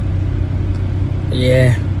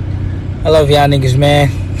Yeah. I love y'all niggas, man.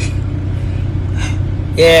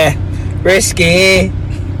 Yeah. Risky.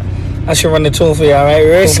 I should run the tune for y'all, right?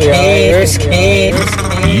 Risky.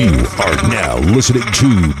 You are now listening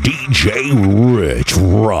to DJ Rich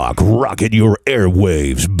Rock, rocking your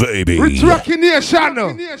airwaves, baby. Rich Rock in the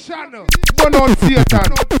channel. One on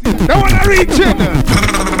Satan. They wanna reach it.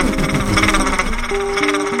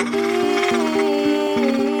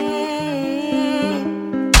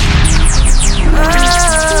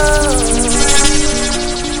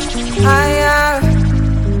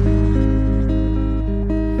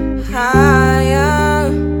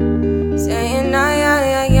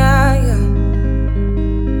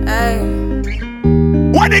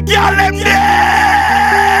 What the girl them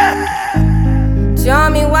there? Tell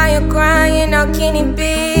me why you're crying, how can it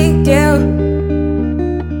big deal?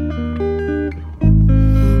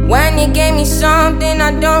 When you gave me something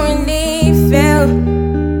I don't really feel,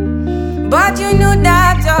 but you knew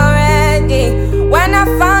that already. When I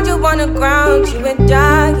found you on the ground, you were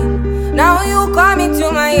dying. Now you call me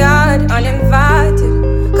to my yard uninvited.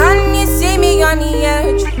 Can you see me on the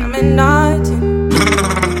edge? I'm a nothing.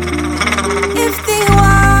 If the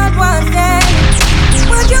world was there,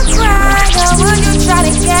 would you cry or would you try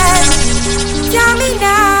to get? Tell me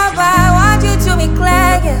now, I want you to be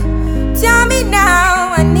clear, yeah. Tell me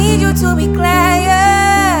now, I need you to be clear,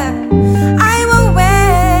 yeah. I will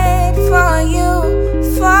wait for you,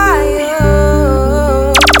 for you.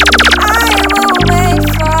 I will wait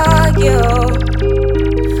for you.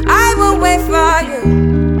 I will wait for you.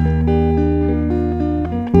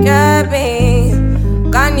 Baby,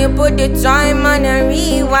 can you put the time on a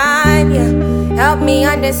rewind, yeah? Help me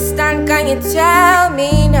understand, can you tell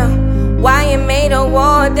me now why you made a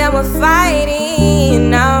war that we're fighting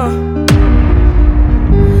now?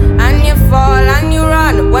 And you fall and you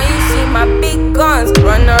run when you see my big guns.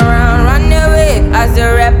 Run around, run away as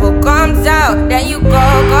the rebel comes out. Then you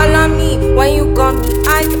call on me. When you come,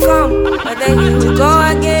 I come, but then you go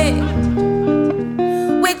again.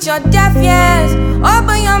 With your deaf ears,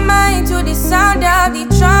 open your mind to the sound of the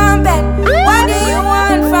trumpet. What do you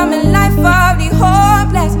want from a life of the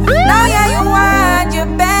hopeless? Now yeah, you want,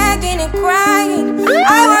 you're begging and crying.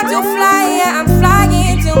 I want to fly, yeah, I'm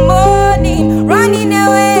flying till morning. Running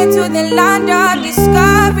away to the land of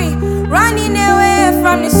discovery. Running away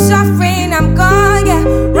from the suffering, I'm gone, yeah.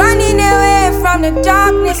 Running away from the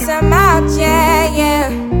darkness, I'm out, yeah.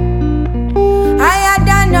 I had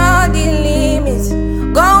done all the limits,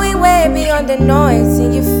 going way beyond the noise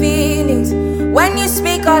in your feelings. When you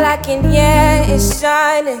speak, all I can hear is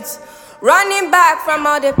silence. Running back from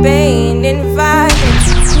all the pain and violence.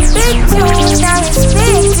 Big tune, now it's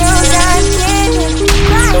big tune, I'm kidding.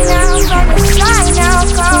 Cry now from the sky, now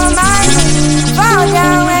call my name. Fall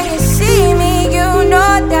down when you see me, you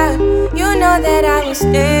know that I will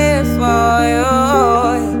stay for you.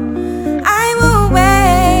 I will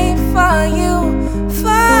wait for you,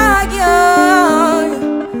 for you.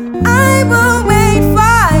 I will wait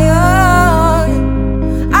for you.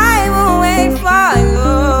 I will wait for you.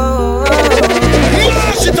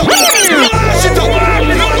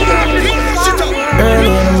 Early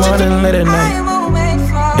in the morning, late at night.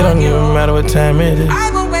 It don't even matter what time it is. I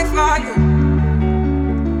will wait for you.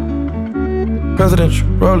 Presidential,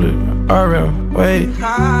 roll it, RM, wait.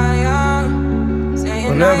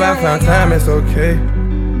 Whenever I find time, it's okay.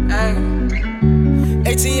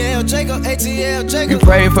 ATL Jacob. You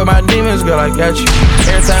pray for my demons, girl, I got you.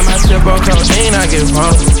 Every time I sip on codeine, I get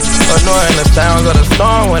hungry. Annoying the sounds of the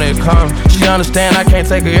storm when it comes. She understand I can't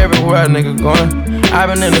take her everywhere a nigga going. I've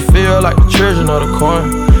been in the field like the children of the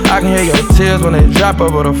corn. I can hear your tears when they drop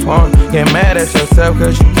over the phone. Get mad at yourself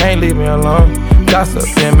cause you can't leave me alone. Gossip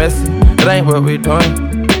and messy, it ain't what we doing.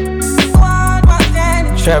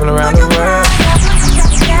 Traveling around the world,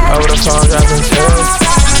 over the phone dropping tears.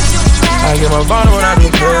 I get my bottle when I do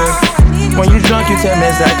pills. When you drunk, you tell me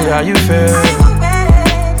exactly how you feel.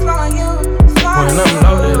 When I'm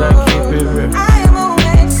loaded, I keep it real.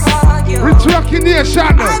 Rich Rock in the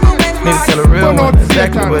channel. Need to tell a real one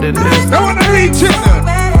exactly what it is. They wanna reach it.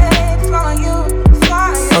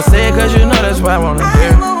 Don't say it cause you know that's why I wanna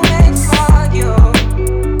hear.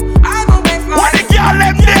 What the girl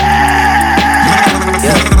them there?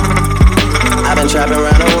 Yeah, I've been trapping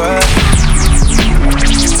around the world.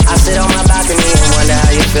 I sit on my balcony and wonder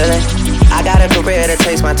how you feeling. I got a career that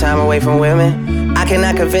takes my time away from women. I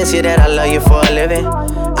cannot convince you that I love you for a living.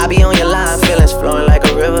 I be on your line, feelings flowing like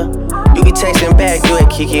a river. You be texting back, you and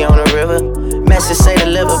Kiki on the river. Message say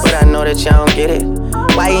deliver, but I know that y'all don't get it.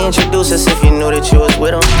 Why you introduce us if you knew that you was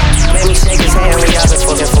with him? Made me shake his hand when y'all been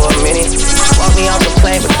fucking for a minute. Walk me off the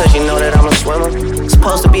plane because you know that I'm a swimmer.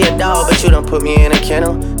 Supposed to be a dog, but you done put me in a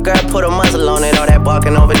kennel. Girl, put a muzzle on it, all that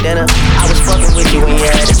barking over dinner. I was fucking with you when you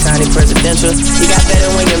had a tiny presidential. You got better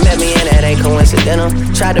when you met me, and that ain't coincidental.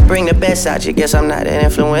 Tried to bring the best out you, guess I'm not that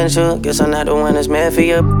influential. Guess I'm not the one that's meant for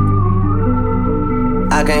you.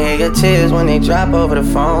 I can hear your tears when they drop over the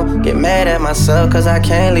phone. Get mad at myself cause I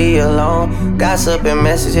can't leave you alone. Gossip and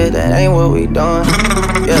messages, that ain't what we doing.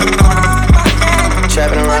 Yeah.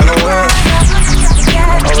 Trapping around the world.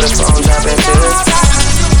 Over the phone, dropping tears.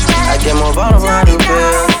 I get more vulnerable, I do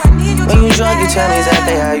feel. When you drunk, you tell me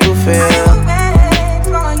exactly how you feel.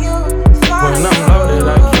 When I'm loaded,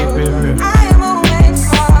 I keep it real.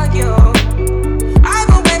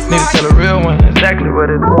 Need to tell a real one exactly what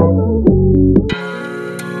it is.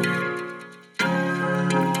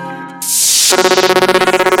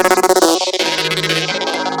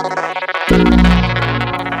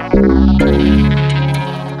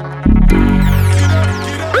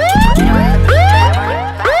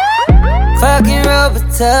 Fucking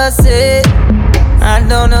Robitussin. I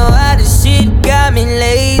don't know how this shit got me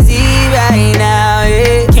lazy right now,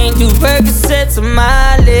 yeah. Can't do Percocets on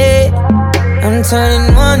my leg. I'm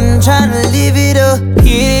turning one, trying to live it up. Get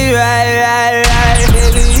it right,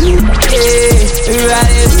 baby, yeah.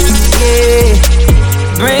 Right, yeah.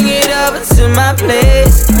 Bring it over to my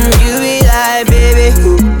place. You be like, baby,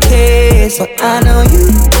 who cares? But I know you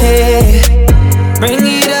care. Bring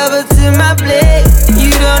it over to my place.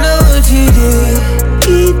 You don't know what you did.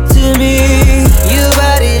 Eat to me. Your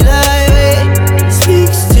body like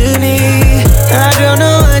speaks to me. I don't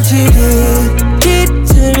know what you did. Get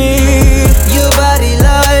to me. Your body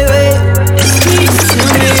like speaks to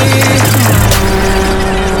me.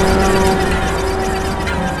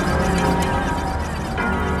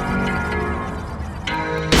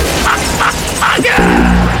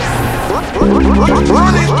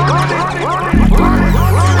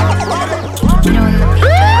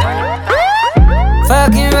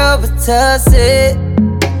 Fucking Robitussin.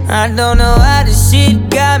 I don't know how this shit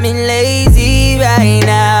got me lazy right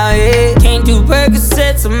now, yeah. Can't do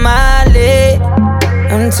Percocets on my leg.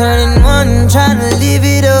 I'm turning one, trying to live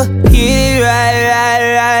it up. Get it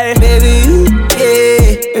right, baby, ooh,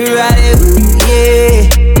 yeah. Right, ooh, yeah.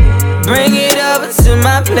 Bring it over to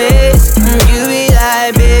my place. You be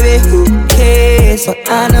like, baby, who cares? But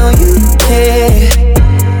I know you care.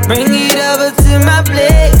 Bring it over to my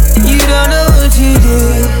place. You don't know what you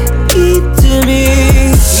did. Eat to me.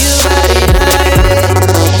 Your body like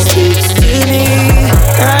speaks to me.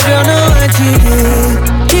 I don't know what you did.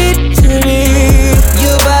 Get to me.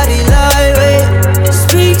 Your body like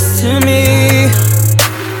speaks to me.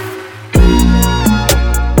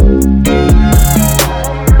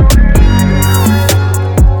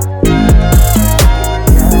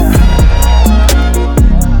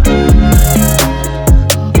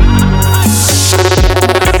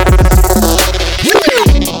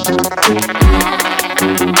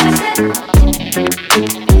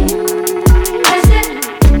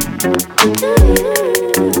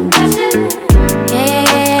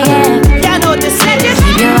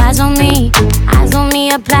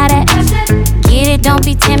 Apply that. Get it, don't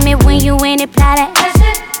be timid when you in it, apply that.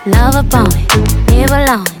 Love up on it, live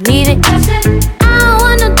alone, leave it. I don't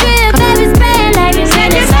want no drip, baby, spread like it's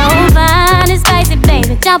in it. So fine and spicy,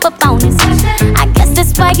 baby, jump up on this. I guess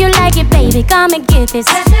that's why you like it, baby, come and get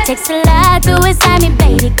this. Takes a lot to excite me,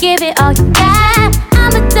 baby, give it all you got.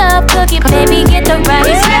 I'm a tough cookie, baby, get the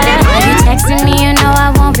right side. Why you texting me, you know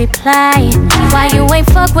I won't reply. Why you ain't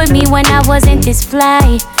fuck with me when I wasn't this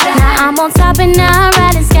fly? Now I'm on top and now I'm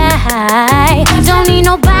riding sky high. Don't need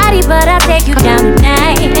nobody, but I'll take you down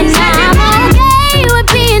tonight. And now I'm okay with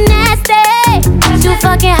being nasty. Too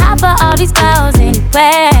fucking hot for all these clothes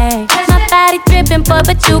anyway. My body dripping,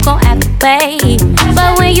 but you gon' have to pay.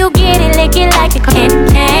 But when you get it, lick it like a candy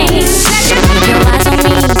cane. Your eyes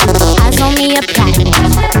on me, apply.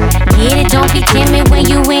 Get it, don't be timid when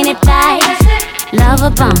you in it, tight. Love a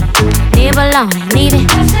bone, live alone, leave it.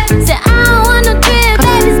 Say I don't want no drip,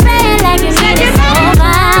 baby, spray it like you need it. So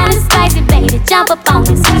fine and spicy, baby, jump up on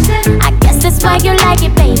this. I guess that's why you like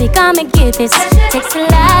it, baby, come and get this. Takes a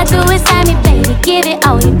lot to excite me, baby, give it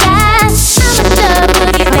all you got. I'm a tough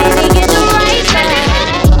cookie, baby, get the right side.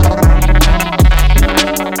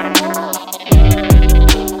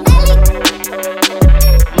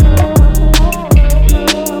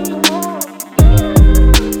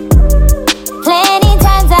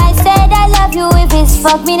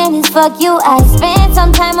 Fuck me, then it's fuck you. I spent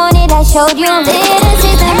some time on it, I showed you. Little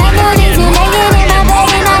shit that I know that you like it in my bed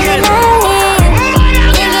and I'm in my head.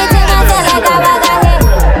 Think it to myself like I rock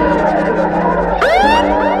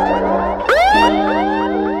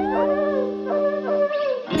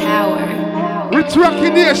Power. Rich Rocky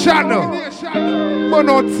Combination. Burn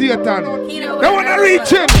out Satan. They wanna reach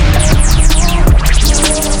him.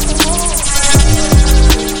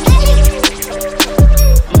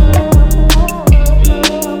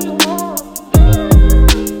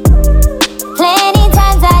 Plenty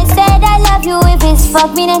times I said I love you. If it's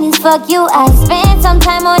fuck me, then it's fuck you. I spent some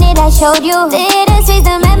time on it, I showed you. Little sweet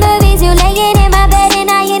the memories, you laying in my bed and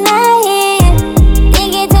now you're not here.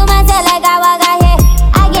 Thinking to myself like I walk out here.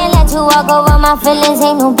 I can't let you walk over my feelings,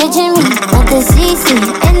 ain't no bitch in me. But the CC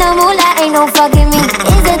in the moonlight ain't no fucking me.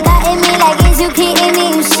 Is the thought in me like is you kidding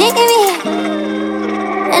me, you shitting me.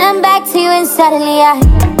 And I'm back to you and suddenly I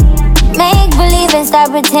make believe and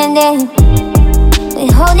start pretending. We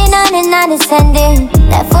holding on and not descending.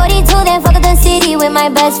 That 42 then fuck up the city with my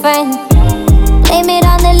best friend. Blame it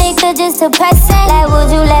on the liquor just to press it. Like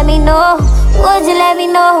would you let me know? Would you let me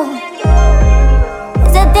know?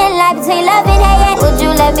 It's a thin line between love and hate. Would you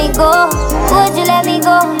let me go? Would you let me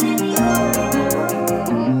go?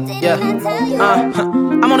 Yeah,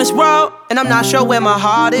 I'm on this road and I'm not sure where my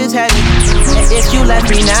heart is headed. And if you left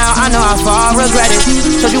me now, I know how far I regret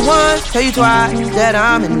it. Told you once, tell you twice that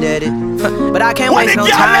I'm indebted. But I can't waste no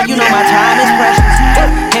time, you know my time is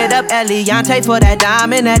precious. Hit up Eliante for that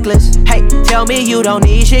diamond necklace. Hey, tell me you don't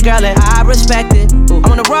need shit, girl, and I respect it. I'm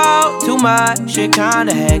on the road, too much, shit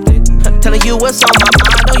kinda hectic. Telling you what's on my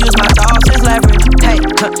mind, don't use my thoughts as leverage. Hey,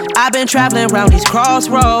 I've been traveling around these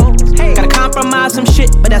crossroads. Gotta compromise some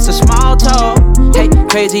shit, but that's a small toll. Hey,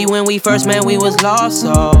 crazy when we first met, we was lost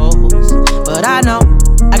souls. But I know,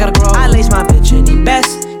 I gotta grow. I lace my bitch in the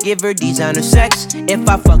best, give her designer sex. If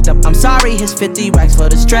I fucked up, I'm sorry, here's 50 racks for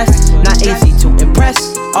the stress. Not easy to impress,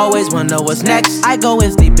 always wanna know what's next. I go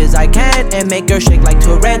as deep as I can and make her shake like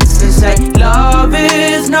Tourette's and say, love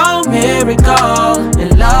is no miracle,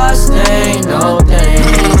 and lust ain't no thing.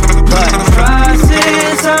 But trust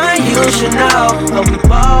is something you should know, but we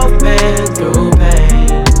both been through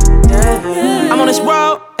pain. I'm on this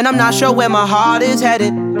road, and I'm not sure where my heart is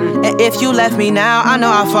headed. And if you left me now, I know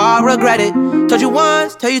how far I regret it. Told you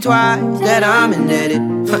once, tell you twice that I'm indebted.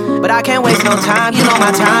 But I can't waste no time, you know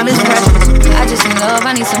my time is precious. I just need love,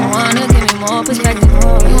 I need someone to give me more perspective.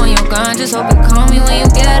 You on your grind, just hope you call me when you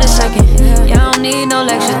get a second. Yeah, I don't need no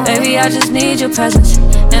lectures, baby, I just need your presence.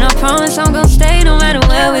 And I promise I'm gon' stay no matter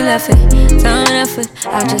where we left it. Time and effort,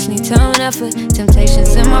 I just need time and effort.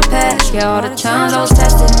 Temptations in my past, yeah, all the times I was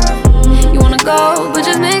tested. You wanna go, but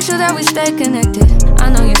just make sure that we stay connected. I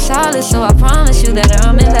know you're solid, so I promise you that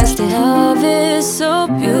I'm invested. Love is so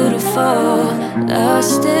beautiful,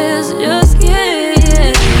 lust is just yeah.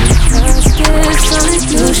 Trust is something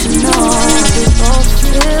you should know. We both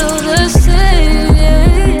feel the same,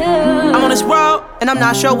 yeah. I'm on this road, and I'm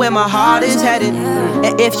not sure where my heart is headed.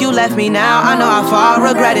 And if you left me now, I know how far I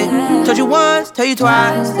regret it. Told you once, tell you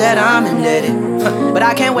twice that I'm indebted. But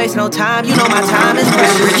I can't waste no time, you know my time is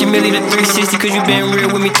precious. Rich and Millie the 360, cause you been real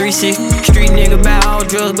with me 360. Street nigga buy all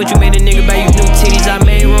drugs, but you made a nigga buy you new titties. I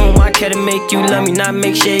made room, I care to make you love me, not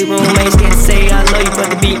make shade room. Ain't scared to say I love you, but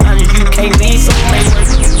to be honest, you can't leave, so make work.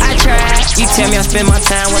 I tried, you tell me I spend my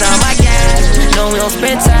time with all my guys. No, we don't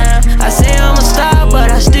spend time. I say I'ma stop, but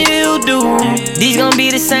I still do. These gon' be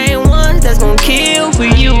the same ones that's gon' kill for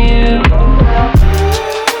you.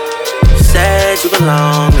 Said you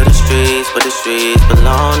belong to the streets, but the streets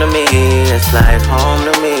belong to me. It's like home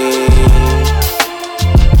to me.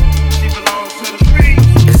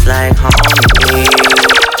 It's like home to me.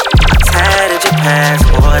 I tatted your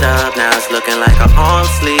passport up, now it's looking like a arm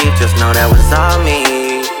sleeve. Just know that was all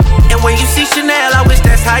me. And when you see Chanel, I wish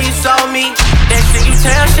that's how you saw me. That shit you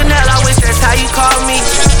tell Chanel, I wish that's how you call me.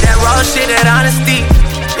 That raw shit, that honesty,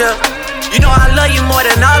 yeah. You know I love you more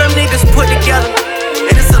than all them niggas put together.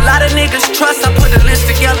 And it's a lot of niggas trust, I put the list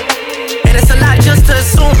together. And it's a lot just to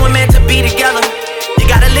assume we're meant to be together. You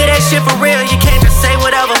gotta live that shit for real, you can't just say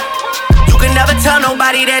whatever. You can never tell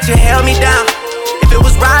nobody that you held me down. If it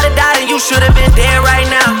was ride or die, then you should've been dead right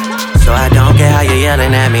now. So I don't care how you're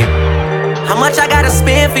yelling at me. How much I gotta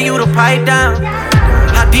spend for you to pipe down?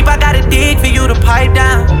 How deep I gotta dig for you to pipe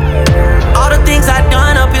down? All the things I've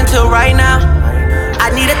done up until right now,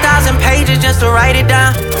 I need 1,000 pages just to write it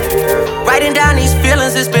down. Writing down these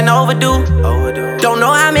feelings, it's been overdue. Don't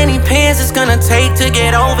know how many pens it's gonna take to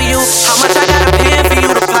get over you. How much I gotta pen for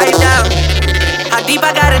you to pipe down? How deep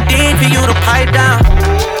I gotta dig for you to pipe down?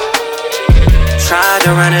 Tried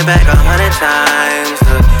to run it back 100 times.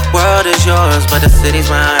 The world is yours, but the city's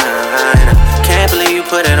mine. Can't believe you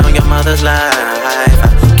put it on your mother's life.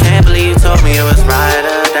 I can't believe you told me it was ride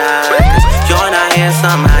or die. Cause you're not here,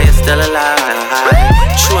 somehow you're still alive.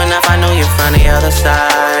 True enough, I knew you from the other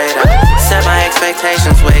side. I set my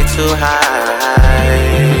expectations way too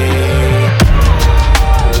high.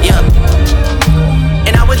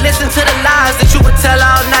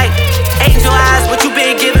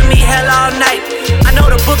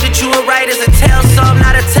 that you were right as a tell some,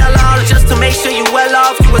 not a tell all. Just to make sure you well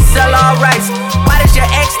off, you would sell all rights. Why does your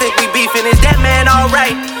ex think we beefing? Is that man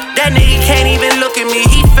alright? That nigga can't even look at me,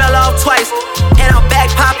 he fell off twice. And I'm back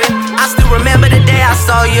popping. I still remember the day I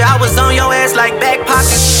saw you. I was on your ass like back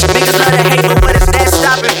pocket. Niggas love to hate, but what is that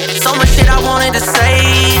stopping? So much shit I wanted to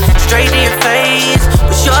say, straight to your face.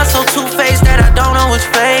 But you're so two-faced that I don't know which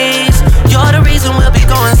face. You're the reason we'll be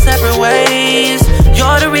going separate ways.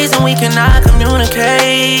 You're the reason we cannot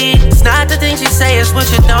communicate. It's not the things you say, it's what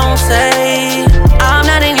you don't say. I'm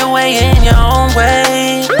not in your way, in your own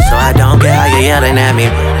way. So I don't care how you're yelling at me.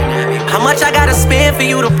 How much I gotta spend for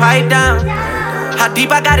you to pipe down? How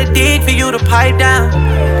deep I gotta dig for you to pipe down?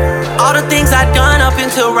 All the things I've done up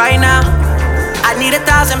until right now, I need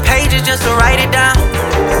 1,000 pages just to write it down.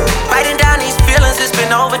 Writing down these feelings, it's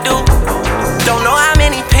been overdue. Don't know how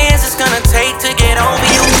many pens it's gonna take to get over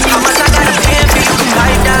you. How much I gotta pen for you to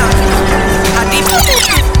pipe down? How deep I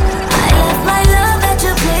left my love at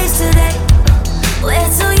your place today.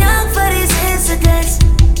 We're too young for these incidents.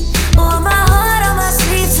 Wore my heart on my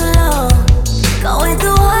sleeve too long. Going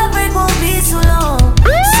through heartbreak won't be too long.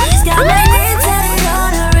 She's got my name tatted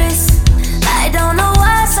on her wrist. I don't know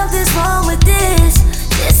why something's wrong with this.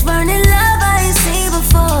 This burning love I ain't seen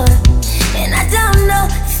before. And I don't know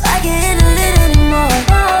if I can handle it anymore.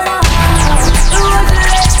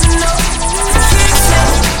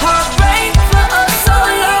 heartbreak for us so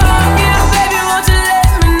long. Yeah, baby, won't you let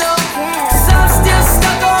me know? 'Cause I'm still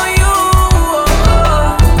stuck on you.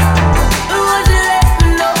 Won't you let me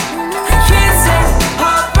know? Can't say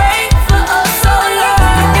heartbreak for us so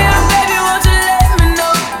long. Yeah, baby, won't you let me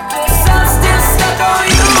know? 'Cause I'm still stuck on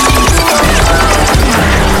you.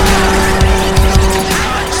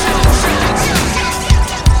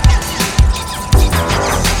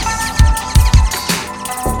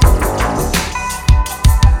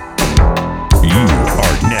 You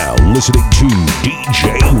are now listening to DJ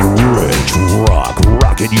Rich Rock,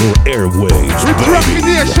 rocking your airwaves, Rich Rock in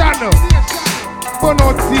baby. the channel. Burn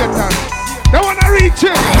out Satan. They wanna reach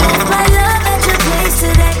it. I left my love at your place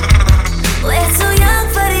today. We're too young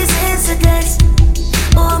for these incidents.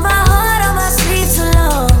 Wore my heart on my sleeve too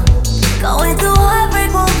long. Going through heartbreak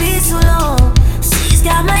won't be too long. She's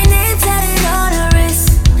got my name tatted on her wrist.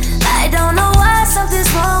 I don't know why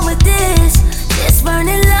something's wrong with this. This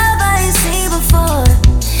burning love I ain't seen before.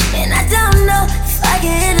 And I don't know if I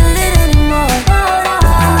can handle it anymore.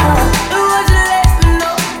 Won't you let me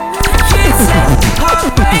know? Can't say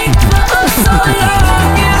heartbreak for us so long.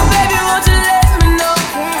 Yeah, baby, won't you let me know?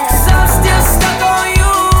 'Cause I'm still stuck on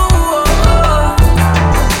you.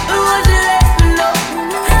 Won't you let me know?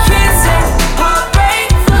 Can't say heartbreak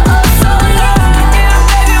for us so long. Yeah,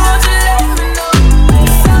 baby, won't you let me know?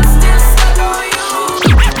 'Cause I'm still stuck on you.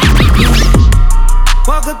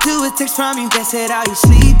 Woke up to a text from you that said, "Are you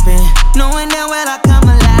sleeping?" Knowing that well I come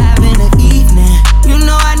alive in the evening. You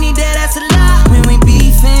know I need that ass a lot when we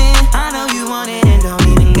beefing. I know you want it and don't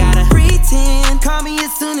even gotta pretend. Call me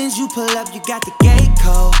as soon as you pull up, you got the gate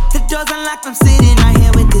code. The door's unlocked, I'm sitting right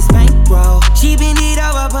here with this bankroll. She bend it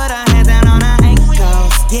over, put her hands down on her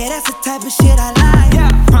ankles. Yeah, that's the type of shit I like. Yeah.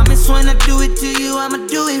 Promise when I do it to you, I'ma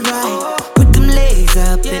do it right. Put them legs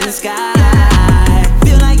up in the sky.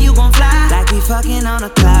 Feel like you gon' fly, like we fucking on a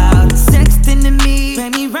cloud. Sexting to me,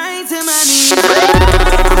 make me rain to my knees.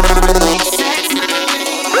 Sex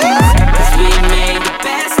memories, 'cause we made the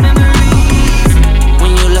best memories.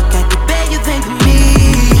 When you look at the bed, you think of me.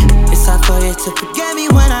 It's hard for you to forget me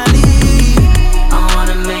when I leave. I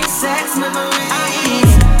wanna make sex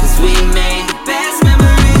memories, 'cause we made the best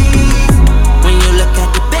memories. When you look at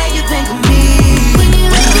the bed, you think of me.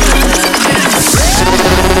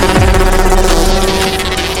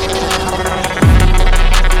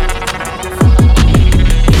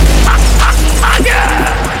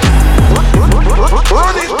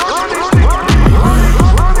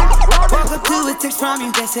 Text from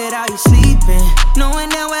you that said, "Are you sleeping?" Knowing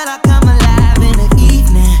that well I come alive in the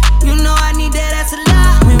evening. You know I need that ass a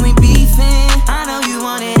lot when we beefing. I know you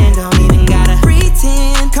want it and don't even gotta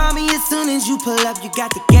pretend. Call me as soon as you pull up, you got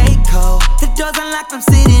the gate code. The door's unlocked, I'm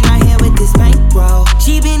sitting right here with this bankroll.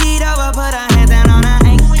 She bend it over, put her hands down on her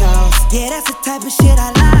ankles. Yeah, that's the type of shit I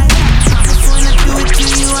like. Promise when I do it to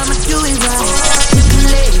you, I'ma do it right. Put them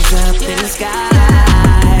legs up in the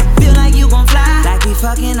sky. Feel like you gon' fly, like we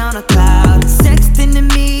fucking on a cloud. Sexting to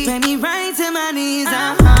me, make me rain to my knees. I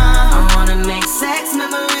wanna make sex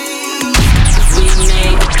memories, 'cause we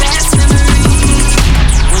made the best memories.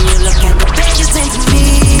 When you look at the bed, you think of me.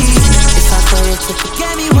 It's hard for you to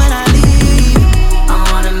forget me when I leave. I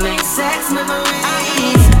wanna make sex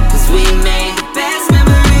memories, 'cause we made the best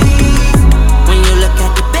memories. When you look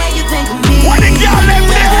at the bed, you think of me. What the girl let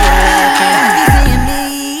me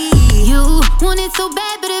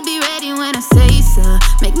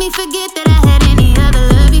forget that I had any other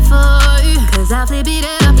love before. Cause I flip it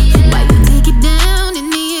up, why you take it down? In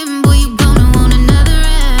the end, boy, you gonna want another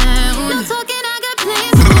round. No talking, I got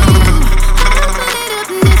plans for you. I'll put it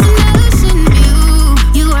up and it's an ocean view.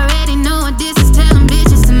 You already know what this is, tell them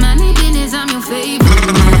bitches to mind their business, I'm your favorite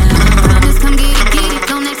now. Promise, come get it,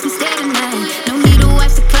 don't ask me stay tonight. No need to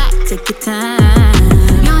watch the clock, take your time.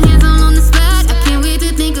 Your hands all on the spot, I can't wait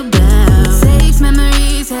to think about sex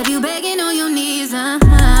memories, have you begging on your knees, I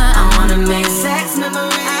wanna make sex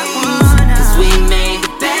memories, cause we made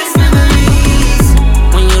the best memories.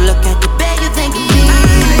 When you look at the bed, you think of me.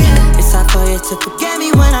 It's hard for you to forget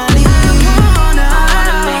me when I leave. I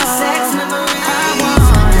wanna make sex memories,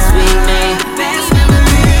 cause we made the best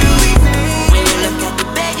memories. When you look at the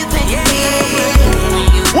bed, you think of me.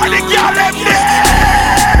 What the girl left there?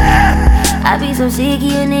 I be so sick of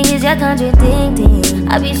you niggas, y'all contradicting.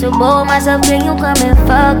 I be so bold myself, can you come and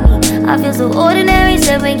fuck me? I feel so ordinary,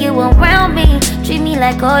 said when you around me. Treat me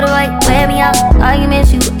like all the right, wear me out.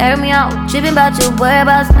 Arguments, you air me out. Tripping about your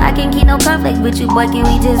whereabouts. I can't keep no conflict with you, boy, can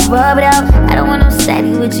we just rub it out? I don't want no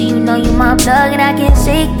steady with you, you know you my plug. And I can't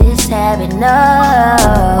shake this habit,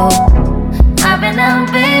 no. I've been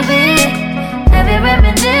out, baby, heavy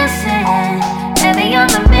reminiscing. Heavy on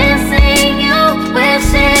the missing, you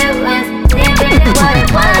wish it was different than what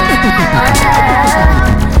it was.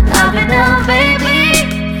 I've been out, baby,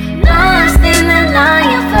 lost in the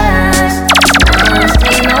lion first. Lost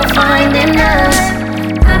ain't no finding us.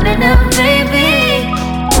 I've been out, baby.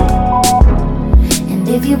 And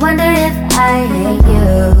if you wonder if I hate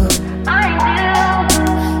you, I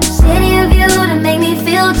do. City of you to make me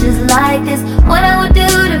feel just like this. What I would do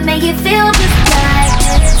to make you feel just like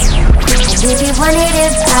this. And if you wondered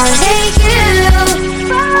if I hate you,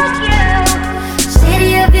 fuck you.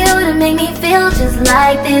 City of you to make me feel just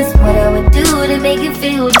like this. What I would do to make you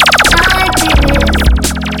feel just like this.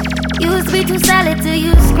 Used to be too solid till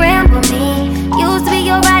you scramble me. Used to be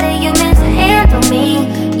your rider, you meant to handle me.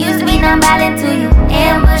 Used to be non-violent till you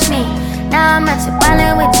ambush me. Now I'm at your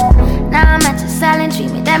violent with you. Now I'm at your silent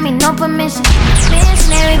treatment, that mean no permission.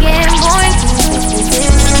 Missionary getting boring,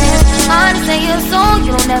 hard to say your soul,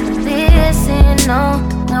 you don't ever listen, no,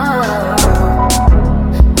 no.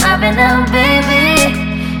 I've been out, baby,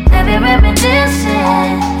 heavy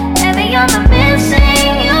reminiscing. Heavy on the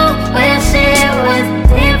missing, you wish it was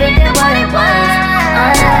different than what it was.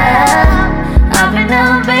 I've been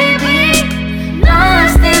out, baby,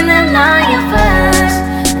 lost in the lion first.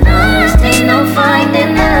 Lost ain't no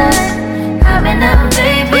finding us. I've been out,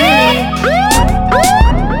 baby.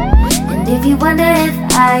 And if you wonder if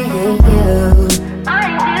I hate you, I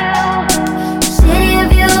do. City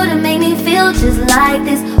of you to make me feel just like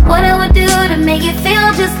this. What I would do to make you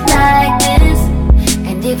feel just like this.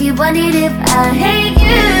 And if you wondered if I hate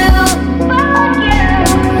you, fuck you.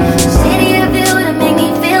 City of you to make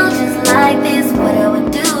me feel just like this. What I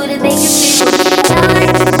would do to make you feel just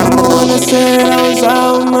like this. Remember when I said I was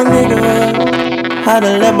out with my nigga? Had to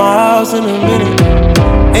let my house in a minute.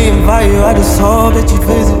 Ain't invite you, I just hope that you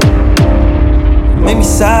visit. Made me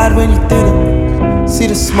sad when you did it. See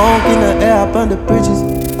the smoke in the air up under bridges.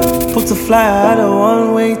 Booked a flight, I had a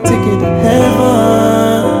one-way ticket to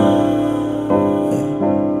heaven.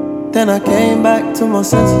 Then I came back to my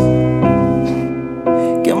senses.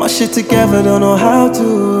 Get my shit together, don't know how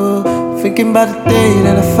to. Thinking about the day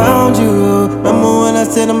that I found you. Remember when I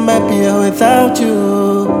said I'm happier without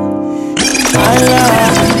you. I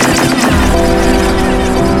lied.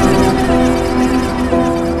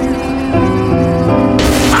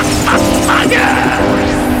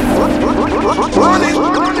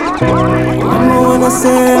 Remember when I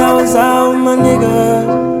said I was out with my nigga?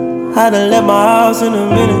 Had to let my house in a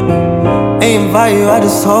minute. Ain't invite you, I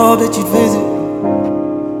just hope that you'd visit.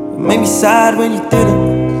 It made me sad when you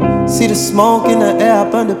didn't. See the smoke in the air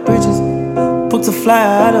up under bridges. Booked a flight,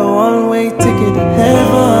 I had a one-way ticket to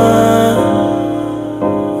heaven.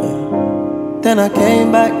 Then I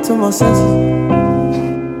came back to my senses.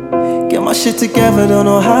 Get my shit together, don't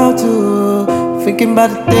know how to. Thinking about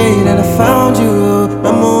the day that I found you.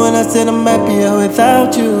 Remember when I said I'm happier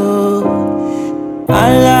without you. I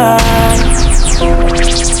lied,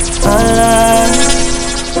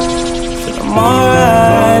 said I'm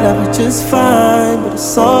alright, I'll be just fine, but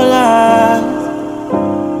it's all lies.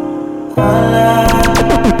 I lied.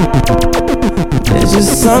 There's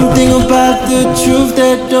just something about the truth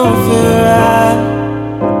that don't feel right.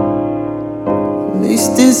 At least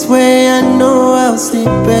this way I know I'll sleep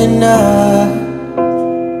at night.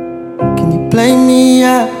 Blame me, I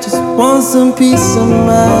just want some peace of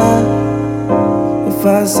mind. If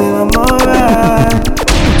I said I'm alright,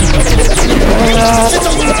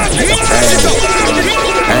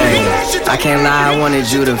 Hey, I can't lie, I wanted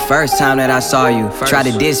you the first time that I saw you. Try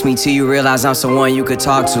to diss me till you realize I'm someone you could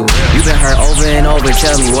talk to. You've been hurt over and over,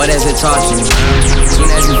 tell me, what has it taught you? Soon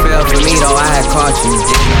as you fell for me though, I had caught you.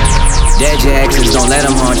 Dead your exes, don't let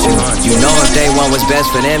them haunt you. You know if they want what's best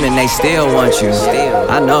for them and they still want you.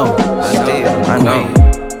 I know, I know.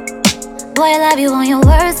 Boy, I love you on your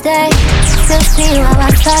worst day. Still see you how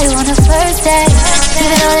I saw you on the first day.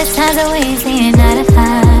 Even though there's times that we ain't seeing eye to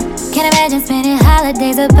eye. Can't imagine spending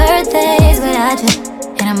holidays or birthdays without you.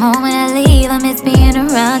 In a moment I leave, I miss being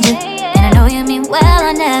around you. And I know you mean well,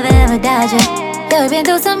 I never ever doubt you. Yeah, we've been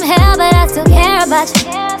through some hell, but I still care about you.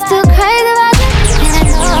 Still crazy about you. And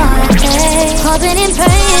I know all I say. Hoping and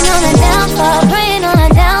praying on the downfall, praying on the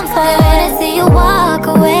downfall. I wanna see you walk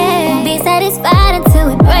away. Won't be satisfied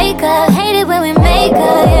until we break up. Hate it when we make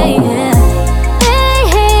up, yeah, yeah. They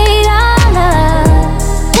hate our love,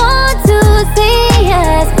 want to see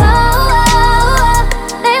us fall.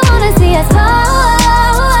 They wanna see us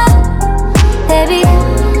fall. They be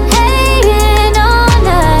hating on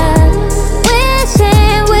us,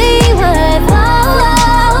 wishing we would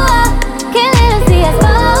fall. Can't let them see us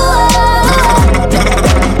fall.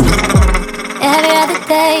 Every other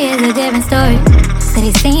day is a different story. Said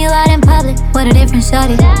he seen you out in public with a different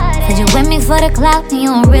shorty. Said you with me for the clout and you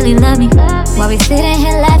don't really love me. While we sitting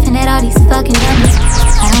here laughing at all these fucking dummies.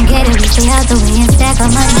 I don't get it, we stay out the way and stack our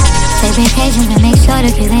money. Take vacations and make sure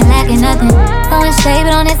the kids ain't lacking nothing. Throwing shade,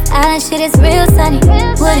 but on this island shit is real sunny.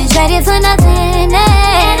 Wouldn't trade it for nothing,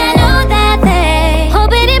 and I know that they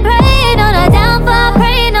hoping and praying on a downfall,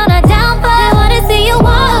 praying on a downfall. They wanna see you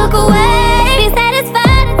walk away. Be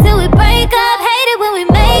satisfied until we break up. Hate it when we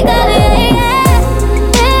make up, yeah, yeah.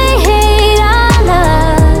 They hate our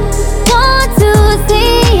love, want to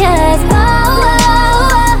see us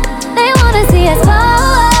fall. They wanna see us fall.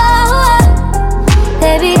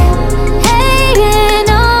 They be hating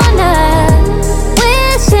on us,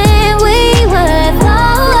 wishing we would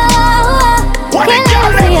fall. Can't let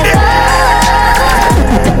them see us fall.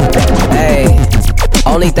 Hey,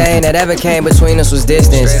 only thing that ever came between us was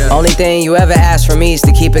distance. Only thing you ever asked from me is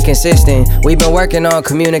to keep it consistent. We've been working on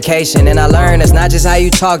communication, and I learned it's not just how you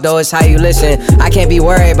talk though, it's how you listen. I can't be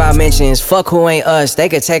worried about mentions, fuck who ain't us. They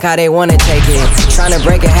could take how they wanna take it. Trying to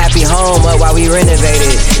break a happy home up while we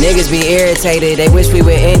renovated. Niggas be irritated, they wish we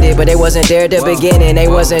would end it, but they wasn't there at the beginning. They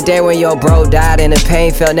wasn't there when your bro died and the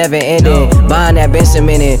pain felt never ending. Bond that been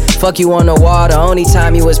cemented. Fuck you on the wall, the only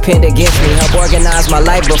time you was pinned against me. Help organize my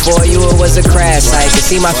life before you, it was a crash site. Can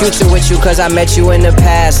see my future with you cause I met you in the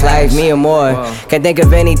past life, me and more. Can't think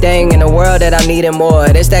of anything in the world that I needed more.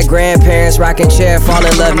 This that grandparents rocking chair, fall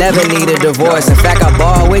in love, never need a divorce. In fact, I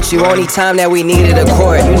ball with you only time that we needed a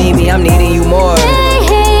court. You need me, I'm needing you more. They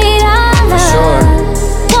hate our love, sure.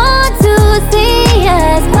 Want to see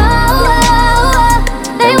us fall.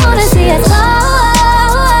 They wanna see us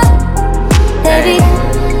fall. They be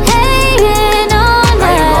hating on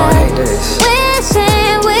us,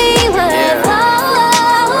 wishing we would fall.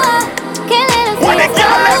 Can't let them see us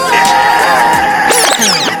fall.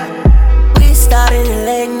 We started it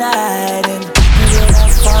late night and you were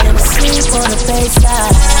not falling asleep on the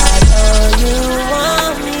baseline. Oh, you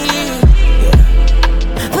want me,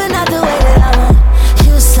 yeah. But not the way that I want.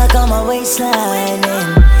 You stuck on my waistline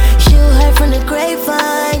and you heard from the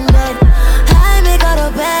grapevine that I make all the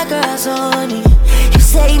bad girls horny. You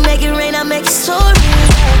say you make it rain, I make it stormy,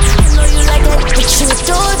 yeah. I know you like that, but you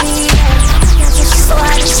adore me, yeah. I got you so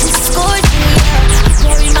hot, this shit's scorching, yeah. I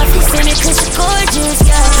bury my face in it cause you're gorgeous,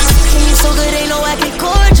 yeah. Fucking you so good, ain't no I can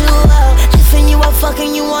cord you out. Lifting you up,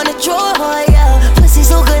 fucking you on a drawer, yeah. Pussy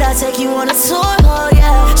so good, I take you on a tour, oh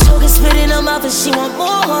yeah. Choking, spit in her mouth and she want more,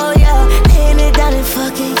 oh yeah. Laying it down and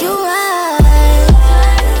fucking you right.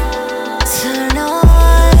 Turn on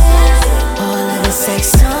all of the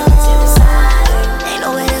sex songs. Ain't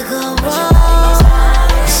no way to go wrong.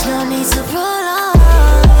 There's no need to prolong.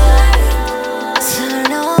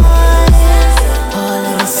 Turn on all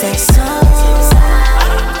of the sex songs.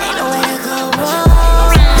 Ain't no way to go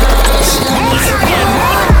wrong. There's no need to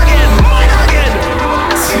prolong.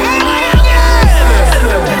 Turn on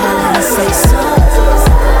all of the sex songs.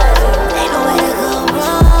 Ain't no way to go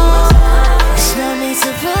wrong. There's no need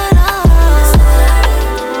to prolong.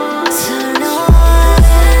 Turn on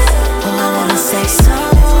all of the sex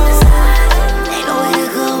songs. Ain't no way to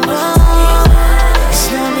go wrong. There's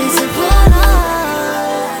no need to prolong.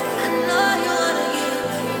 I know you wanna get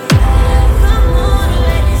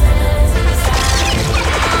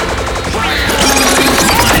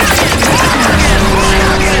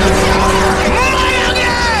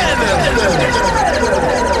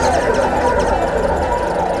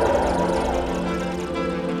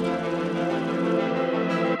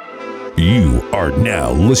You are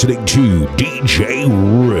now listening to DJ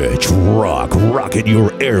Rich Rock, rocking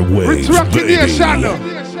your airwaves, Rich Rock in the shadow.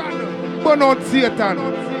 Burn out Satan.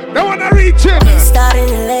 They wanna reach in. Started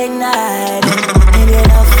late night.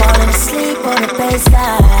 Ended up falling asleep on the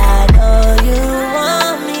baseline. I know you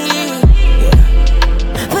want me,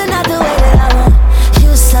 but not the way that I want.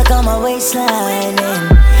 You stuck on my waistline,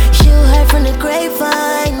 and you heard from the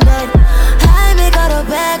grapevine that I make all the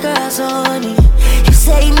bad girls horny. You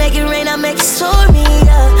say you make it rain, I make it stormy.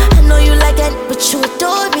 I know you like that, but you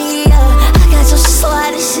adore me. I got your shit so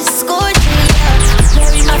hot, this shit's gorgeous.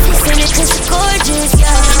 Bury my face in it 'cause you're gorgeous.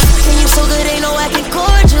 Fucking you so good, ain't no I can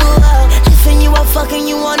cord you. Lifting you up, fucking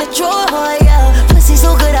you on a drawer. Pussy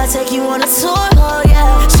so good, I take you on a tour.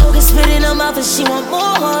 So can spit in her mouth and she want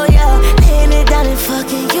more. Laying it down and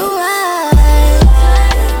fucking you right.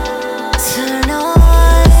 Turn on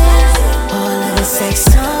all of the sex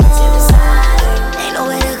time. Ain't no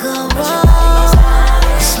way to go wrong.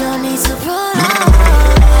 There's no need to prolong.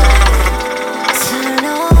 Turn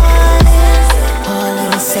on all of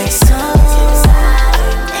the sex time.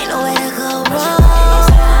 Ain't no way to go wrong.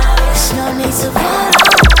 There's no need to prolong.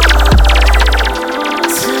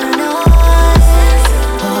 Turn on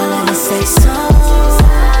all of the sex time.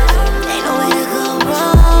 Ain't no way to go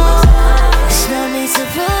wrong. There's no need to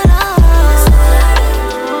prolong.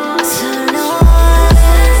 Turn on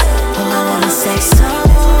all of the sex time.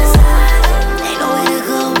 Ain't no way to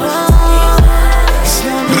go wrong. There's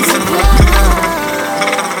no need to prolong.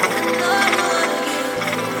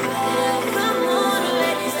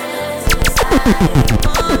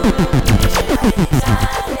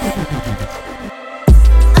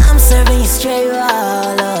 I'm serving you straight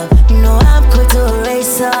raw love. You know I'm quick to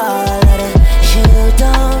erase all of that. You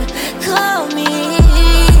don't call me.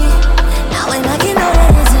 Now when I can know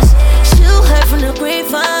that it's just you heard from the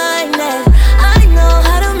grapevine that I know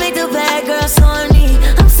how to make the bad girls horny.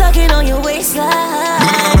 I'm sucking on your waistline.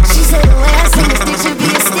 She said the way I sing this thing should be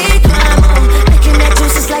a state crime. Making that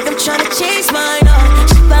juice is like I'm trying to chase mine.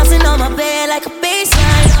 She bouncing on my bed like a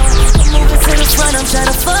baseline. I'm moving to the front, I'm trying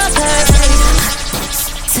to fuck her.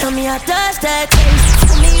 Tell me how does that taste?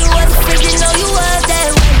 Tell me you was a freak, you know you was that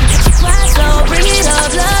way. Cry slow, bring it up,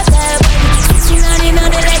 love that way. 99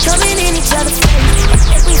 that they coming in each other's face.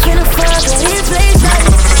 If we finna fuck, let it place like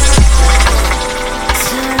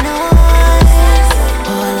turn on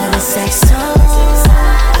all of the sex songs.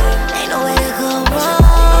 Ain't no way to go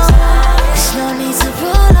wrong. There's no need to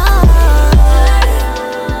prolong.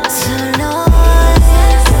 Turn on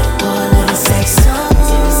all of the sex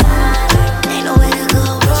songs. Ain't no way to go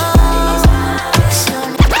wrong.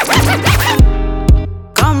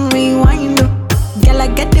 Come rewind, girl, I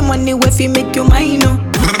get the money if you make you mine,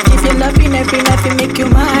 if you love me every night, you make you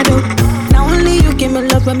mad, Now only you give me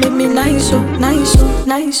love and make me nice, nice,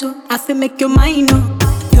 nice, I feel make you mine,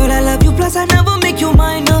 Girl, I love you, plus I never make you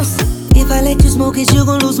minus. If I let you smoke it, you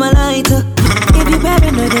gon' lose my lighter. If you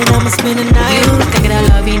paranoid, then I'ma spend the night. I get a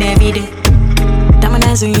loving every day. Diamond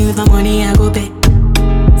dancing with my money, I go pay.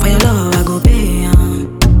 For your love, I go pay,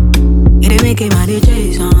 It ain't making my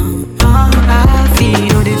DJs, I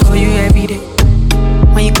feel they for you every day.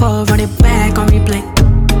 When you call, run it back on replay.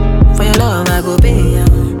 For your love, I go pay,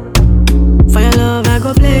 For your love, I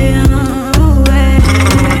go play,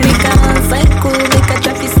 Make a psycho, make a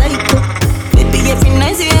traffic psycho. Baby, every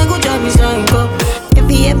night you go drive me psycho.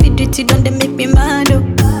 Every duty done, they make me mad,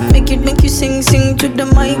 Make you sing to the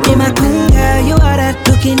mic. Be my queen, girl, you are that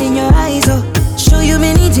looking in your eyes, Show you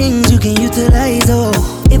many things you can utilize,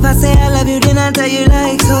 If I say I love you, then I tell you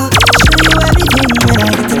like so. Show you everything when I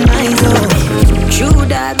get to nice, True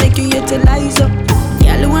that make you utilize,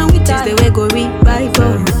 Girl, when we taste the way go revive,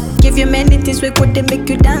 Give you many things we could they make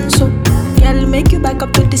you dance, Girl, make you back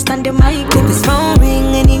up to the standing mic. If his phone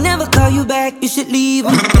ring and he never call you back, you should leave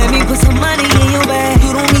him. Let me put some money in your bag.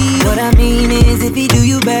 You don't need what I mean is if he do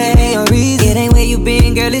you bad, your reason. It ain't where you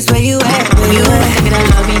been, girl, it's where you at. Where you at? I get a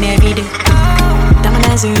loving every day. Diamond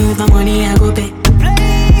dancing with my money, I go pay.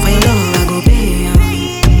 For your love, I go pay.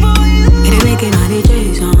 It ain't making my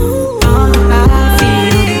DJs, I feel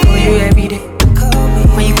they for you every day.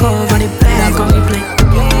 When you call, run it back on replay.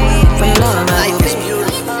 For your love, I go pay.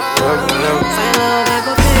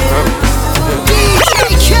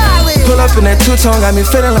 Pull up in that two-tone, got me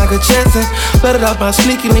feeling like a Jetson. Let it off my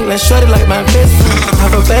sneaky link, let's short it like my best friend.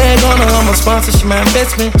 Have a bag on her, I'm a sponsor, she my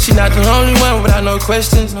investment. She not the only one without no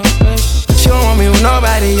questions. She don't want me with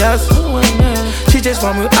nobody else. She just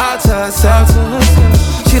want me all to herself.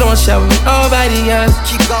 She don't share with nobody else.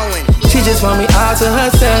 Keep going. She just want me all to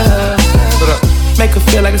herself. make her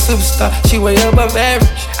feel like a superstar. She way above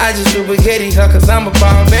average. I just do spaghetti her cause I'm a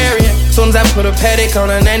barbarian. Soon as I put a paddock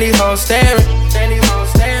on her, nanny hole staring.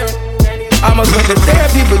 Almost went to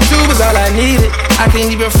therapy, but you was all I needed. I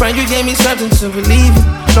can't even front, you gave me something to believe in.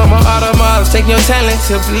 No more automobiles, take your talent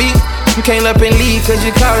to believe. You came up and leave cause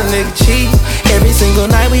you call a nigga cheap. Every single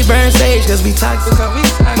night we burn sage cause we toxic.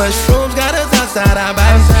 Mushrooms got us outside our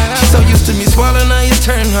bodies. She so used to me swallowing her, it's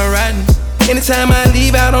turning her rotten. Anytime I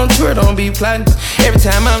leave out on tour, don't be plotting. Every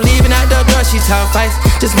time I'm leaving out the door, she talk fights.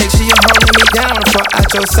 Just make sure you're holding me down before out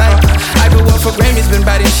your sight. I go up for Grammys, been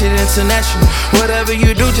by this shit international. Whatever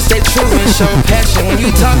you do, just stay true and show passion. When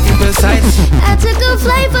you talk, you precise. I took a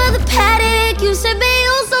flight for the paddock. You said, babe,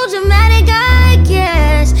 you're so dramatic, I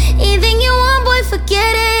guess. Anything you want, boy,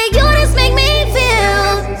 forget it. You just make me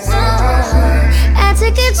feel I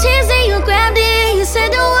took a chance and you grabbed it. You said,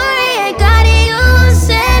 don't worry, I got it. You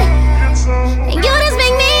said, and you just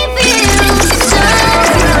make me feel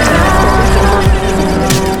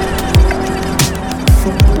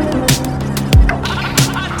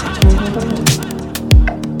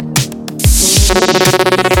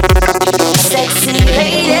Sexy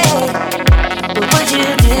lady, what would you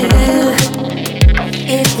do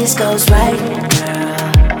if this goes right,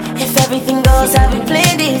 girl? If everything goes how we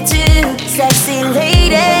planned it to. Sexy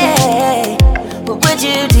lady, what would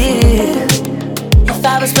you do if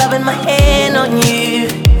I was rubbing my hand on you?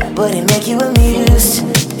 Would it make you amused?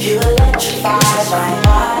 You electrify my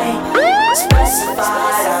mind,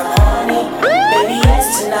 specified I'm honey. Baby,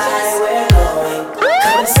 yes, tonight we're going.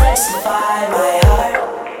 Come and sexify my heart.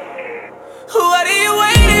 What are you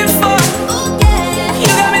waiting for? You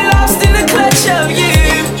got me lost in the clutch of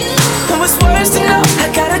you. And what's worse to know, I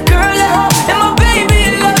got a girl at home and my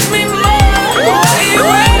baby loves me more. What are you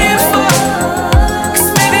waiting for? Cause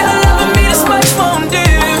maybe her loving me this much won't do.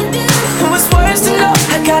 And what's worse to know,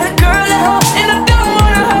 I got a girl at home and I don't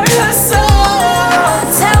wanna hurt her soul.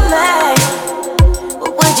 Tell me,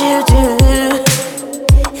 what would you do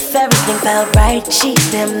if everything felt right? She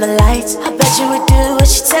dimmed the lights. I bet you would do what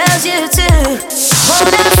she tells you to. Oh,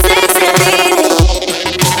 now sexy lady,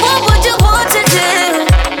 what would you want to do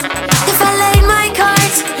if I laid my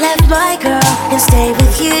cards, left my girl, and stayed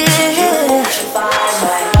with you? Electrify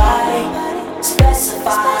my body,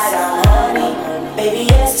 specified I'm honey. Baby,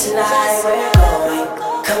 yes, tonight we're going.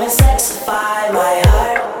 Come and sexify my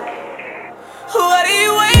heart. What are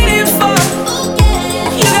you waiting for?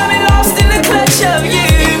 You got me lost in the clutch of you.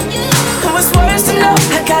 And what's worse to know,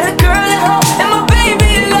 I got a girl at home and my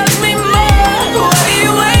baby loves me more. What are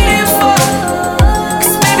you waiting for?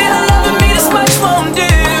 Cause baby, her loving me this much won't do.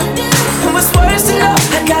 And what's worse to know,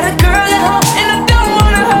 I got a girl at home and I don't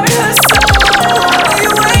wanna hurt her soul. What are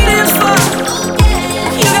you waiting for?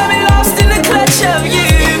 You got me lost in the clutch of you.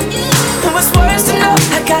 And what's worse to know,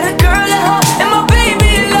 I got a girl at home and my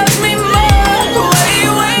baby loves me more. What are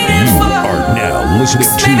you waiting for? Now listening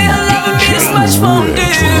to Baby, her loving me this much won't do.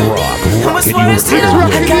 And what's Rockin' worse to know,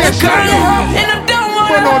 I got a girl at home and I don't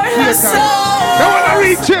wanna hurt her soul.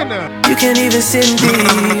 You can't even sit in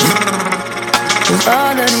peace, cause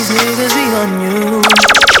all of these niggas be on you.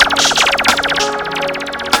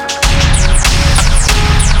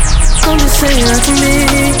 Come just say that to me,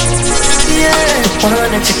 yeah.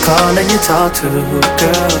 One that you call and you talk to,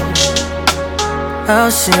 girl,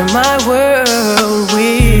 I'll share my world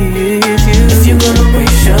with you. If you're gonna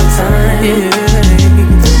waste your time, yeah,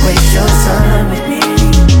 waste your time with me.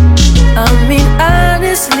 I mean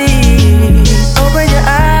honestly, open your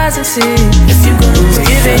eyes and see. If you're gonna waste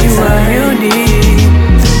giving you what you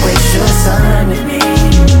need, waste your time with me.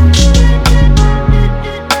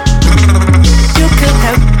 You could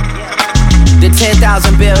have the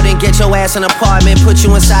 10,000 building, get your ass an apartment, put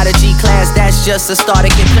you inside a G-class, that's just a start.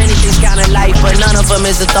 Get plenty things count in life, but none of them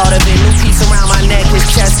is the thought of it. New piece around my neck is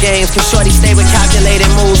chess games, cause shorty stay with calculated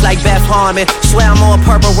moves like Beth Harmon. Swear I'm more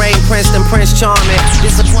Purple Rain Prince than Prince Charming.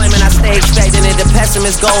 Disappointment I stay expecting it, the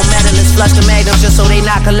pessimist, gold medalists, flush the magnums just so they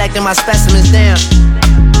not collecting my specimens, damn.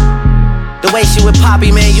 The way she with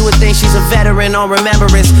Poppy, man, you would think she's a veteran on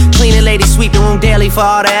remembrance. Cleaning lady, sweep the room daily for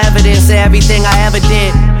all the evidence of everything I ever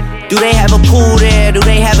did. Do they have a pool there? Do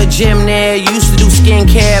they have a gym there? You used to do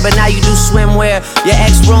skincare, but now you do swimwear. Your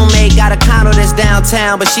ex-roommate got a condo that's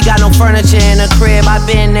downtown, but she got no furniture in her crib. I've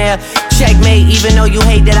been there. Checkmate, even though you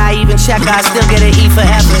hate that I even check, I still get an E for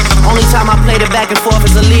effort. Only time I played it back and forth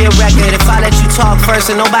is a Lavíe record. If I let you talk first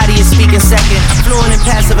and nobody is speaking second. Fluent in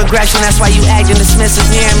passive aggression, that's why you acting dismissive.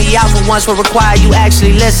 Hearing me out for once will require you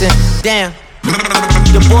actually listen. Damn.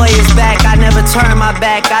 The boy is back, I never turn my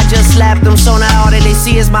back. I just slapped them, so now all that they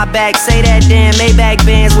see is my back. Say that damn Maybach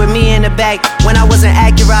bands with me in the back. When I wasn't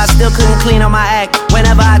accurate, I still couldn't clean on my act.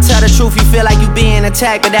 Whenever I tell the truth, you feel like you being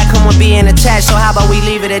attacked, but that come with being attached, so how about we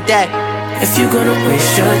leave it at that? If you gonna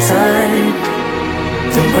waste your time,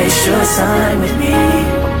 then waste your time with me.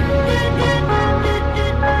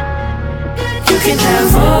 You can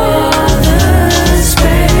have all the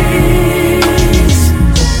space,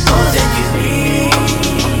 all that you need.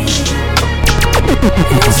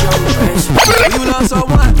 There's no pressure. When you love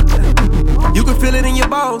someone, you can feel it in your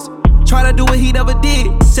bones. Try to do what he never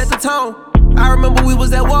did, set the tone. I remember we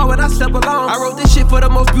was at war when I slept alone. I wrote this shit for the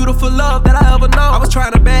most beautiful love that I ever known. I was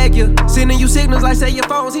trying to bag you, sending you signals like say your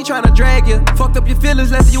phones, he trying to drag you. Fucked up your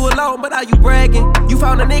feelings, left you alone, but now you bragging. You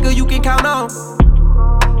found a nigga you can count on.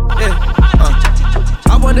 Yeah.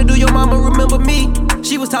 I wonder, do your mama remember me?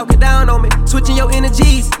 She was talking down on me, switching your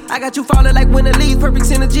energies. I got you falling like winter leaves, perfect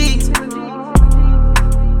synergies.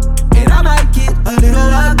 And I might get a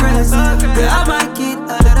little aggressive, yeah, I might get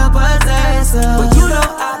a little possessive, but you know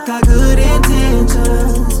I got good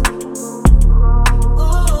intentions.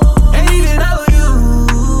 And even though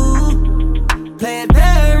you play it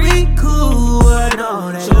very cool, I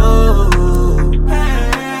know that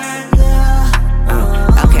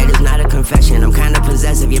Okay, this not a confession, I'm kinda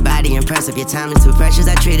possessive. Your body impressive, your time is too precious.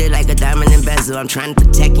 I treat it like a diamond and bezel. I'm trying to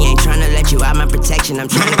protect you, ain't trying to let you out my protection. I'm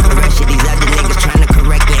trying to correct you, these other niggas trying to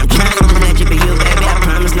correct me. I'm trying to just let you be you, baby, I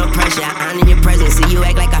promise no pressure. I honor your presence, see you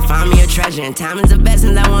act like I found me a treasure. And time is of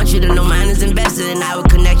essence, I want you to know mine is invested in our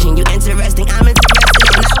connection. You interesting, I'm interested, I'm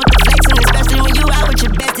not with the flexing. Especially when you out with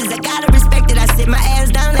your besties, I gotta respect it. I sit my ass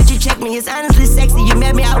down, let you check me, it's honestly sexy. You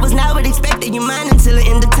met me, I was not what expected. You mine until the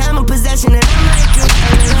end of time of possession. And I might get a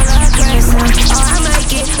little aggressive, or I might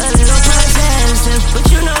get a little possessive,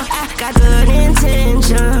 but you know I got good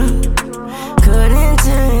intention, good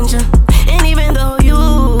intention. And even though you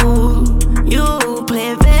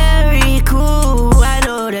play very cool, I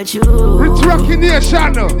know that you. It's Rocky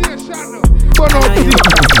Nation. But not the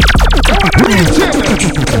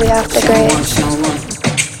we off the grid.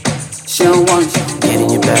 She don't want you. Get in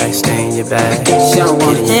your bag, stay in your bag. She don't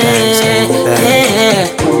want you.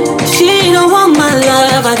 She don't want my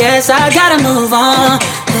love, I guess I gotta move on.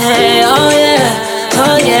 Hey, oh yeah,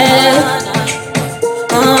 oh yeah.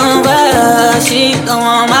 Well, she don't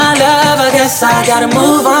want my love, I guess I gotta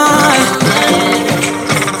move on.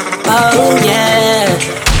 Oh yeah,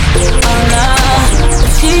 oh no.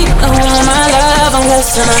 She don't want my love, I'm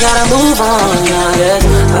guessing I gotta move on.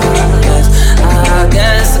 I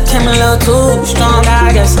guess I came a little too strong,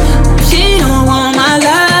 I guess. She don't want my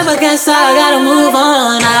love, I guess I gotta move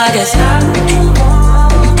on, I guess.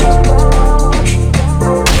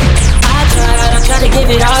 I tried to give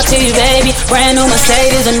it all to you, baby. Brand new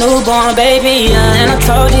Mercedes, a newborn baby, yeah. And I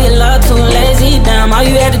told you your love too lazy, damn. All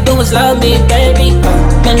you had to do was love me, baby.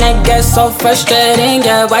 And that gets so frustrating,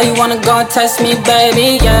 yeah. Why you wanna go and test me,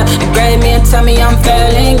 baby, yeah. You grade me and tell me I'm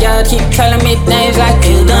failing, yeah. Keep telling me things like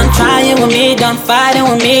you done trying with me, done fighting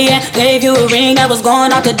with me, yeah. Gave you a ring that was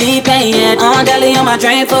going off the deep end, yeah. On daily on my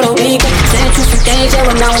drain for the weekend. Sent you some things, yeah,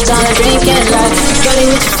 when I was done drinking, like really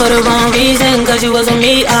with you for the wrong reason, cause you wasn't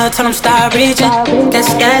me, I told him stop reaching.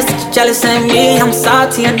 Guess that's jealous and me, I'm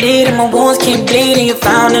salty, I need it, my wounds keep bleeding. You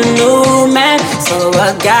found a new man, so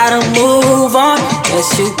I gotta move on.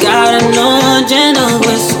 Guess you got a new agenda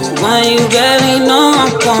with someone you barely know.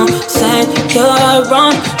 I'm gon' say you're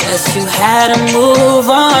wrong. Guess you had to move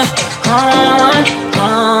on.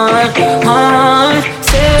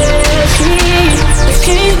 If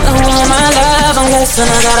she don't want my love, I'm guessing I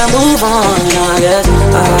gotta move on. I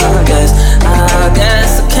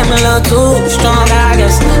guess I came a little too strong, I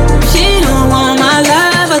guess. If she don't want my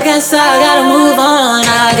love, I guess I gotta move on,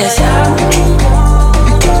 I guess.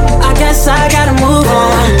 I guess I gotta move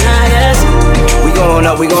on, I guess. We going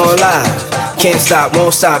up, we going live. Can't stop,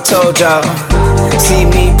 won't stop, told y'all. See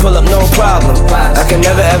me pull up, no problem. I can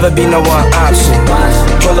never ever be no one option.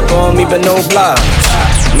 Pull up on me, but no block.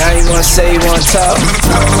 Now you wanna say you wanna talk.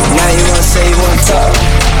 Now you wanna say you wanna talk.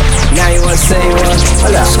 Now you wanna say you wanna stay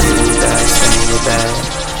in your bag.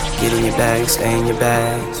 Get in your bag, stay in your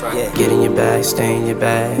bag. Get in your bag, stay in your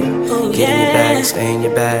bag. Get in your bag, stay in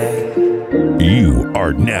your bag. You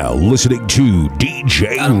are now listening to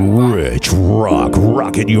DJ Rich Rock,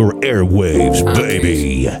 rocking your airwaves,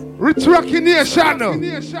 baby. Rich Rocky Nation.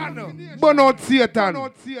 But not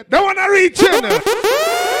Satan. They wanna reach in.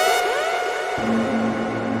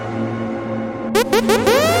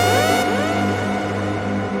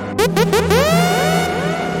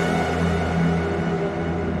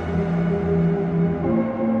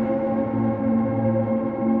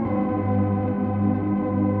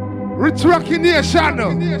 Rich Rocky Nation.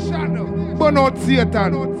 Burn out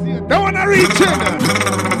Satan. They wanna reach him.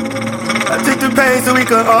 I took the pain so we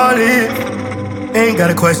could all live. Ain't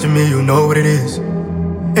gotta question me, you know what it is.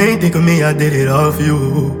 Ain't think of me, I did it all for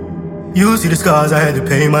you. You see the scars, I had to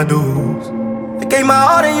pay my dues. I gave my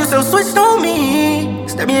heart and you still switched on me.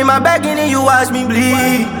 Stabbed me in my back and then you watched me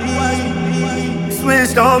bleed.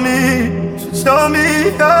 Switched on me.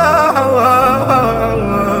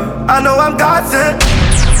 I know I'm God sent.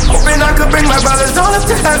 Hoping I could bring my brothers all up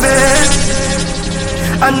to heaven.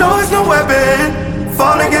 I know it's no weapon.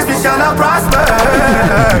 Fall against me shall not prosper.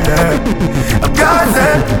 I'm God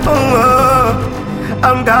sent.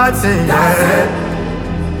 I'm God sent.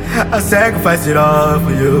 I sacrificed it all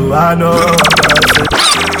for you. I know I'm God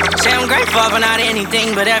sent. Say I'm grateful for not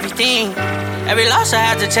anything but everything. Every loss I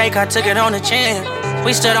had to take, I took it on the chin.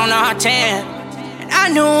 We stood on our 10, and I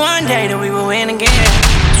knew one day that we would win again.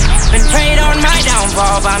 Been prayed on my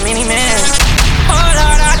downfall by many men. Oh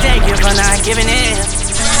Lord, I thank you for not giving in.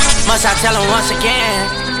 Must I tell them once again?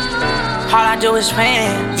 All I do is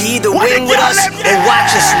win. You either win with us or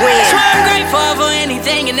watch us win. That's why I'm grateful for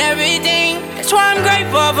anything and everything. That's why I'm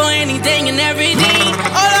grateful for anything and everything.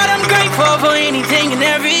 Oh Lord, I'm grateful for anything and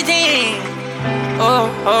everything. Oh.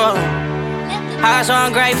 That's why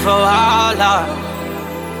I'm grateful, oh Lord.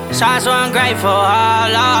 That's why I'm grateful, oh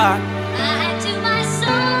Lord.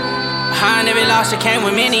 Behind every loss, it came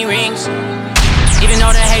with many rings. Even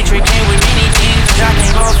though the hatred came with many things, I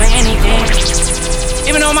can't go for anything.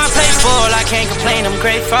 Even though my plate full, I can't complain, I'm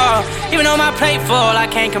grateful. Even though my plate full, I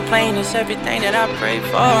can't complain, it's everything that I pray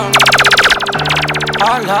for.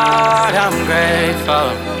 Oh Lord, I'm grateful.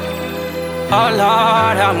 Oh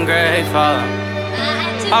Lord, I'm grateful.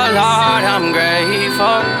 Oh Lord, I'm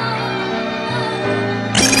grateful.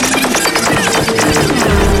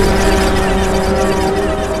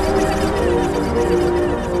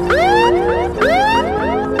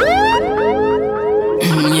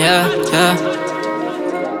 Yeah.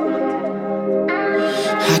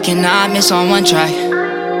 How can I miss on one track?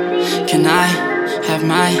 Can I have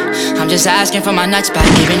I'm just asking for my nuts back.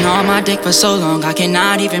 Giving all my dick for so long, I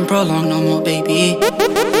cannot even prolong no more, baby.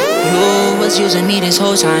 You was using me this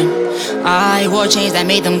whole time. I wore chains that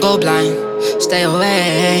made them go blind. Stay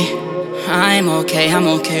away. I'm okay.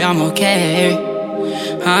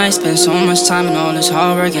 I spent so much time and all this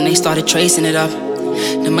hard work, and they started tracing it up.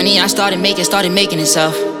 The money I started making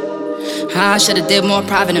itself. I should've did more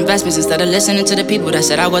private investments instead of listening to the people that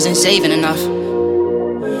said I wasn't saving enough.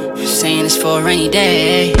 Saying it's for a rainy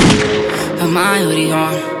day. Put my hoodie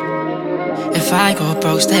on. If I go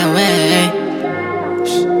broke, stay away.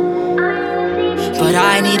 But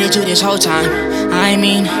I needed you this whole time. I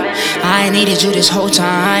needed you this whole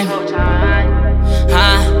time.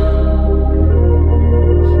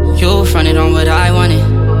 You fronted on what I wanted.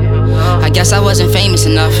 I guess I wasn't famous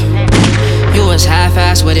enough. You was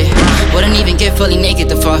half-assed with it. Wouldn't even get fully naked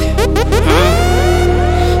the fuck.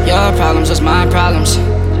 Your problems was my problems.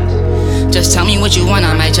 Just tell me what you want,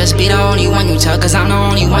 I might just be the only one you tell. Cause I'm the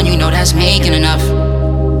only one you know that's making enough.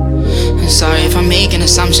 And sorry if I'm making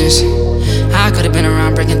assumptions. I could've been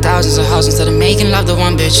around breaking thousands of houses instead of making love to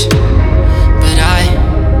one bitch. But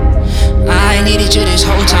I needed you this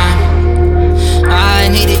whole time. I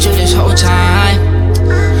needed you this whole time.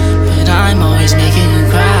 But I'm always making you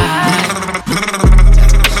cry.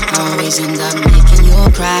 Always end up making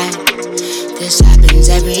you cry. This happens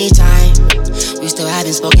every time. We still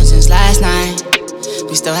haven't spoken since last night.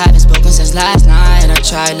 I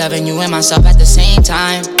tried loving you and myself at the same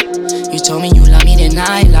time. You told me you love me, then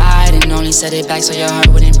I lied, and only said it back so your heart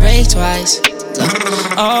wouldn't break twice. Look.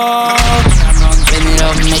 Oh, I'm wrong, bend it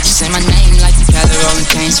over, make you say my name like the cat rolling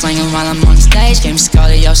cane, swinging while I'm on the stage. Game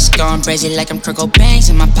scoliosis, going crazy like I'm Kurt Cobain.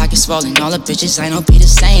 In my pocket swollen, all the bitches I know be the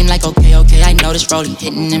same. Like okay, I know this rolling,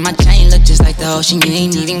 hitting in my chain. Look just like the ocean, you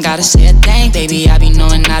ain't even gotta say a thing. Baby, I be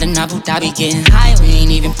knowing not enough, I be getting high. We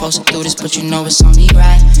ain't even supposed to do this, but you know it's only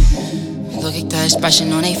right. Look at the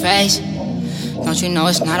expression on their face. Don't you know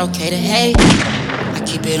it's not okay to hate? I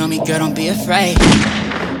keep it on me, girl, don't be afraid.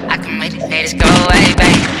 I can make the haters go away,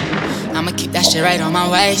 babe. I'ma keep that shit right on my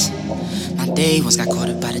waist. My day once got caught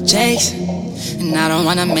up by the jakes, and I don't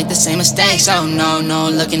wanna make the same mistakes. Oh no,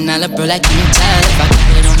 looking at a bro like can you tell? If I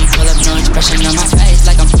got it on me, pull up, no expression on my face,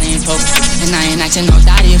 like I'm playing poker. And I ain't acting no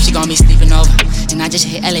daddy if she gon' be sleeping over. And I just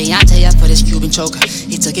hit Eliante up for this Cuban choker.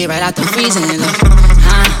 He took it right out the freezer and look,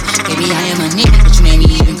 baby, I am anemic, but you made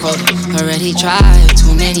me even colder. Already tried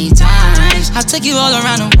too many times. I took you all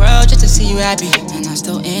around the world just to see you happy, and I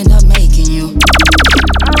still end up making you.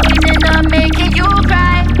 Always end up making you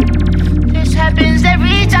cry. This happens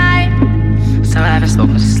every time. So I haven't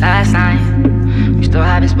spoken since last night. We still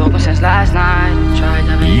haven't spoken since last night. Tried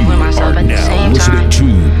loving you and myself at the same time. To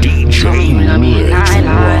DJ Rich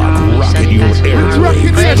Rock, rocking your airwaves.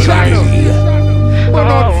 But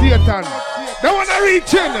not Satan. They wanna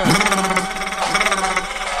reach in.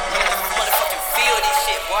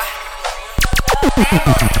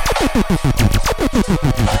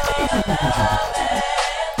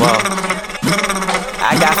 Whoa.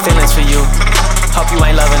 I got feelings for you. Hope you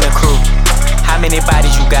ain't loving the crew. How many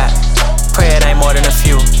bodies you got? Pray it ain't more than a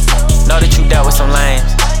few. Know that you dealt with some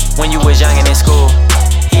lames when you was young and in school.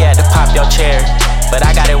 He had to pop your chair, but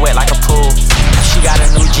I got it wet like a pool. She got a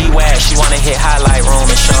new G-Wag, she wanna hit highlight room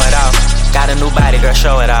and show it off. Got a new body, girl,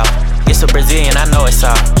 show it off. It's a Brazilian, I know it's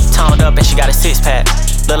all. Toned up and she got a six-pack.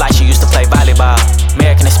 Look like she used to play volleyball.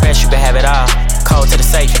 American Express, you can have it all. Code to the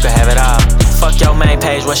safe, you can have it all. Fuck your main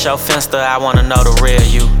page, what's your Finsta? I wanna know the real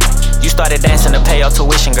you. You started dancing to pay your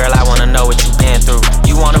tuition, girl, I wanna know what you been through.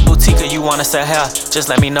 You want a boutique or you wanna sell hair? Just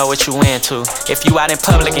let me know what you into. If you out in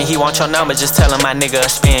public and he want your number, just tell him my nigga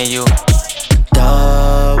spin you.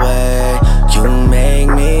 The way you make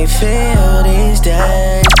me feel these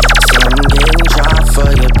days. Something getting dropped for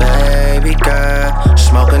your baby girl.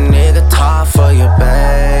 Smoke a nigga top for your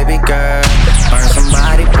baby girl. Burn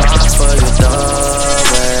somebody block for your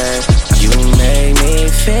way. You make me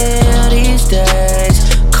feel these days.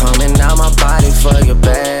 Coming out my body for your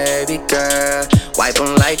baby girl. Wipe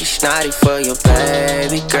them like you snotty for your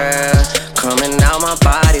baby girl. Coming out my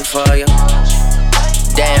body for you.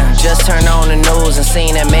 Damn, just turned on the news and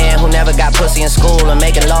seen that man who never got pussy in school and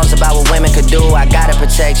making laws about what women could do. I gotta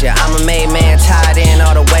protect you. I'm a made man, tied in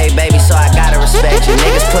all the way, baby, so I gotta respect you.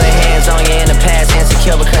 Niggas put hands on you in the past,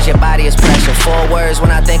 insecure because your body is pressure. 4 words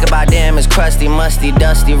when I think about them is crusty, musty,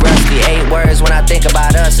 dusty, rusty. 8 words when I think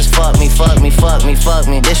about us is fuck me, fuck me, fuck me,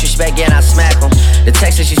 fuck me. Disrespect, yeah, and I smack them. The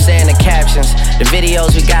texts you say in the captions, the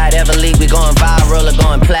videos we got ever leak, we going viral or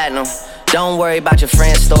going platinum. Don't worry about your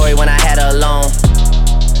friend's story when I had her alone.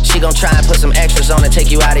 She gon' try and put some extras on and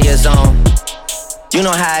take you out of your zone. You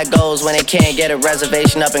know how it goes when they can't get a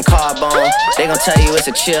reservation up in Carbone. They gon' tell you it's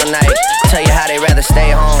a chill night, tell you how they rather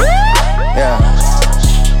stay home. Yeah,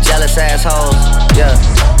 jealous assholes, yeah.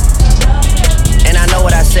 And I know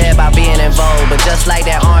what I said about being in vogue, but just like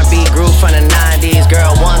that R&B group from the 90s,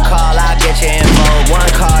 girl, one call, I'll get you in vogue.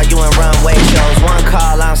 One call, you in runway shows. One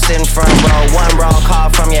call, I'm sitting front row. One raw call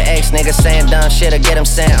from your ex nigga saying dumb shit or get him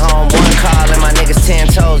sent home. One call and my niggas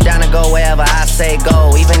 10 toes, down to go wherever I say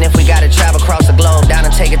go. Even if we gotta travel across the globe, down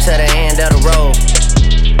and take it to the end of the road.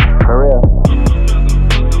 For real.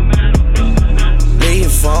 Leave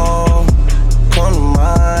your phone, come to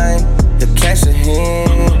mine. The cash a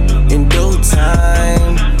hand in due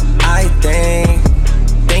time. I think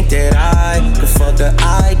that I could fuck the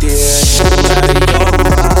idea out of your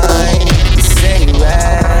mind. You say you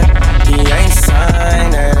rap, he ain't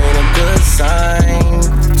signed, that ain't a good sign.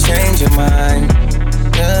 Change your mind,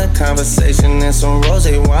 good conversation and some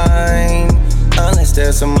rosé wine. Unless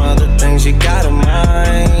there's some other things you gotta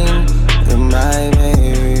mind. My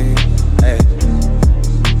baby, hey.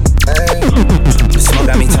 The smoke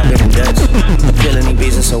got me talking in Dutch. Feeling me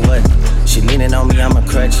beats, so what? She leaning on me, I'm a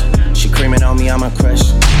crutch. She creaming on me, I'm a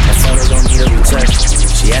crush. My photos don't need to be touched.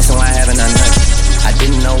 She asking why haven't I nut. I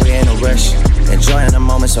didn't know we're in a rush. Enjoying the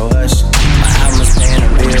moment, so hush. My album is paying the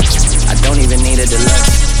bills. I don't even need a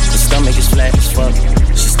deluxe. The stomach is flat as fuck.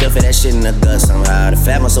 She still fit that shit in the gut somehow. The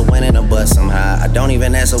fat must have went in her butt somehow. I don't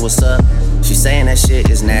even ask her what's up. She saying that shit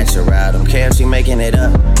is natural. I don't care if she making it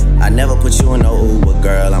up. I never put you in no Uber,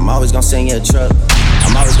 girl. I'm always gonna send you a truck.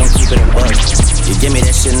 I'm always gonna keep it a buck. You give me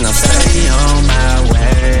that shit and I'm steady on my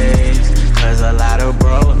way. Cause a lot of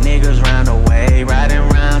broke niggas round the way, riding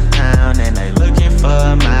round town and they looking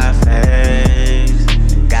for my face.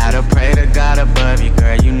 Gotta pray to God above you,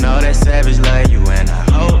 girl. You know that savage love you, and I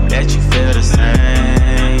hope that you feel the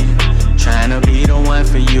same. Tryna be the one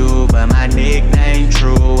for you, but my nickname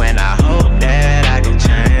true, and I hope that I can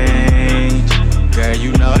change. Girl,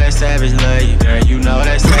 you know that savage love you, girl. You know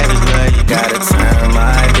that savage love you. Gotta turn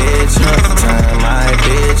my bitch up, turn my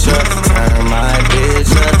bitch up, turn my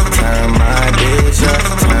bitch up, turn my bitch up,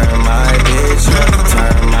 turn my bitch up,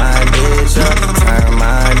 turn my bitch up, turn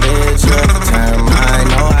my bitch up, turn my.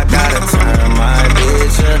 No, I gotta turn my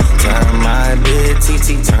bitch up, turn my bitch,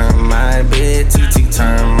 TT, turn my bitch, TT,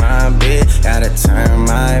 turn my bitch. Gotta turn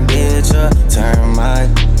my bitch up, turn my.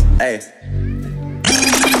 Hey.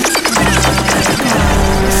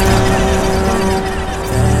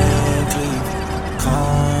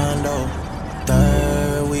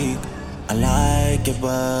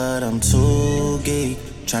 But I'm too geek,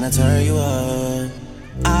 tryna turn you up.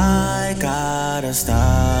 I gotta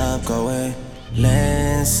stop going.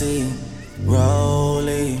 Let's see.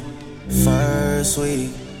 Rollie, first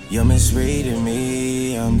week. You're misreading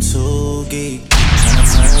me, I'm too geek. Tryna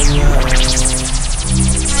turn you up.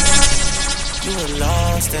 You were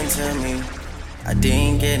lost into me. I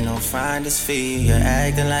didn't get no finder's fee. You're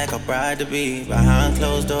acting like a bride to be. Behind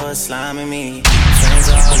closed doors, sliming me. Friends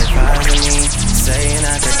all advising me, saying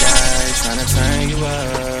I could die, tryna turn you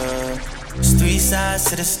up. There's 3 sides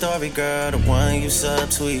to the story, girl. The one you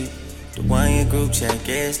subtweet, the one your group chat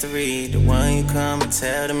gets to read, the one you come and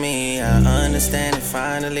tell to me. I understand it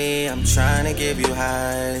finally. I'm trying to give you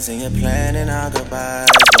highs, and you're planning our goodbyes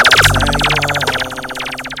while I turn you up.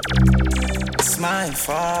 It's my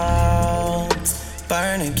fault,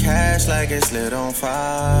 burning cash like it's lit on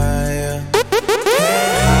fire.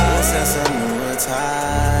 Penthouse and some new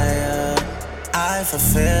attire. I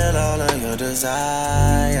fulfill all of your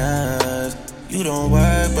desires. You don't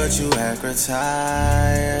work but you act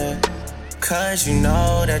retired. Cause you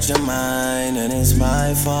know that you're mine and it's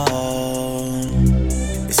my fault.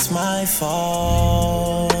 It's my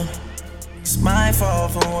fault. It's my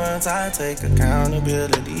fault for once I take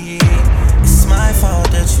accountability. It's my fault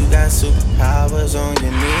that you got superpowers on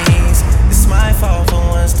your knees. It's my fault for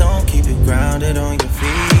once, don't keep it grounded on your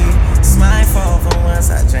feet. It's my fault for once,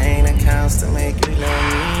 I drain accounts to make you love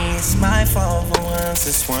me. It's my fault for once,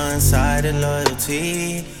 it's one-sided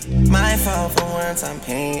loyalty. My fault for once, I'm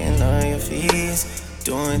paying on your fees.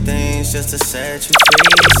 Doing things just to set you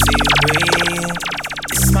free, see you breathe.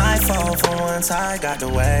 It's my fault for once, I got the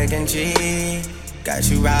wagon G. Got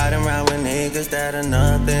you riding around with niggas that are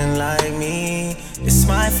nothing like me. It's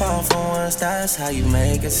my fault for once, that's how you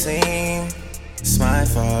make it seem. It's my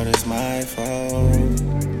fault, it's my fault.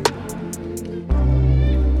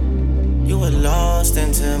 You were lost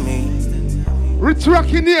into me. Rich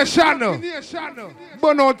Rocky Nation.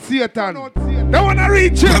 Burn out Satan. They wanna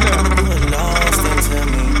reach it. You were lost into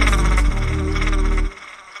me.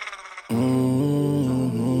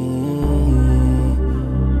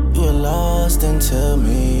 Lost into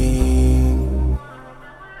me.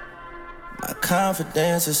 My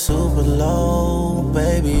confidence is super low,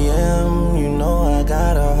 baby M. You know I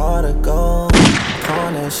got a heart of gold.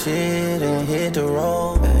 On that shit and hit the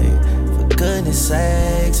road, babe. For goodness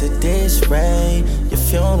sakes, at this rate, your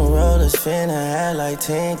funeral is finna have like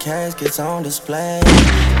 10 caskets on display.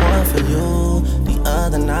 One for you, the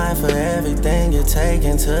other 9 for everything you're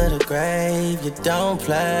taking to the grave. You don't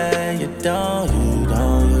play, you don't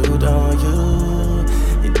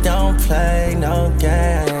play no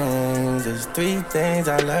games. There's 3 things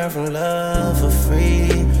I learned from love for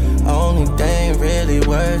free. Only thing really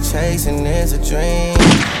worth chasing is a dream.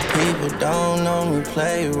 People don't know me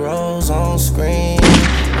play roles on screen.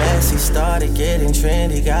 Messy started getting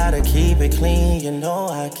trendy, gotta keep it clean. You know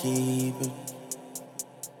I keep it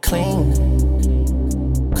clean,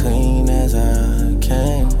 clean as I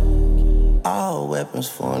can. All weapons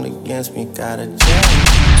formed against me gotta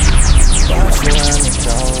change. Brought you around the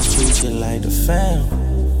doors, treat you like the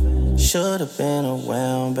fam. Should've been a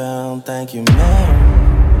well-bound, thank you,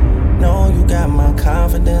 ma'am. Know you got my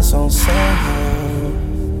confidence on sale.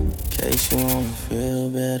 In case you wanna feel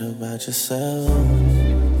better about yourself.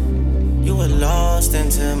 You were lost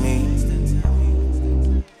into me.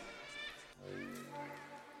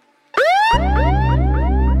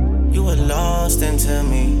 You were lost into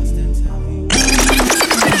me.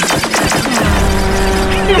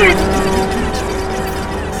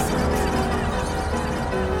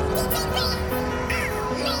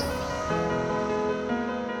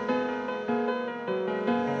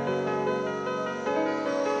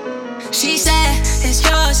 She said it's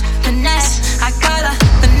yours, finesse. I call her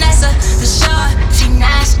Vanessa, for sure. She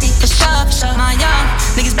nasty, for sure, for sure. My young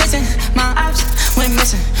niggas missing, my ops went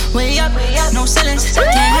missing. Way up, no ceilings, can't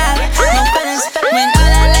have no feelings. When all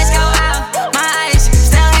that lights go out, my eyes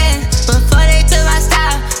still hitting. Before they took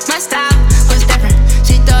my style was different.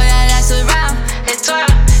 She throw that ass around, it twirl,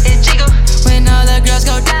 it jiggle. When all the girls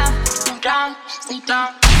go down, sleep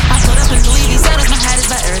down. I put up in Louis V sandals, my hat is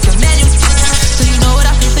by Erica Manuel. So you know what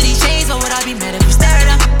I feel for these chains, but would I be mad if you stare at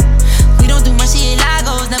them? We don't do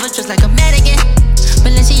Murciélagos, never dress like a mannequin.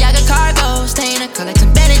 Balenciaga cargo, staying in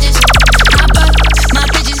collecting bandages. I bought my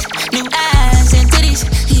bitches, new ass and titties.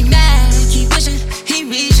 He mad, keep pushing, he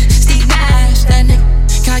reach, Steve Nash, that nigga.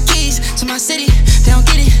 Got keys to my city, they don't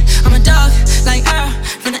get it. I'm a dog, like Earl,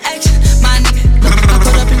 from the X, my nigga. Look, I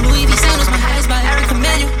put up in Louis V sandals, my hat is by Erica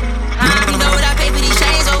Manuel. You know what I pay for these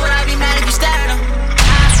chains, or would I be mad if you stare at them?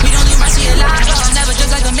 We don't do Murciélagos, never dress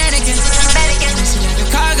like a mannequin. Balenciaga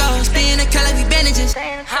cargo, stay in the car like we bandages.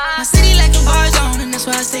 My city like a war zone, and that's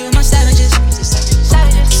why I stay with my savages.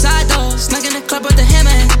 Side doors, snuck in the club with the hammer.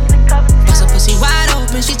 Bust a pussy wide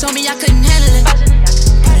open, she told me I couldn't handle it.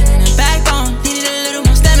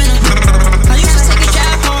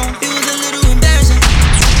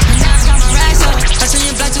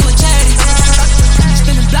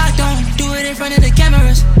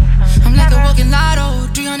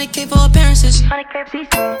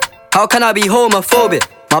 How can I be homophobic?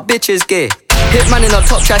 My bitch is gay. Hitman in a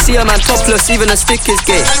top try, see a man topless, even a stick is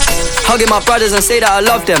gay. Hugging my brothers and say that I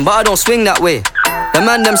love them, but I don't swing that way. The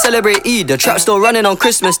man them celebrate Eid, the trap still running on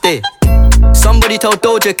Christmas Day. Somebody tell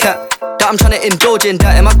Doja Cat that I'm tryna indulge in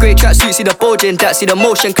that. In my great tracksuit, see the bulge in that. See the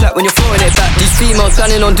motion clap when you're throwing it back. These females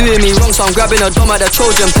planning on doing me wrong, so I'm grabbing a dome at the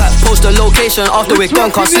Trojan pack. Post the location after we're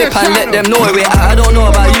gone, can't slip and let them know where we're at. I don't know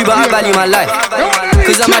about you, but I value my life.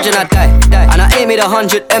 Cause imagine I die, and I ain't made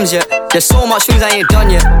 100 M's yet. There's so much things I ain't done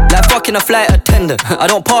yet. Like fucking a flight attendant. I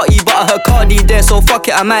don't party, but I heard Cardi there, so fuck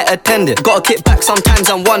it, I might attend it. Gotta kick back sometimes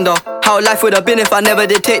and wonder how life would have been if I never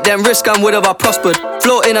did take them risks and would have I prospered.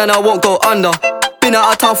 Floating and I won't go under. Been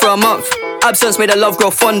out of town for a month. Absence made the love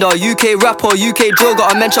grow fonder. UK rapper, UK drill,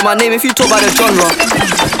 gotta mention my name if you talk about the genre.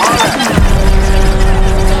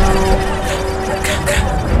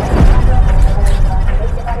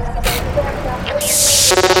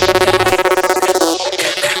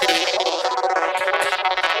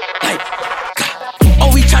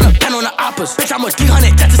 Oh, we tryna pen on the oppas. Bitch, I'm a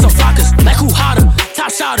 300 deaths and some flockers. Like who hotter?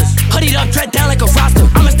 Top shotters. Hoodied up, dread down like a roster.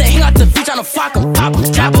 I'ma stay hang out the beach on the flock 'em. Pop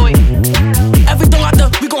 'em, chat boy. Everything out there,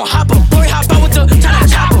 we gon' hop 'em. Boy, hop out with the China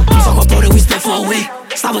chopper. Fuck up border, we spent for a week.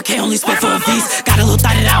 Slava K only spent for a V's. Got a little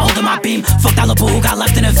thought that I hold in my beam. Fuck that little boo who got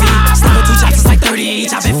left in a V. Slava 2 chops is like 30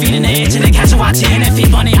 each. I've been feeding the itch and then catch a watch in and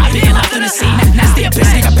feed money. I've been left in the scene. Nasty a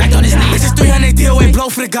bitch, nigga back on his knees. This is 300 DOA blow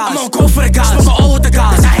for the guys. I'm on go for the guys. Smoke all with the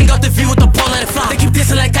guys. I hang out the V with the pole, let it fly. They keep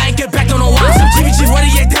dissing like I ain't get back, don't know why. Some GBG, what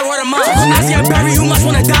he ain't dead, word of mouth. Nazi and Barry, you must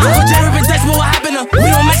wanna die. Uncle Jerry been dead, but what happened to? We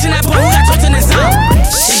don't mention that, but who got drugs in his eye?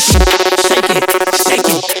 Shake it, shake it, shake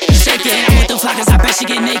it, shake it. I'm with the flockers, I bet she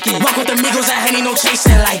get naked. Walk with the Migos, I ain't no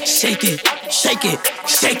chasing. Like shake it, shake it,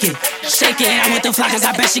 shake it, shake it. I'm with the flockers,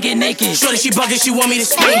 I bet she get naked. Shorty, she bugging, she want me to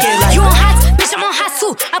spank it. Like you on hot, bitch, I'm on hot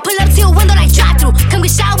too. I pull up to your window like drive through. Come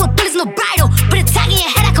get shot with bullets, no bridle. Put a tag in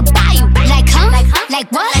your head, I could buy you. Like huh?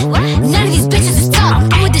 Like what? None of these bitches is tough.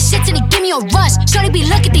 I'm with the shit and they give me a rush. Shorty be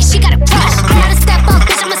looking, think she got a crush. I'm not a step up,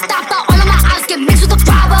 bitch, I'ma stop out. All of my eyes get mixed with the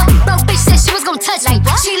robber. Bro, bitch said she was gon' touch me.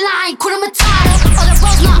 She lying, Kuna Matata. All the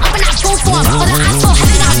roads not up and I go for 'em. All the eyes so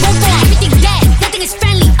heavy, I go for 'em. Everything dead, nothing is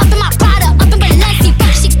friendly. Up in my Prada, up in Balenci.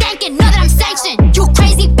 But she thinking, know that I'm sanctioned. You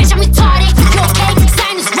crazy, bitch, I'm retarded. You okay?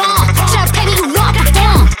 Sign is wrong. Try to pay me, you know I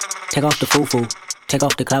perform. Take off the foo-foo. Take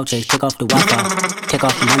off the cloud chase, take off the Wi-Fi. Take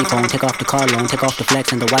off the money phone, take off the car loan. Take off the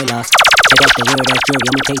flex and the white loss. Take off the weird ass jewelry,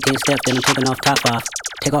 I'ma take 10 steps, then I'm taking off top off.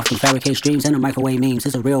 Take off them fabricated streams and the microwave memes,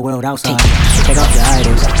 it's a real world outside. Take off the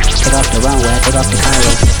idols, take off the runway, take off the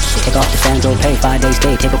Cairo. Take off the Sandro pay, 5 days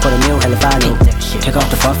stay, take a quarter meal, hella follow. Take off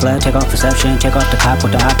the fuck flag, take off perception, take off the cop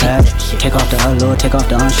with the iPad. Take off the allure, take off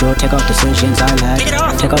the unsure, take off decisions I lack.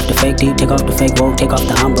 Take off the fake deep, take off the fake woke, take off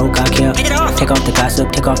the I'm broke, I care. Take off the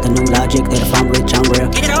gossip, take off the new logic, that if I'm rich, I'm real.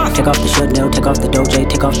 Take off the should know, take off the Doja,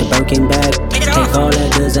 take off the Birkin bag. Take all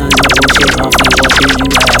that designer bullshit off and what do you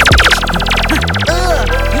have?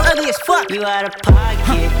 You ugly as fuck. You out of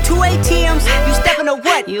pocket. 2 ATMs, you stepping to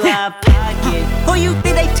what? You out of pocket. Who you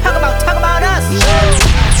think they talk about? Talk about us. You out of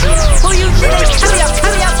pocket. Who you think they coming up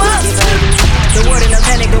us? The word in the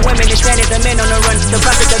panic, the women is stranded, the men on the run. The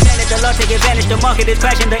profits advantage, the law take advantage. The market is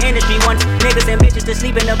crashing, the industry wants niggas and bitches to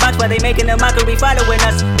sleep in the box while they making a mockery following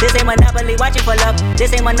us. This ain't monopoly, watching for love.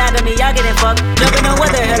 This ain't monogamy, y'all getting fucked. Jumping on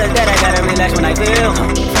what the hell is that? I gotta relax when I feel.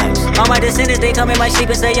 All my descendants, they come in my sleep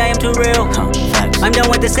and say I am too real. I'm done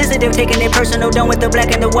with the sensitive, taking it personal. Done with the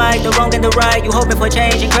black and the white, the wrong and the right. You hoping for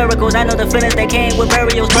change and miracles. I know the feelings that came with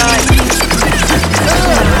burials pride. You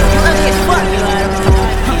ugly as fuck. You out of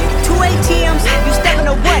pocket. 2 ATMs, you stepping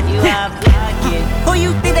to what? You out of pocket. Who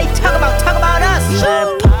you think they talk about? Talk about us. You out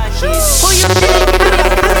of pocket. Who you think they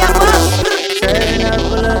coming up us? Setting up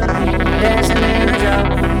for love, dancing in the drop.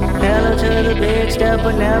 Hello to the big step,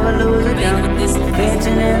 but never lose a jump.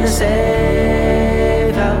 Venting in the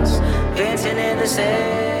safe house. Venting in the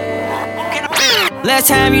safe. Last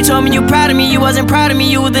time you told me you proud of me, you wasn't proud of me.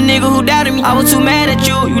 You was the nigga who doubted me. I was too mad at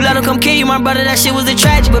you. You let him come kill you, my brother. That shit was a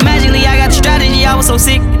tragedy. But magically I got the strategy. I was so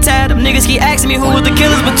sick and tired of niggas keep asking me who was the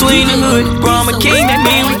killers between the hood. Bro, I'm a king, that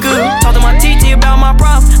mean we good. Talk to my TT about my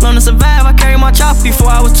problems. Learn to survive, I carry my chopper.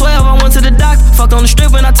 Before I was 12, I went to the doctor. Fucked on the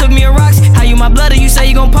strip when I took me a rocks. How you my blood and you say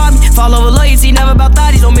you gon' pop me? Fall over loyalty, never about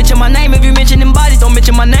thotties. Don't mention my name if you mention them bodies. Don't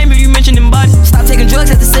mention my name if you mention them bodies. Stop taking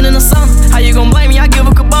drugs after sitting in the summer. How you gon' blame me? I give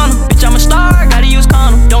a cabana. Bitch, I'm a star, gotta use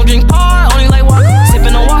condom. Don't drink par, only like water.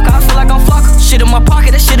 Sippin' on walker, I feel like I'm flocker. Shit in my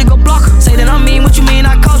pocket, that shit'll go blocker. Say that I mean what you mean,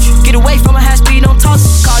 I coach you. Get away from a high speed, don't toss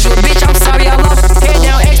it. Called you a bitch, I'm sorry I lost it. Head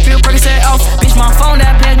down, X-Pill, Percocet off. Bitch, my phone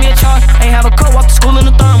down, pass me a charge. Ain't have a coat, walk to school in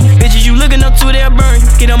the thumb. Bitches you looking up to, they'll burn.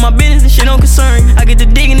 Get on my business, this shit don't concern. I get to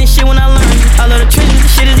digging this shit when I learn. I love the trenches,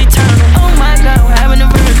 this shit is eternal. Oh my God, what happened?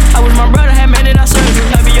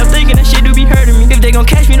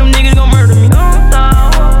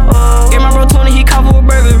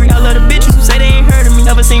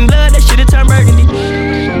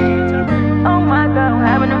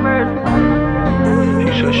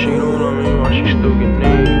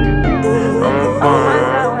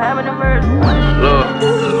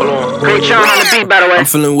 Put y'all on the beat, by the way. I'm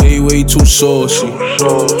feeling way too saucy.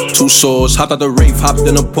 Too sauce. Hopped out the rave, hopped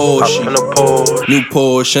in a Porsche. New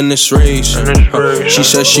Porsche in this race. She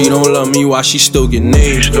said she don't love me, why she still get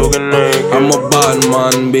naked? I'm a bad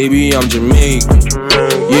man, baby, I'm Jamaican.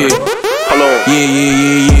 Yeah.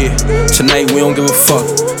 Yeah. Tonight we don't give a fuck.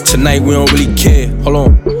 Tonight we don't really care. Hold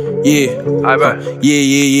on. Yeah.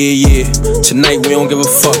 Yeah. Tonight we don't give a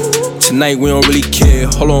fuck. Tonight we don't really care.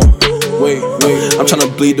 Hold on. Wait. I'm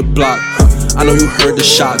tryna bleed the block. I know you heard the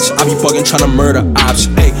shots. I be bugging tryna murder ops.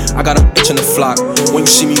 Hey, I got an itch in the flock. When you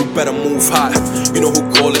see me, you better move hot. You know who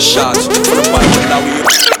call the shots. From the bottom, but now we.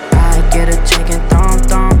 I get a chicken, thump.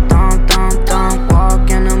 Walk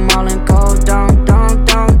in the mall and go, dum.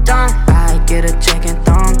 I get a chicken,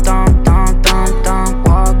 thump.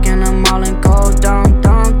 Walk in the mall and go, dum.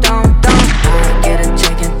 I get a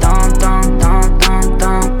chicken, thump.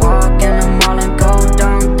 Walk in the mall and go,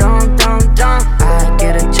 dum. I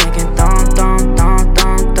get a chicken, thump.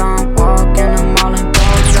 Walk in the mall and go,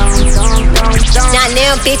 dum.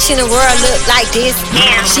 Now bitch in the world look like this.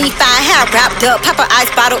 She fine hair wrapped up, pop a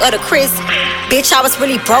ice bottle of the crisp. Bitch, I was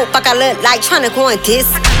really broke, fuck I look like tryna go on this.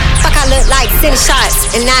 Fuck I look like sending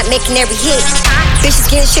shots and not making every hit. Bitches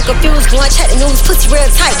getting shit confused, going check the news, pussy real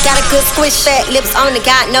tight. Got a good squish, fat lips on the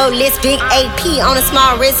got no list. Big AP on a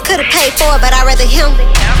small wrist, could've paid for it, but I'd rather him.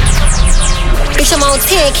 Bitch, I'm on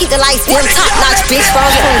 10, keep the lights dim, top notch, bitch,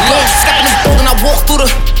 rolls from the bench. Step in the building, I walk through the.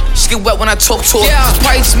 She get wet when I talk to her.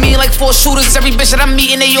 Pipes me like 4 shooters. Every bitch that I'm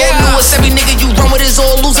meeting, they all knew us. Every nigga you run with is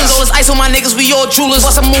all losers. All this ice on my niggas, we all jewelers.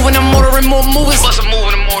 Bust I'm moving and motoring more movers.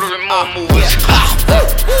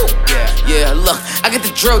 Yeah, look, I get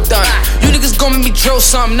the drill done. You niggas gon' make me drill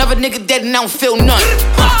something. Another nigga dead and I don't feel none.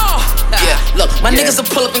 Yeah, look, my niggas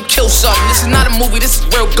will pull up and kill something. This is not a movie, this is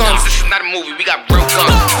real guns. This is not a movie, we got real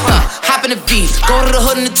guns. Hop in the V, go to the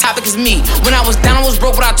hood and the topic is me. When I was down, I was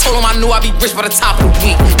broke, but I told him I knew I'd be rich by the top of the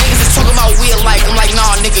week. Niggas is talking about we alike, I'm like,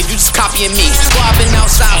 nah, nigga, you just copying me. Well, I've been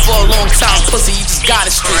outside for a long time, pussy, you just got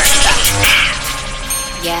it straight.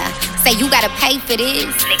 Yeah, say you gotta pay for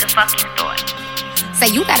this. Nigga fucking thought.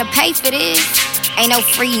 Say you gotta pay for this. Ain't no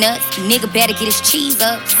free nuts. Nigga better get his cheese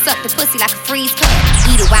up. Suck the pussy like a freeze cup.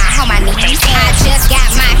 Eat it while I hold my knees. I just got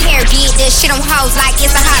my hair did this shit on hoes like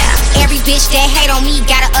it's a hobby. Every bitch that hate on me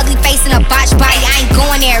got an ugly face and a botched body. I ain't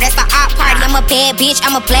going there, that's the art party. I'm a bad bitch,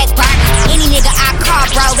 I'm a black Barbie. Any nigga I call,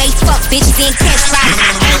 bro, they fuck bitches and catch bodies.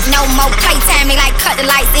 Ain't no more playtime, they like cut the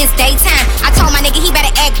lights, it's daytime. I told my nigga he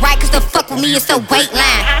better act right, cause the fuck with me is the wait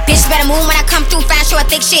line. Bitch better move when I come through, fine,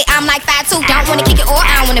 short, thick shit, I'm like 5'2". Don't wanna kick it or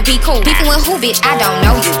I don't wanna be cool. Beefing with who, bitch? I don't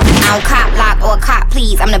know you. I don't cop lock or cop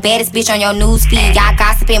please. I'm the baddest bitch on your news feed. Y'all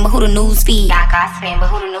gossiping, but who the news feed? I'm in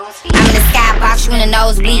the skybox, you in the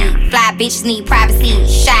nosebleed. Fly bitches need privacy.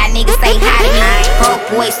 Shy niggas say hi to me. Broke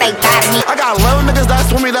boys say bye to me. I got little niggas that's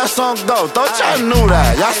with me, that song dope. Thought y'all knew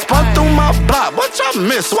that. Y'all spun through my block. What y'all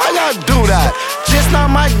miss? Why y'all do that? Just not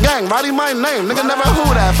my gang, body my name. Nigga never who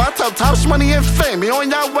that. If I tell Tops money and fame, be on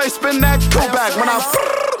y'all way, spin that coup back. When I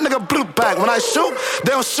nigga blue back. When I shoot,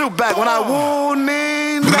 they don't shoot back. When I woo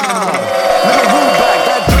Nina, nigga woo back.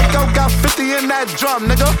 That Draco got 50 in that drum,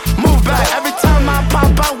 nigga. Move back. Every time I pop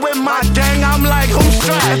out with my gang, I'm like, who's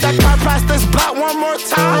trash? If that car pass this block one more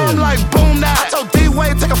time, I'm like, boom that. I told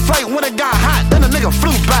D-Way take a flight when it got hot, then the nigga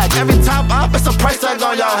flew back. Every top up, it's a price tag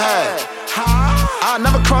on your head. I'll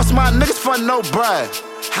never cross my niggas for no bread.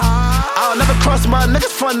 I'll never cross my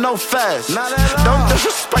niggas for no fast. Don't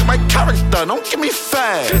disrespect my character, don't give me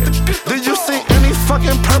fat. Did you see any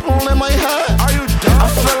fucking purple in my head? Are you dumb? I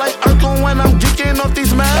feel like Urkel when I'm geeking off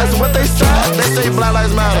these masks. What they say? They say Black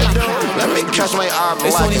Lives Matter. Let me catch my eye.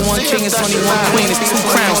 It's only one king, it's only one queen, it's 2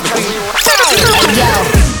 crowns, baby. Yo,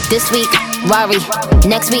 this week, Rari.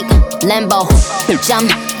 Next week, Lambo.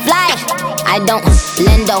 Jump, fly. I don't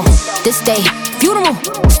lendo. This day, funeral.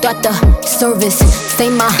 Start the service. Say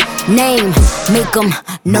my name. Make them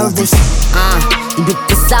nervous. You bit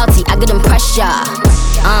the salty. I get them pressure.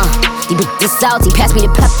 You bit the salty. Pass me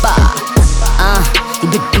the pepper. You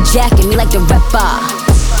bit the jacket. Me like the rapper.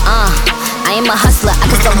 I am a hustler. I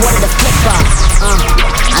can start water the flipper.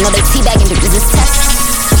 I know they teabagging. Bitches is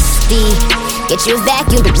testy. Get you a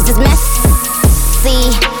vacuum. Bitches is messy.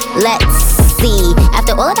 Let's see.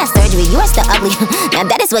 After all of that surgery, you are still ugly. Now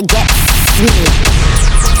that is what gets me.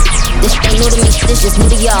 This ain't new to me, this just new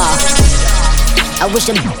to y'all. I wish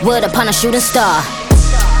I would upon a shooting star.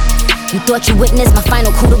 You thought you witnessed my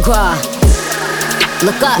final coup de grace.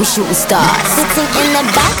 Look up, we shooting stars. Sitting in the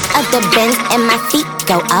back of the Benz and my feet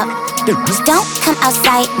go up. Don't come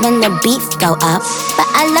outside when the beats go up. But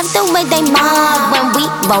I love the way they mob when we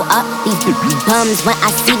roll up. These bums, when I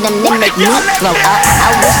see them, they make me grow up. I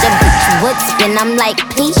wish a bitch would spin, I'm like,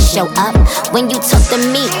 please show up. When you talk to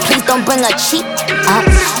me, please don't bring a cheat up.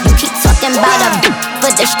 You keep talking about a bitch,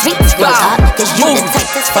 but the streets grow up. Cause you the type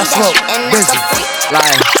to say that shit and not a freak.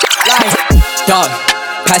 Lying. Dog,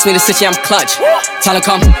 pass me the city, I'm clutch. Tell her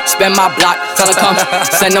come, spend my block. Tell her come,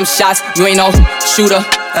 send them shots. You ain't no shooter.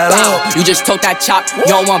 You just took that chop. You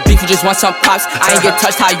don't want beef, you just want some props. I ain't get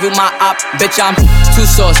touched, how you my op. Bitch, I'm too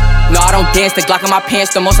sauce. No, I don't dance, the Glock in my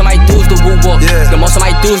pants. The most I might do is the woo walk. The most I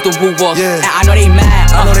might do is the woo walk. And I know they mad.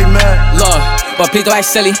 Look, but please don't act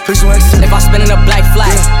silly. If I spin in a black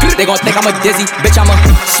flag, they gon' think I'm a dizzy. Bitch, I'm a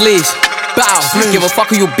sleaze. Bow, give a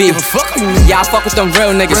fuck who you be. Yeah, I fuck with them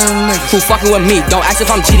real niggas who fucking with me. Don't ask if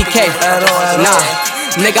I'm GDK. Nah,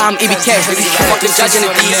 nigga, I'm EBK. Fuck the judge and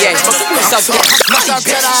the DEA. Suck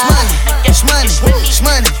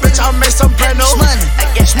Shmoney, bitch, I made some brand new money.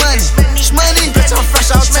 Shmoney, bitch, I'm fresh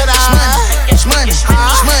out to the Shmoney,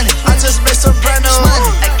 I just made some brand new money.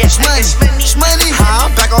 Shmoney,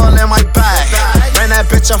 I'm back all in my bag. Ran that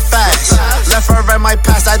bitch up fast. Left her at my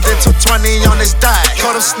past. I did 220 on this diet.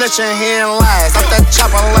 Caught him snitching, he ain't lies. Up that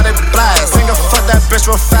chopper, let it blast. Finger fuck that bitch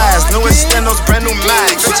real fast. New extendos, brand new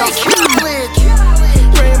mags. Bitch, I'm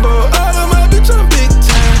Rainbow, all of my bitch, I'm big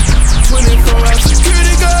time. 24-hour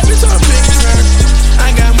security guard, bitch, I'm big time.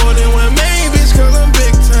 I got more than one main bitch, cause I'm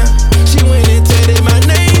big time. She went and tatted my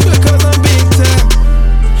name because I'm big time.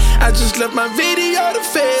 I just left my video, the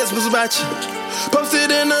feds was watching.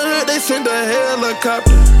 Posted in the hood, they sent a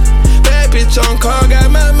helicopter. Bad bitch on call,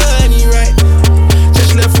 got my money right.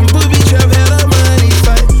 Just left from booby trap, had a money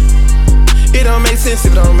fight. It don't make sense,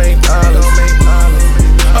 it don't make dollars.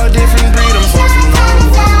 A different breed, I'm far from normal.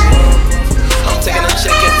 I'm taking a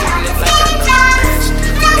check and feeling it like I know.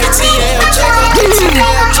 ATL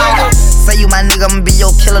checker. Say you my nigga, I'ma be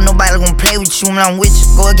your killer. Nobody gon' play with you when I'm with you.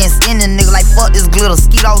 Go against any nigga like fuck this glitter.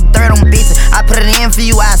 Skeet all dirt on bitches. I put it in for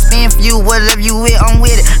you, I spin for you. Whatever you with, I'm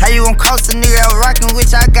with it. How you gon' cost a nigga out rockin'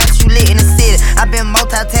 with you? I got you lit in the city. I been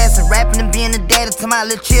multitasking, rapping and being the daddy to my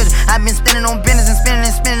little children. I been spinning on business and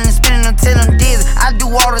spinning until I'm dizzy. I do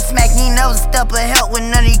all the smack, you ain't never step or help with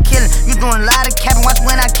none of you killing. You doing a lot of capping, watch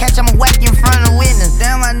when I catch, I'ma whack you in front of the witness.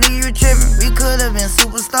 Damn, I knew you were tripping. We could've been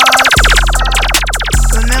superstars.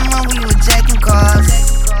 Remember when we were jacking cars?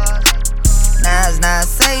 Now it's not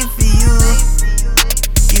safe for you.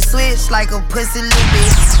 You switch like a pussy little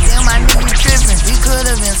bitch. Damn, I knew you tripping. We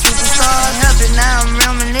could've been superstars. Helping, now I'm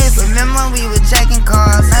reminiscing. Remember when we were jacking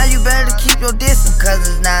cars? Now you better keep your distance, cause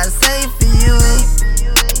it's not safe for you.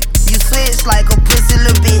 You switch like a pussy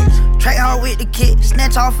little bitch. Track hard with the kick,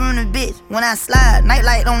 snatch off from the bitch. When I slide,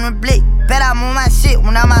 nightlight on the blick. Bet I'm on my shit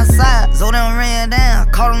when I'm outside. So them ran down,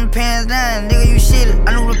 caught them pants down. Nigga, you shitted.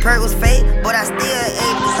 I knew the perk was fake, but I still ate.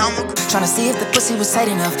 Tryna see if the pussy was tight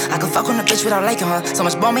enough. I could fuck on the bitch without liking her. So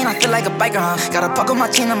much bone, man, I feel like a biker, huh? Got a puck on my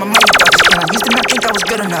chin, I'm a money duck. And I used to not think I was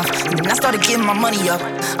good enough. And then I started getting my money up.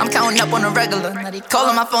 I'm counting up on the regular. Now they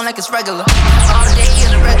calling my phone like it's regular. All day in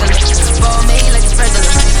the regular. Ball me like it's regular.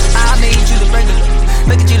 I made you the regular.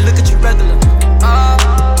 Look at you regular.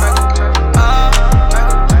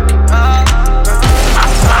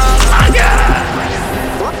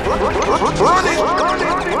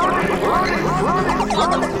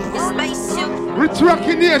 Rich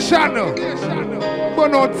Rocky Nation, but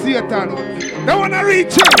not Satan. They wanna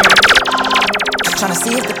reach you. Tryna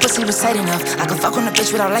see if the pussy was tight enough. I could fuck on the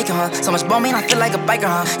bitch without liking her. So much bone, man, I feel like a biker,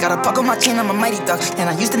 huh? Got a puck on my chin, I'm a mighty duck. And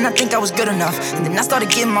I used to not think I was good enough. And then I started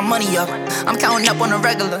getting my money up. I'm counting up on the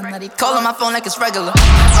regular. Now they calling my phone like it's regular.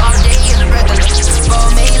 All day in the regular.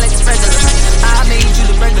 Ball me like it's regular. I made you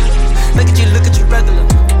the regular. Look at you regular.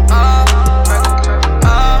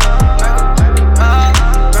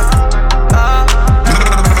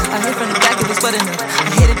 I hit from the back of this wedding.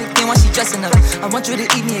 I hit it again when she dressing up. I want you to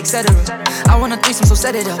eat me, etc. I want a threesome, so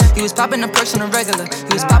set it up. He was popping the perks on the regular.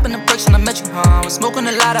 He was popping the perks when I met you, huh? I was smoking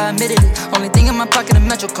a lot, I admitted it. Only thing in my pocket, a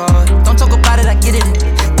Metro card. Don't talk about it, I get it in.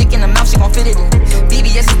 Dick in the mouth, she gon' fit it in.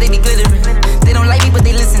 BBS's, they be glittering. They don't like me, but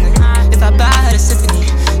they listening. If I buy her the symphony,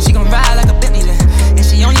 she gon' ride like a Bentley then. And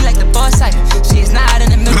she only like the boss side. She is not in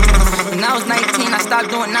the middle. When I was 19, I stopped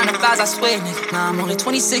doing 9 to 5s, I swear, nigga. Now I'm only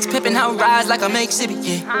 26, pimping out rides like I make exhibit,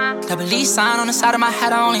 yeah. Double E sign on the side of my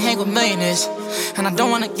hat, I only hang with millionaires. And I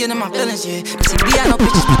don't wanna get in my feelings, yeah. CB, I know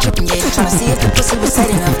bitches be tripping, yeah. Tryna see if the pussy was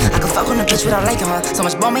tight enough. I could fuck on the bitch without liking her. So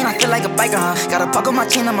much bone, man, I feel like a biker, huh? Got a puck on my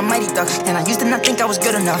chin, I'm a mighty duck. And I used to not think I was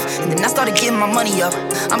good enough. And then I started getting my money up.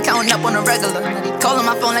 I'm counting up on the regular. Now they calling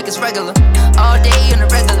my phone like it's regular. All day on the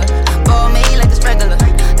regular. Ball me like it's regular.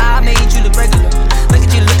 I made you look regular. Look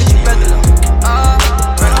at you regular.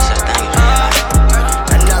 Regular such thing in real life.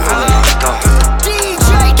 Another one. Go.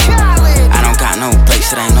 DJ Khaled. I don't got no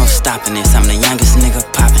brakes, it ain't no stopping this. I'm the youngest nigga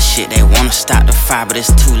poppin' shit. They wanna stop the fire, but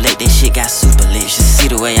it's too late. This shit got super lit. You should see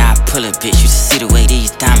the way I pull it, bitch. You should see the way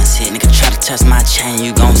these diamonds hit. Nigga try to touch my chain,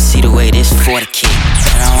 you gon' see the way this 40 kick.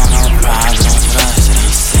 They don't want no problems with us, it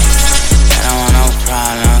ain't safe. They don't want no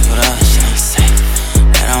problems with us, it ain't safe.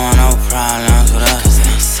 They don't want no problems with us, it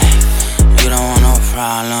ain't safe. You don't want no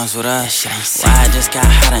problems with us, shit ain't safe. Why I just got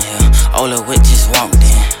hot in here? Ola Wick just walked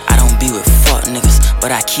in. I don't be with fuck niggas,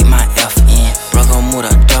 but I keep my F in. Bruggo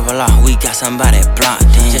with a double R, we got somebody blocked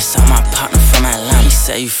in. Just saw my partner from Atlanta, he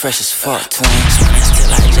said you fresh as fuck, twin. Swingin' still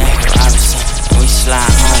like Jackie Robinson, we slide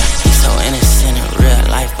home. He so innocent in real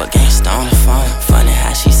life, but gangsta on the phone. Funny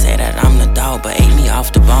how she say that I'm the dog, but ate me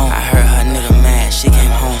off the bone. I heard her nigga mad, she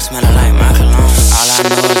came home smelling like my cologne. All I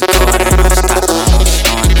know is go, it ain't no stopping, I know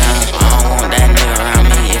slowing down. I don't want that nigga around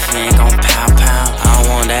me if he ain't gon' pow pow. I don't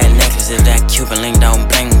want that necklace if that Cuban link don't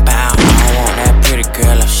bling bow. I don't want that pretty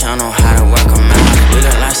girl if she don't know how to work 'em out. We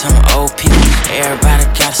look like some old people, everybody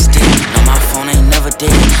got a stick. No, my phone ain't never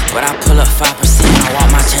dead, but I pull up 5%. I walk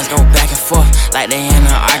my chains go back and forth like they in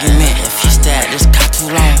an argument. If you stay at this car too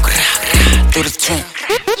long, through the tent.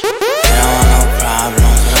 They don't want no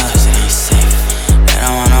problems with us, it ain't safe. They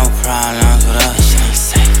don't want no problems with us, it ain't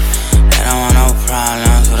safe. They don't want no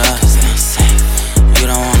problems with us, it ain't safe. You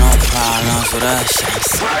don't want no problems with us, it ain't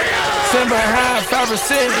safe. Sitting behind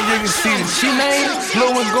 5%, and you can see the G name.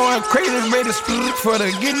 Blue one going crazy, ready to split for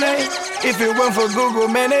the get name. If it wasn't for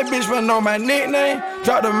Google, man, that bitch wouldn't know my nickname.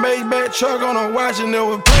 Dropped the Maybach truck on a watch and it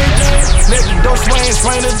was plain Jane. Let the door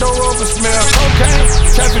swing the door open, smell cocaine.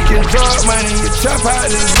 Trafficking drug money, you chop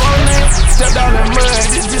out this rolling. Stepped out in mud,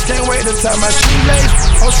 this bitch can't wait to tie my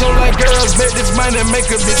shoelace. Also like girls, bet this money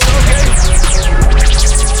make a bitch okay.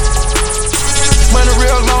 Money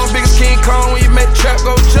real long, biggest King Kong when you make the trap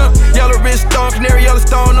go jump. Yellow wrist stone, canary yellow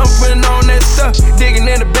stone, I'm putting on that stuff. Digging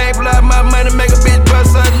in the bank, pull out my money, make a bitch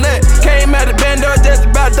bust a nut. Came out the bando just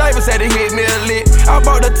about diapers, had to hit me a lick. I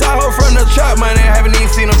bought the Tahoe from the trap money, haven't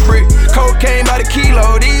even seen a brick. Cocaine by the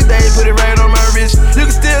kilo, these days put it right on my wrist.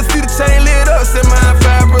 You can still see the chain lit up, set mine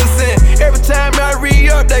 5%. Every time I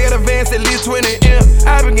re-up, they got advance at least 20 M.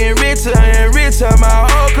 I been getting richer and richer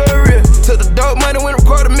my whole career. Took the dope money when I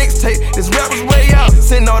recorded a mixtape. This rap was way out,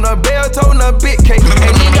 sitting on a bell, toting a big cake.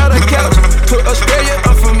 Ain't even got a couch. To Australia,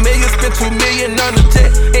 unfamiliar, spent $2 million on the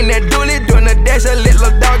jet. In that dually, doing the dash, I let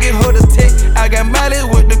little dog get hold of tech. I got mileage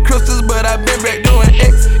with the crystals, but I been back doing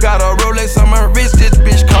X. Got a Rolex on my wrist, this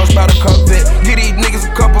bitch cost by the Corvette. Get these niggas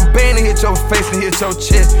a couple bands and hit your face and hit your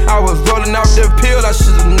chest. I was rolling out the pill, I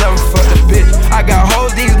should've never fucked the bitch. I got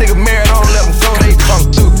hoes, these niggas married, I don't let them go, they come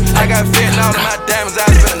through. I got fentanyl in my diamonds, I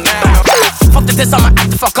spent a 9. Fuck this, I'ma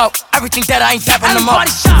act the fuck up. Everything that I ain't dapping them up.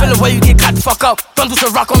 Feel the way you get caught the fuck up. Don't do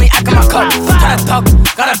some rock on me, acting my cup. Gotta talk,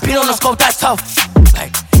 gotta beat on the scope, that's tough.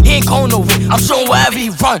 Like, he ain't going nowhere, I'm showing wherever he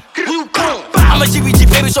run. I'm a GBG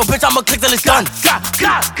baby, so bitch, I'ma click till it's done.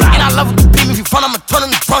 And I love it to beat me, if you front, I'ma turn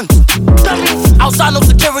him to front. Outside, no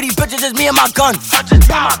security, bitches, just me and my gun.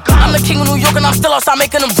 I'm the king of New York and I'm still outside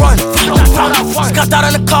making them run. Scuffed out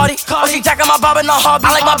in the Cardi, oh, she jacking my bob and no hobby.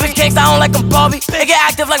 I like my bitch cakes, I don't like them Barbie. They get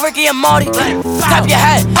active like Ricky and Marty. Tap your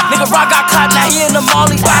head, nigga Rock got clapped, now he in the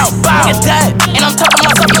Molly. Nigga dead, and I'm talking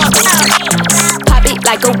myself on. Pop it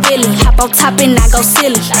like a willy, hop on top and I go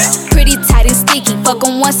silly. Pretty tight and sticky, fuck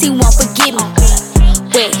him once he won't forgive me.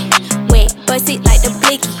 Wet, wet, bust it like the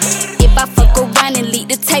blicky. If I fuck around and leak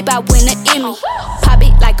the tape, I win an Emmy. Pop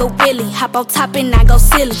it like a willy, hop on top and I go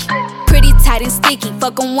silly. Pretty tight and sticky,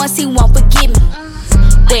 fuck him once he won't forgive me.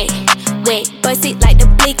 Wet, wet, bust it like the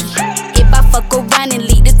blicky. If I fuck around and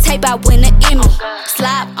leak the tape, I win an Emmy.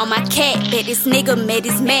 Slap on my cat, bet this nigga made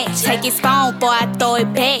his match. Take his phone, boy, I throw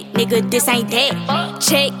it back. Nigga, this ain't that.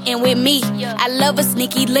 Check in with me, I love a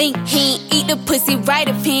sneaky link. He ain't eat the pussy right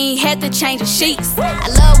if he ain't had to change the sheets. I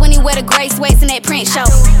love when he wear the gray sweats in that print show.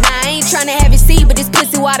 Nah, I ain't tryna have you see, but this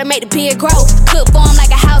pussy water make the beard grow. Cook for him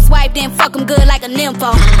like a housewife, then fuck him good like a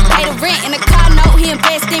nympho. Pay the rent in the car note, he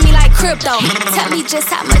invest in me like crypto. Tell me just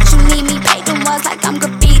how much you need me, pay them walls like I'm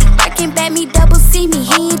graffiti. Working bad, me double see me,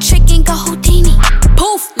 he ain't tricking, go Houdini.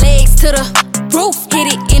 Poof, legs to the roof,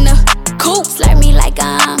 hit it in the coop. Slurp me like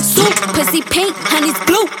I'm soup, pussy pink, honey's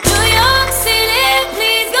blue. New York City,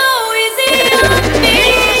 please go easy on me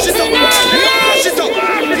tonight. New York City,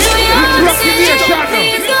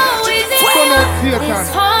 please go easy on me.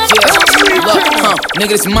 Look, nigga,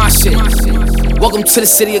 this my shit. Welcome to the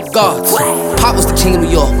city of gods. Pop was the king of New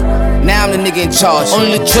York. Now I'm the nigga in charge.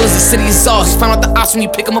 Only the drillers, the city is ours. Find out the ops when you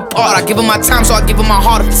pick them apart. I give them my time, so I give them my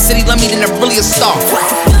heart. If the city love me, then they're really a star.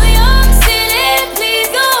 New York City, please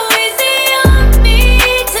go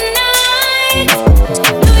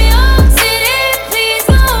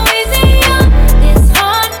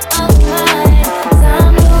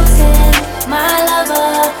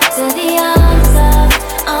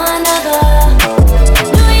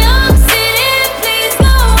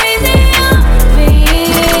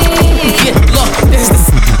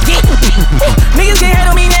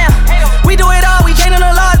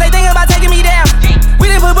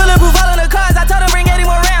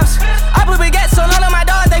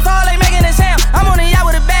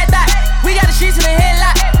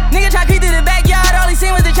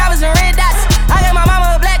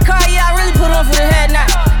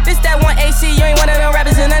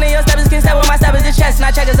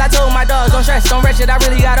stress. Don't rush it, I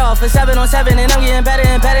really got off. It's 7 on 7, and I'm getting better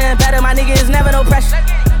and better and better. My nigga is never no pressure.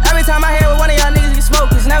 Every time I hear with one of y'all niggas get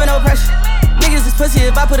smoked, it's never no pressure. Niggas is pussy,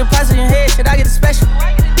 if I put a price on your head, should I get a special?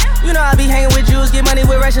 You know I be hanging with Jews, get money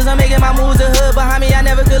with Russians. I'm making my moves, the hood behind me, I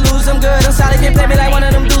never could lose. I'm good, I'm solid, can't play me like one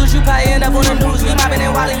of them dudes. You probably end up on the news. We mobbing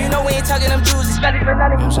and wildin', you know we ain't talking them Jews. Especially for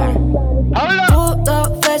nothing. Pulled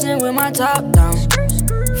up, flexing with my top down.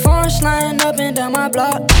 Phone sliding up and down my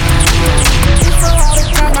block. Before all the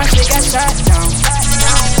time my shit got shot down.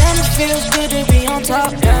 Then it feels good to be on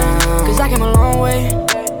top, yeah. Cause I came a long way.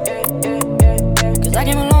 Cause I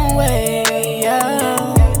came a long way,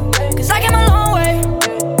 yeah. Cause I came a long way.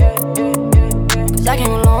 Cause I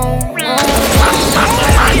came a long way.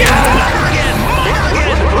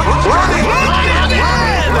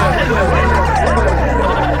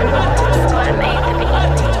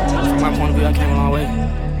 From my point of view, I came a long way.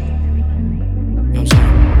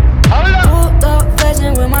 Pulled up,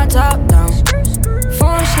 flexing with my top down.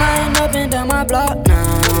 Phone sliding up and down my block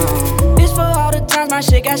now. It's for all the times my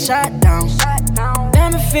shit got shot down.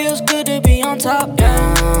 Damn, it feels good to be on top,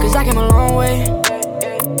 yeah. Cause I came a long way.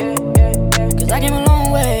 Cause I came a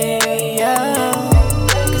long way, yeah.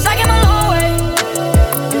 Cause I came a long way.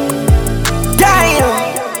 Damn.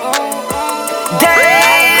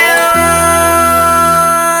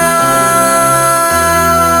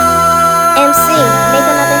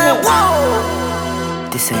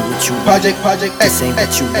 This ain't what you want. Project, this ain't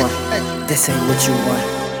what you want. This ain't what you want.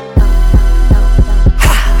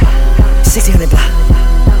 Ha! 1600 block.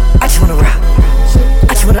 I just wanna rock.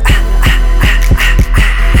 I just wanna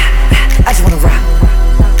I just wanna rock.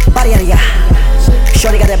 Body out of ya.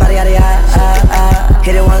 Shorty got that body out of ya.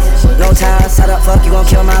 Hit it once, no time. Side up, fuck, you gon'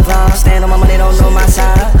 kill my vibe. Stand on my money, don't know my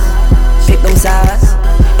size. Pick them sides,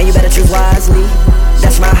 and you better choose wisely.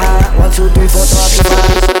 That's my high. 1, 2, 3, 4,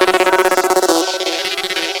 5.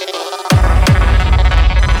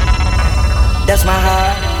 That's my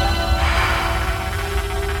heart.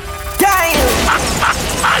 Damn!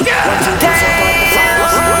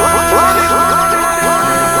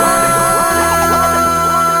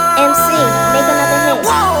 MC, make another hit.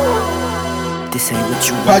 Whoa! This ain't what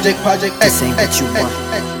you want. Project, this ain't what you want.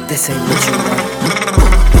 This ain't what you want.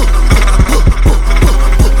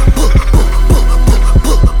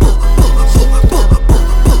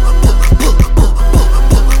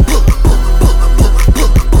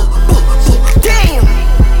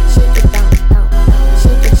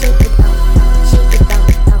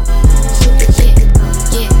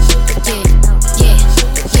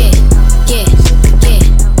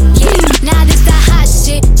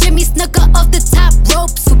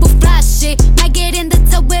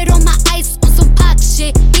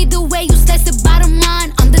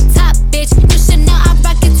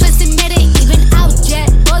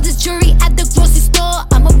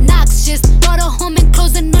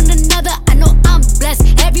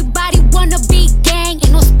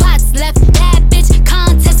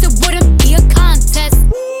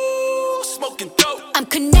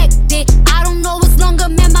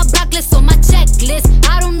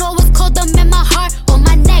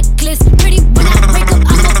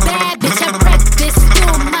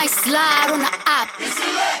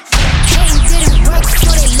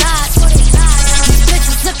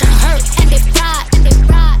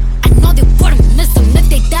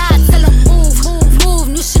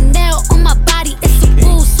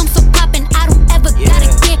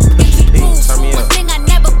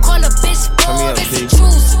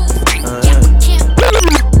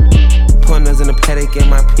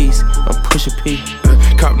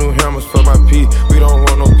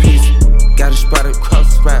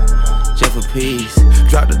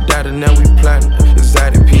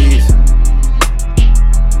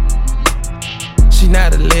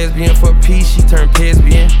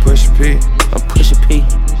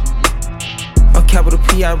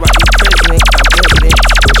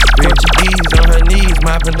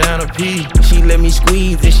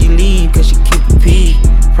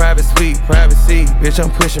 I'm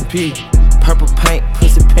pushing P. Purple paint,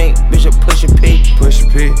 pussy pink, bitch, I'm pushing P. Pushing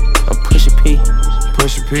P. I'm pushing P.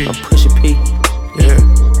 Pushing P. I'm pushing P. Yeah.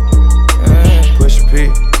 Pushing P.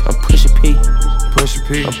 I'm pushing P. Pushing P.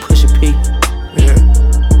 I'm pushing P. Yeah.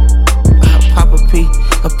 I pop a P.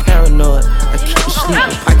 I'm paranoid. I can't sleep. My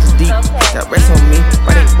pockets deep. Got rest on me.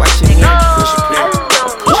 Why they watching me? Pushing P.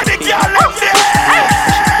 What did y'all left there?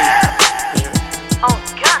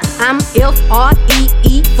 I'm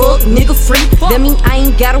F-R-E-E, fuck nigga free. That mean I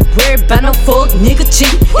ain't gotta worry about no fuck nigga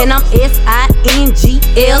cheat. And I'm SINGLE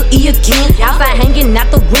again. Outside hanging out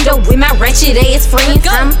the window with my ratchet ass friends.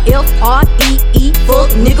 I'm FREE, fuck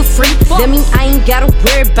nigga free. That mean I ain't gotta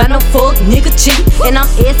worry about no fuck nigga cheat. And I'm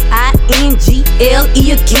SINGLE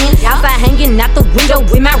again. Outside hanging out the window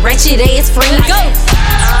with my ratchet ass friends. Go,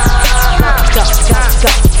 go, go,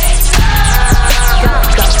 go.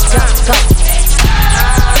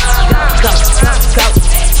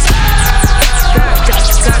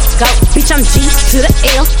 Bitch, I'm G to the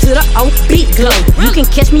L to the O, big glow. You can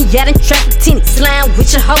catch me out in traffic, tinted, slime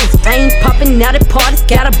with your hoes. I ain't popping out at parties,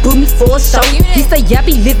 gotta book me for a show. He say, yeah,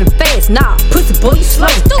 be living fast, nah, pussy boy, you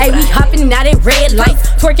slow. Ayy, we hopping out at red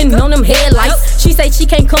lights, twerking on them headlights. She say she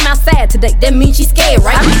can't come outside today, that means she scared,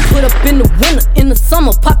 right? I be put up in the winter, in the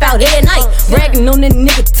summer, pop out every night. Bragging on that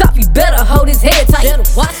nigga top, you better hold his head tight.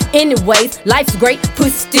 Anyways, life's great,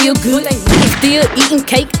 pussy still good. Still eating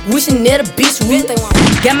cake, wishing that a bitch would.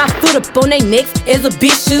 Got my foot up on they necks as a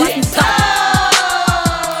bitch should.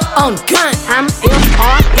 On gun, I'm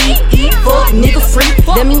FREE, fuck nigga free.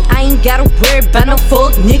 That mean I ain't gotta worry about no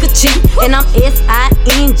fuck nigga cheat. And I'm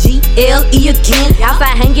SINGLE again.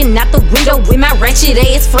 Outside hanging out the window with my ratchet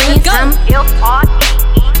ass friends. I'm FREE,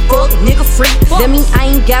 fuck nigga free. That mean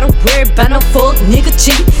I ain't gotta worry about no fuck nigga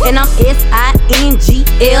cheat. And I'm SINGLE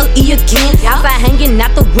again. Outside hanging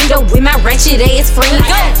out the window with my ratchet ass friends.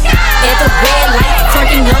 At the red light,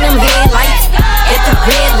 twerking on them headlights. At the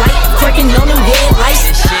red light, twerking on them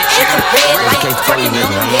headlights. At the red light, twerking on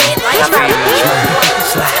them headlights.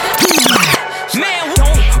 Man,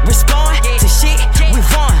 don't respond to shit we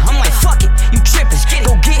run. I'm like, fuck it, you trippin'.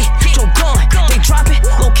 Go get your gun. They dropping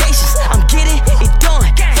locations, I'm getting it done.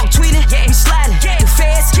 Fuck tweeting, we sliding. The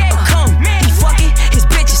feds come, he fucking his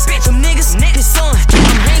bitches. Some niggas, his son.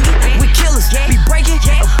 I'm hanging with killers, we breaking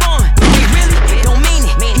a bond. They really don't mean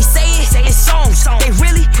it. He say it in songs. They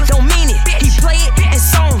really don't mean it. He play it in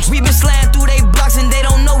songs. We been sliding through they blocks and they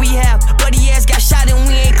don't know we have. But he ass got shot and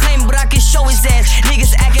we ain't claiming, but I can show his ass.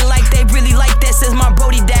 Niggas acting like they really like that since my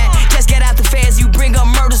Brody died. Just get out the feds, you bring up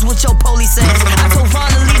murders with your police ass. I told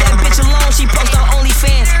Vaughn to leave that bitch alone, she post on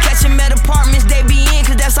OnlyFans. Catch him at apartments, they be in,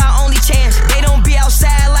 cause that's our only chance. They don't be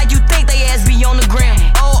outside like you think they ass be on the gram.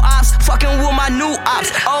 Old ops, fucking with my new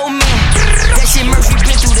ops. Oh man, that shit Murphy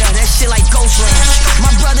been through there, that shit like Ghostland.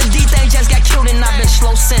 My brother D-Thing just got killed and I've been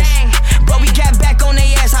slow since. But we got back on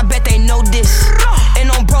they ass, I bet they know this. And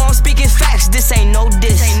on bro, I'm speaking facts, this ain't no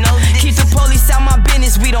diss. Keep the police out my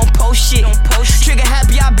business, we don't post shit. Trigger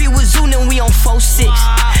happy, I be with Zoom and we on 4-6.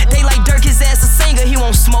 They like Dirk, his ass a singer, he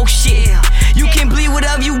won't smoke shit. You can bleed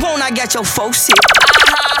whatever you want, I got your folks hit.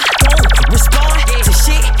 Don't respond to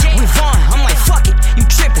shit we run. I'm like, fuck it, you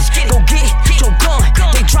trippin'. Go get your gun.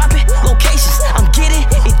 They dropping locations, I'm getting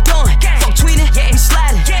it done. Fuck tweeting, we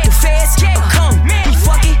sliding. The feds come, he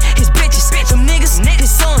fucking his bitches. Some niggas,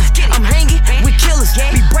 his son. I'm hanging with killers,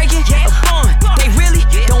 we breaking a bond. They really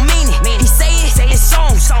don't mean it. He say it in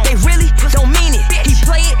songs. They really don't mean it. He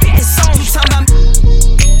play it in songs. You talking about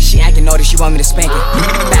She acting naughty, she want me to spank it.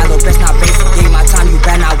 Bad little bitch, not basic. Give me my time, you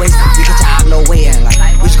better not waste it. We can tie up no way in. Like,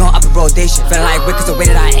 we just gon' up the rotation. Feelin' like Rick is the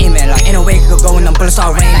way that I aim it. Like, ain't no way it could go when them bullets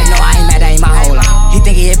all rain. Like, no, I ain't mad, that ain't my hoe. Like, he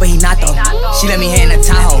think he hit, but he not though. She let me hit in the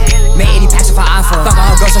Tahoe. Made 80 packs with her iPhone. Fuck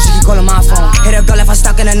her girl, so she keep calling my phone. Hit her girl if I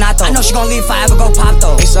stuck in a knot though. I know she gon' leave if I ever go pop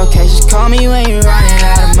though. It's okay, just call me when you running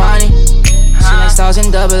out of money. She like stars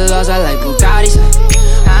and double O's, I like Bugattis.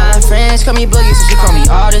 My friends call me Boogie, so she call me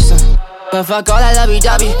artist. But fuck all that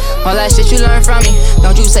lovey-dovey, all that shit you learn from me.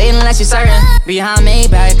 Don't you say it unless you're certain. Behind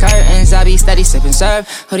Maybach curtains, I be steady sippin' serve.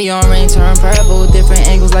 Hoodie on ring, turn purple, different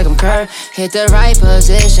angles like I'm curved. Hit the right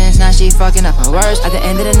positions, now she fucking up her words. At the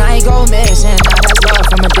end of the night, go missing. Now that's love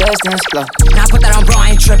from a distance. Look. Now put that on bro,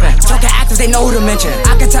 I ain't trippin'. Talking actors, they know who to mention.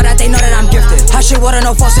 I can tell that they know that I'm gifted. Her shit water,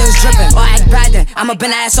 no faucet is drippin'. Or act bad then, I'ma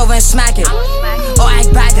bend her ass over and smack it. Or act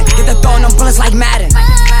bad then, get the throwing them bullets like Madden.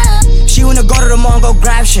 She wanna go to the mall and go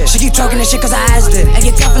grab shit. She keep talking this shit cause I asked it. And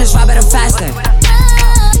get tough in this ride, better fasting.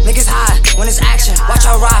 Niggas high when it's action. Watch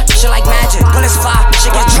her rock, shit like magic. Bullets fly,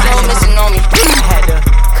 shit get tragic. Missing on me. I had to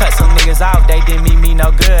cut some niggas off, they didn't mean me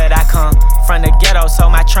no good. I come from the ghetto, so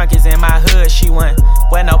my trunk is in my hood. She wouldn't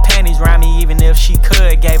wear no panties around me even if she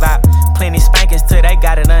could. Gave out plenty spankings till they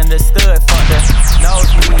got it understood. Fuck the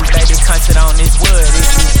nosebleeds, baby, concert on this wood. If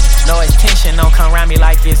you know it's tension, don't come around me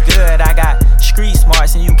like it's good. I got street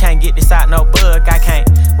smarts and you can't get this out no book. I can't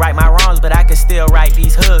right my wrongs, but I can still write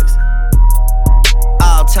these hooks.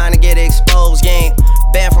 All time to get exposed, you ain't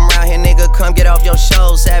banned from around here, nigga, come get off your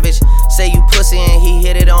show. Savage, say you pussy and he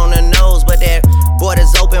hit it on the nose. But that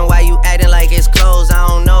border's open, why you acting like it's closed? I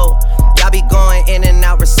don't know. Y'all be going in and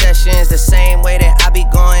out recessions the same way that I be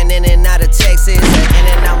going in and out of Texas.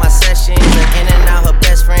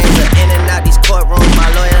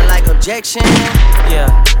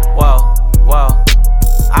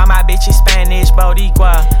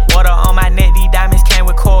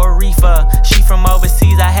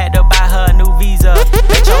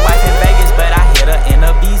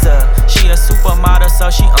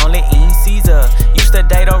 Caesar. Used to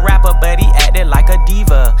date a rapper, but he acted like a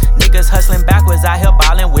diva. Niggas hustling backwards, out here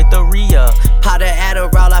ballin' with the Rhea. Powder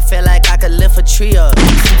Adderall, I feel like I could lift a tree up.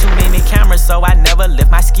 Too many cameras, so I never lift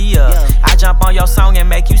my ski up. I jump on your song and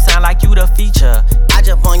make you sound like you the feature. I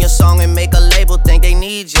jump on your song and make a label think they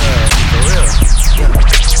need you. For real.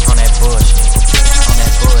 On that bullshit. On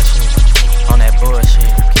that bullshit. On that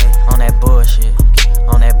bullshit. On that bullshit.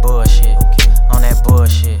 On that bullshit. On that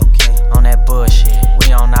bullshit. On that bullshit.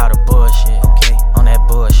 We on all the bullshit. On that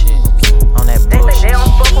bullshit. On that bullshit. They say they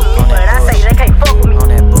don't fuck with me, but I say they can't fuck with me. On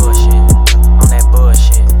that bullshit. On that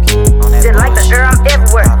bullshit. On that just like the air, I'm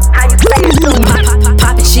everywhere. How you say it?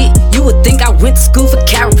 Poppin' shit, you would think I went to school for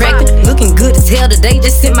chiropractic. Looking good as hell today,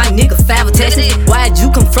 just sent my nigga 5 attachments. Why'd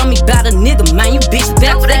you come from me about a nigga, man? You bitches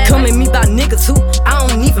back. They come at me about niggas who I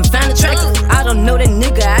don't even find attractive. I don't know that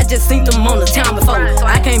nigga, I just seen them on the town before.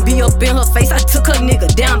 I can't be up in her face, I took her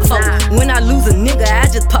nigga down before. When I lose a nigga, I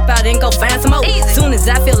just pop out and go find some more. Soon as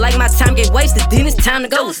I feel like my time get wasted, then it's time to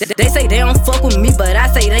go. They say they don't fuck with me, but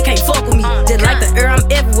I say they can't fuck with me. Just like the air, I'm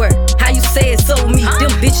everywhere. How you say it so with me?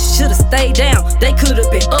 Them bitches should've stayed down. They could've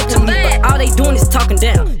been up with me, but all they doing is talking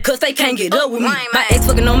down, cause they can't get up with me. My ex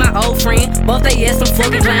fucking on my old friend, both they ass some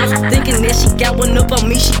fucking clowns. Thinking that she got one up on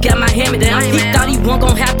me, she got my hammer down. He thought he wasn't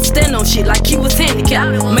gon' have to stand on shit like he was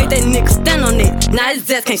handicapped. Made that nigga stand on it, now his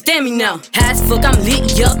ass can't stand me now. High as fuck, I'm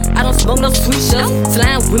lit, yup. I don't smoke no sweet shots.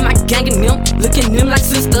 Slime with my gang and them, looking them like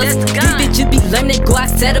sisters. These bitches be lame, they go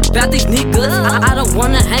outside about these niggas. I don't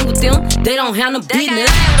wanna hang with them, they don't have no business.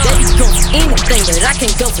 They be gon' for anything, but I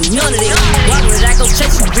can't go for none of it. Why would I go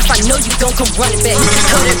chase you if I know you gon' come running back?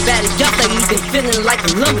 Cut that body, y'all think you been feeling like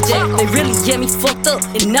a lumberjack. They really get me fucked up,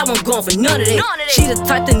 and now I'm going for none of that. She the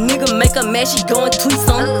type the nigga make her mad, she goin' tweets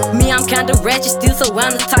on. Me, I'm kinda ratchet still, so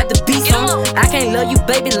I'm the type to be some. I can't love you,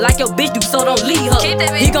 baby, like your bitch do, so don't leave her.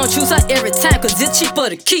 He gon' choose her every time, cause it's cheaper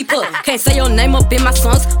to keep her. Can't say your name up in my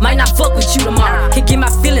songs, might not fuck with you tomorrow. Can't get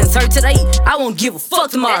my feelings hurt today, I won't give a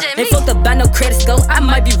fuck tomorrow. Ain't fucked up by no credit score, I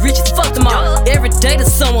might be rich as fuck tomorrow. Every day the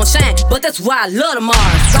sun won't shine, but that's why I love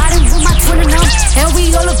tomorrow. Riding with my twin and and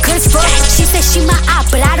we all look good as fuck. She said she my eye,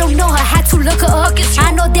 but I don't know her, had to look her up.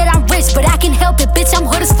 I know that I'm rich, but I can help it, bitch, I'm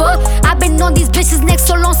hood as fuck. I've been on these bitches next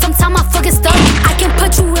so long, sometimes I fucking stuck. I can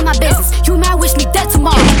put you in my business, you might wish me dead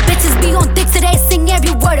tomorrow. Bitches be on dick today, sing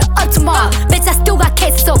every word of up tomorrow. Bitch, I still got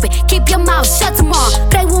cases open, keep your mouth shut tomorrow.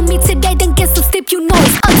 Play with me today, then get some sleep, you know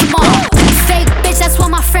it's up tomorrow. Fake bitch, that's why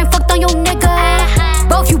my friend fucked on your nigga.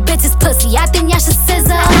 Both you bitches pussy, I think y'all should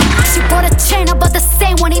scissor. She bought a chain, I bought the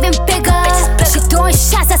same one, even bigger. She throwing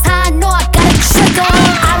shots, that's how I know I got a trigger.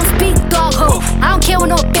 I don't speak dog ho, I don't care what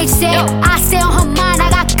no bitch say. I say on her mind, I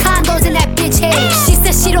got condos in that bitch head. She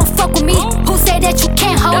said she don't fuck with me, who say that you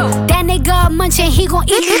can't hold? That nigga munchin', he gon'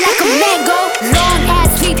 eat me like a mango. Long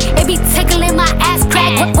ass sweep, it be tickling my ass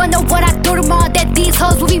crack. Wonder what I do tomorrow that these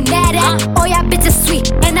hoes will be mad at. Oh yeah, bitches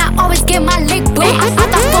sweet, and I always get my lick wet. I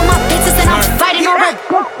thought for my bitches and I'm fighting over.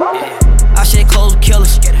 I shed clothes with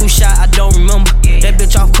killers. Who shot, I don't remember. That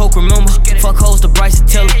bitch off coke, remember. Fuck hoes to Bryce and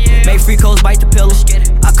Tiller. Made free codes, bite the pillar.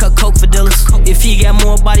 I cut coke for dealers. If he got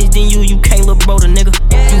more bodies than you can't look bro the nigga.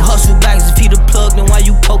 You hustle back, if he the plug, then why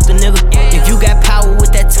you poke the nigga? If you got power with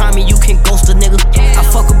that timing, you can ghost a nigga. I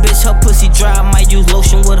fuck a bitch, her pussy dry, I might use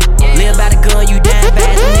lotion with her. Live by the gun, you damn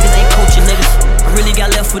bad, them niggas ain't coaching niggas. I really got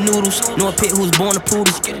left for noodles. Know a pit who's born a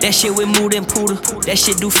poodle. That shit with mood and poodle. That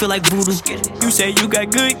shit do feel like voodoo. You say you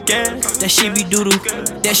got good gas. That shit be doodoo.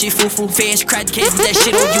 That shit foo-foo. Fans crack cases. That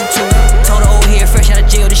shit on YouTube. Told the old head fresh out of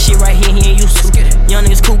jail. This shit right here he ain't used to. Young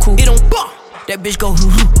niggas cool. It don't bump. That bitch go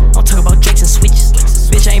hoo-hoo. I'm talking about drakes and switches.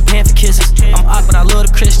 Bitch, I ain't paying for kisses. I'm awkward, I love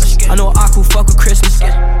the Christmas. I know Aku fuck with Christmas.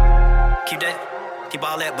 Keep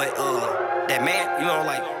all that, but that man, you know,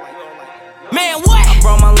 like. Man, what? I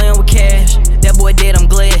brought my land with cash. That boy dead, I'm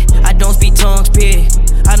glad. I don't speak tongues, period.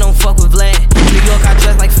 I don't fuck with Vlad. New York, I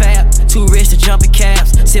dress like Fab. Too rich to jump in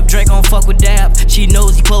cabs. Sip drink, on fuck with Dab. She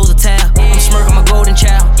knows he close a tab. I'm smirk, I'm a golden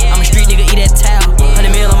child. I'm a street nigga, eat that towel.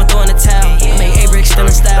 100 mil, I'ma throw in the towel. I make A-bricks still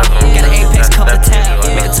in style. Got an Apex, cover the towel.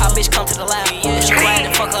 Make a top bitch come to the loud. If she quiet,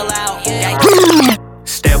 then fuck her loud.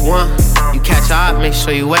 Step 1, you catch her eye, make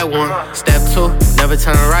sure you wet one. Step 2, never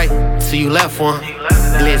turn right till you left one.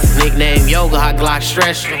 Blitz, nickname Yoga, hot Glock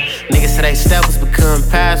stretch them. Niggas say they steppers become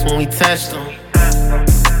past when we test them.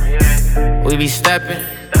 We be stepping.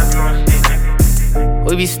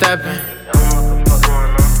 We be stepping.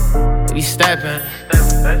 We be stepping.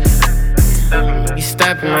 He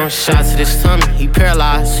stepping on shots to this tummy. He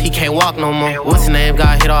paralyzed, he can't walk no more. What's his name?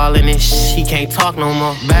 Got hit all in his he can't talk no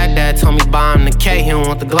more. Baghdad told me buy him the K, he don't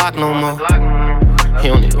want the Glock no more. He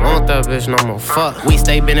don't even want that bitch no more. Fuck. We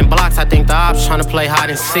stay bending blocks, I think the ops tryna play hide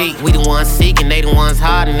and seek. We the ones seeking, they the ones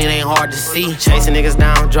hiding, it ain't hard to see. Chasing niggas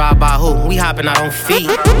down, drive by who? We hopping out on feet.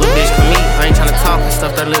 Little bitch come eat, I ain't tryna talk and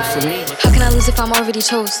stuff that lips for me. How can I lose if I'm already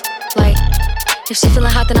chose? Like, if she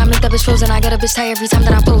feeling hot, then I make that bitch frozen. I get a bitch tired every time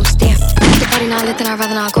that I post. Damn, if the party not lit, then I'd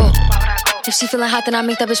rather not go. If she feeling hot, then I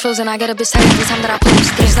make that bitch frozen. I get a bitch tired every time that I post.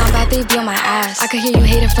 It's not bad, they be on my ass. I could hear you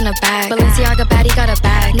hating from the back. Balenciaga baddie got a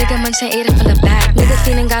bag. Nigga munching ate it from the back. Nigga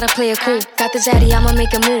feeling gotta play it cool. Got the zaddy, I'ma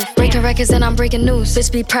make a move. Breaking records and I'm breaking news.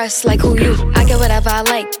 Bitch be pressed like who you? I get whatever I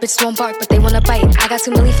like. Bitch won't bark, but they wanna bite. I got 2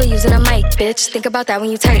 million for using a mic. Bitch, think about that when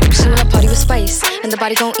you type. She wanna party with spice, and the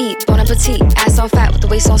body gon' eat. Bon appetit, ass on fat with the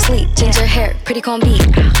waist on sleep. Ginger hair, pretty con beat.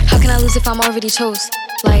 How can I lose if I'm already chose?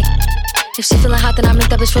 Like, if she feeling hot, then I make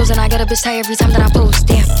that bitch frozen. I get a bitch tired every time that I post.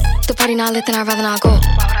 Damn, if the party not lit, then I'd rather not go.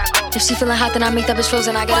 If she feeling hot, then I make that bitch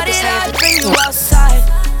frozen. I get a bitch tired. Bring you outside.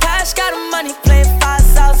 Cash got the money, playing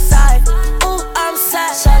fast outside. Ooh, I'm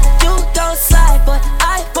sad, you don't slide, but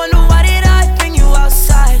I wonder why did I bring you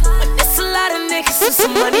outside? But there's a lot of niggas with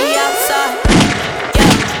some money outside.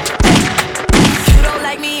 Yeah, you don't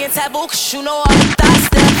like me in taboo, 'cause you know all the thoughts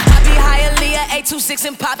still. I be high Aaliyah, 826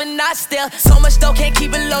 and popping not still. So much dough, can't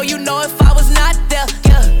keep it low, you know if I was not there.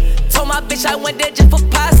 Yeah, told my bitch I went there just for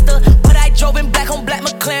pasta, but I drove in black on black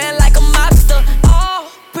McLaren like a mobster. Oh,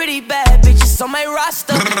 pretty bad bitches on my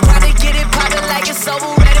roster. Try to get it poppin' like it's sober,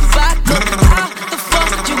 red and vodka. How the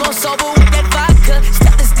fuck you gon' sober with that vodka?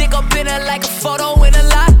 Step this dick up in her like a photo in a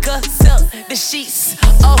locker. Silk the sheets,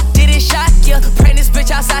 oh, did it shock ya? Bring this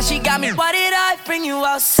bitch outside, she got me. Why did I bring you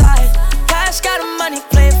outside? Cash got the money,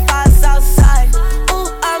 playing fast outside. Ooh,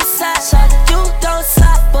 I'm sad, you don't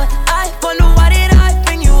slide, but I wonder why did I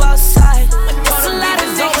bring you outside? There's a lot of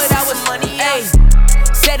niggas that was money, ayy.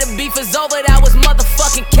 Said the beef is over, that was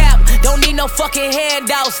motherfucking cap. Don't need no fucking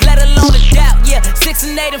handouts, let alone adapt. Yeah, 6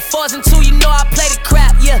 and 8 and 4s and 2, you know I play the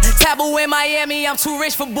crap. Yeah, taboo in Miami, I'm too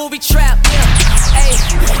rich for booby trap. Yeah, ayy,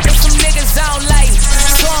 there's some niggas I don't like,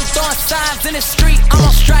 so I'm throwing signs in the street. I'm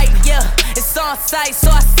on strike. Yeah, it's on sight, so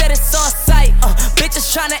I said it's on sight.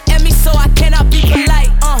 Bitches tryna end me, so I cannot be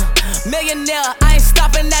polite. Millionaire, I ain't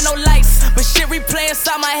stopping at no lights, but shit replay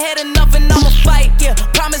inside my head enough and I'ma fight. Yeah,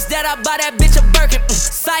 promise that I buy that bitch a Birkin.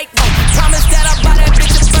 Psych. Promise that I buy that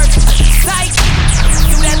bitch a Birkin. Psych.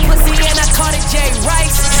 Do that pussy and I call it Jay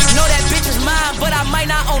Rice. Know that bitch is mine, but I might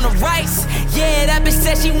not own the rights. Yeah, that bitch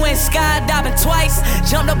said she went skydiving twice.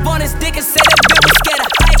 Jumped up on his dick and said that bitch was scared of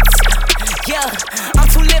heights. Yeah, I'm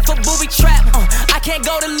too lit for booby trap. I can't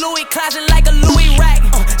go to Louis closet like a Louis rack.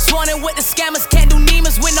 Sworn in with the scammers, can't do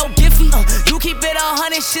Nemas with no Giphy. You keep it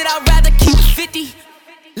 100, shit, I'd rather keep it 50.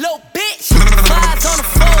 Little bitch, vibes on the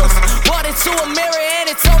floors. Walked into a mirror and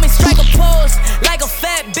it told me strike a pose. Like a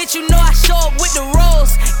fat bitch, you know I show up with the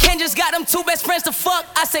rolls. Ken just got them 2 best friends to fuck,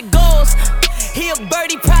 I said goals. He a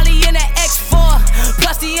birdie, probably in that X4.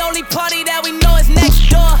 Plus the only party that we know is next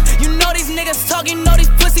door. You know these niggas talk, you know these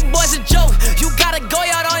pussy boys a joke. You gotta go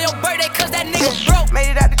out on your birthday cause that nigga broke. Made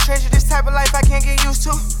it out the treasure, this type of life I can't get used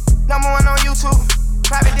to. #1 on YouTube,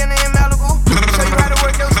 private dinner in Malibu. Show you how to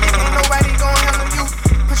work your stick, ain't nobody gon' handle you.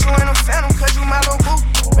 Put you in a phantom cause you my little boo.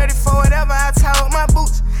 Ready for whatever, I tie up my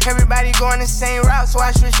boots. Everybody going the same route, so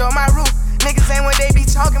I switched on my route. Niggas ain't what they be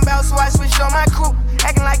talking about, so I switched on my crew.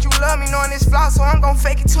 Acting like you love me, knowing this flaw, so I'm gon'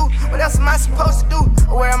 fake it too. What else am I supposed to do?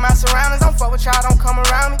 Aware of my surroundings, don't fuck with y'all, don't come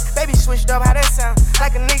around me. Baby switched up, how that sound?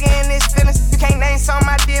 Like a nigga in his feelings. You can't name something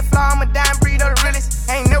I did flaw, I'm a dying breed of the realest.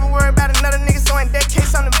 I ain't never worried about another nigga, so in that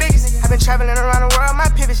case I'm the biggest. I've been traveling around the world, my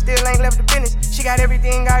pivot still ain't left the business. She got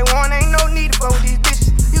everything I want, ain't no need to fuck with these bitches.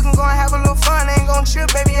 You can go and have a little fun, ain't gon' trip,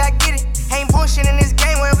 baby, I get it. Ain't bullshit in this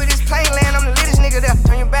game, wherever this plane land, I'm the littest nigga there.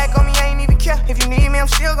 Turn your back on me, I ain't even care. If you need me, I'm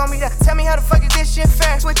still gon' be there. Tell me how the fuck is this shit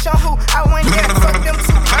fair? Switch on who? I went there, fuck them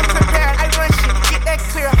too. I'm prepared, I run shit, get that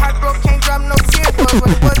clear. Heart broke, can't drop no tears, boys.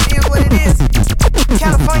 What it was is what it is.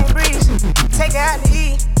 California breeze, take her out to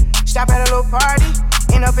eat. Stop at a little party,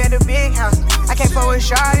 end up at the big house. I can't fuck with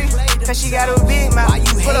Shawty, cause she got a big mouth.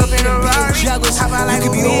 Pull up in a Rari, hop out like a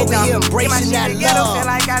big dog. Get my shit together, feel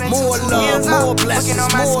like I done took 2 years off. Looking on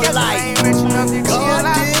my schedule, I ain't rich enough to chill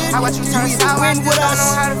out. I watch you turn sour, I still don't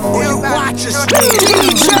know how to feel about it.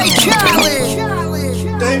 DJ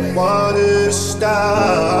Khaled. They wanted to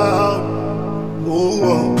stop,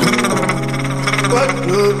 ooh, but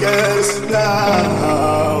look at us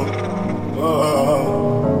now.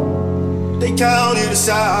 They counted us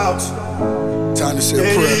out. Time to say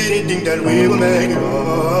a prayer. They didn't think that we would make it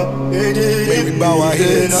up. They didn't bow our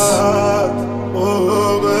heads.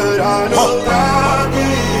 Oh, but I know God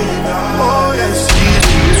did. Oh, yes, He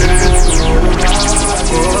did.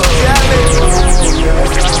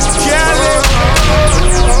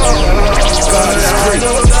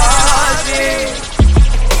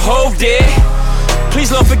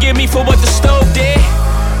 me for what the stove did.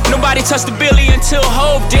 Nobody touched the Billy until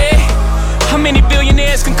Hope did. How many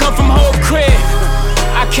billionaires can come from Hope crib?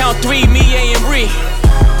 I count 3, me, A, and Ree.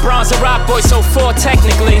 Bronze and Rock Boy, so 4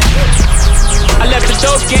 technically. I left the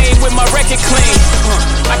dope game with my record clean.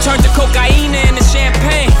 I turned the cocaine into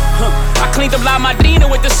champagne. I cleaned up La Madrina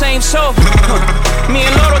with the same soap. Me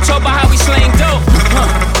and Loro talk about how we slang dope.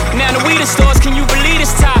 Now the weed in stores, can you believe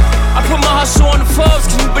this top? I put my hustle on the Forbes,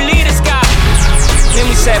 can you believe this guy? Then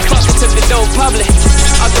we said fuck it, took the dope public.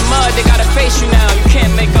 Out the mud, they gotta face you now, you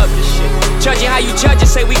can't make up this shit. Judge it how you judge it,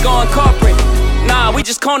 say we going corporate. Nah, we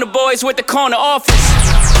just corner boys with the corner office.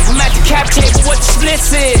 I'm at the cap table, what the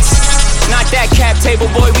splits is. Not that cap table,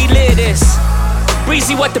 boy, we live this.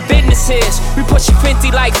 Breezy, what the business is. We pushing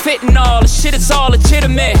 50 like fentanyl. The shit is all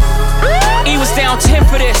legitimate. E was down 10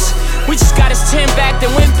 for this. We just got his 10 back,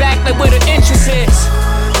 then went back like where the interest is.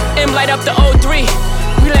 M light up the 03.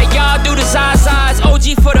 We let y'all do the Zazas,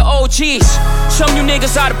 OG for the OGs. Some you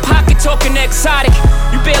niggas out of pocket talking exotic.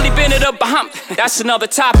 You barely been it up behind. That's another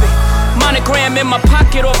topic. Monogram in my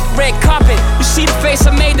pocket off the red carpet. You see the face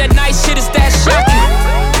I made that night, shit is that shocking.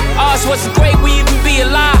 Ours wasn't great, we even be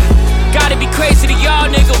alive. Gotta be crazy to y'all,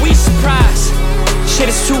 nigga, we surprised.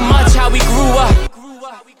 Shit is too much how we grew up.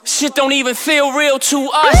 Shit don't even feel real to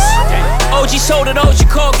us. OG sold it, OG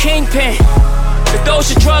called Kingpin. If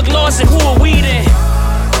those are drug laws, then who are we then?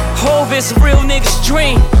 Hove is a real nigga's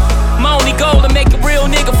dream. My only goal to make a real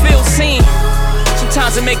nigga feel seen.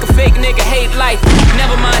 Sometimes I make a fake nigga hate life.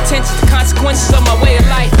 Never my intentions, the consequences of my way of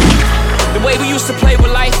life. The way we used to play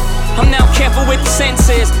with life, I'm now careful with the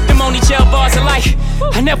sentences. Them only jail bars of life.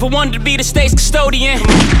 I never wanted to be the state's custodian.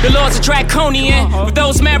 The laws are draconian. With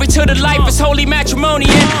those married to the life, it's holy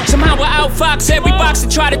matrimonian. Somehow I outfox every box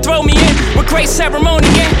that try to throw me in. With great ceremony,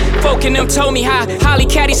 folk in them told me how Holly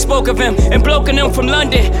Caddy spoke of him. And bloke in them from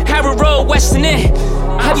London, Harrow Road, Western End.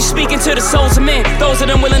 I be speaking to the souls of men. Those of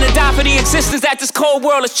them willing to die for the existence that this cold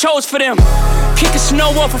world has chose for them. Kicking snow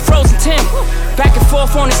off a frozen Tim. Back and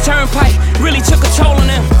forth on this turnpike really took a toll on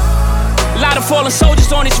them. A lot of fallen soldiers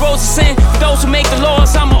on these roads of sin. For those who make the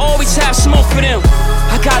laws, I'ma always have smoke for them.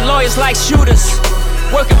 I got lawyers like shooters,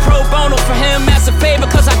 working pro bono for him as a favor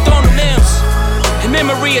cause I thrown them limbs. In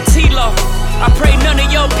memory of T-Lo, I pray none of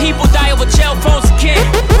your people die over jail phones again.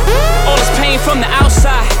 All this pain from the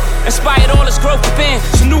outside inspired all this growth within.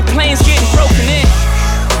 So new planes getting broken in.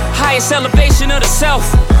 Highest elevation of the self.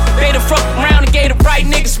 They done fuck around and gave the right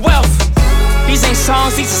niggas wealth. These ain't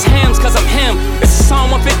songs, these is hymns, cause I'm him. This is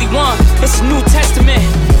Psalm 151, this is New Testament.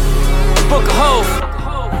 The Book of Hov.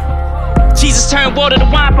 Jesus turned water to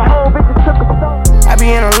wine for Hov. I be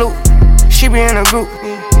in a loop, she be in a group.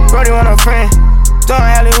 Brody want a friend, throwing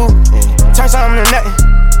alley-oop. Turn something to nothing,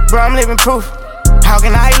 bro, I'm living proof. How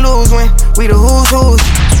can I lose when we the who's?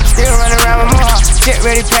 Still running around with more, get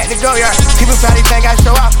ready, pack the go yard. People probably think I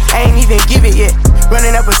show off, I ain't even give it yet.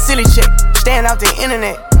 Running up a silly chick, staying off the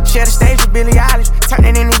internet. Share the stage with Billie Eilish, turn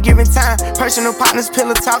it any given time. Personal partners,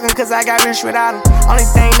 pillow talking, cause I got rich without them. Only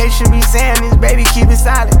thing they should be saying is, baby, keep it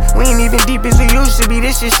silent. We ain't even deep as we used to be,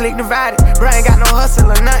 this shit slick divided. Bro ain't got no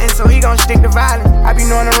hustle or nothing, so he gon' stick to violence. I be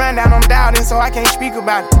knowing the rundown, I'm doubting, so I can't speak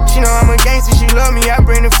about it. She know I'm a gangster, she love me, I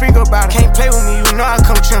bring the freak about it. Can't play with me, you know I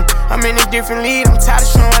come trim. I'm in a different league, I'm tired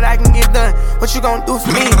of showing what I can get done. What you gon' do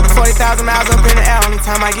for me? 40,000 miles up in the air, only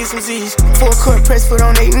time I get some Z's. Full court press foot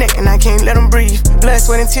on their neck, and I can't let them breathe. Blood,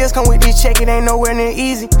 sweat, and tears come with this check, it ain't nowhere near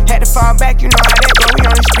easy. Had to fall back, you know how that go, we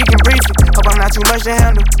only speaking briefly. Hope I'm not too much to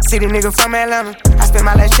handle. City nigga from Atlanta, I spent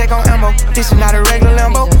my last check on ammo. This is not a regular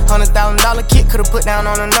Lambo. $100,000 kit, could've put down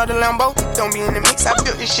on another Lambo. Don't be in the mix, I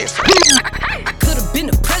built this shit for I could've been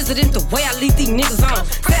the president the way I lead these niggas on.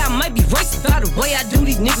 Say I might be racist by the way I do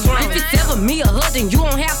these niggas wrong. If it's ever me or her, then you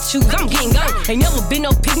don't have to choose, I'm getting gone. Ain't never been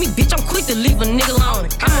no pick me, bitch, I'm quick to leave a nigga alone.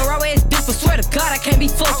 I'm a raw ass bitch, but swear to God, I can't be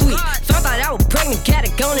fucked with. So I thought I was pregnant, got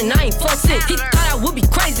it gone, and I ain't fuck sick. He thought I would be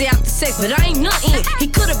crazy after sex, but I ain't nothing. He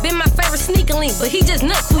could've been my favorite sneaker link, but he just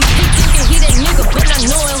nut quick. He thinking he that nigga, but not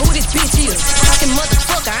knowing who this bitch is. Fucking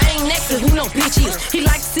motherfucker, I ain't next to who no bitch is. He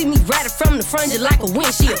like to see me ratted from the front just like a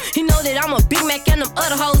windshield. He know that I'm a Big Mac and them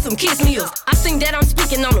other hoes some kiss meals. I think that I'm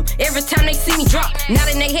speaking on them every time they see me drop. Now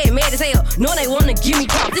that they head mad as hell, know they wanna give me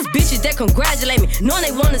pop. This bitches that congratulate me, know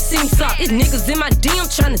they wanna see me flop. It's niggas in my DM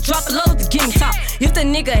trying to drop a load to give me top. If the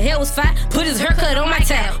nigga hair was fat, put his haircut on my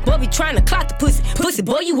tab. Boy be trying to clock the pussy,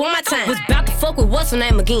 boy you want my time. Was about to fuck with what's her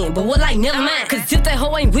name again, but what like never mind. Cause if that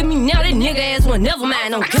hoe ain't with me now, that nigga ass will never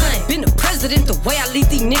mind. I'm gun. Been the president the way I lead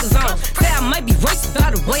these niggas on. Say I I might be racist by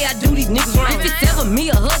the way I do these niggas wrong. If it's ever me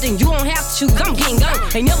or her, then you don't have to choose. I'm getting gone.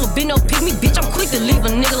 Ain't never been no pick me, bitch. I'm quick to leave a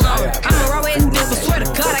nigga alone. I'm a raw ass nigga, swear to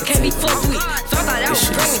God I can't be fucked with. So I thought I was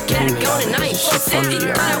bringing cat and gone and I ain't fucked with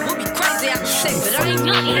it. Thought I would be crazy after sex, but I ain't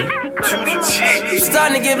nothing.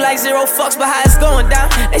 Starting to give like 0 fucks, but how it's going down.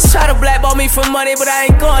 They try to blackball me for money, but I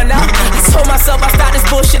ain't going out. I told myself I start this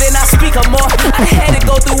bullshit and I speak up more. I had to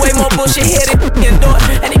go through way more bullshit here than endure.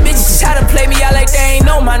 And these bitches try to play me out like they ain't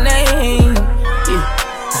know my name.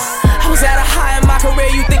 I was at a high in my career,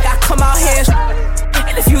 you think I come out here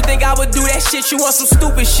and if you think I would do that shit, you want some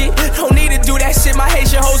stupid shit. Don't need to do that shit, my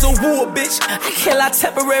Haitian hoes a woo a bitch. I can't lie,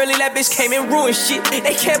 temporarily that bitch came and ruined shit.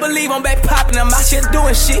 They can't believe I'm back popping, I'm out here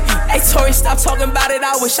doing shit. Hey Tori, stop talking about it,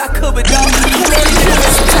 I wish I could, but dog, I'm really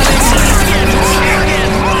doing some time.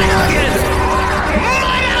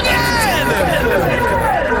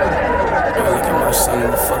 Look at my son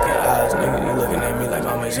in the fucking eyes, nigga. You looking at me like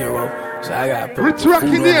I'm a 0. So I got to Rich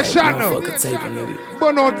recognition.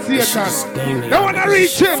 But not Satan. They wanna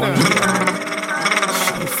reach in.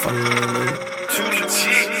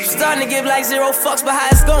 Starting to give like 0 fucks, but how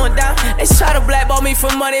it's going down. They try to blackball me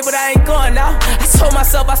for money, but I ain't going out. I told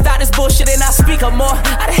myself I start this bullshit and I speak up more.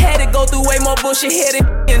 I had to go through way more bullshit here than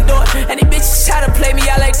endure. And these bitches try to play me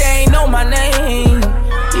out like they ain't know my name.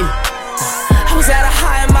 I was at a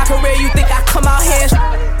high in my career, you think I come out here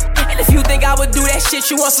and if you think I would do that shit,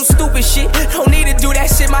 you want some stupid shit. Don't need to do that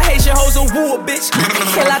shit, my Haitian hoes a woo a bitch. I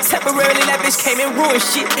can't lie, temporarily that bitch came and ruined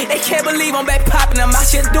shit. They can't believe I'm back popping, I'm out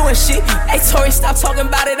here doing shit. Hey Tori, stop talking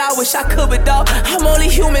about it, I wish I could, but dog, I'm only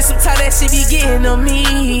human, sometimes that shit be getting to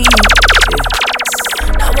me.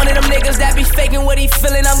 Not one of them niggas that be faking what he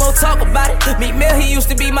feeling, I'm gon' talk about it. Meek Mill, he used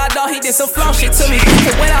to be my dog, he did some flow shit to me.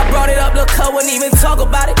 And when I brought it up, look, cuz wouldn't even talk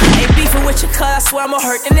about it. Ain't beefing with your cuz, I swear I'm more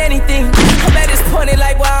hurt than anything. I'm at this point in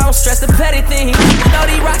life where I don't stress the petty thing. With all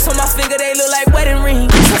these rocks on my finger, they look like wedding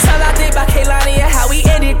rings. Sometimes I think about Kaylani and how we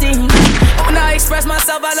ended things. When I express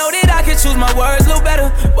myself, I know that I can choose my words a little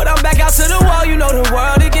better. But I'm back out to the wall, you know the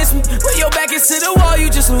world against me. When your back is to the wall, you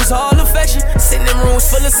just lose all affection. Sitting in rooms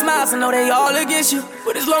full of smiles, I know they all against you.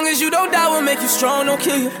 But as long as you don't die, will make you strong, don't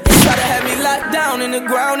kill you. They try to have me locked down in the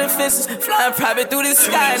ground and fences, flying private through the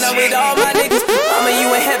sky, and I'm with all my niggas. Mama, you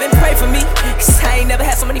in heaven, pray for me. Cause I ain't never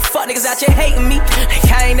had so many fuck niggas out here hating me.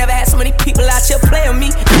 Like I ain't never had so many people out here playing me.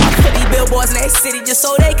 I put these billboards in their city just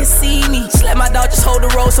so they can see me. Just let my dog just hold the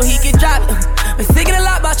road so he can drop it. Been thinking a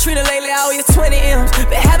lot about Trina lately, I owe you 20 M's.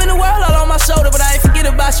 Been having the world all on my shoulder, but I ain't forget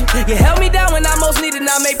about you. You held me down when I most needed,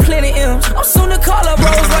 now I made plenty M's. I'm soon to call up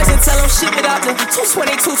Rolls Royce and tell them ship it out the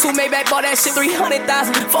 222, 2 Maybach, bought that shit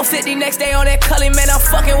 300,000. 450 next day on that Cully, man, I'm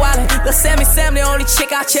fucking wildin'. Lil' Sammy Sam, the only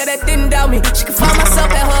chick out here that didn't doubt me. She can find myself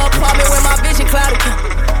at her apartment when my vision clouded.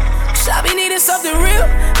 I be needing something real,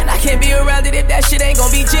 and I can't be around it if that shit ain't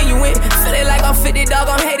gon' be genuine. Feeling like I'm 50, dog,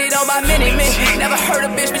 I'm hated on by many men. Never heard a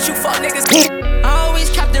bitch, but you fuck niggas. I always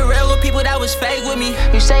kept it real with people that was fake with me.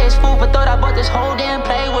 You say it's food, but thought I bought this whole damn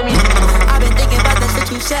play with me. I've been thinking about the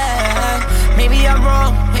shit you said. Maybe I'm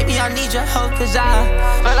wrong, maybe I need your help, cause I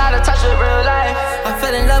fell out of touch with real life. I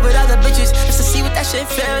fell in love with other bitches just to see what that shit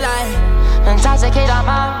feel like. Intoxicate our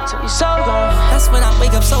mind till we sober. That's when I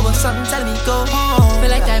wake up sober, something telling me go home. Feel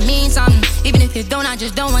like that means something. Even if you don't, I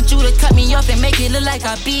just don't want you to cut me off and make it look like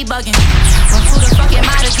I be bugging. Well, who the fuck am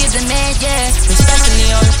I to give the man, yeah? Especially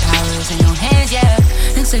all the powers in your hands,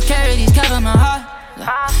 yeah. Insecurities cover my heart,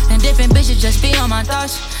 and different bitches just be on my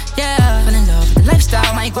thoughts, yeah. Fell in love with the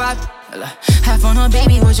lifestyle, my guap. Half on her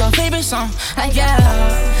baby was your favorite song, like yeah.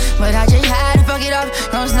 But I just had to fuck it up.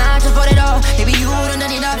 No, it's not your fault at all. Maybe you done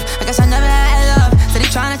done enough. I guess I never had love.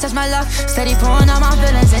 Steady trying to test my luck. Steady pouring out my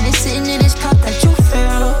feelings, and it's sitting in this cup that you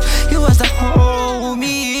feel. You was the whole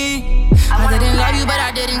me. I didn't love you, but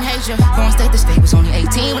I didn't hate you. Going state to state, was only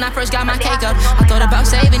 18 when I first got my cake up. I thought about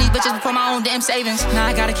saving these bitches before my own damn savings. Now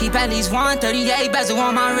I gotta keep at least 138 bezel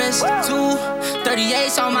on my wrist, 2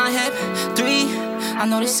 38s on my hip, 3. I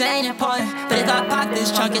know this ain't important, but if I pop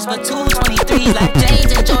this trunk, it's for 223 like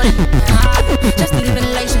James and Jordan. Just need a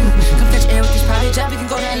ventilation. Come catch air with this private jet, we can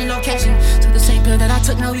go to any location. Took the same pill that I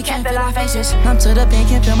took, now we can't feel our faces. I'm to the pain,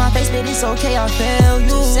 can't feel my face, baby, it's okay, I'll feel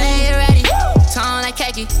you. Say it ready, tone like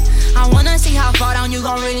khaki. I wanna see how far down you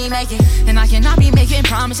gon' really make it. And I cannot be making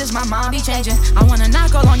promises, my mind be changing. I wanna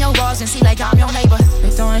knock all on your walls and see like I'm your neighbor. They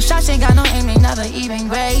throwing shots, ain't got no aim, they never even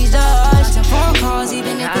grazed us. Some phone calls,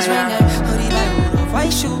 even if it's raining. Hoodie like Rudolph,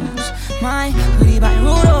 white shoes. My hoodie by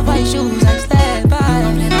Rudolph, white shoes. I stand by,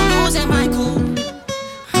 don't plan on losing my cool.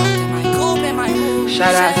 My coupe and my cool.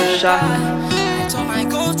 Shout out to Shot. I told my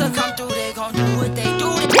goons to come through, they gon' do what they do.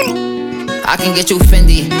 I can get you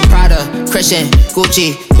Fendi, Prada, Christian,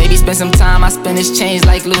 Gucci. Maybe spend some time, I spend his change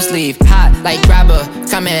like loose leaf. Hot like grabber,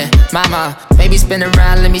 come here, mama. Maybe spin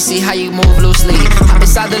around, let me see how you move loosely. Hop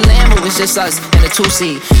inside the Lambo, it's just us in a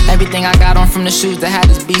two-seat. Everything I got on from the shoes that had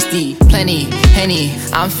this beastie. Plenty, Henny,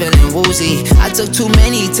 I'm feeling woozy. I took too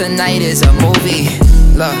many, tonight is a movie.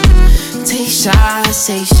 Look, take shots,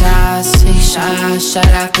 take shots, take shots, shot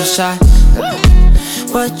after shot.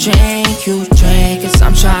 What drink you drink, cause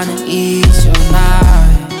I'm tryna ease your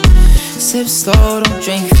mind. Sip slow, don't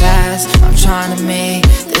drink fast, I'm tryna make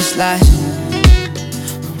this last.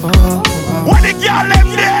 What the girl left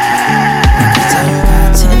there?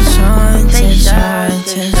 Tension, tension,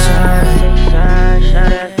 tension.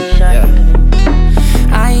 Yeah.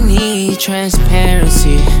 I need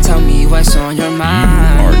transparency. Tell me what's on your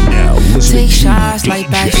mind. Take shots like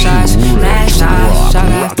back shots, back shots, shot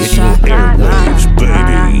after shot. Airwaves,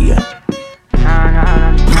 baby. I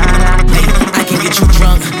can get you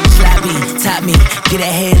drunk, slap me, tap me, get a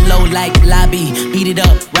head low like Lavíe. Beat it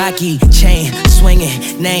up, Rocky, chain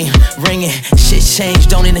swinging, name ringing. Shit changed,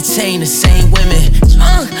 don't entertain the same women.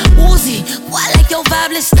 Woozy, why like your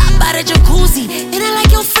vibe? Let's stop by the jacuzzi. And I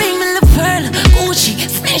like your frame and the pearl, Gucci.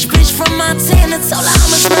 French bitch from Montana, told her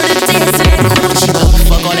I'ma spend the dance in Gucci.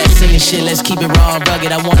 Fuck all that singing shit, let's keep it raw and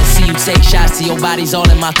rugged. I wanna see you take shots to your bodies, all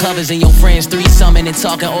in my covers. And your friends threesomeing and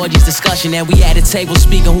talking orgies, discussion. And we at the table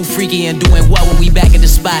speaking who freaky and doing what when we back at the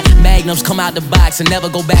spot. Magnums come out the box and never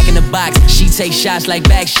go back in the box. She takes shots like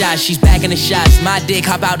back shots, she's back in the shots. My dick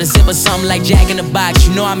hop out the zipper, something like Jack in the Box.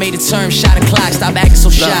 You know I made a term, shot a clock, stop acting so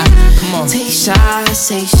shy. Come on. Take shots,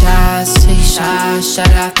 take shots, take shots, shot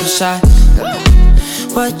after shot.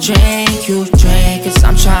 What drink you drink, cause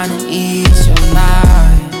I'm tryna ease your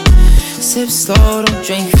mind. Sip slow, don't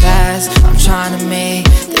drink fast, I'm tryna make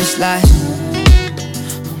this last.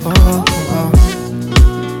 I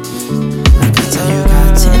can tell you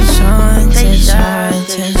got tension, tension,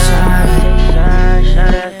 tension.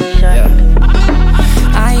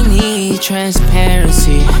 I need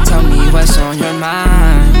transparency, tell me what's on your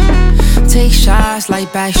mind. Take shots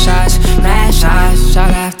like back shots, mad shots,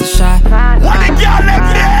 shot after shot. What the girl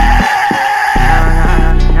left there?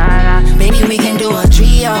 Baby, we can do a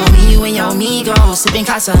trio, me, you and your amigo, sipping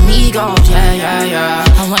Casamigos, yeah, yeah, yeah.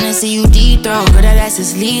 I wanna see you deep though, girl, that ass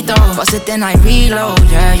is lethal. Bust it then I reload,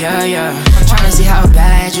 yeah, yeah, yeah. Tryna see how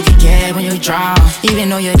bad you can get when you draw. Even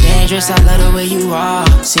though you're dangerous, I love the way you are.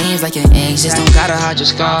 Seems like you're anxious, don't gotta hide your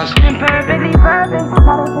scars. Perfectly perfect.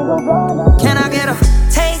 Can I get a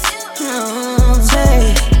taste?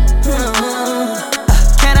 Taste.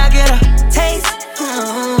 Can I get a taste?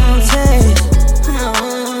 Taste.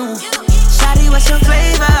 Shawty, what's your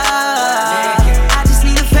flavor? I just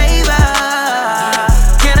need a favor.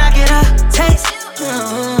 Can I get a taste?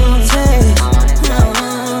 Taste.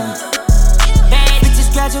 Bitches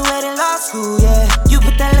graduated law school, yeah. You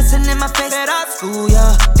put that lesson in my face at art school,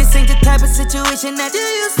 yeah. This ain't the type of situation that you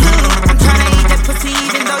used to. I'm tryna eat that pussy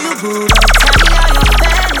even though you rude. Tell me all your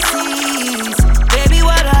fantasies, baby,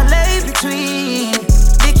 what I lay between.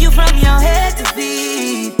 Pick you from your head to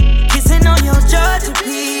feet, kissing on your Georgia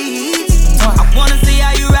peach. I wanna see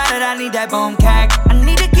how you ride it, I need that bone cack. I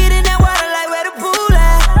need to get in that water like where the pool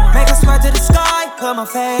at. Make a sweat to the sky, put my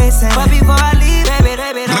face in. But before I leave, baby,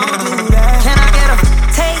 baby, don't do that. Can I get a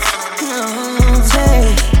taste?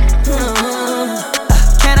 Taste.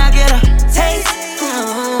 Can I get a taste?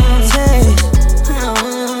 Taste.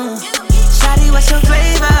 Shawty, what's your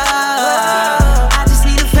flavor? I just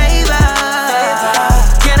need a favor.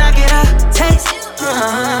 Can I get a taste?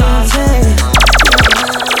 Taste.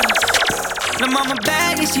 My mama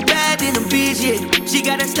bad, and she bad in the bitch, yeah. She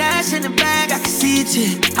got a stash in the bag, I can see it,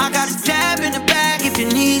 yeah. I got a tab in the bag if you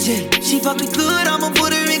need it. She fuck me good, I'ma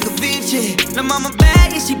put her in convince, yeah. My mama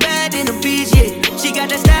bad, and she bad in the bitch, yeah. She got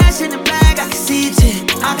that stash in the bag, I can see it, yeah.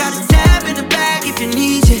 I got a tab in the bag if you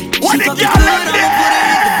need it. She fuck me good, I'ma put her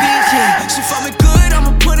in convince, yeah. She fuck me good,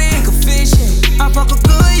 I'ma put her in convince, yeah. I fuck her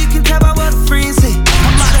good, you can tell by what her friends say.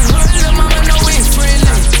 I'm out of hood, little mama know we ain't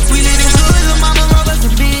friendly. We living good, little mama roll us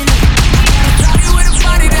a bin. With a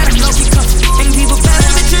body that I know we cuffin'. And people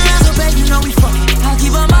better bitch around, so babe, you know we fuckin'. I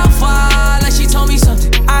keep on my fire like she told me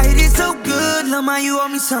something. I hit it so good, lil' ma, you owe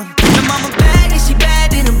me something. Lil' mama bad, and she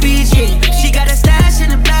bad in the beach, yeah. She got a stash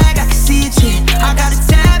in the bag, I can see it, yeah. I got a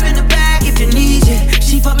tab in the bag if you need it.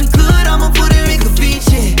 She fuck me good, I'ma put her in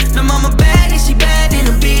convince, yeah. Lil' mama bad, and she bad in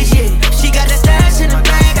the beach, yeah. She got a stash in the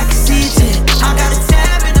bag, I can see it, yeah. I got a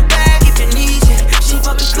tab in the bag if you need it. She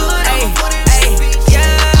fuck me good, I'ma put her in convince,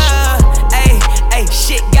 yeah.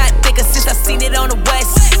 Shit got thicker since I seen it on the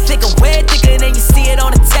west. Thicker, way thicker than you see it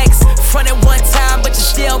on the text. Frontin' one time, but you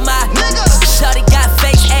still my nigga. Shawty got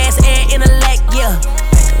fake ass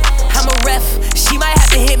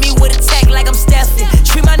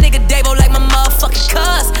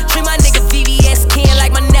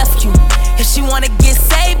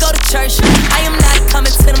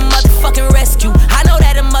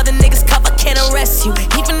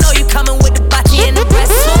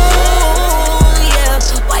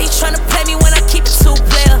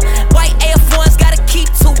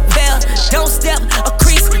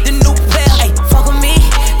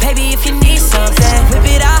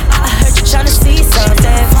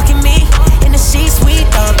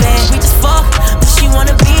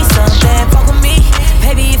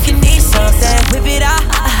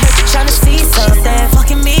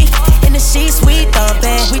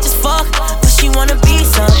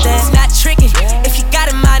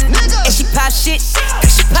shit,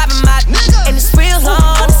 cause she poppin' my and it's real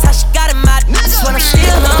long. That's how she got him out. That's when I'm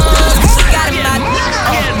still on. She got him out.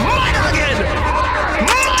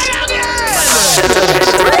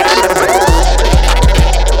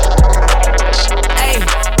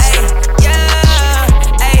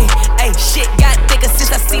 Shit got thicker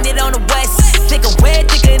since I seen it on the west. Thicker, way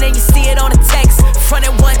thicker than you see it on the text. Front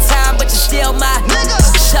at one time, but you still my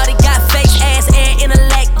shawty got fake ass and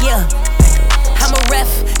intellect, yeah. I'm a ref.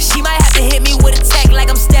 She might have to hit me with a tech like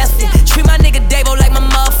I'm Steffi. Treat my nigga Davo like my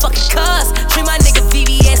motherfucking cuz. Treat my nigga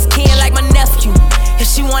VVS Ken like my nephew. If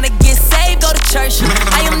she wanna get saved, go to church.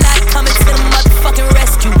 I am not coming to the motherfucking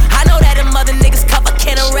rescue. I know that them other niggas cup, I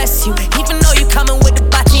can't arrest you. Even though you coming with the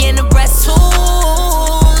body and the breast too,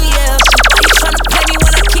 yeah. Why you tryna play me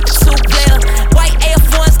when I keep it two player? White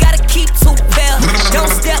AF1s gotta keep two pair. Don't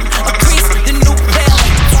step, a crease, the new pair.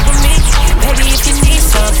 Fuck with me, baby, if you need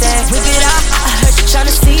something, whip it out. I heard you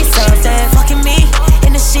tryna see something. Fucking me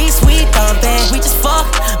in the sheets, we thumping. We just fuck,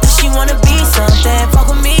 but she wanna be something. Fuck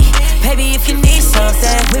with me, baby, if you need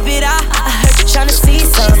something, whip it out. I heard you tryna see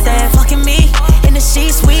something. Fucking me in the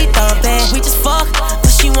sheets, we thumping. We just fuck,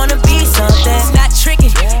 but she wanna be something. It's not tricky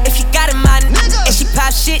if you got him out, and she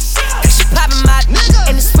pop shit, cause she poppin' my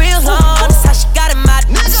and it's real long. That's how she got him out.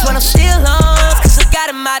 That's when I'm still on, cause I got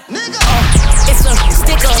him out. It's a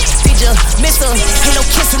sticker, feature, missile. Ain't no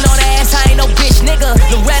kissing on the ass, I ain't no bitch, nigga.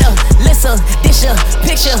 Loretta, Lissa, Disha,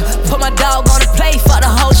 picture. Put my dog on the play, fuck the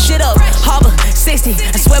whole shit up. Harbor, 60,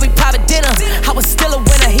 I swear we pop at dinner. I was still a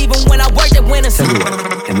winner, even when I worked at Winners. Tell you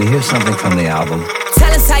what, can we hear something from the album?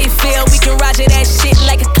 Tell us how you feel, we can roger that shit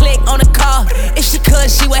like a click on a car. If she could,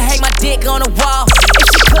 she would hang my dick on the wall. If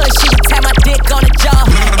she could, she would tap my dick on the jaw.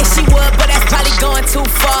 If she would, but that's probably going too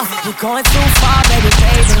far. You're going too far, baby,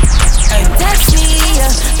 baby. Hey, that's me,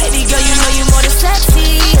 baby girl, you know you more than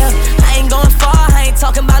sexy. I ain't going far, I ain't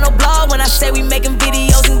talking about no blog when I say we making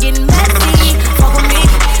videos and getting messy. Fuck with me,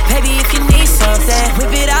 baby, if you need something,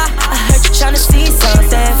 whip it out. I heard you tryna see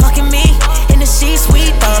something. Fucking me in the sheets,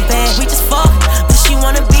 we thumping. We just fuck, but she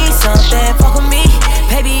wanna be something. Fuck with me,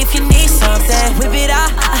 baby, if you need something, whip it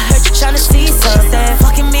out. I heard you tryna see something.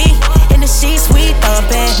 Fucking me in the sheets, we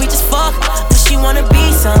thumping. We just fuck, but she wanna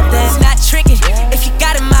be something. It's not tricky if you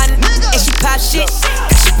got him out, and she pop shit,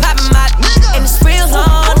 she poppin' my and it's real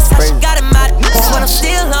long. That's how she got him out. That's when I'm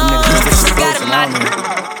still on. She got him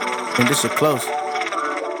out. And this shit close.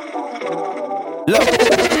 Look.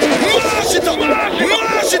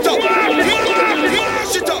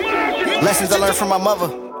 Lessons I learned from my mother.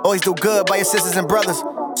 Always do good by your sisters and brothers.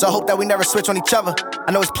 So I hope that we never switch on each other.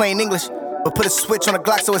 I know it's plain English, but put a switch on a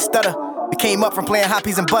Glock so it stutter. We came up from playing hot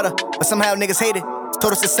peas and butter, but somehow niggas hate it.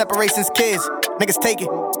 Told us to separate since kids. Niggas take it.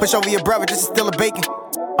 Push over your brother just to steal a bacon.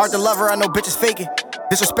 Hard to love her, I know bitches fake it.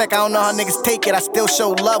 Disrespect, I don't know how niggas take it. I still show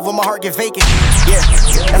love when my heart get vacant. Yeah,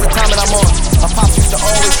 that's the time that I'm on. My pops used to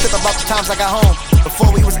always trip about the times I got home. Before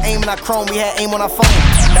we was aiming at chrome, we had aim on our phone.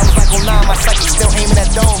 That was like 09, my psyche still aiming at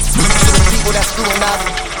domes. To the people that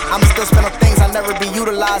scrutinizing, I'ma still spend on things I never be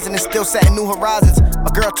utilizing and still setting new horizons.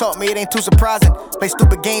 My girl taught me it ain't too surprising. Play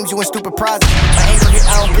stupid games, you win stupid prizes. My anger hit,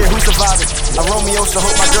 I don't care who surviving. I Romeo to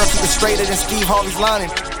hope my girl keep it straighter than Steve Harvey's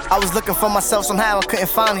lining. I was looking for myself somehow, I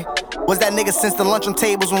couldn't find it. Was that nigga since the lunchroom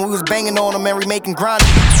tables when we was banging on them and remaking grinding.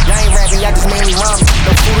 Y'all ain't rapping, y'all just mainly rhyming.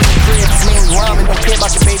 No food in the crib, just mainly rhyming. Don't care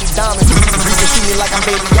about your baby diamonds. You can treat me like I'm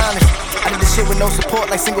baby honest. I did this shit with no support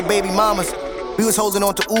like single baby mamas. We was holding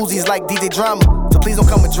on to Uzis like DJ Drama. So please don't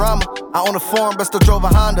come with drama. I own a foreign but still drove a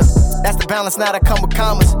Honda. That's the balance now that come with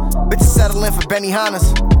commas. Bitches settling for Benny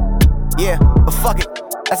Hannas. Yeah, but fuck it.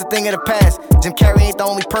 That's a thing of the past. Jim Carrey ain't the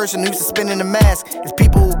only person who used to spin in the mask. It's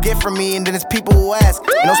people who get from me and then it's people who ask.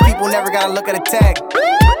 And those people never gotta look at a tag.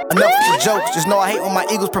 Enough with the jokes, just know I hate when my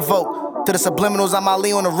egos provoke. To the subliminals, I'm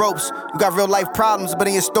Ali on the ropes. You got real life problems, but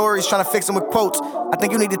in your stories, trying to fix them with quotes. I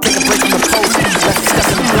think you need to take a break from the post. Let's discuss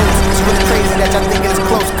in the close. It's really crazy that y'all thinking it's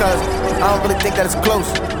close, cuz I don't really think that it's close.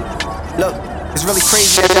 Look, it's really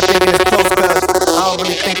crazy that y'all thinking it's close, cuz I don't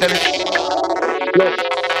really think that it's. Look.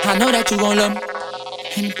 I know that you gon' love me.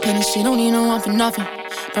 Independent shit, don't need no one for nothing.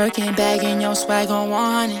 Birkin bag and your swag on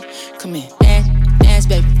 100. Come here, dance,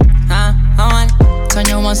 baby. I want it. Turn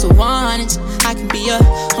your ones to 100s. I can be your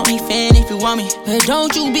only fan if you want me. But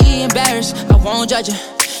don't you be embarrassed, I won't judge you.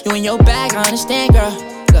 You in your bag, I understand, girl.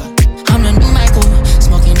 Look, I'm the new Michael,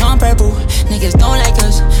 smoking on purple. Niggas don't like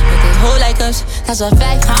us, but they hold like us. That's a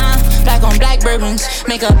fact, huh? Black on black bourbons,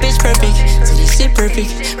 make a bitch perfect. Till they sit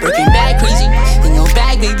perfect, working bag crazy. In your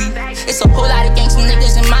bag, baby. It's a whole lot of gangsta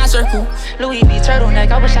niggas in my circle. Louis V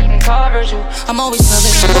turtleneck, I wish I can cover you. I'm always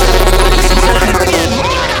serving you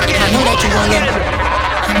I know that you gon' love me.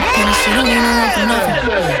 I'm gonna shit on you, no one for nothing.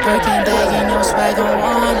 Birkin bag and your swag on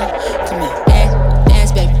one. Come here,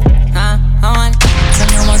 dance, baby. I want it. Turn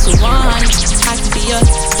your 1 to 100. I can be your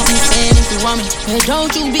only fan if you want me. But don't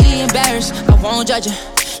you be embarrassed. I won't judge you.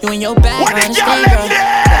 You in your bag, I understand, girl.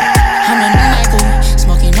 I'm the new Michael,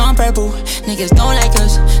 smoking on purple. Niggas don't like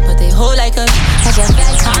us, but they hold like us. That's a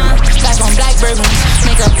fat time, black on black bourbons.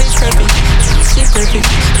 Make a bitch perfect, shit perfect.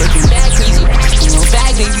 Working bad crazy, in your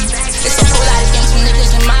bag, baby. It's a whole lot of gangsta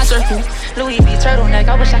niggas in my circle. Louis V turtleneck,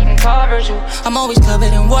 I wish I can call Virgil. I'm always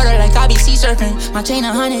covered in water like I be sea surfing. My chain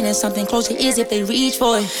 100 and something close to is if they reach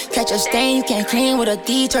for it. Catch a stain, you can't clean with a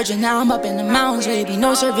detergent. Now I'm up in the mountains, baby,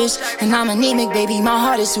 no service. And I'm anemic, baby, my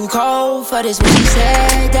heart is too cold for this. When she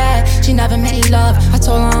said that she never made love, I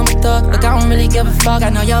told her I'm a thug. Look, I don't really give a fuck, I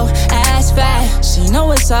know your ass fat. She know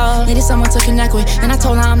what's up, needed someone to connect with. And I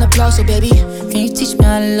told her I'm the plug, so baby, can you teach me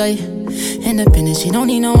how to love you? Independent, she don't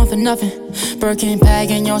need no one for nothing. Birkin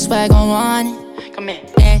bag and your swag on one. Come here,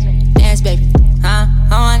 dance, baby. I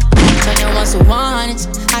want it. Turn your 1 to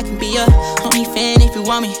 100. I can be your only fan if you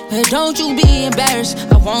want me. But don't you be embarrassed,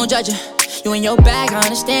 I won't judge you. You in your bag, I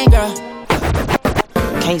understand, girl.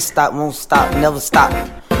 Can't stop, won't stop, never stop.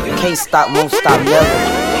 Can't stop, won't stop,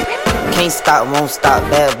 never. Can't stop, won't stop,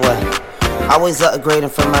 bad boy. Always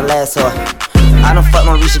upgrading from my last whore. I done fuck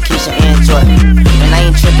my Risha, Keisha, and Joy. And I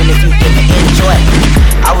ain't tripping if you didn't enjoy.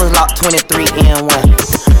 I was locked 23 and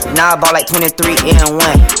 1. Now I bought like 23 and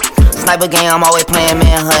 1. Sniper game, I'm always playing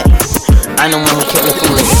manhunt. I know one who kept me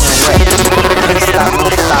foolish and wet. Can't stop,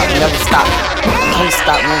 won't stop, never stop. Can't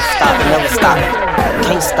stop, won't stop, never stop.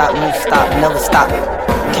 Can't stop, won't stop, never stop.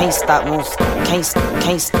 Can't stop, won't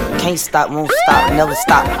can't stop, won't stop, never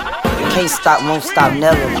stop. Can't stop, won't stop,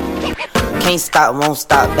 never. Can't stop, won't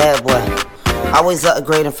stop, bad boy. Always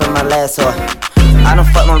upgrading from my last whore. I done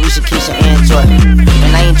fuck my Risha, Keisha, and Joy.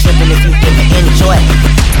 And I ain't tripping if you didn't enjoy.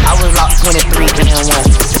 I was locked 23 and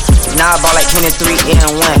 1. Now I bought like 23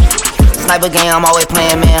 and 1. Sniper game, I'm always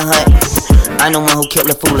playing manhunt. I know one who killed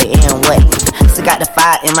the fool and what. Still got the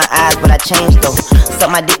fire in my eyes, but I changed though. Suck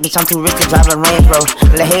my dick, bitch, I'm too rich to drive a Range Rover.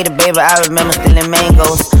 La hater, baby, I remember stealing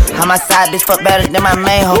mangoes. How my side bitch fuck better than my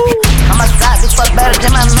main hoe. How my side bitch fuck better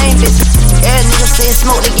than my main bitch. Every nigga say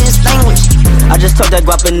smoke, they get extinguished. I just talk that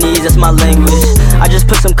Guapanese, that's my language. I just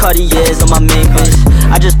put some Cartiers on my main bitch.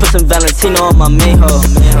 I just put some Valentino on my main hoe.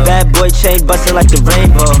 Bad boy chain bustin' like the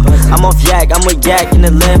rainbow. I'm off yak, I'm with yak in the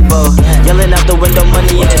limbo. Yelling out the window,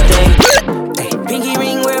 money in the thing. Pinky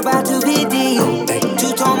ring, we're about to be deep.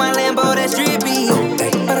 Two-tone my Lambo, that's drippy.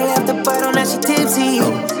 But I left the bottle, now she tipsy.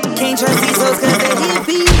 Can't trust these hoes cause they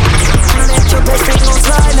hippie. I know that your best friend gon'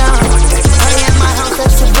 slide now. Party at my house,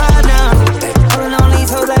 that's a vibe now. Holding on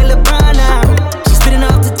these hoes like LeBron now. She spitting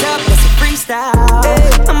off the top, that's a freestyle.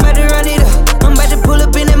 Hey, I'm about to run it up. I'm about to pull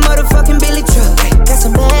up in that motherfucking Billy truck. Got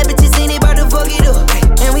some bad bitches in it, about to fuck it up.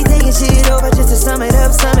 And we taking shit over just to sum it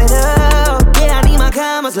up, sum it up. Yeah, I need my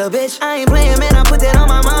commas, little bitch. I ain't playing, man, I put that on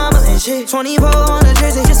my mama and shit. 24 on the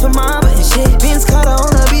jersey just for mama and shit. Pins color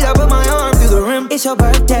on the beat, I put my arm through the rim. It's your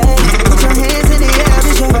birthday, put your hands in the air,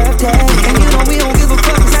 it's your birthday. And you know we don't give a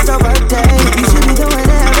fuck, it's not your birthday. You should be doing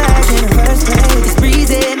that back in the first place. It's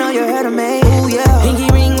breezy, know you heard of me, ooh yeah. Pinky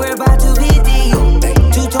ring, we're about to be deep.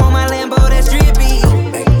 Two-tone my Lambo, that's drippy.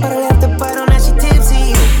 But I left the bottle, now she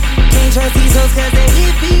tipsy. Can't trust these hoes cause they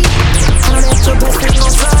hippie. I know that your best friend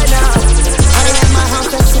gon' slide now. Party at my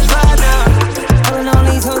house, that's a vibe now. Holding on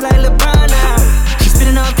these hoes like LeBron now. She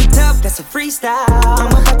spitting off the top, that's a freestyle.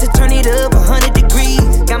 I'm about to turn it up 100 degrees.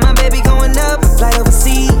 Got my baby going up, flight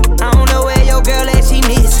overseas. I don't know where your girl at, she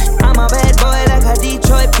miss. I'm a bad boy like a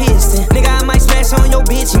Detroit Piston. Nigga, I might smash on your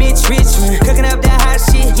bitch, Mitch Richmond. Cooking up that hot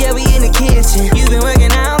shit, yeah, we in the kitchen. You been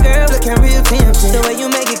working out, girl, looking real tempting. The way you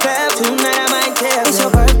make it clap, tonight I might tell. It's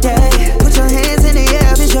your birthday, put your hands in the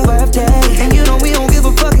air, it's your birthday. And you know we don't give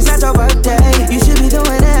a fuck, it's not your birthday. You should be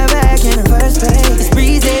doing that back in the first place. It's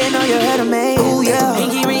breezy, know you heard of me, ooh yeah.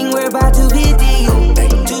 Pinky ring, we're about to be deep.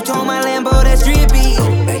 Two-tone my Lambo, that's drippy.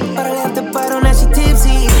 But I left the bottle, now she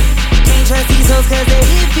tipsy. Can't trust these hoes cause they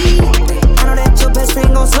hippie. I know that your best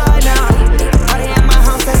friend gon' slide now. Party at my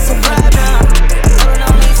house, that's a vibe now. Holding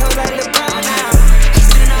on these hoes like LeBron now.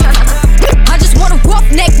 I just want a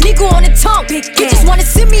roughneck nigga on the tongue. You just wanna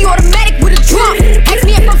send me automatic with a drum. Ask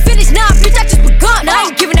me if I'm finished, nah, bitch, I just begun. I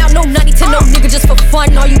ain't giving out no nutty to no nigga just for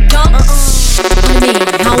fun. Are you dumb? 100 man,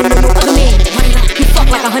 I don't know no other man. You fuck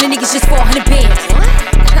like 100 niggas just for 100 bands.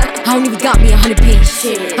 I don't even got me 100 bands.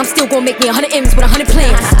 I'm still gonna make me 100 M's with 100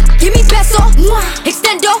 plans. Give me peso,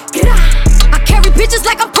 extendo. I carry bitches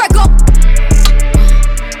like I'm Prego.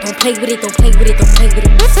 Don't play with it, don't play with it, don't play with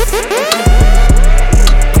it.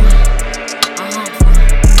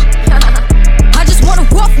 I just want a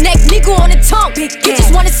roughneck nigga on the tongue. You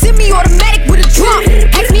just wanna send me automatic with a drum.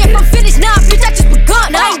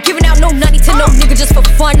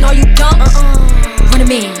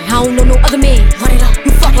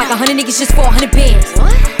 niggas just for 100 bands.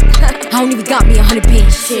 I don't even got me 100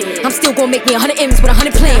 bands. I'm still gonna make me 100 M's with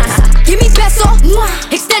 100 plans. Give me peso,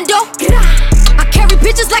 extendo. I carry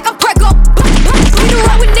bitches like I'm Prego. We the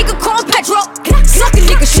road with nigga called Petro. Suck a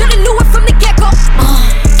nigga, shoulda knew it from the get-go.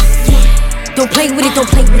 Don't play with it, don't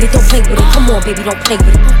play with it, don't play with it. Come on, baby, don't play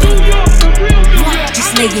with it.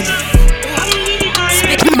 Just lay in it.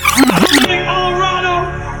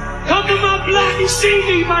 Come to my block and see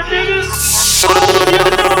me, my niggas. I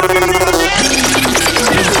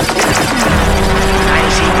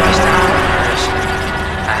ain't seen much time on the wrist.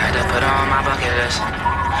 I had to put on my bucket list.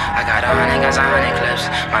 I got 100 guns, 100 clips.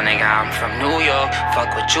 My nigga, I'm from New York.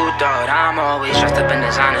 Fuck what you thought. I'm always dressed up in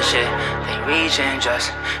designer shit. They reaching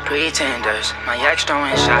just pretenders. My ex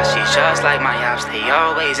throwing shots, she just like my ops. They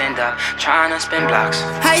always end up trying to spin blocks.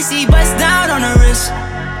 I see bust down on the wrist.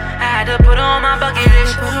 I had to put on my bucket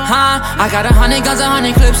list. I got 100 guns,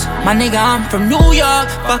 100 clips. My nigga, I'm from New York.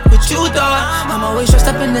 Fuck what you thought. I'm always dressed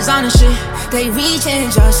up in designer shit. They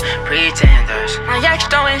reaching just pretenders. My ex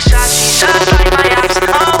throwing shots, she just like my ops.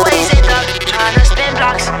 Always end up trying to spin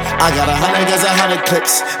blocks. I got 100 guns, 100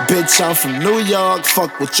 clips. Bitch, I'm from New York.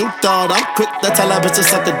 Fuck what you thought. I'm quick to tell her bitch to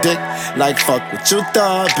suck the dick. Like fuck what you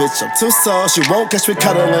thought. Bitch, I'm too soft. She won't catch me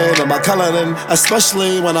cuddling in my coloring.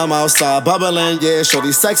 Especially when I'm outside bubbling. Yeah,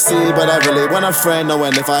 shorty sexy, but I really want a friend.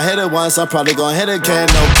 Knowing if I hit it once, I'm probably gonna hit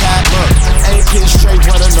again. No cap, look. AP straight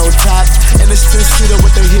water, no tap. And it's two-seater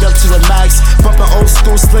with the heat up to the max. Bumpin' old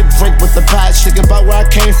school slick Frank with the patch. Think about where I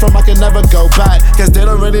came from, I can never go back. Cause they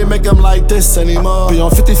don't really make them like this anymore. Be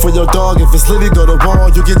on 50 for your dog, if it's litty, go to war.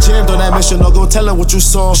 You get jammed on that mission, or go tell her what you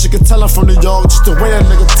saw. She can tell her from New York, just the way a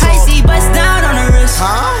nigga talk. I see bust down on the wrist. I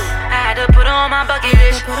had to put on my bucket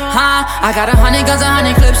list. I got 100 guns,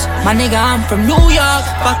 100 clips. My nigga, I'm from New York.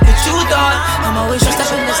 Fuck what you thought. I'm always dressed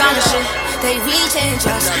up in designer shit. They reaching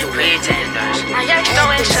just pretenders. My ex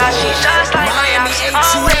throwing shots, she just like my ops.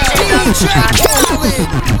 Always end up.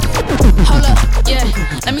 Hold up, yeah,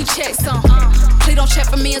 let me check some. Please don't check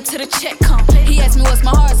for me until the check come. He asked me what's my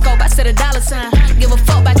horoscope, I said $. Give a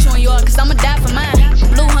fuck about you and yours, cause I'ma die for mine.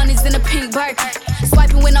 Blue honeys in a pink Birkin.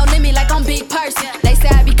 Swiping with no limit like I'm big person. They say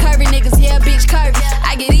I be curvy, niggas, yeah, bitch curvy.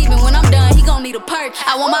 I get even when I'm done, he gon' need a perk.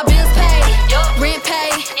 I want my bills paid, rent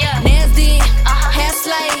paid, nails did, hair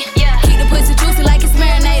slayed. Keep the pussy juicy like it's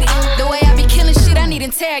marinated. The way I be killing shit, I need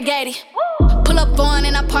interrogated. Pull up on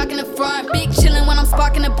and I park in the front. Big chillin' when I'm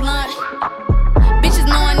sparking the blunt. Bitches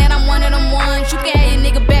knowing that I'm one of them ones. You can have your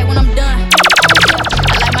nigga back when I'm done.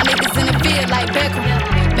 I like my niggas in the field like Beckham.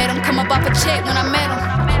 Made him come up off a check when I met him.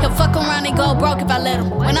 He'll fuck around and go broke if I let him.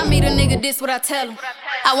 When I meet a nigga, this what I tell him.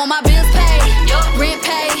 I want my bills paid, rent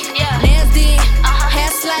paid, nails did, hair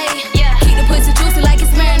slayed. Keep the pussy juicy like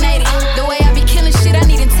it's marinated. The way I be killing shit, I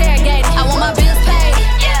need interrogated. I want my bills paid,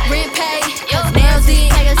 rent paid, nails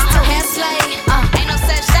did, hair slayed. Ain't no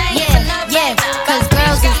such thing. Yeah, cause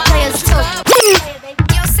girls is players too.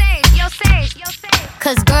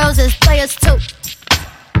 Cause girls is players too.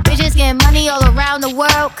 Bitches getting money all around the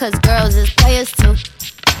world. Cause girls is players too.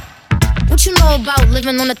 What you know about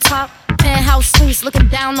living on the top? Penthouse suites, looking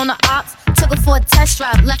down on the ops. Took her for a test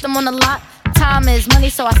drive, left them on the lot. Time is money,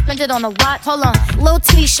 so I spent it on a watch. Hold on, little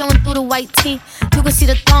titty showing through the white tee. You can see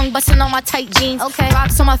the thong busting on my tight jeans. Okay,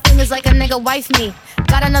 rocks on my fingers like a nigga wife me.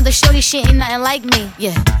 Got another shorty, shit ain't nothing like me.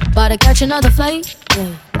 Yeah, about to catch another flight.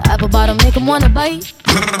 Yeah, the apple bottom make him wanna bite.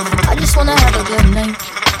 I just wanna have a good night.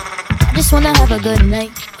 I just wanna have a good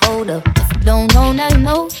night. Hold up, if you don't know, now you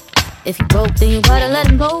know. If you broke, then you gotta let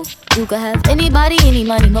him go. You could have anybody, any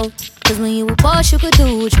money, mo. Cause when you a boss, you could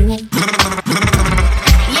do what you want.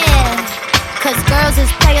 Yeah, cause girls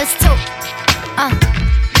is players too.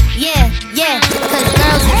 Yeah, cause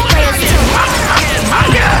girls is players too.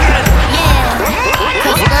 Yeah,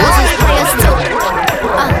 cause girls is players too.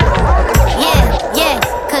 Yeah,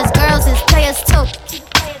 cause girls is players too.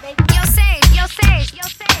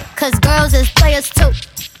 Cause girls is players too.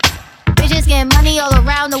 Bitches getting money all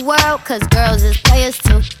around the world. Cause girls is players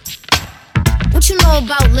too. What you know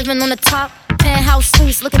about living on the top? Penthouse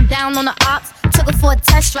suites, looking down on the ops. Took her for a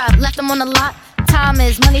test drive, left them on the lot. Time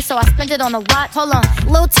is money, so I spent it on a watch. Hold on,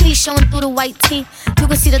 little titty showing through the white tee. You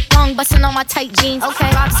can see the thong busting on my tight jeans.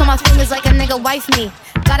 Okay, rocks on my fingers like a nigga wife me.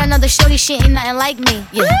 Got another shorty, shit ain't nothing like me.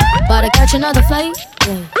 Yeah, about to catch another flight.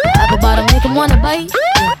 Yeah, apple bottom make him wanna bite.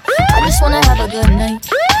 Yeah, I just wanna have a good night.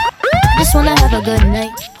 I just wanna have a good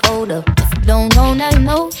night. Hold up, if you don't know, now you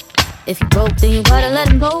know. If you broke, then you gotta let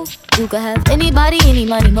him go. You could have anybody, any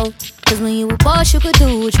money, mo. Cause when you a boss, you could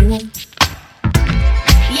do what you want.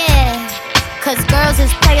 Yeah, cause girls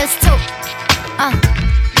is players too.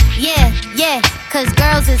 Yeah, cause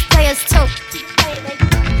girls is players too.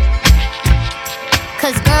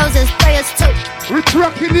 cause girls is players too. Rich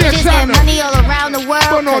Rocky Nation. Bitches and money all around the world,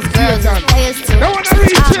 cause girls is players too.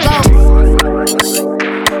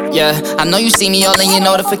 Yeah, I know you see me all in your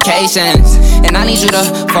notifications, and I need you to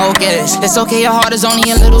focus. It's okay, your heart is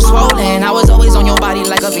only a little swollen. I was always on your body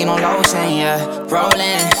like a Vino lotion, yeah.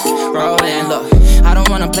 Rolling, rolling, look, I don't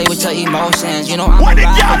wanna play with your emotions. You know I'm a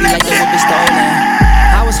ride for you like the whip is stolen.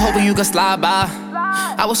 I was hoping you could slide by,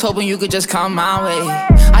 I was hoping you could just come my way.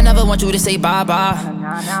 I never want you to say bye-bye.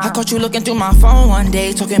 I caught you looking through my phone one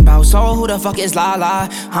day, talking about, so who the fuck is Lala,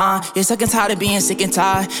 huh? You're sick and tired of being sick and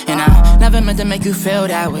tired, and I never meant to make you feel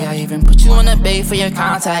that way. I even put you on the bait for your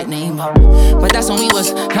contact name, but that's when we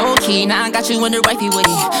was low-key. Now I got you in the wifey with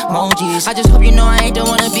emojis. I just hope you know I ain't the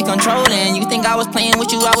one to be controlling. You think I was playing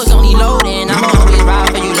with you, I was only loading. I'ma always ride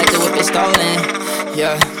for you like the whip is stolen.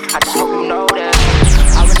 Yeah, I just hope you know that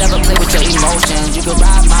I would never play with your emotions. You could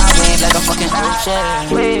ride my wave like a fucking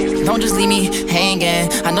ocean. Don't just leave me hanging.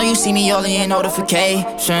 I know you see me all in your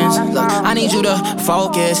notifications. Look, I need you to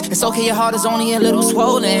focus. It's okay, your heart is only a little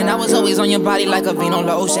swollen. I was always on your body like a Vino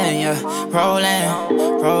lotion, yeah. Rolling,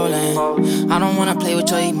 rolling. I don't wanna play with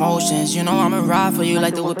your emotions. You know I'ma ride for you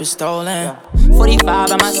like the whip is stolen. 45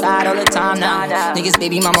 by my side all the time now. Niggas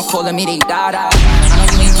baby mama calling me they dada. I know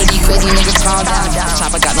you ain't really crazy, niggas calm down.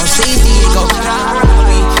 Chopper got no safety, it go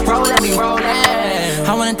rollin', me rollin'.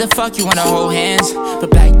 I wanted to fuck you wanna hold hands, but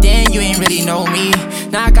back then you ain't really know me.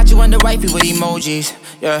 Now I got you under wifey with emojis,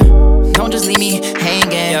 yeah. Don't just leave me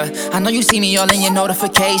hanging, yeah. I know you see me all in your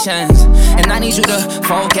notifications, and I need you to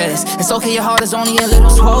focus. It's okay, your heart is only a little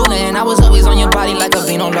swollen. I was always on your body like a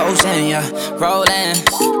Vino lotion, yeah. Rollin',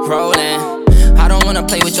 rollin'. I don't wanna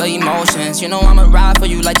play with your emotions. You know I'ma ride for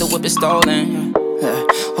you like the whip is stolen, yeah.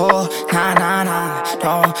 Oh, nah, nah, nah,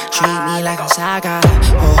 don't treat me like I'm Saga.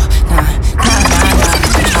 Oh, nah, nah, nah, nah.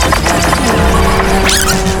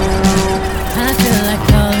 I feel like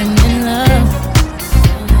falling in love.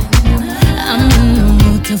 I'm in the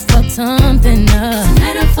mood to fuck something up.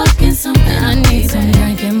 Tonight I'm fucking something. I need some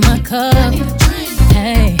drink in my cup.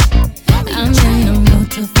 Hey, I'm in the mood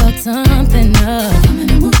to fuck something up.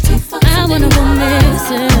 I wanna go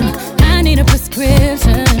missing. I need a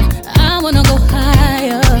prescription. I wanna go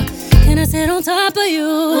higher. Can I sit on top of you?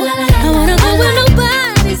 I wanna go where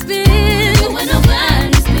nobody's been.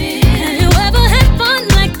 Have you ever had fun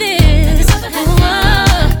like this?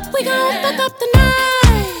 We gon' fuck up the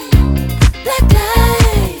night. Black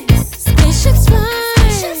lights, spaceships fly.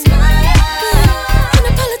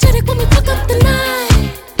 Unapologetic when we fuck up the night.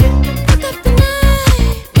 Fuck up the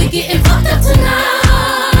night. We getting fucked up tonight.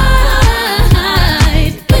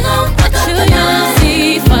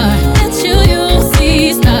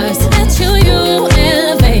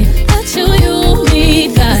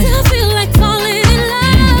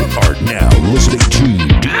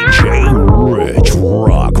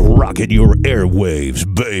 Rocking your airwaves,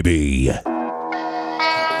 baby.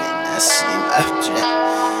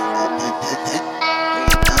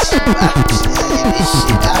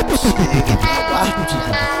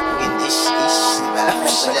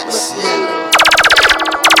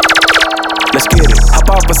 Let's get it. Hop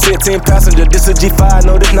off a 16 passenger. This a G5,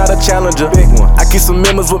 no, this not a Challenger. Big one. I keep some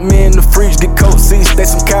members with me in the fridge. The coat seats, they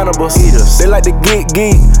some cannibals. Eaters. They like to geek.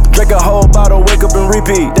 Drink a whole bottle, wake up and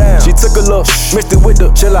repeat. Damn. She took a look, mixed it with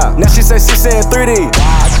the chill out. Now she say she saying 3D.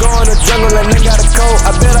 I go in the jungle and they got a coat.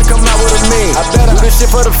 I bet I come out with a mean. I bet I do this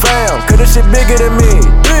shit for the fam, cause this shit bigger than me.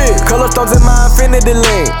 Big. Color stones in my infinity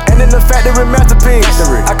lane. And in the factory masterpiece.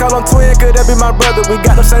 I call him twin, could that be my brother? We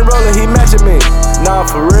got the same roller, he matching me. Nah,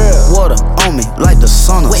 for real. Water on me like the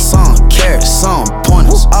sun of sun. Carrots, some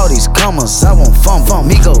pointers. All these commas, I won't fumble.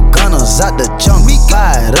 Me go gunners out the jungle.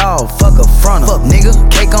 Buy it all, fuck a fronter. Fuck nigga,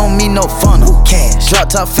 cake on me, no funnel. Cash, drop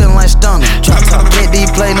top feeling like stunner. Drop top, KD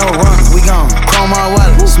play no runner. We gon' chrome my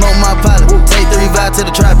wallet, smoke my pilot. Take 3 vibe to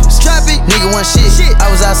the trappist. Nigga want shit. I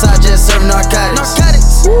was outside just serving narcotics.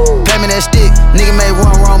 Pay me that stick. Nigga made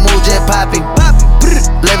one wrong move, just popping.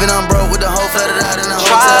 Living on broke with the whole flooded out in the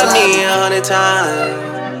hotel. Tried me 100 times.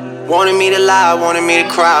 Wanted me to lie, wanted me to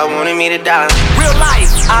cry, wanted me to die. Real life.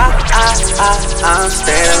 I'm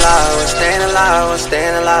staying alive, I'm staying alive, I'm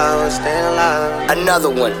staying alive, I'm staying alive. Another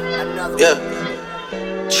one. Yeah.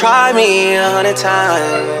 Try me 100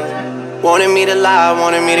 times. Wanted me to lie,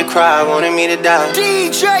 wanted me to cry, wanted me to die.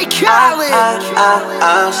 DJ Khaled.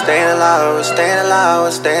 I'm staying alive, I'm staying alive,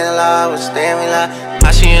 I'm staying alive, I'm staying alive.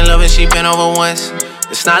 How she in love and she been over once.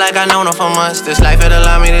 It's not like I know her for months. This life had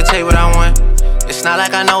allowed me to take what I want. It's not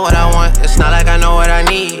like I know what I want. It's not like I know what I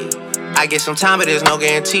need. I get some time, but there's no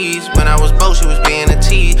guarantees. When I was broke, she was being a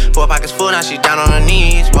tease. 4 pockets full, now she down on her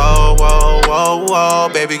knees. Whoa, whoa, whoa, whoa.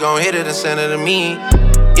 Baby gon' hit it and send it to me.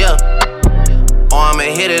 Yeah. Oh, I'm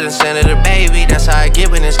I'ma hit it and send it a baby. That's how I get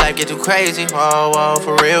when this life get too crazy. Whoa, whoa,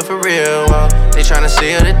 for real, whoa. They tryna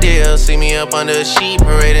seal the deal. See me up under a sheet,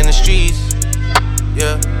 parade in the streets.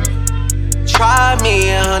 Yeah. Try me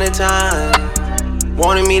 100 times.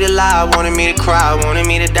 Wanted me to lie, wanted me to cry, wanted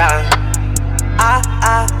me to die.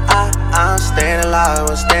 I'm staying alive,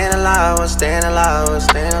 I'm staying alive, I'm staying alive, I'm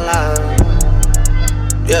staying alive.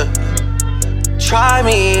 Yeah. Try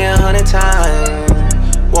me 100 times.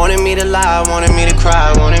 Wanted me to lie, wanted me to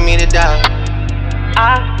cry, wanted me to die.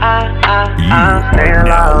 I'm staying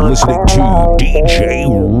alive. Listening to DJ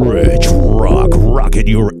Rich rocking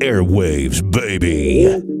your airwaves, baby.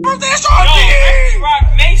 Yo, Rock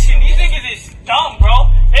Nation, these niggas is dumb, bro.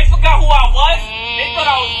 They forgot who I was. They thought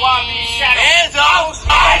I was wild being shadow. Hands up!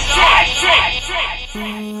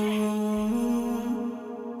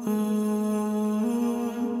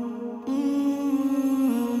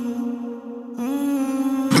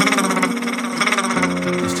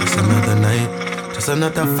 It's just another night, just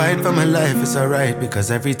another fight for my life. It's alright because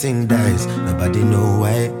everything dies. Nobody know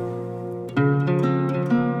why.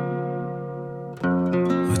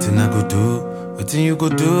 Nothing I go do. What you go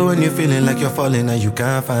do when you're feeling like you're falling and you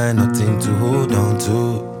can't find nothing to hold on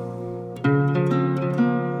to?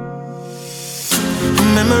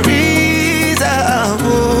 Memories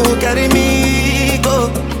carry me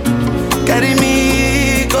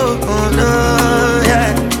go, oh no,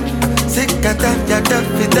 yeah. Sick at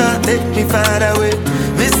that, take me far away.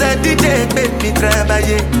 Mr. DJ, make me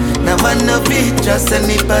travailler. Now I no be just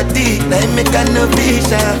anybody. Now me can no be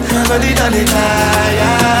shy. But it on the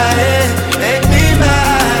fire, make me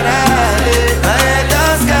mad. I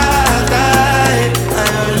just got die. I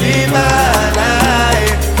only mad.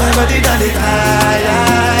 My body on the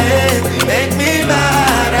fire, make me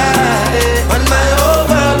mad. When my whole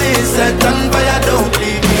world is set on fire, don't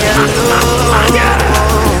leave me alone.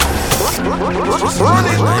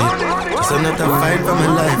 Just another fight for my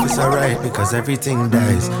life, it's alright because everything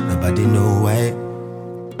dies, nobody know why.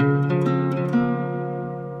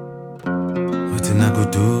 Nothing I go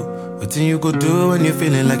do, nothing you go do when you're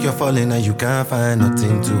feeling like you're falling and you can't find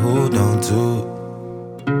nothing to hold on to.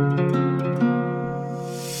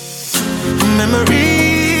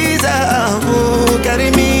 Memories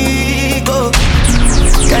carry me go,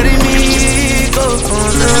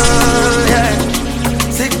 oh no, yeah.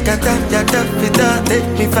 Sick at that, take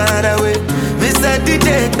me far away. Mr.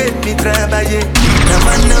 DJ, make me travailler. Now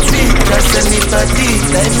I no be just anybody.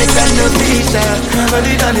 Like me can no be shy. But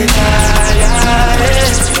it on the fire,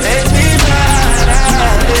 make me mad.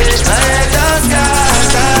 I just got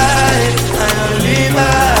die. I only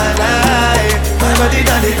mad. My body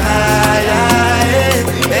on the fire,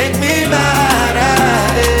 make me mad.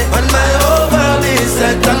 When my whole world is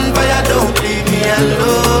set on fire, don't leave me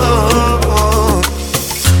alone.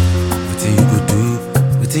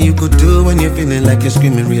 What you could do when you're feeling like you're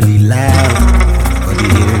screaming really loud? Nobody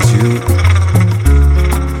hears you.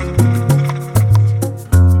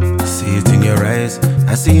 I see it in your eyes.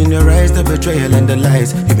 I see in your eyes the betrayal and the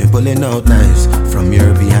lies. You've been pulling out knives from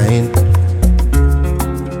your behind.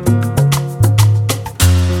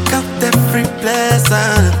 Count every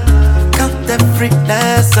blessing, count every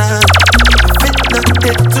lesson. Fit not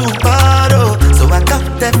get to borrow, so I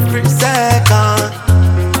count every second.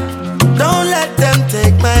 Don't let them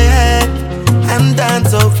take my head and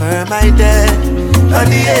dance over my dead.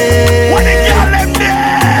 Body,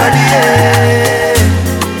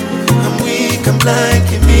 I'm weak, I'm blind,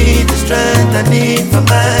 give me the strength I need for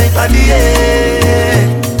my body.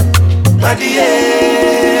 My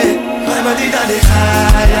body down the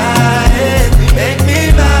high, make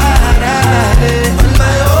me mad. When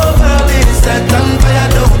my whole world is set on fire,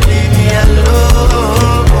 don't leave me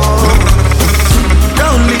alone.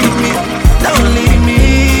 Don't leave me. Don't leave me.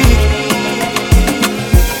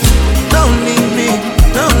 Don't leave me.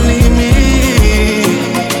 Don't leave me.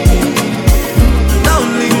 Don't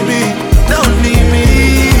leave me. Don't leave me.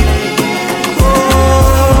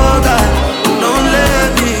 Oh God, don't let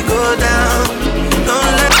me go down.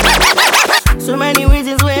 Don't let me. So many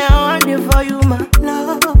reasons why I want it for you, my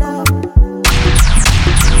love.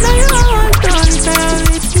 Now you want to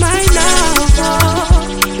it's my love.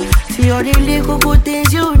 See all the little good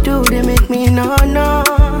things you do, they make me no.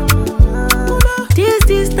 This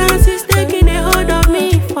distance is taking a hold of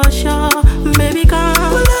me for sure. Baby, come.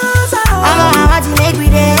 I'm about to make me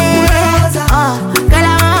there. Girl, I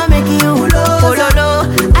wanna make you low.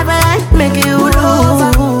 I wanna make you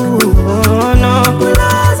low. Oh no.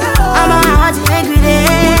 I'm about to make me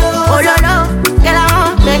there. Oh no. Girl, I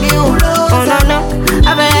wanna make you low. Oh no. I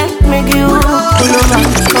wanna make you pull over.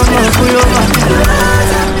 Come on, pull over.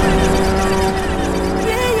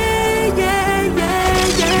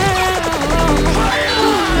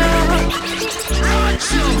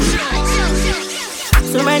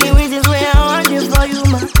 many reasons why I want you for you,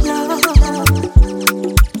 my love.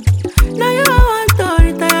 Now you want to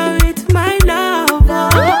retire with my love.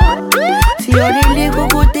 See all the little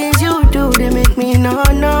good things you do, they make me no.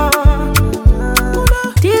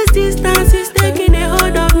 This distance is taking a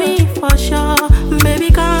hold of me for sure.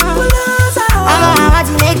 Baby, come. I want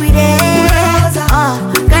to make me there.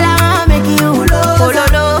 Girl, I want to make you. Oh,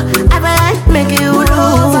 no. I want to make you.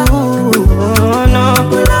 Oh, no.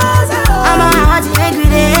 I want to make me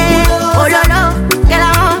there. Oh, no. Girl,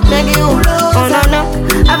 I want to make you. Oh, no.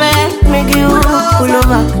 I want to make you. Pull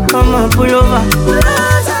over. Come on, pull over.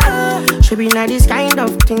 Should be not this kind of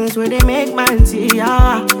things where they make man see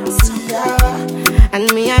ya.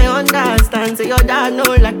 And me, I understand. So your dad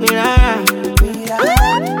know like me. See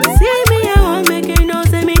me, I won't make you know.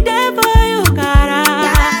 Say me there for you, cara.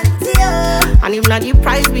 And if not the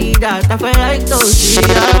price be that, I feel like those.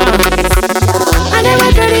 I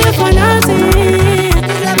never tell you for nothing.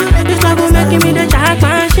 This love will make me the jack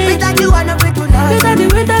machine. Without you, I know it will not.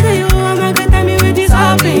 Without you, I'm not gonna tell me with this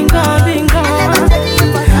all bingo.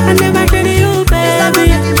 I never tell you,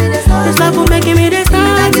 baby. This love will make me the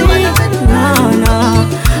nothing. No.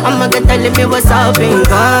 I'm gonna tell me what's up, bingo.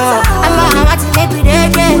 I'm want to make me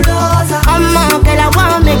again. I'm girl, I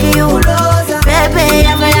wanna make you. Baby, I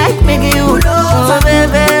feel like making you. Oh,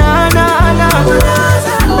 baby, oh, no.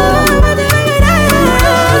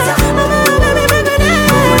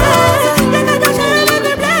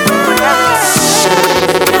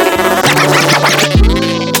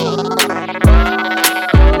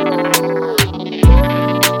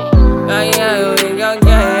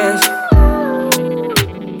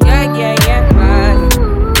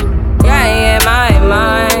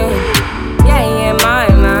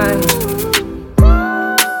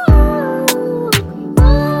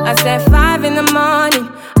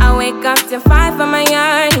 To fight for my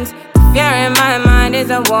yearnings. The fear in my mind is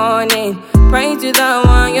a warning. Pray to the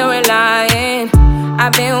one you're relying.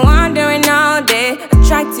 I've been wandering all day. I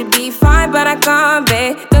tried to be fine, but I can't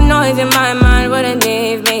be. The noise in my mind wouldn't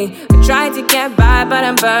leave me. I tried to get by, but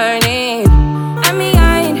I'm burning. And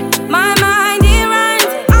behind my mind, it runs.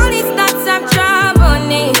 All these thoughts have troubled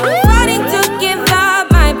me. Fighting to give up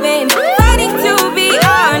my pain. Fighting to be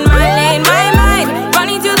on my lane. My mind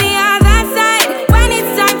running to the other side. When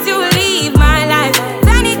it's time to leave my life,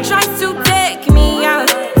 then it tries to take me out.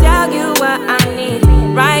 Tell you what I need,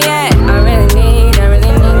 right? Yeah, I really need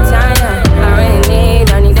time now.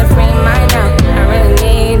 I need to free my now. I really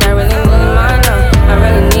need my now.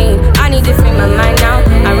 I need to free my mind now.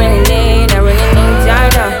 I really need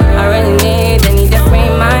time now. I need to free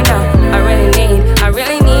my now. I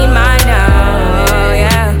really need my now.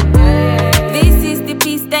 Yeah. This is the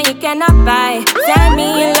peace that you cannot buy. Tell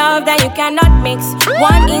me in love that you cannot mix.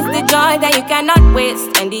 One is the joy that you cannot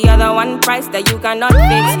waste, and the other one price that you cannot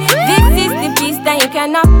fix. This is the peace that you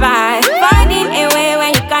cannot buy. Finding a way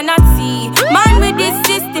when you cannot see. Man with this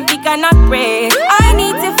system, he cannot pray. I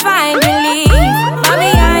need to find relief. But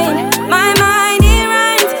behind my mind, it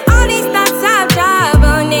runs. All these thoughts have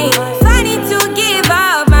troubled me. Fighting to give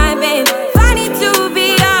up my pain. Fighting to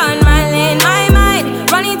be on my lane. My mind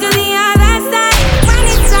running to the other side. When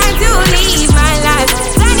it's time to leave my life,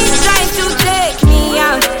 then it tries to take me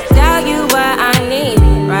out. Tell you what I need,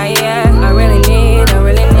 right? Yeah, I really need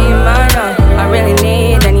my love. I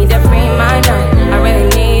need to free my love. I really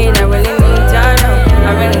need your love.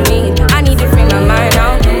 I need to free my mind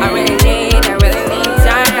now. I really need your love.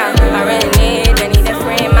 I need to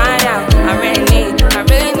free my love. I really need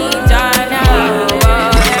your love.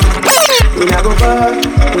 We a go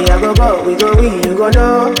far, we go we, you go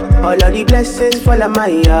know. All of the blessings fall on my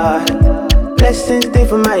yard. Blessings stay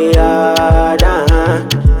for my yard,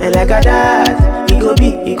 And like a dad, he go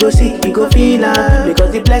be, he go see, he go feel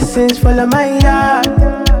because the blessings fall on my yard.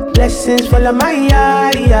 Blessings fall on my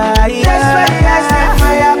yard, That's why I step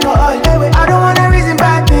my alcohol. I don't wanna reason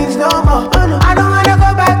bad things no more. I don't wanna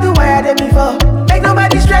go back to where I did before. Make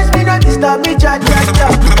nobody stress me, not disturb me, cha.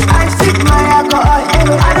 I sip my alcohol.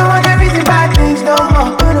 I don't wanna reason bad things no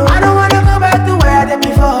more. I don't wanna go back to where I did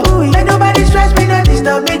before. Make nobody stress me, not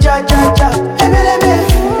disturb me, cha.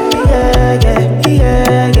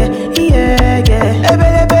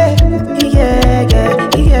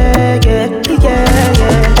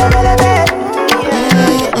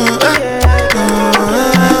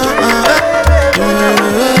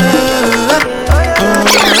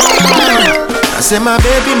 Say my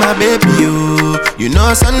baby, you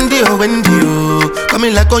know Sunday or Wendy, you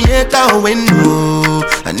coming like Onyeka or Wendo.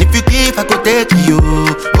 And if you give, I could take you,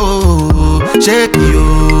 oh, shake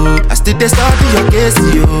you. I still they start your case,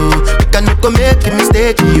 you cannot go make a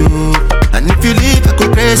mistake, you. And if you leave, I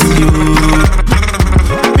could praise you.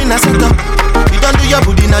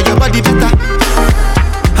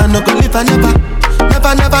 never,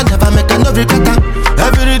 never, never, never, never make a no regret.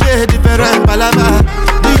 Every day different palava.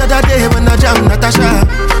 The other day when I jam Natasha,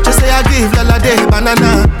 she say I give Lala day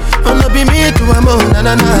banana. Oh no be me to a mo na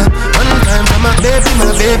na na. One time for my baby,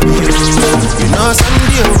 my baby. You know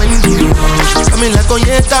Sunday or Wendy. Coming like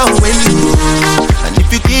Onyeka or Wendy. And if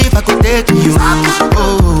you give, I could take you.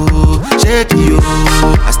 Oh, shake you.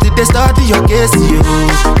 I still they study your case you.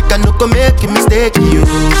 You can no go make a mistake you.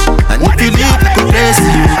 And if you leave, I could bless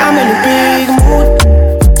you. I'm in a big mood.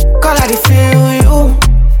 Call I feel you.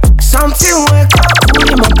 Something wake up cool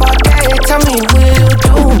in my body. Tell me will you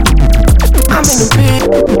do? I'm in the big.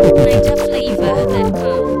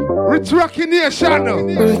 Rich Rocky Nation.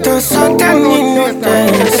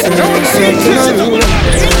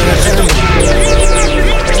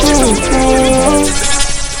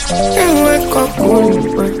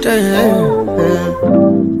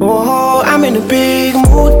 Oh, I'm in a big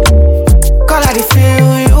mood. Call I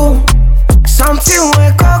feel you. Something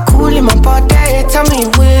wake up cool in my body. Tell me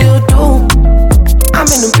will you do? I'm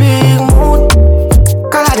in a big mood.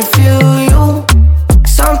 Call I feel you.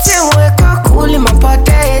 Something wake up cool in my body.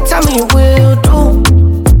 Tell me will you do?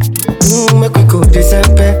 Make we go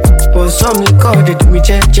December. But some liquor they do me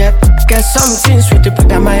jet. Get something sweet to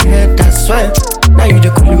put on my head, I swear. Now you the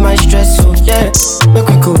cool in my stress, so yeah. Make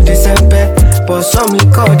we go December. But some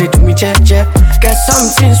liquor they do me jet. Get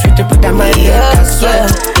something sweet to put on my head, I swear.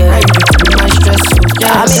 Now you the cool in my stress, so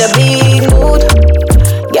yeah. I'm in a big mood.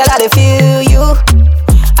 Girl, I feel you.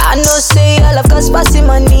 I know say I love cause passing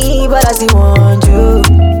money, but I still want you.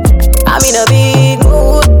 I'm in a big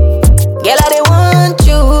mood. Girl, I want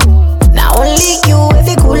you. Now only you, if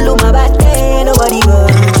you cool on my back, then nobody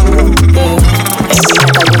but you.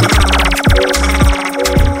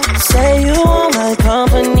 Say you want my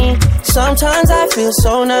company. Sometimes I feel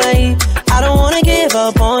so naive. I don't wanna give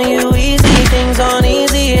up on you easy. Things aren't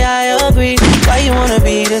easy, I agree. Why you wanna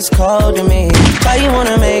be this cold to me? Why you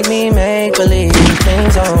wanna make me make believe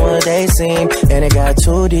things aren't what they seem? And it got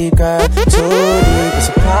too deep, girl, too deep. It's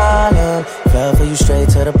a problem. Fell for you straight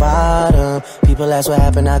to the bottom. People ask what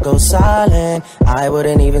happened, I go silent. I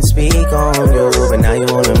wouldn't even speak on you, but now you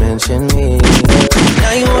wanna mention me.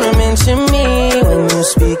 Now you wanna mention me when you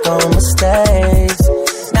speak on mistakes.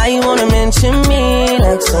 Now you wanna mention me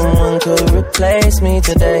like someone could replace me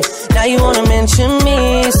today. Now you wanna mention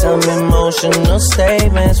me, some emotional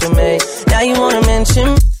statements were made. Now you wanna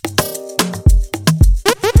mention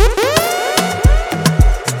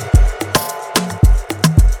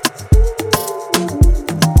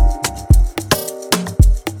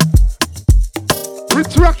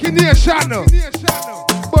Rich Rocky Nation.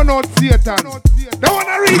 But not Satan. They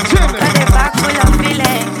wanna reach him. And the back full of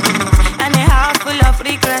feelings, and the heart full of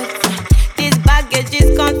regrets. This baggage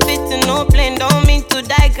is can't fit to no plane, don't mean to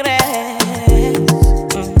digress.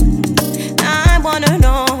 I wanna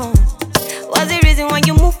know, what's the reason why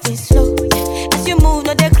you move it slow? As you move,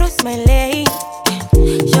 no they cross my lane.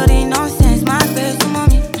 Sure they nonsense, my best to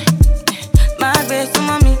mommy. My best to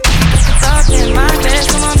mommy. Talking, my best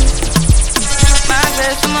to mommy. My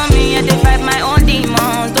best to mommy, and they fight my own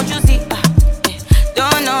demons, don't you see?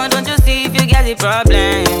 Don't you see if you get the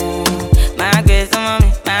problem? My grace, mommy,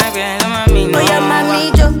 no. Oh yeah,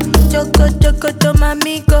 mami, choco, to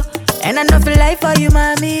mami, go. And I know feel life for you,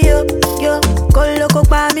 mami, yo. Go loco,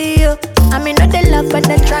 mami, yo. I mean, not the love, but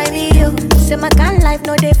they try me, yo. Say my kind life,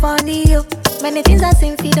 no they funny, yo. Many things I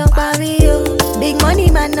seen, feed up on me, yo. Big money,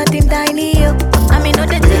 man, nothing tiny, yo. I mean, not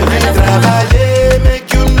the thing, Lavíe,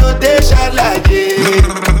 make you know they shall like it.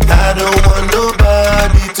 I don't want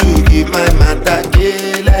nobody to give my matter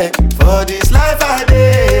like. For this life I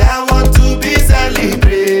day, I want to be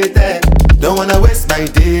celebrated. Don't wanna waste my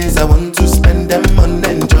days, I want to spend them on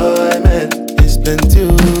enjoyment. It's been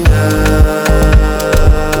too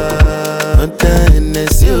long, time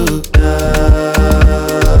is you.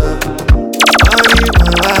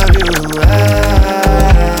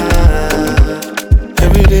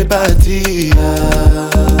 Everyday party.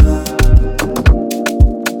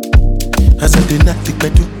 As I did not take my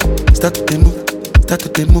do, start to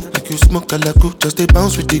move like you smoke a lago. Just they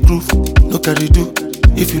bounce with the groove, no carry do.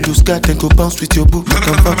 If you lose God, then go bounce with your boo.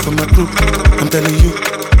 Come back from my group, I'm telling you.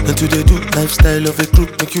 And to they do, lifestyle of a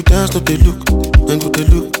group. Make you dance, no they look, then go they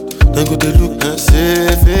look, then go they look. And say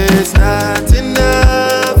if it's not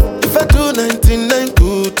enough, if I do 99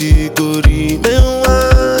 good, it go remain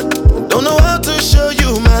one. Don't know how to show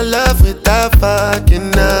you my love without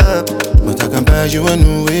fucking up. But I can buy you a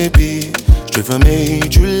new baby, straight from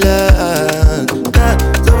made you love.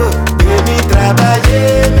 So, baby,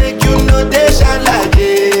 trabaye, make you know they shall like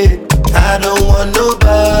it. I don't want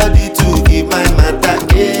nobody to give my matter.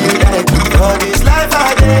 For this life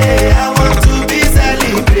I day,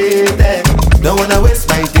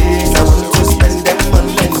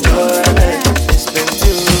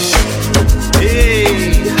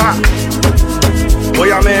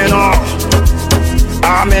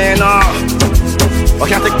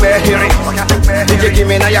 bear hearing. DJ give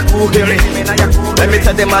me now your cool hearing. Let me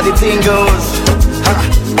tell them how the thing goes.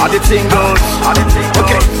 How the thing goes.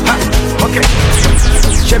 Okay, okay.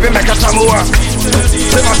 Chevy make a Samoa.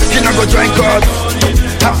 Say my skin I go drink God.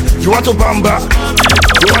 You want to bamba?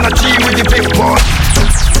 You wanna G with the big boy?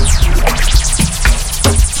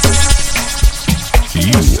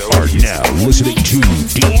 You are now listening to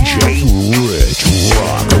DJ Rich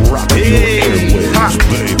Rock, rocking your airwaves,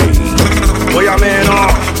 baby. Boy, I'm in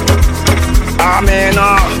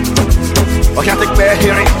I can't take bear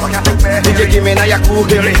hearing. DJ give me now your cool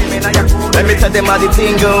hearing. Let me tell them how the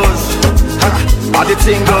thing goes. How the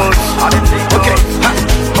thing goes. Okay,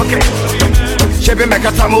 okay. Chevy make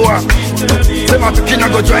a Samoa. Say my skin I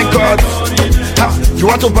go drink God. You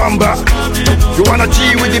want to bamba? You wanna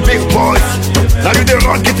G with the big boys? Now you the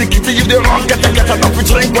wrong, get the kitty, you the wrong, get enough to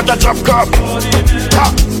drink with a drop cup.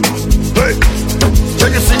 Hey, so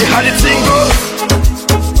you see how the thing goes?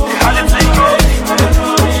 How the thing goes?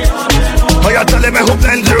 Oh, you telling me who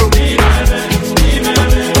blend you?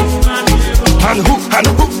 And who?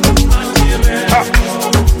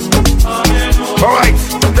 Alright,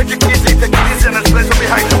 take it easy and let's play some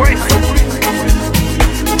behind the waist.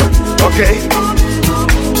 Okay.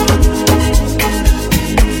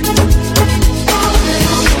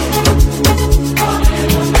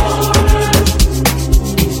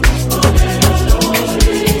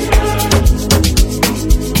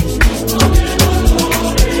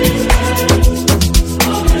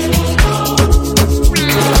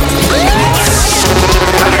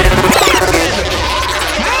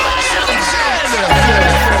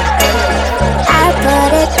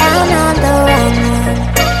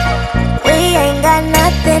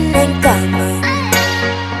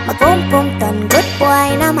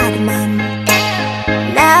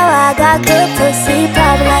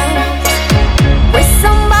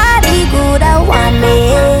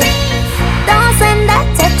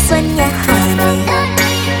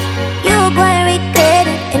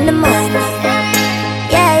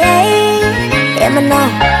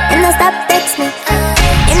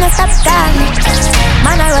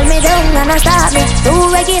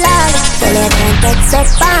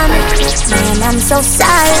 I'm so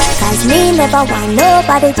sorry, cause me never want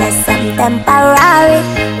nobody, just some temporary.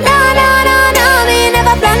 No, me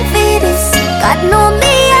never plan for this. God know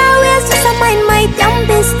me, always just a mind my damn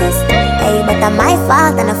business. Hey, but I'm my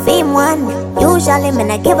fault and a fame one. Usually me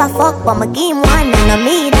not give a fuck, but my game one. And I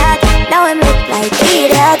me that, now I look like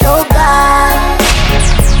idiot. Oh God,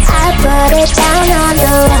 I put it down on the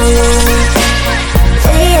run.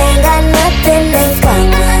 We ain't got nothing in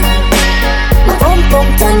common. My boom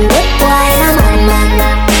done with why I'm on man.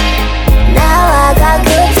 Now I got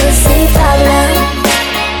good to see problem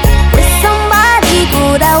with somebody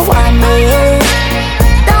good I want me.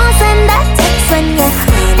 Don't send that text when you're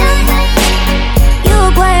honey. You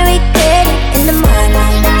go and regret it in the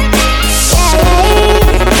morning. Yeah.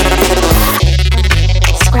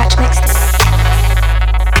 Scratch mix.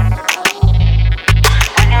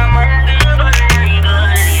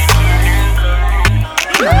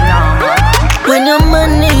 When your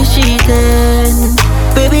money cheating,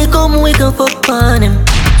 baby come we can fuck on him.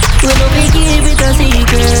 We no be keep it a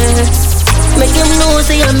secret. Make him know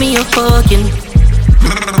say I'm me a fucking.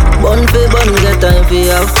 Bun for bun, get time for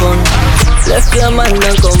have fun. Left your man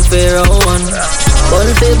and come for round one. Bun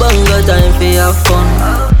for bun, get time for have fun.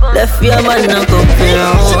 Left your man and come for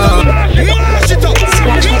round one.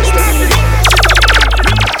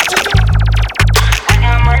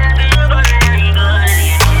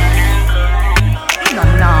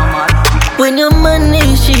 When your money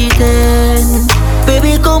cheating,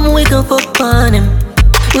 baby come we can fuck on him.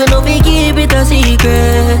 We no be keep it a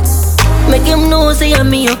secret. Make him know say I'm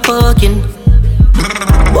me a fucking.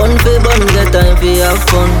 Bun for bun, get time for have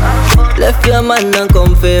fun. Left your man and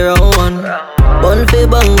come for round one. Bun for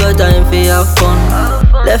bun, get time for have fun.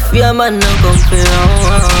 Left your man and come for round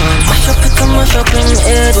one. Mash up in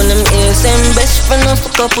head. When them ears same best friend of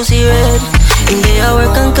fuck up pussy red. In the hour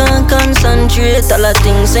can't concentrate. All the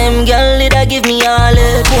things same girl did I give me all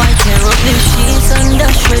it. Why tear up the sheets and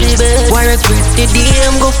dash for the bed? Why regret the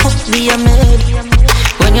DM go fuck be a maid?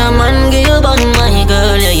 When your man give you back my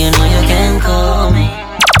girl, yeah you know you can call me.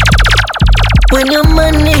 When your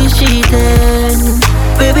man is cheating,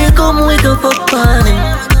 baby come we go fuck on him.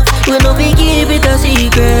 We no be keep it a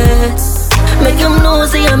secret. Make him know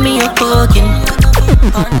say I'm me a fucking.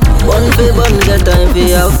 Bun for bun, get time for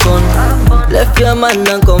have fun. Left your man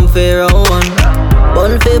and come for round one.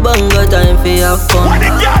 Bun for bun, get time for have fun.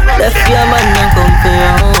 Left your man and come for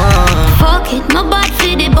round one. Fuck it, my bad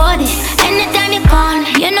for the body. Anytime you call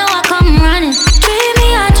me, you know I come running. Treat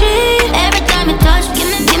me a treat. Every time you touch, give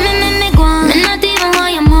me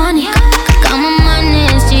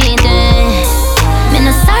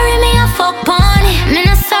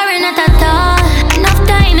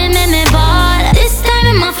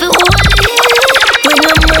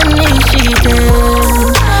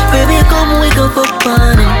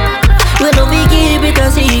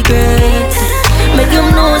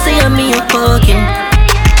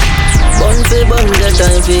fi bun, get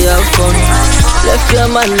time fi have fun. Left your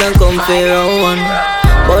man and come fi round one.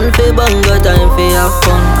 Bun fi bun, get time fi have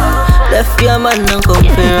fun. Left your man and come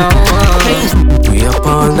fi round one. We up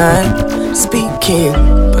all night, speaking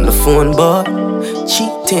on the phone, boy,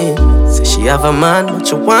 cheating. Say she have a man,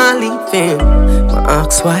 but you want leave him. I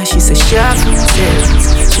ask why, she say she have no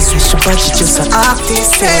sense. She say she bad, she just a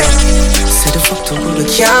artist. Say the fuck to who they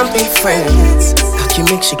can't be friends. How can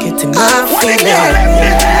you make she get enough feelings?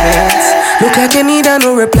 Look like you need a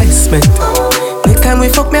no replacement. Next time we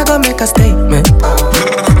fuck, me I gonna make a statement.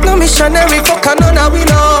 No missionary fuck, I know now we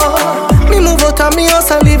know. Me move out of me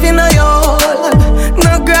house and live in a yard.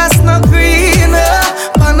 No grass, no green,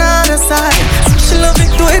 on the other side. So she love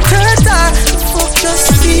it to it her time. Fuck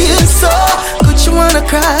just feel so good, you wanna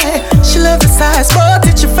cry. She love the size, but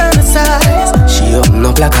it you fantasize. She open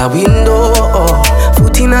up like a window,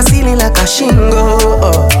 foot in a ceiling like a shingle.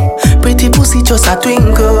 Pretty pussy just a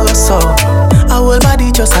twinkle, so her whole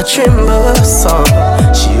body just a tremble, so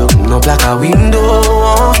she open up like a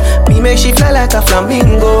window. Me make she fly like a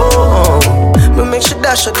flamingo. Me make she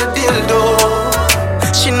dash out the dildo.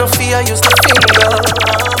 She no fear, use the finger.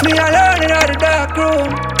 Me alone in the dark room.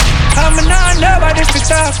 I'm not nobody to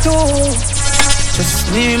talk to.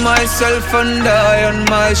 Just me, myself, and I on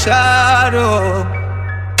my shadow.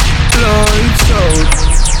 Lights out.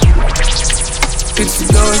 It's the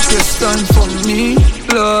darkest time for me.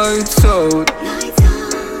 Lights out.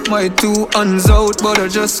 My two hands out, but I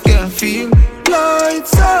just can't feel.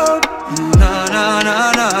 Lights out. Na na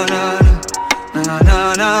na na na. Na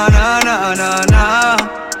na na na na na na.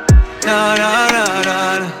 Na na na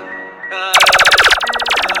na.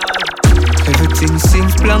 Everything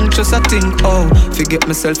seems blank, just I think, oh. Forget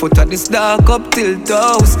myself out of this dark up till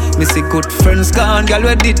toes. Me see good friends gone, girl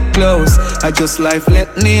we did close. I just life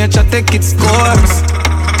let nature take its course.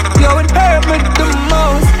 Yo, it hurt me the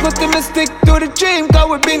most, but me stick to the dream, cause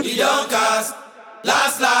we been the young cast,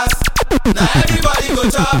 last. Now everybody go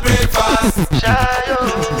to breakfast.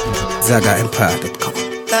 ZagaEmpire.com.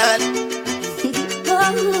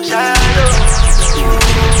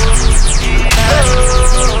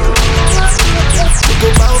 Go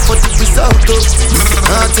bow for the result,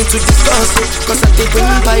 nothing to discuss, cause I take win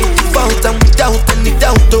by default and without any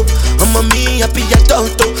doubt, I'm a me happy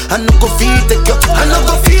adult, I no go feed the girl,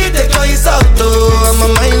 is out, I'm a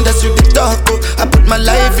mind that's you the talk, I put my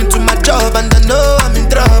life into my job and I know I'm in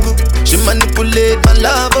trouble, she manipulate my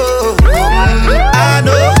love, I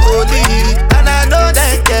know holy, and I know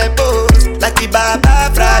that get both, like the Baba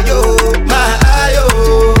Frayo, my ayo,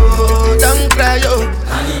 don't cry yo,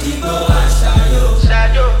 I need to go and shayo.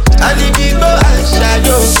 I need to go and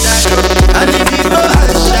shadow. I need to go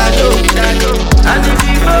and shadow. I need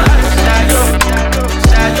to go and shadow.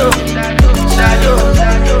 I need to go and shadow.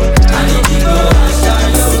 I need to go and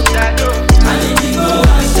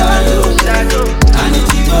shadow. I need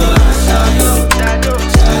to go and shadow.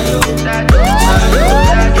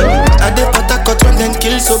 I dey Port when them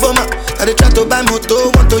kill Soboma. I dey try to buy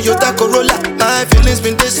moto, want Toyota Corolla. My feelings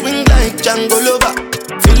been they swing like Django Lover.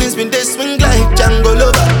 Feelings been they swing like Django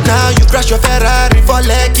Lover. Now you crash your Ferrari for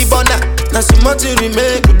Lucky Bona. Now some more to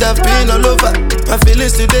remake could have been all over. My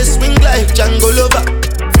feelings today swing like Django Lover.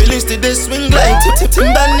 Feelings today swing like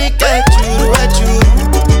Timbani at you.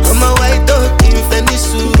 I'm a white dog in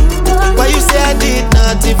Fenisu. Why you say I did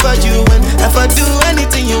nothing for you when if I do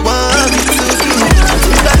anything you want me to do?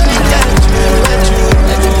 Timbani at you.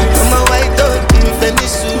 I'm a white dog in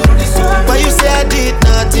Fenisu. Why you say I did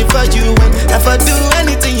nothing for you when if I do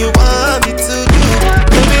anything you want me to do?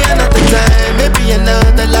 Maybe another time, maybe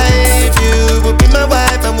another life. You will be my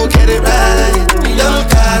wife and we'll get it right. Young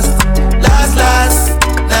cast, last.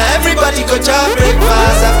 Now everybody go to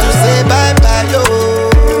breakfast. Have to say bye-bye yo,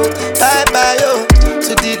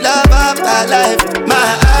 to the love of my life. My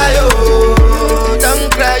ayo,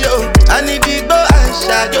 don't cry yo. I need to go and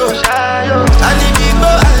shadow. I need to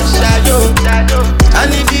go and shadow. I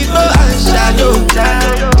need to go and shadow.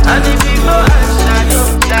 I need to go and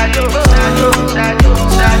shadow.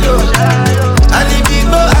 I need to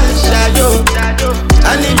go and shadow.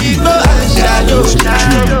 I need to go and shadow.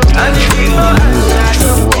 I need to go and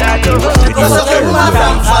shadow. Nosotros una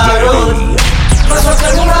fanfarón.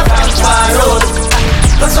 Nosotros una fanfarón.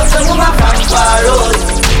 Nosotros una fanfarón.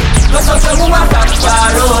 Nosotros una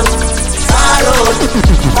fanfarón.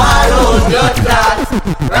 Farón, blood clot,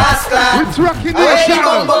 rascal. Already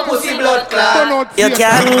combo pussy blood clot. You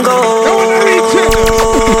can go,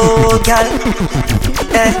 girl.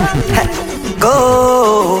 Go.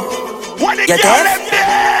 You deaf?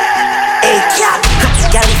 Hey, girl.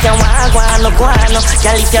 Girl, If you want, no go on.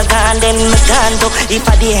 Girl, if you're gone, then me gone too. If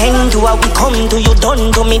I the end to, I will come to you. Done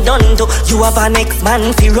to me, done to. You have a next man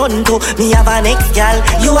fi run to. Me have a next gal.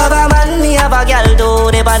 You have a man, me have a gal too.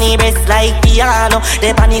 They bunny breast like piano.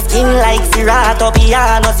 They bunny skin like Serato.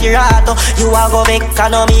 Piano, Serato. You a go vex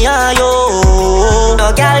and no me and you. No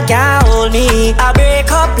gal can't hold me. A break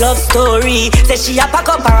up love story. Say she a pack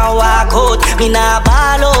up and walk out. Me nah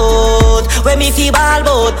ball out. When me fi ball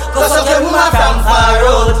bout. Cause of your woman from far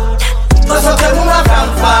road. Cause of your woman from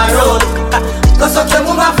far road. Cause of your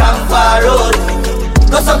woman from far road.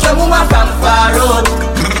 Cause of your woman from far road.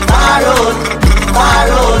 Far road, far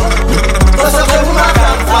road. Cause of your woman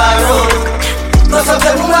from far road. Cause of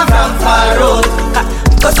your woman from far road.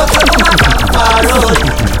 Cause of your woman from far road.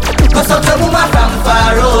 Cause of your woman from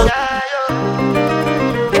far road.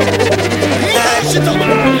 Shit up,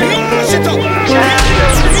 shit up.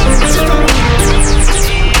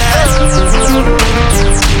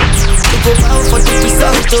 Go out for the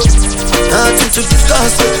result, nothing to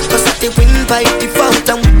discuss, cause I they win by default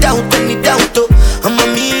and without any doubt, I'm a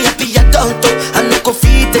me happy adult, I no go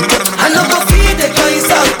feed the girl, I no go feed the girls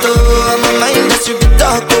out, I'm a mind that you be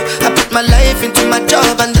talk, I put my life into my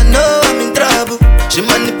job and I know I'm in trouble, she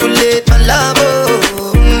manipulate my love,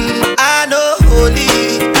 I know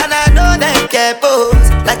holy, and I know them get both,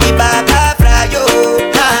 like the Baba Frayo,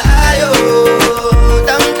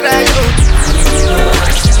 don't cry,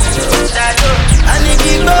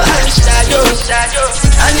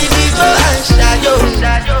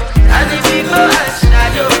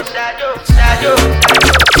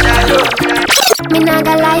 Me nah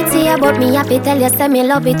gonna lie to you, but me happy tell you, say me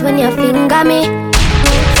love it when you finger me.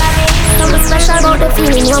 Something special about the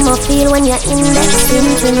feeling you must feel when you're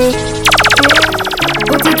indexing to me.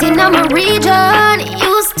 Put it in my region,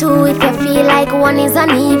 used to if you feel like one is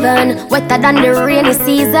uneven. Wetter than the rainy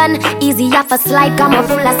season, easy off a slide, come up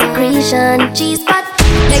full of secretion. Cheese pot,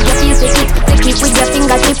 make you feel take it with your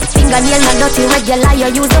fingertip. Fingernail not dirty, regular, you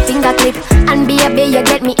use your finger clip. And baby, you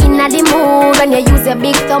get me in the mood when you use your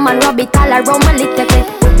big thumb and rub it all around my little clip.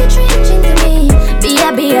 Put the trench into me,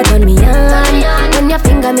 baby, turn me on when you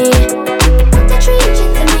finger me. Put the trench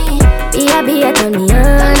into me, baby, turn me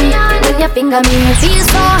on when you finger me. Feel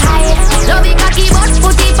so high, love it cocky but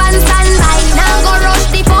put it on standby. Now go rush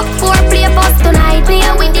the fuck for play post tonight. Play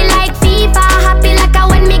with the like FIFA, happy like a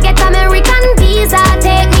when me get American visa.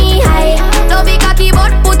 Take me high, love it cocky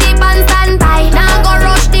but put it on standby. Now go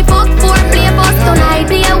rush the fuck for play post tonight.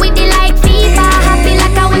 Play with the like FIFA, happy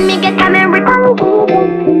like a when me get American visa.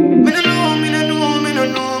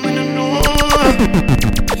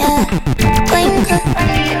 Yeah, twinkle.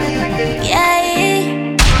 Yeah.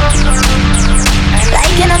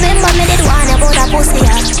 Like you remember me did one about a pussy,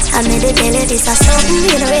 yeah. I made it tell you this is something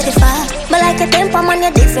you not ready for. But like a temper man,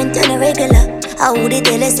 you're different than a regular. I would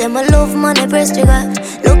tell you say my love money press trigger.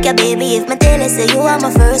 Look ya baby, if my tell you say you are my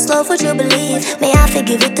first love, would you believe? May I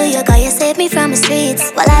forgive it to you, cause you saved me from the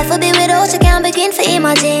streets. Well, life will be without you, can't begin to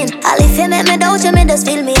imagine. I'll if you make me doubt you, me just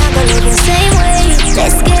feel me, I'm gonna live the same way.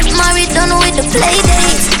 Let's get married, done with the play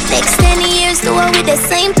dates. Next 10 years, do it with the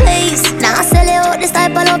same place. Now I sell you out this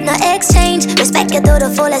type of love, no exchange. Respect you to the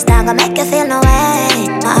fullest, I'm gonna make you feel no way.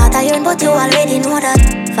 My heart I yearn, but you already know that.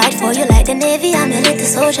 Fight for you like the Navy, I'm your little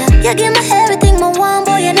soldier. You give me everything, my one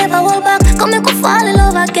boy, you never hold back. Come make me fall in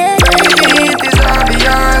love again. Baby, it is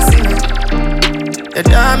obvious, you know, that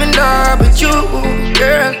I'm in love with you,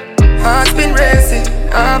 girl. Heart's been racing,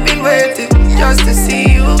 I've been waiting just to see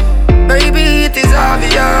you. Baby, it is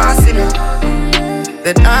obvious, you know,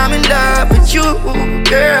 that I'm in love with you,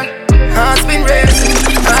 girl. Heart's been racing,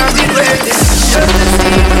 I've been waiting just to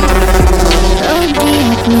see you. So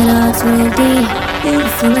deep, my heart's real deep. You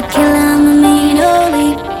feel like killing me, me no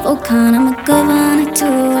leave. Volcan, I'm a good one, a 2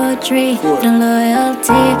 or 3. No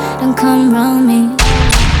loyalty, don't come round me.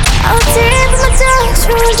 I'll take my dogs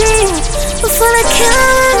real deep. You feel like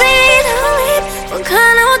killing me, no leave.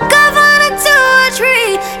 Volcan, I'm a good one, a 2 or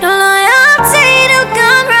 3. No loyalty, don't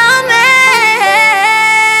come round me.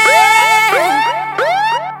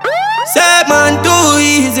 Say man, too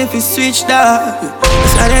easy if you switch that.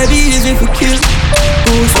 It's not that easy if you kill.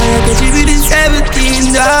 Push fire, catch you with the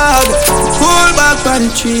 17 dog. Pull back on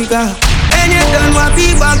the trigger. And you done what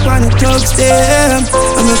be back on the thugs them.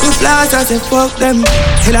 I make a flash, I say fuck them.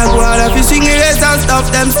 Till I go out if you sing the rest and stop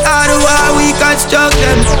them. Start a war, we can struck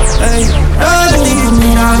them. Hey, don't leave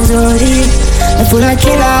me down so deep. I feel like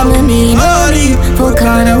killer, me mean holy. For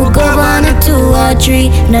kinda who go on a 2 or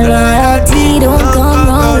 3. No loyalty, don't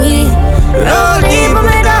come wrong with. Roll deep, but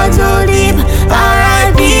my dogs roll deep.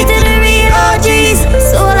 R.I.P. to the real OGs.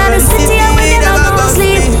 Soul of the city, I will never go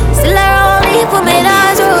sleep. Still I roll deep, but my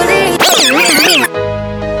dogs roll deep.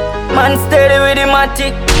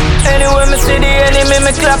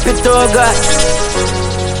 me clap it, oh God.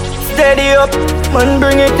 Steady up, man,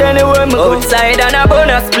 bring it anywhere me go. Outside and a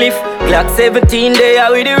bonus spliff. Glock 17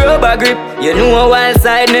 there with the rubber grip. You know a wild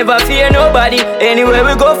side, never fear nobody. Anywhere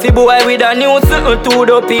we go, fi boy with a new something to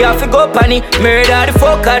the up. Have to go panny, murder the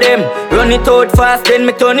fuck of them. Run it out fast, then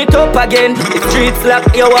me turn it up again. The streets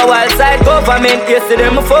lock, yo a wild side government. Yesterday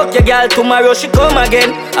me fuck your girl, tomorrow she come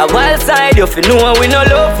again. A wild side, you fi know we no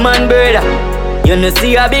love man, brother. You know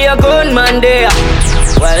see I be a gunman there.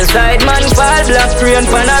 Wild side man fall black rain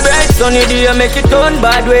pan a bright sunny day make it turn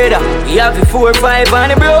bad weather. We have the 4-5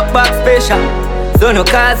 and the broke back special, so no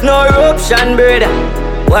cause no eruption brother.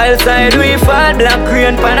 Wild side we fall black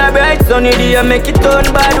rain pan a bright sunny day make it turn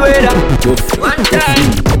bad weather. One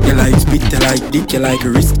time. You like spit, you like dick, you like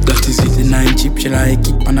risk. That is it, the 9 chip, she like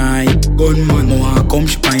it pan eye. Gunman, no one come,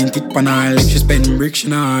 she pint it pan eye. Like she spend bricks, she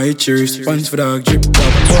nah hit your response for dog drip.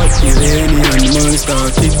 But you any animal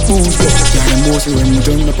start it, boost up. Yeah, them bossy when we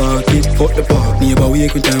jump the pocket. Fuck the park, neighbor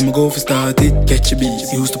wake when time I go for start it. Catch a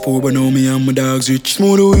beat, used to pour but now me and my dogs rich.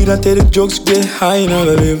 Smooth the weed, I tell the drugs get high in all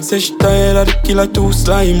the live. Say she tired of the killer, too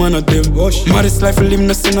slime on a dev. Maddest life for live,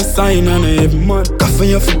 no send a sign on a heavy man. Coffee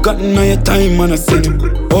you forgotten all your time on a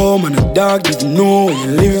sin. Oh man, a dog didn't know where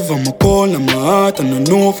you live. I'm a cold and my heart and I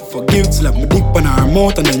know if I forgive. Slap my dick on her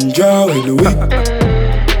mouth and then draw with the whip.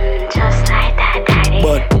 Just like that, daddy.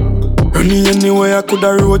 But running anywhere I could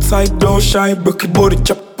a roadside door shy. Broke it body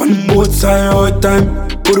chop on both sides all the time.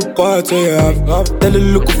 Put the parts where you have. Tell the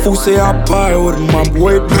local fool say I pie with the map.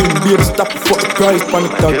 Wait, baby, stop for the price on the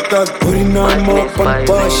top. Put in her mouth on the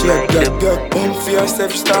bar, she a girl. Come for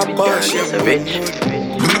yourself, stop bar, she a bitch.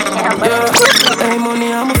 Hey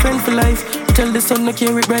money, I'm a friend for life. Tell the sun to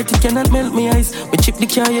carry it bright, it cannot melt me eyes. We chip the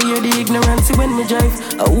car, you hear the ignorance when me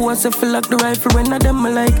drive. I was a feel like the rifle when I them I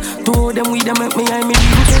like. Two of them with them make me eye, me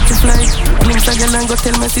even catch a flight. Glimpse again and go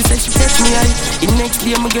tell me she said she catch me eye. The next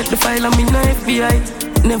day me get the file and me no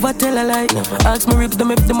FBI. Never tell a lie. Ask me if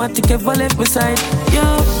them matic ever left my side. Yo.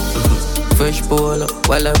 Fresh polo,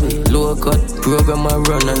 while I be low cut. Program I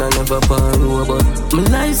run and I never pan robot. My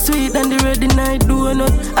life sweet and the ready night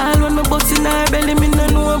donut. All when my box in her belly, me no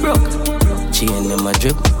know broke. Chain them a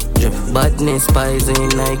drip, drip. Badness pies in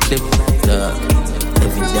night clip. Dog,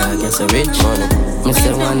 every dog gets a rich money. Me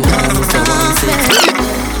say one dog, me say one six.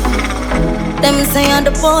 Them say I'm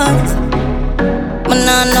the boys. Man,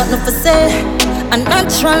 I'm nothing for say. A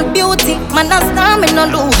natural beauty, man, I'm star, me no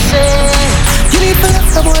lose it. You need to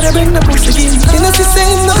love the boy to bring the pussy in. You know she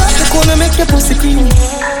saying no, the corner make your pussy clean.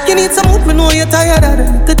 You need some mood, me know you're tired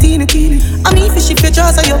of the teeny. I mean, fish if your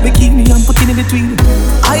jaws are your bikini, I'm putting in between.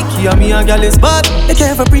 I care me a girl is bad. They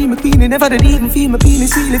care for pre me queen, never did even feel me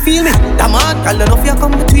penis, really feel me. Damn hard, girl enough you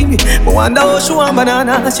come between me. But wonder how she want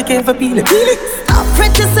banana, she care for peel it. I pray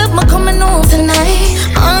to self me coming home tonight.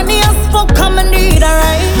 Honey, I spoke, come and need a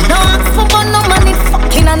ride. No ask for but no money,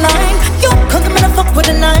 fucking a nine. You cause me the fuck with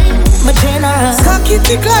a nine, my general. Cocky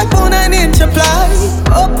thick like bone and inch apply.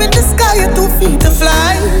 Up in the sky, you're 2 feet to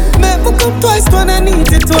fly. Make me come twice when I need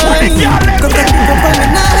it twice. Cause I think up on the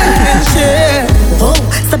 9 inches. Whoa,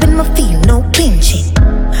 stopping my feel, no pinching.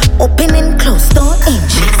 Open and close, don't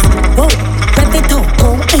inches. Whoa, rev it up,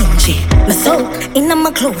 go inch it. My soak, in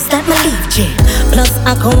my clothes, that my leave jail. Plus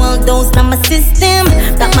alcohol dose, that my system.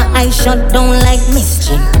 That my eyes shut down like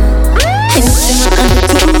mischief. Anything I can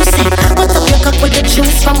do, say. Put up your cup with the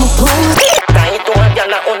juice from a pool. Time to a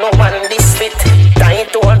gyal who no want this fit. Time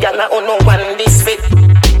to a gyal who no want this fit.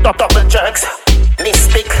 Double jerks,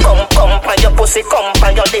 lipstick. Come on your pussy, come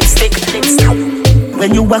on your lipstick.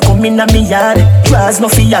 When you walk come in a me yard, draws no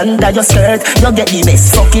fi under your skirt. You get the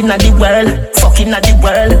best fucking of the world, fucking of the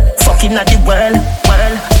world, fucking of the world,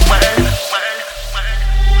 world.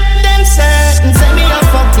 Them certain say me a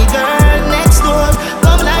fuck the girl next door.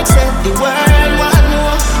 Come like set the world one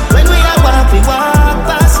more. When we a walk, we walk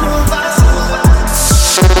past no.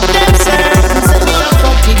 Them certain say me a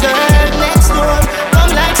fuck the girl next door.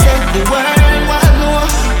 Come like set the world one more.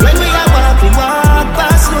 When we a walk, we walk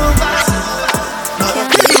past no.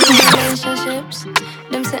 Relationships,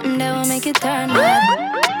 them something that will make it turn bad.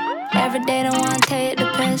 Every day don't want to take the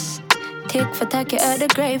piss. Tick for tuck you out the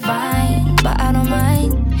grapevine, but I don't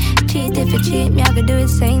mind. Cheat if you cheat me, I could do it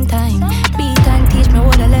same time. Beat and teach me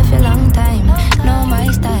what I left a long time. Know my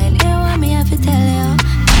style, you want me I have to tell you.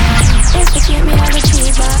 If you cheat me, I could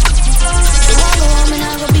cheat back. You want a woman,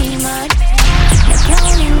 I could be mad. The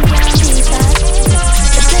clowning can't be that.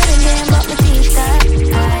 The playing game, but me teach that.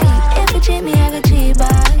 If you cheat me, I could cheat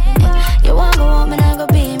back. You want a woman, I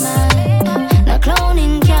could be mad. The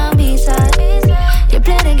clowning can't be sad. You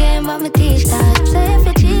play the game, but me teach that. So if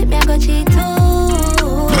you cheat me, I could cheat too.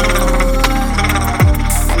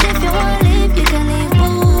 And if you wanna leave, you can leave.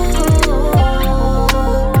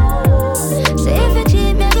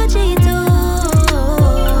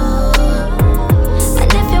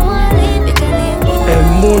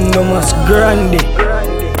 famous grande.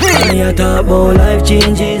 Me a talk about life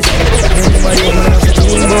changes. Everybody man have to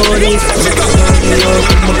think about this. Don't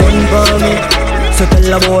put my gun for me. So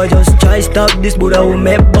tell a boy just try stop this. But I will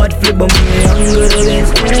make bad flip on me younger this.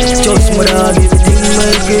 Just my dog everything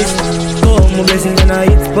like this. Come my blessings and I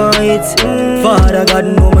hit for it. Father God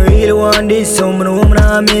know me really want this. So me know me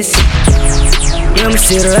not miss. Yeah, I'm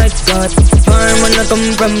still like that. Far man I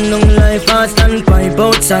come from long life. I stand pipe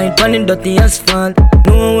outside pan the dirty asphalt.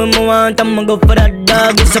 Know when I want I'ma go for that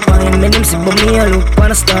dog. Disappointment them see but me I look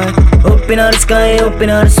on a star. Up in the sky, up in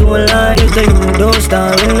the soul line. If the you don't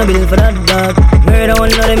start, ring the bill for that dog. Murder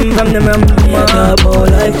one of them from them ram. Yeah, talk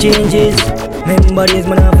about life changes. Remember this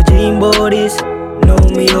man have a dream about this. Know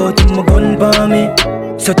me out to my gun for me.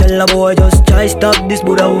 So tell a boy just try stop this.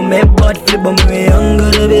 But I will make bad flip on me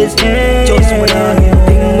younger the best. Just when I get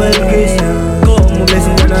thing well grace. Go my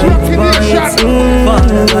blessings and I fight.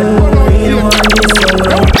 Father God know real one this.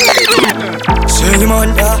 Swing him on,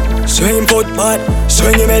 yeah. Swing him foot bad.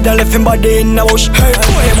 Swing him head and left him body in the bush. Hey,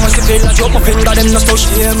 boy, you must feel like drop my finger, them no stush.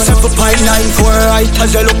 7.94 right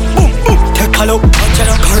as you look. Boom, boom, take a look.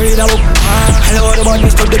 Carry the look. Hello, the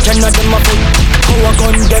bodies to the gen of them a foot. Our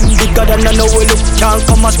gun them bigger than I know we look. Can't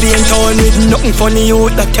come as being torn with nothing funny you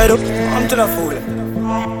that tear up. I'm to the fool.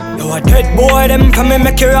 You a dead boy, them from me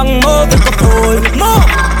make you wrong move. Look a fool, move.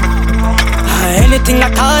 Anything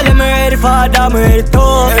at all, I'm ready for that, I'm ready to.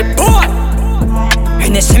 Hey boy.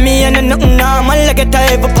 When you see me and nothing normal, I get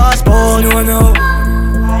type of passport. No.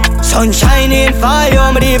 Sunshine in fire,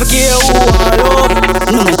 I'm never care who I love.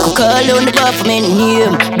 No man could call on the bar for me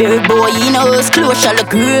name. Baby boy, you know, it's close, shall I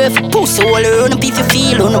grave. Pussy all around up if you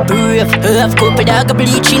feel on a brave. Have couple dog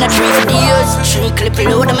bleach in a tree for years. Tree clip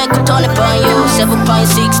load, I make a ton upon you.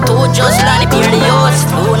 7.6 2, just line it here the yours.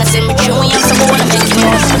 Wanna send me through, I'm some wanna make you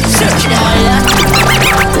yours. Search them all out.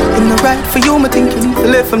 I'm not right for you, me think you need to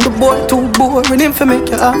live from the boy too boring him for make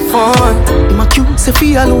you have fun. My cute say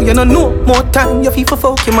feel alone, you know no more time, you feel for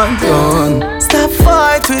fuck your man done. Stop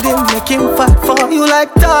fight with him, make him fight for you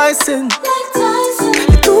like Tyson.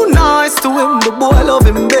 You're too nice to him, the boy love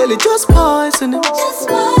him barely, just poison him.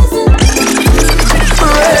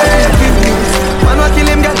 Breaking news, man wa kill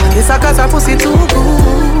him girl, kiss her cause her pussy too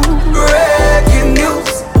good. Breaking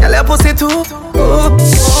news, girl your pussy too good.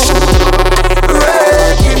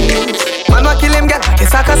 Breaking news, man wa kill him girl,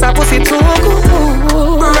 kiss her cause her pussy too good.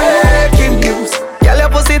 Breaking news, girl your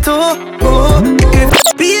pussy too good.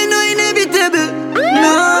 Pain no inevitable,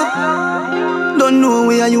 no. Don't know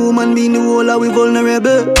we are human being, the whole are we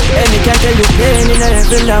vulnerable. And me can tell you pain in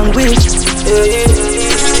every language.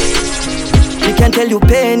 Me can tell you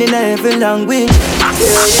pain in every language.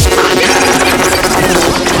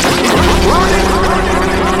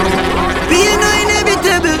 Pain no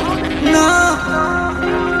inevitable, no.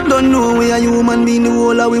 Don't know we are human being, the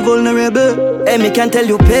whole are we vulnerable. And me can tell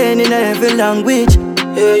you pain in every language.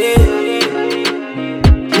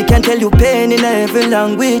 Me can tell you pain in every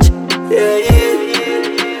language.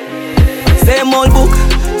 Same old book,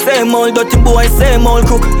 same old dirty boy, same old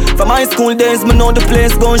crook. From high school days, me know the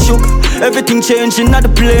place gone shook. Everything changing at the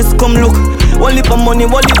place, come look. One lip of money,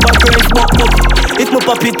 one lip of grains, book. If me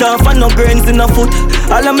pop it off, and no grains in a foot.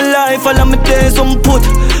 All of my life, all of my days, I'm put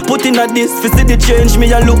in a this, fi see the change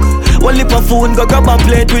me a look. One lip of food, go grab a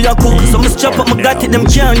plate with a cook. So me strap up, me got it, them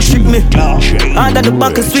can't trick me. Hard at the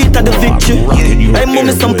back and sweet at the victory. Hey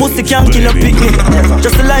mommy, some pussy can't kill a pick me.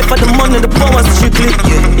 Just the life of the money, the power strictly.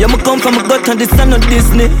 Yeah, me come from a gut and this and not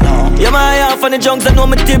Disney. Yeah, my eye off on the junks, I know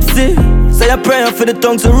me tipsy. Say a prayer for the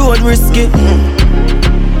tongues, the road risky.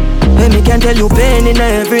 Hey, me can tell you pain in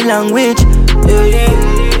every language.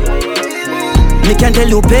 Me can tell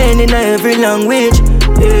you pain in every language.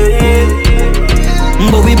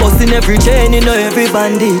 But we bustin' every chain in every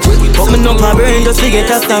bandage. But me know my brain just to get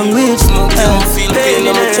a sandwich. Pain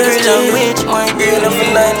in every language. My girl every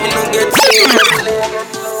night me no get sleep.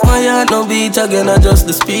 My heart no beat again, I just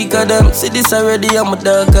the speaker them. See this already, I'm a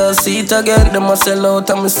dark, I'll see it again. Them a sell out,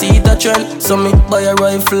 I'm a see the trend. So me buy a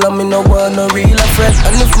rifle and me no want no real friend.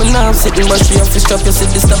 And if me now sitting but she have to strap, you see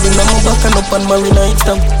this stabbing on my back and up on my night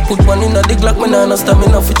stop. Put one in a the Glock, me nah no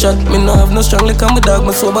stamina for chat. Me no have no strong like I'm a dog,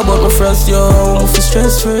 me sober but my frost, yo. I'm for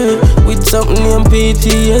stress free, with something named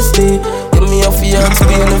PTSD. Give me a fiance,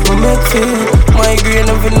 pain if me make fit.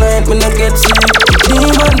 Migraine every night, me no get sleep.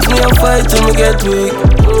 Demons me a fight till me get weak.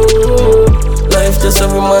 Life just a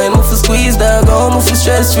remind me for squeeze dog, I'm for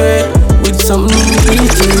stress free. With some new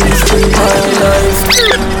PTSD, my life.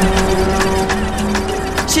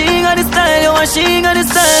 She got the style, yo, and she got the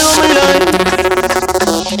style of my life.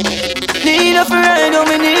 Need her for ride, oh,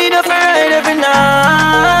 me need her for ride every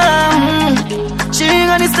night. She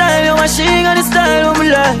got the style, you and she got the style of my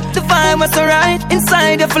life. The vibe was alright,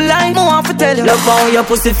 inside you for life. I want to tell you, love how your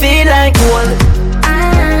pussy feel like gold.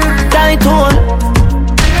 Tight hole,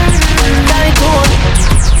 tight hole,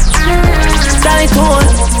 tight hole.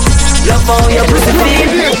 Love how your pussy feel.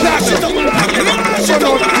 She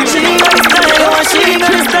got the style, and she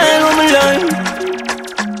got the style of my life.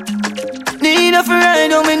 Need her for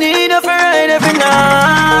ride, oh me need her for ride every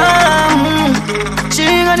night. She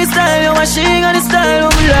got the style, and she got the style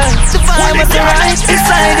of my life. The vibe was right,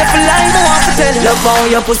 inside you for life. I want to tell you, love how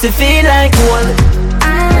your pussy feel like gold.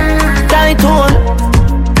 Tight hole,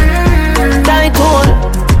 tight hole,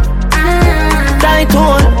 tight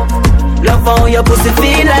hole. Love how your pussy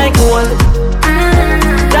feel like gold.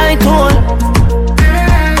 Tight hole,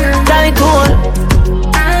 tight hole,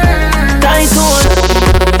 tight hole.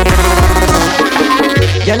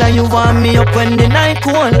 Girl, you want me up when the night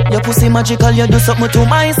cold. Your pussy magical, you do something to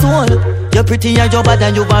my soul. You're pretty and you're bad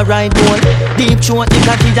and you a right goal. Deep throat, the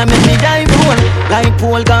cocky that make me die roll. Like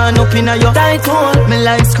pole gone up in a your tight hole. Me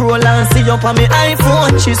like scroll and see up on me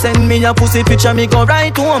iPhone. She send me a pussy picture, me go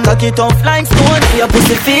right home. Cock it off like stone. Your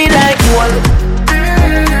pussy feel like gold.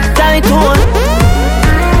 Tight hole,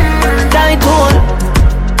 tight hole,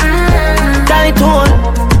 tight hole.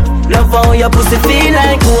 Love how your pussy feel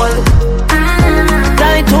like gold.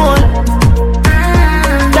 Tight hole,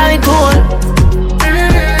 tight hole,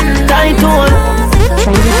 tight hole.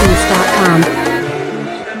 Trendybeats.com.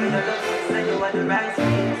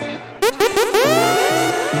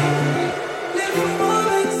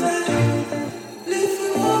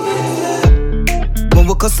 When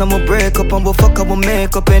we cuss and we break up and we fuck and we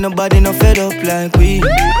make up, ain't nobody no fed up like we.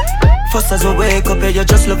 First as we wake up, yeah, you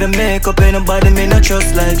just love your makeup, ain't nobody me no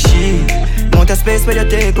trust like she. Want a space where you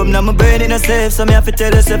take up, now my brain in a safe, so me have to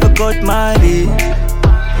tell yourself I cut my lead.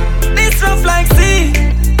 This rough like sea,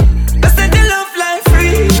 I said the love like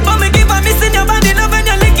free. But me keep on missing your body, love when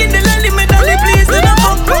you're licking the lolly, me dolly, please do not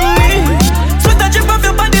fuck on me. Sweat a drip off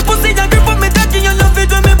your body, pussy, you grip on me, talking, you love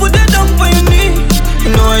it when me put it down for your knee.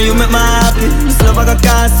 You know you make me happy, this love I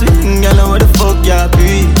can't swing, you know where the fuck you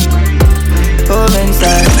be. Come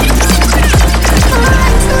inside.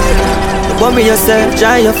 Worry yourself,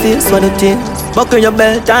 dry your face for the tears. Buckle your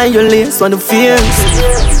belt, tie your lace for the fears.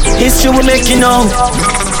 History will make you know.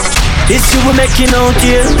 History will make you know,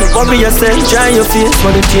 dear. Worry yourself, dry your face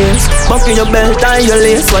for the tears. Buckle your belt, tie your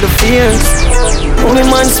lace for the fears. Only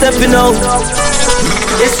man stepping out.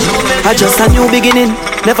 I just a new beginning.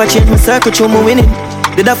 Never change my circle, through my winning.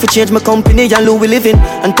 Did I for change my company and Louis living?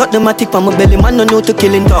 And cut the matic on my belly, man no know to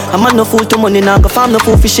killing. A man no fool to money, now go farm no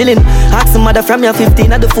fool for shilling. Ask some mother from your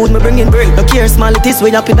 15 of the food me bringing. No care small it is,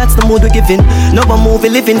 we happy, that's the mood we giving. No one move we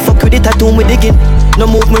living, fuck with it, I do me digging. No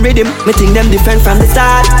move me rhythm, me think them different from the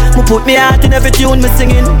start. Me put me heart in every tune me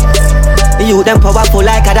singing. You them powerful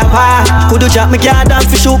like a dapper. Could you drop me car down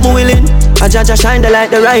for shoot me willing? I judge shine the light,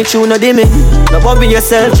 the right shoe no dimming. No worry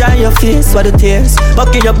yourself, dry your face for the tears.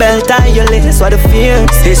 Buckle your belt, tie your lace for the fears.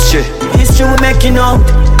 History, history we making out.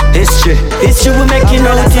 History, history we making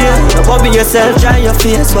out, yeah. No worry yourself, dry your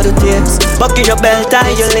face for the tears. Buckle your belt, tie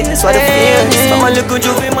your lace for the fears. Come on, look good,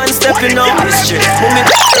 you be man stepping out. History,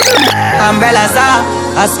 umbrellas up,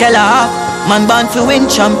 a scale up. Man born to win,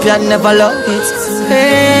 champion never lost. It's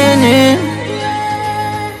raining.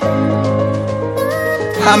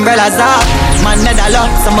 Umbrellas up, man medal up.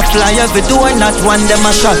 Some fly every door, not one them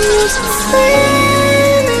a shot.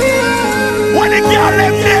 What the girl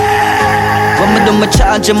left there? When me do my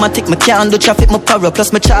charge, I take my can't do traffic, my power.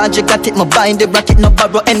 Plus my charge, I got it, my bind the racket, no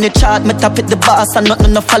borrow any chart. Me tap it the boss, and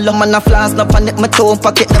nothing no follow. Man a flash, no panic, my toe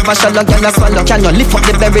pocket never shallow, girl a swallow. Can you lift up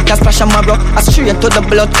the berry, that splash and marrow? I straight to the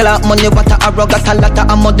blood clot, money what a arrow. Got a lot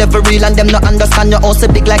of ammo, devil real, and them no understand. Your house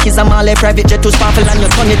big like it's a Malay private jet, too sparkle, and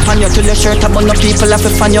you turn it on you till your shirt up on no people have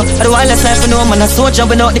to fan you. But while I life, you know, man a soldier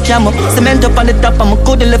without the camera. Cement up on the top, I'm a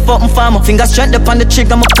good lift up and farmer. Fingers straight up on the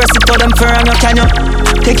trigger, I'm a press it to them for and you can you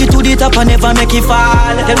take it to the top and never make it fall.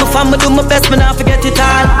 Tell my family do my best, me not forget it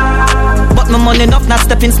all. But my money enough, not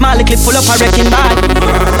stepping small, clip full up a wrecking ball.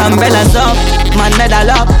 Umbrellas up, man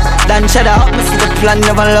medal up. Dan cheddar up, me see the plan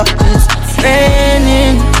never look. It's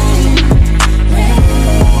raining.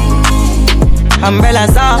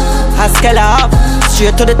 Umbrellas up, Haskella up.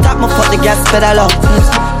 Straight to the top, me put the gas pedal up.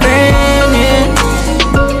 It's raining.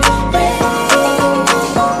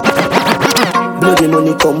 Bloody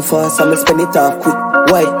money come fast, I'ma spend it off quick.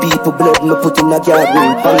 White people blood, me put in a yard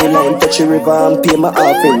ring. Funny line, touch a river and pay my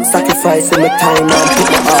offering. Sacrifice my time and put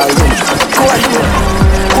my all in.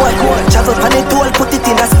 Go on, travel pan it all, put it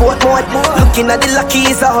in a sport mode. Looking at the lucky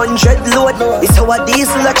is 100 load. It's how a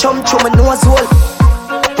diesel a chum through my nose hole.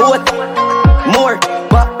 Boat, more,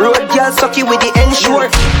 but road girl and suck you with the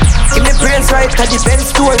ensure. Give me brains right at the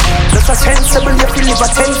Benz store. Just a sensible you feel live a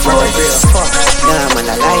 10 floors. Nah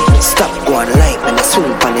man I lie, stop going light when I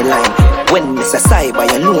swing on the line. When Mr. Cyber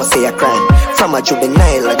you know say a crime. From a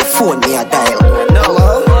juvenile or the phone me a dial. No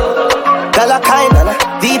Gala kind,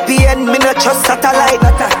 VPN me no trust satellite.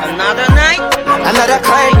 Another night, another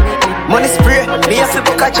crime. Money spray, me have to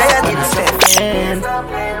book a giant instead.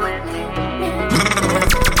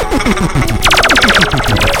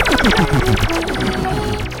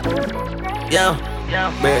 Yo,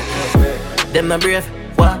 brave. Them my brave,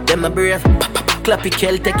 what? Them my brave. Clappy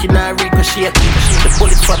Kel taking a ricochet. The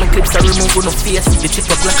bullet from the clips are removing no face. The tip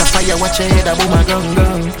up like a fire, watch your head, a boom a gun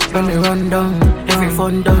gun. When me run down, every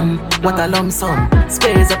fun done. What a lump sum.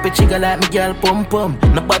 Space up a chigga like me girl pum pum.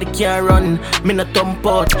 Nobody can run, me no thump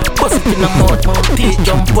out. Bust it in the mouth, teeth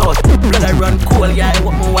jump out. Blood I run cool, yeah, I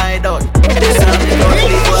walk me wide out. This how me don't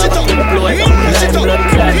live up, employ. Line blood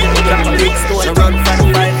clot, drop a big stone, I run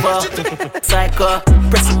 5-5. Psycho,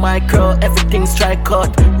 press micro, everything strike out.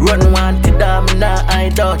 Run one to down. Nah, I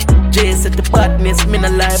dodge. Jay said the badness, me nah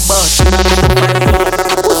lie boss.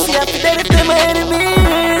 Pussy after that if them my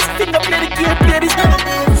enemies. Finger play the game, play the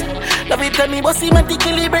stones. Lavíe tell me bossy man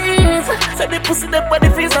tickly breeze. So the pussy that body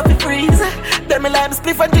freeze off the freeze. Tell me like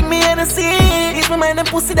spliff and drink me Hennessy. If me mind them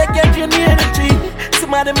pussy that can't drain me energy.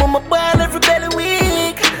 Some of them on my ball every belly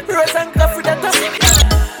week. Rose and coffee that top.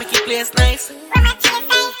 Make it place nice.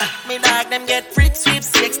 Me dog them get free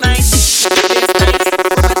sweepstakes nice.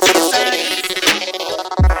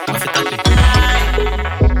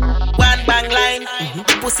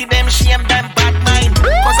 Pussy them shame them bad mind.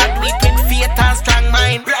 Cause I do it with faith and strong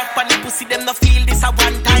mind. Rap on the pussy them no feel this a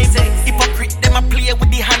one time. Hypocrite them a play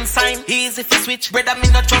with the hand sign. Easy if you switch, brother me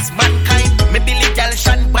not trust mankind. Me Billy gal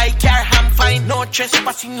shan by car ham fine. No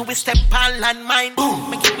trespassing you with step on landmine.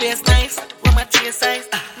 Make it place nice, with my chase size.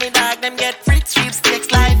 Me dog them get free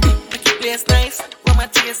sweepstakes life. Make it place nice, with my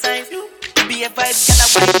chase size. Be a vibe gal a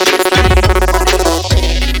white place nice.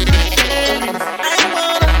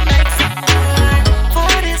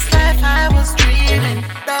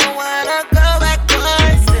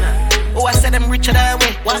 Richer than we.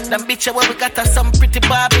 What? Them bitches where we got us some pretty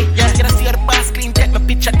Barbie. Yeah, gonna see how the boss clean, take my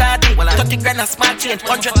picture daddy. 30 grand a smart change,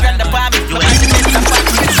 100 grand a Barbie. You ain't the best of what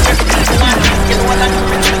you you know what I do,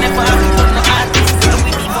 rich you never have it on the artist. So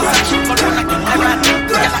we need more action, go down like a karate.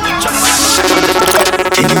 Yeah, like a chopper.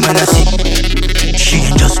 Tell you man I see, she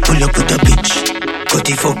ain't just pull up with a bitch. Cut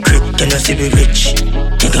it for crip, tell her she be rich.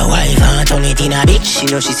 Take a wife and turn it in a bitch.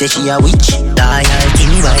 You know she say she a witch. Loyalty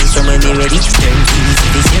me buy so when me ready. Turn keys to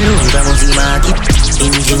the saloon, I must see market.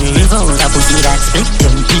 Engine revolt, a pussy that split.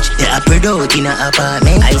 Them bitch, they a spread out in a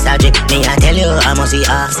apartment. I suggest me I tell you, I must see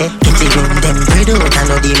offset. Get the room, them spread out and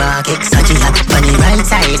know the market. Sachi hat on the right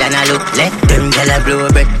side and I look left. Them tell her blow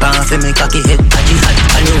bread, pan for me cocky head. Sachi hat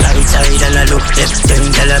on the right side and I look left. Them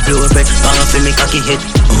tell her blow bread, pan for me cocky head.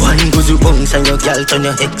 One goes you bounce and your girl turn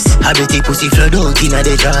your ex. Habit pussy flood out in a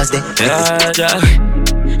the jars there. Yeah.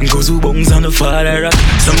 Goes who bones on the fire rock.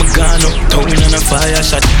 Some a gun up, town on a fire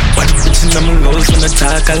shot. One bitch in my rose when I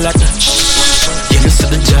talk a lot. Shh, you listen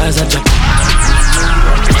to the jazz I drop.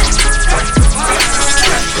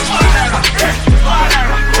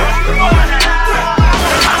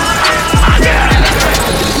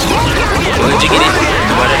 Oh, you get it?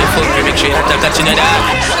 What are the fuck? Make sure you have to catch in the dark.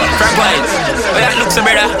 Frank White, where that looks,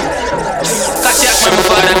 brother? Catch up, my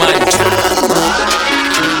father, man.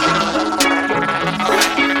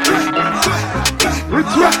 It's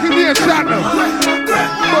rocking the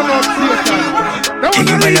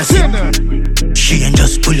channel. She ain't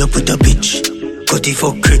just pull up with a bitch. Cut it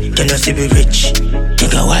for crit, tell her she be rich.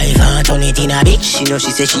 Take a wife and turn it in a bitch. You know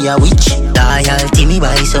she say she a witch. Loyalty me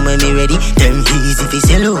buy some when me ready. Them easy fi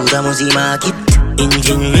sell out, I must see market.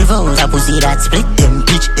 Engine revolt, a pussy that split. Them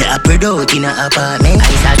bitch, they a spread out in a apartment.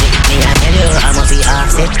 I suggest me I tell you, I must see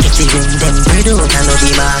offset. Get the room, them spread out and know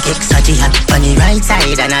the market. Sachi hat on the right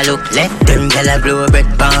side and I look left. Them tell her blow bread,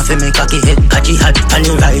 pan for me cocky head. Sachi hat on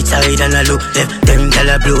the right side and I look left. Them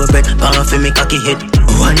tell her blow bread, pan for me cocky head.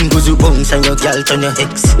 One goes you bounce and your girl turn your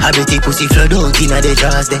ex. Habit pussy flood out in a the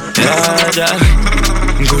jars there. Yeah.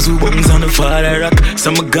 Goes who bones on the fire rock.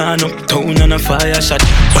 Some a gun up, town on a fire shot.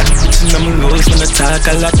 One bitch in my rose when I talk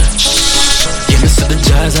a lot. Shh, you listen to the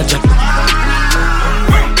jazz I drop.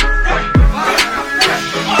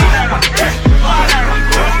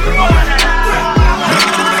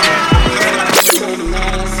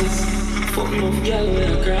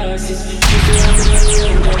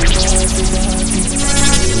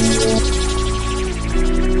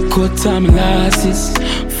 Cut time lasses.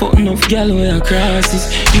 Fuck enough gal where I crosses.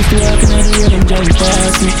 Used to walk in the road and drive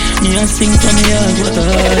past me. Me a sing from me heart, what a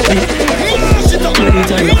heartbeat. Every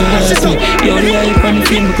time you pass me, yo, the hype and the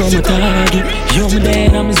fame become a target. Yo, me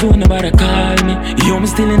dead, I'm a zone, nobody call me. Yo, me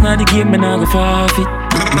still in the game, and I go forfeit.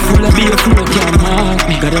 Me full of beer, flow can't mark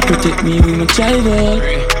me. Gotta protect me with my driver.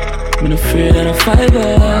 I'm not afraid of a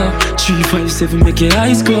fiber. 357 make your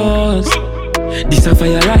eyes close. This a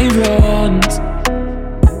fire I runs.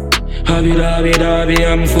 Hobby,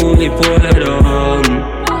 I'm fully pulled down.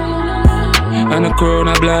 And a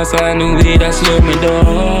corona blast, I knew it that slow me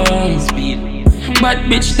down. Bad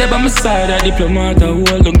bitch, they by my side, a diplomat, I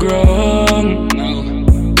hold the ground.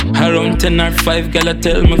 Around 10 or 5, girl, I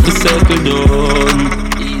tell me to settle down.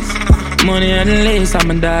 Money and lace,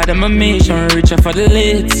 I'm a dad, I'm a mission, richer for the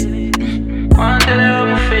lids. Want to tell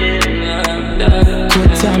me feeling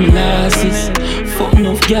good time losses. Fuck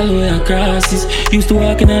enough gal where I crosses. Used to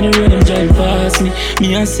walk in on the road and drive past me.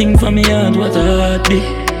 Me and sing from me heart, what a heartbeat.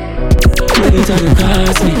 Wait till you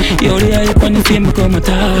cost me. Yo, the hype and the fame become a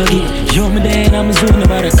target. Yo, me dead, I'm a zone,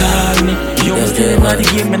 nobody call me. Yo, me still in the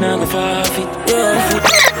game, and I go forfeit.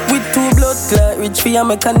 With 2 blood clot, rich for a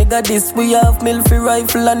mechanic got this. We have military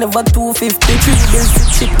rifle and never 250. 3 bills to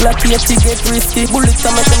chip like 80 get risky. Bullet to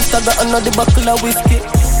make them stagger under the buckle of whiskey.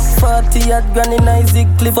 40 at Granny Isaac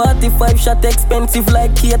Cliff. 45 shot expensive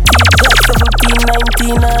like 18. Like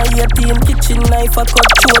 17, 19 or 18. Kitchen knife I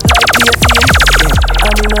cut short like 18.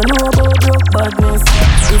 I mean I know about drug badness.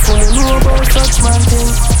 If you know about such man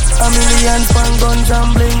things, a million fan guns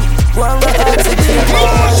and bling. One go ask it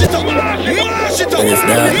to It's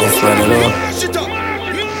darkness, man,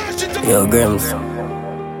 yo, Grims.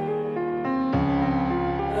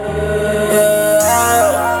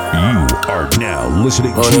 You are now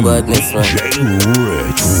listening to DJ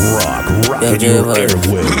Rich Rock, rocking your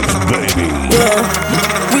airwaves, baby. Yeah,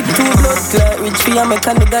 with 2 blood clot, rich for a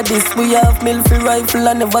mechanic got this. We have military rifle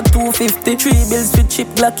and never 250. 3 bills to chip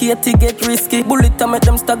like 80 get risky. Bullet to make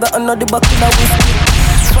them stagger under the buckle of whiskey.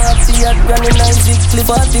 40 at Granny Isaac Cliff.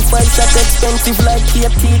 45 shot expensive like 80.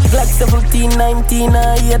 Like 17, 19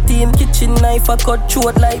 or 18. Kitchen knife I cut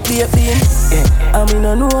short like 18. I mean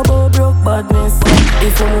I know about broke badness.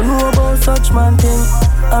 If you don't know about such man thing,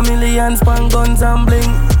 a million span guns and bling.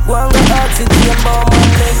 One go oxygen bomb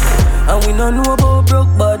and leg. And we don't know about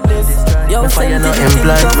broke badness. Yo, fire no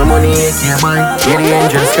implant, my money yeah man. Yeah, the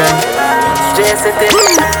angels cry.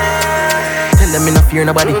 Tell them me no fear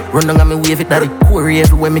nobody. Run down and me wave it daddy. Quarry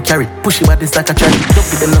everywhere me carry. Push it body like a charity. Duck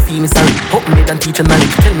with them no feel me sorry. Hope me and teach a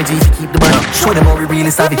knowledge. Tell me G if you keep the body. Show them how we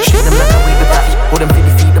really savage. Show them like a way the body. Hold them till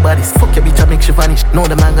they feed the bodies. Fuck your bitch and make she vanish. Know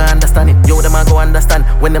them I go understand it. Yo them I go understand.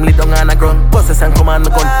 When them lay down on the ground. Bosses and come on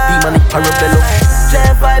the gun. Demonic parabellum. J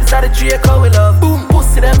vibes are the Draco we love. Boom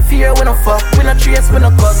pussy them fear when I fuck. We no trace we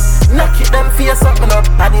no cuss. Knock it them fear something up.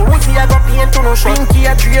 And the Uzi I got pain to no shrinky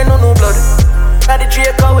I drain no blood. Now the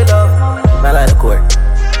Draco we love. I like the court.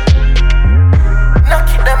 Knock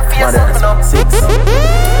it them fear something up. 6.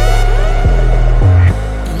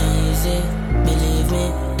 Easy, believe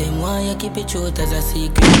me. Them want you keep it short as a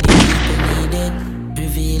secret. People need it,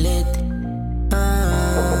 reveal it.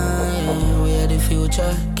 Yeah, we are the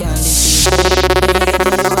future, can't defeat it.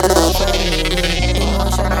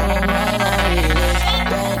 Emotional,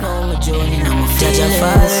 right now my journey, I'm a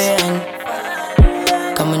feeling.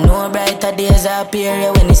 Come and know brighter days appear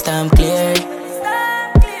yeah, when it's time clear.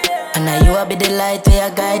 And now you will be the light where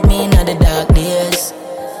you guide me in the dark days.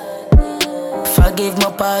 Forgive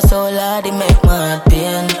my past, so Lord, it make my heart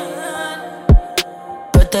pain.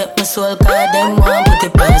 Protect my soul, cause them want put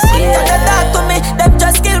it past here. So they talk to me, them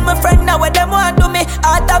just kill my friend, now what them want to me.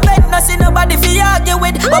 Out of bed, no see nobody fi argue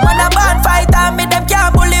with. But when a band fight on me, them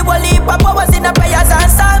can't bully. Will heap of powers in the prayers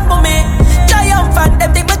and song for me. Triumphant,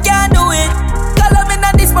 them think we can't do it. Call them in a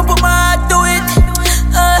this, but put my heart to it.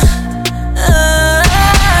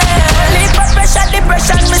 Leap of pressure,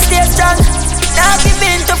 depression, me stay strong. Now give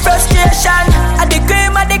in to frustration. At the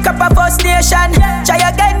cream of the cup of frustration. Try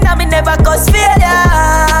again, now me never cause failure.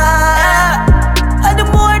 And the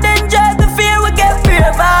more than just the fear, we get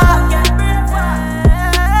braver.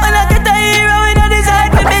 When I get a hero, we don't decide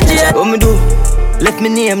to be jail. What me do? Left me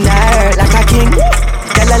name that hurt like a king.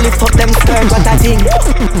 Tell her lift up them skirt, what a thing.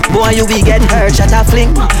 Boy, you will get hurt, shut a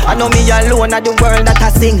fling. I know me alone at the world that I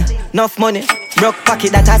sing. Enough money, broke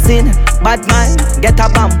pocket that I sin. Bad man, get a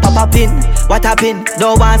bump, pop a pin. What a pin,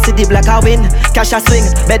 don't want see the black a win. Cash a swing,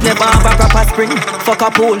 bed never have a proper spring. Fuck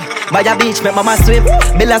a pool, by a beach, make mama swim.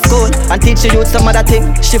 Build a school, and teach the youth some other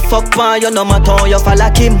thing. She fuck man, you no matter how you fall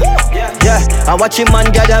like him. Yeah, I watch him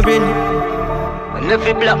man gathering. And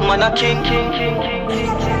every black man a king.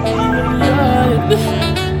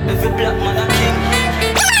 Every black man a king.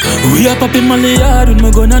 We a pop in Mali yard with my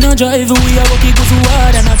gun and a drive. We a walkie go so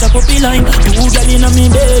hard and a chop up the line. Two gal in me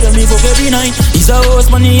bed and me fuck every night. He's a house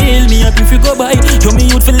man, he hail me up if you go by. Yo me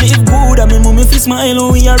youth feel live good and me mommy feel smile.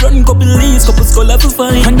 We a run couple leaves, couple scholar for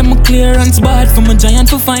fine. And I'm a clearance bad from a giant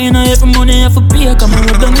for fine. I have money I for pay, come and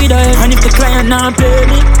rub down with her. And if the client not pay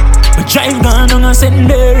me, I drive gone on a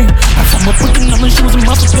secondary. I from a putting on my shoes and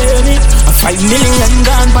my for pay me. A 5 million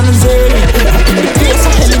gone pan a zero. In the place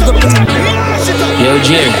of hell go in. Yo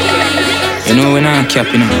Jerry, you know when I'm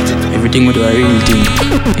capping up, everything we do a real thing.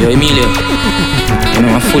 Yo Emilio, you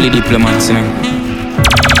know I'm fully diplomat, you know.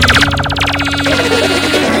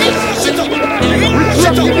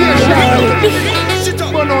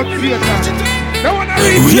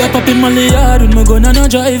 We a pop in Mali yard with my gun and a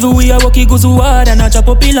drive. We a walkie go so hard and a chop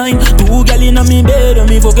up the line. Two gal in me bed and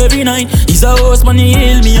me fuck every night. He's a house man, he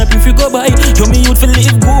hail me up if you go by. Yo me youth feel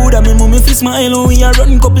live good and me mommy feel smile. We a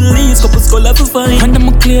run couple leaves, couple scholar for fine. And I'm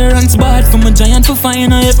a clearance bad from a giant for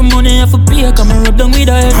fine. I have money I for pay, come and rub down with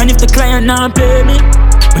her. And if the client not pay me,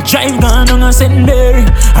 I drive gone on a secondary.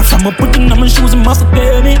 I from a putting on my shoes and my for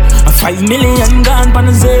pay me. A 5 million gone pan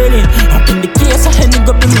a zilly. Up in the case I hand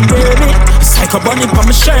up in the baby. It's like a bunny on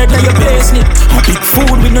my shirt like a basement. A big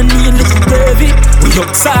food with no need little gravy. We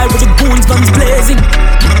outside with the goons guns blazing.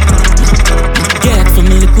 Get from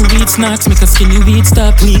a little weed snacks, make a skinny weed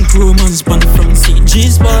stop. Clean crew man spun from CG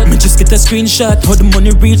spot. Me just get a screenshot, how the money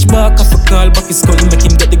reach back. I for call back his skull, make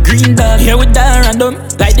him get the green dot. Here we die random,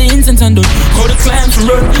 like the incense and done. How the climb to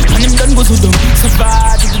run, and him done go so dumb.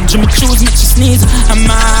 Survive, the Jimmy choose, make you sneeze. I'm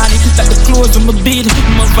mad, like the clothes on my beat,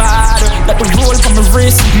 my vibe. Like the roll from my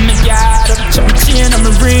wrist, my yard. Chop my chain on my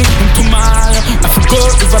ring, and tomorrow I forgot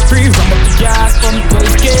if I breathe, I'm up the gas, from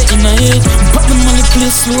 12K in a hit. Pop the money, play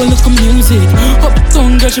slow, look at music. Up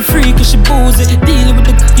tongue, girl, she free, cause she boozy. Deal with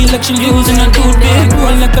the cookie like she losing. I do big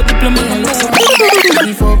roll like a diplomat.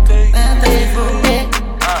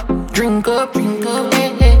 Drink up,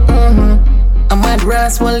 I'm at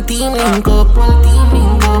Roswell team link up. I'm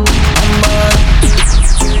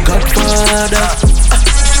Godfather,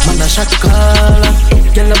 man a shot caller.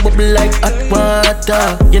 Girl a bubble like hot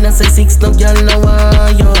water. You know say 6 no girl no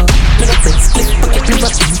wire. Me no take split pocket never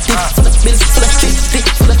empty. Full of bills, full of thick,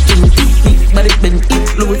 full of tinty. Body bend it,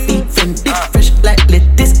 low feet Fendi. Fresh like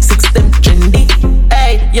lettuce, 6 them trendy.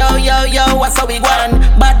 Hey, yo, what's how we gwan?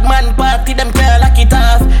 Bad man party, them girl like it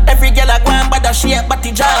off. Every girl a gwan, but a shape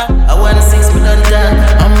body jar. I want a 6 million jar,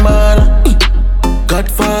 I'm baller.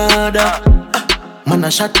 Godfather, man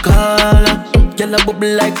a shot caller. Girl a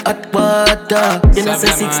bubble like hot water. You know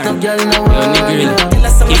say 6 no girl no wire.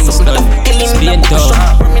 Kingston, Spain Town,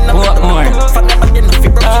 Portmore.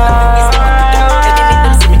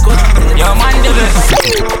 Yo man,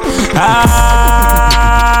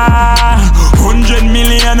 100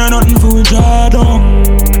 million and nothing for Jordan.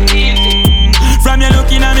 From you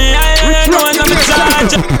looking at me, I know I'm a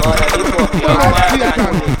charge.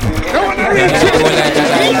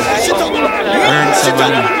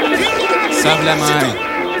 Savlamar,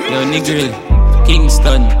 Yo Negril,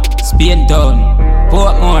 Kingston, Spain Town,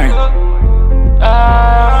 Portmore.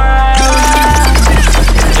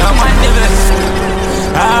 Yo man,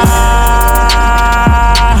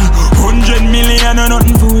 100 million and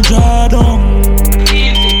nothing for Jordan.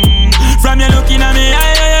 From you looking at me,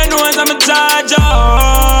 I know I'm a charge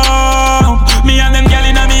up. Me and them girl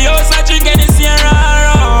in a me house, I drink any Sierra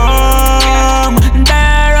rum.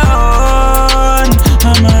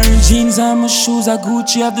 I'm wearing jeans and my shoes are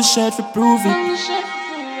Gucci, have the shirt for prove it.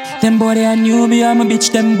 Them boy they a newbie, I'm a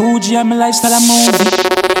bitch, them bougie, I'm a lifestyle, I'm movie.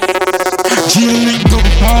 G-Link up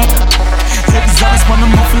pop, exhaust on the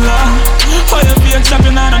muffler. Fire fake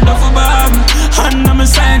champion and a duffel bag. And I'm a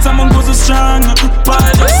science, I'm a go so strong.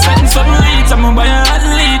 Paul just setting some leads, I'm a buy a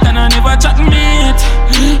athlete and I never chat meat.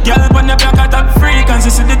 Girl on the block a top frequency,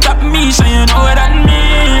 see the top me, so you know what that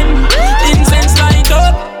mean. Incense light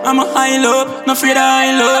up, I'm a high low, no afraid of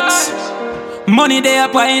high looks. Money they a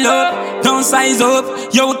pile up, don't size up,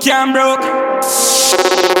 yo can't broke.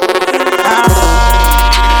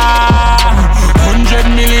 100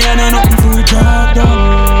 million and nothing for Jordan.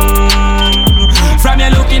 From you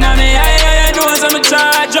looking at me, I know I'm a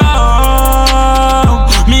charge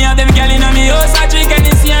up. Me and them girl in a me house, I drink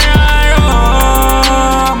any Sierra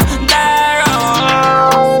rum.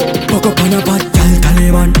 Woke up on a bad girl,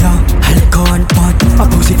 Taliban down. I lick on pot, a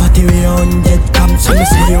pussy fatty way on dead cam. So me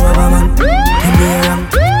say you have a man, him be wrong.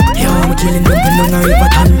 Yo, I'm killing them, but no river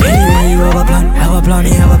tan. Anyway, you have a plan, you have a plan,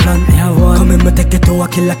 you have a plan, you have one. Come in, me take it to a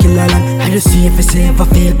killer land. I just see if it's safe, I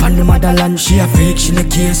feel pan the motherland. She a freak, she in a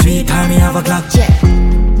case, sweet time, me have a Glock.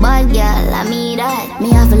 Bad girl, I mean that. Me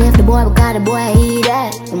have to leave the boy because the boy eat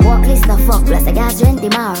that. Him walk list the fuck plus I got strength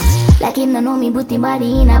him out. Like him no know me put him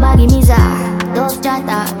body in a baggy mizar. Dove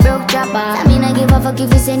chatter, broke chopper. I mean I give a fuck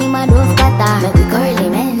if you send him a dove cutter. Make we curly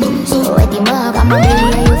man. So wet him up, I'm a baby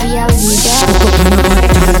and you feel how we die.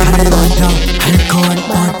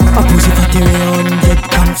 A pussy fatty way 100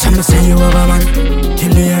 grams. Some say you have a man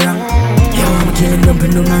till you are wrong. You want me killing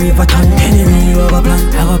dumping down a river town. Anyway you have a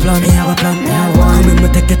plan, me have a plan. Come in me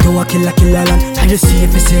take it to a killer land. And you see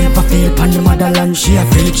if you say if I fail pan the motherland. She a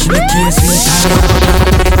freak, she the case me time.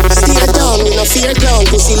 Stay down, you no fear clown.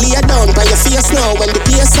 Pussy lay down by your face now. When the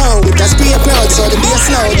bass sound, it a spray crowd. So the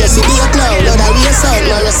bass loud, you see be a clown. Now the race out,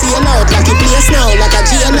 now you see it out. Like it place now, like a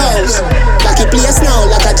GLOs. Like it place now,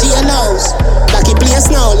 like a GLOs. Like it place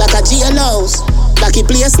now, like a GLOs. Like it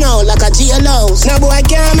place now, like a GLOs. Now boy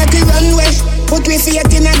can't make it run away. Put we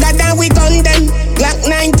faith in a God and we gun them. Glock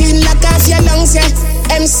 19 lock off your lungs, yeah.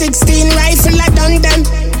 M16 rifle I done them.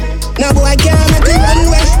 Now boy can't make it run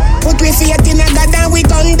away. Put we faith in a God and we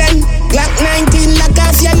gun them. Glock 19 lock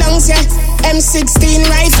off your lungs, yeah. M16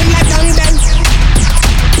 rifle I done them.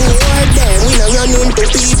 Word them, we no run into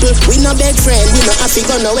people. We no beg friend, we no have to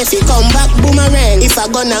go no if he come back boomerang. If a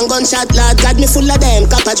gun and gunshot lad, got me full of them.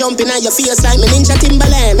 Copper jumping on your face like me Ninja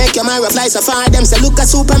Timberland. Make your Mara fly so far them, so look a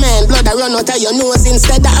Superman. Blood a run out of your nose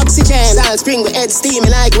instead of oxygen. Salt spring with head steaming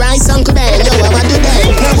like rice Uncle Ben. Yo, I do them.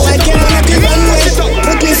 No boy can't make it run away.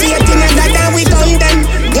 Put me faith in a God and we gun them.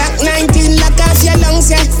 Glock 19 lock off your lungs,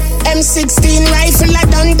 yeah. M16 rifle I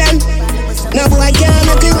done them. No boy can't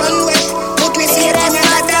make it run away. Put me faith in a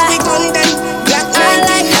God and we gun them. Glock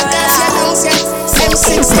 19 lock off your lungs, yeah.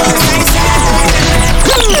 M16 rifle I done them.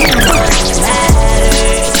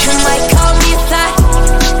 She might call me fat,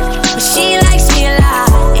 but she likes me a lot.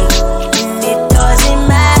 And it doesn't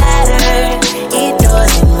matter, it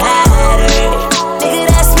doesn't matter. Nigga,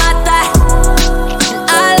 that's my thought, and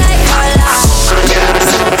I like her a lot.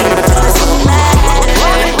 So it doesn't matter,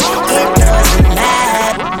 it doesn't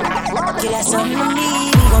matter. Get that something to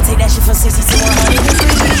me, we gon' take that shit from 60 to 100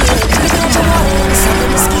 degrees.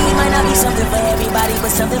 Something to ski might not be something for everybody,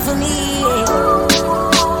 but something for me.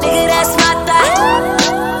 Nigga, that's my thought.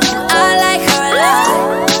 I like her a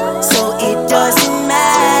lot. So it doesn't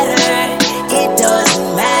matter. It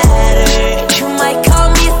doesn't matter. You might call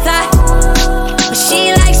me a thought, but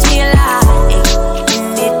she likes me a lot.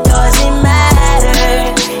 And it doesn't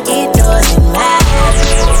matter. It doesn't matter.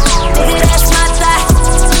 Nigga, that's my thought.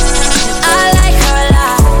 I like her a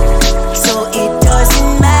lot. So it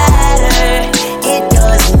doesn't matter. It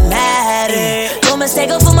doesn't matter. Don't mistake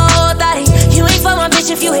her for my whole body. You ain't for my bitch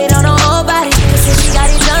if you hit on her whole body. Since she got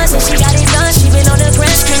it done, she been on the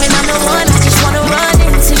ground screaming, I'm the one. I just wanna run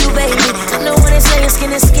into you, baby. I'm the one that's laying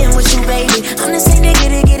skin to skin with you, baby. I'm the same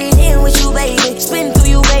nigga to get it in with you, baby. Spin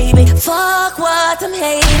through you, baby. Fuck what them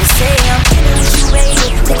haters say. I'm kidding with you,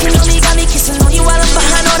 baby. Thinking on me, got me kissing on you while I'm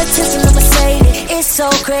behind all the tents in the Mercedes. It's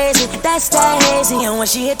so crazy, that's that hazy. And when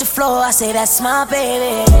she hit the floor, I say that's my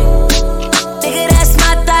baby. Nigga, that's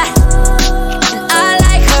my thought. And I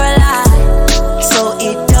like her a lot. So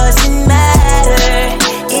it doesn't matter,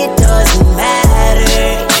 it doesn't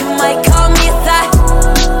matter. You might call me a thought,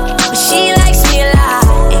 but she likes me a lot.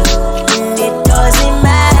 And it doesn't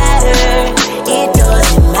matter, it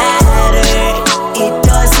doesn't matter. It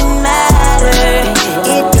doesn't matter,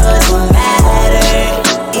 it doesn't matter.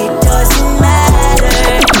 It doesn't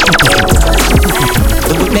matter,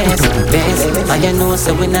 Do the best, and you know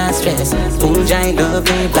so we not stress. Full joy, love,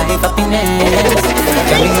 live life, happiness.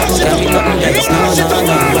 Carry nothing less, no.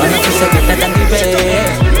 Wanna be so better than the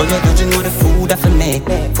rest. But you don't know the food I for make.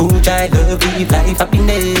 Full joy, love, live life,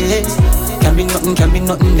 happiness. Carry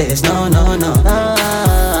nothing less, no.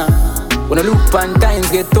 When I look on times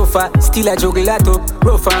get tougher, still I juggle that up,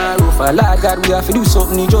 rougher and rougher. Lord God, we have to do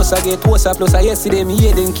something, just I get worse. Plus I yesterday, me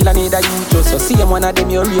hear them kill another you just. So see one of them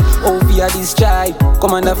you real, via this tribe.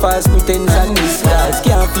 Come on the fast pretense and disguise.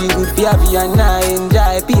 Can't feel good for you and I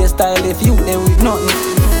enjoy. Pay style if you them with nothing.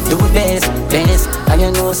 Do the best, and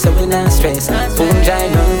you know so we not stress. Full joy,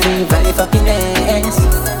 love, live life, happiness.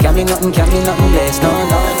 Can't be nothing less, no.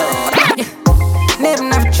 Never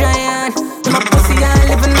enough trying. My pussy ain't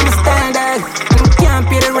living on the standard. And can't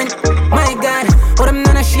pay the rent, my God. But I'm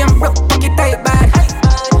not a shit, I'm broke, pocket tight bad.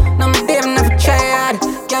 No, I'm damn enough tried.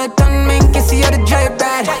 Girl, don't make you see how to drive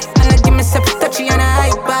bad. And I give myself a touchy on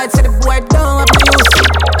an iPad. Say the boy don't have to use.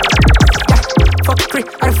 Yeah, fuck free,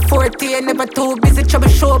 out of 40. Never too busy, trouble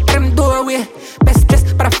show up at them doorway. Best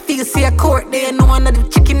dressed, but I feel see a court there. No one of the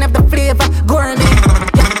chicken have the flavor, gourmet.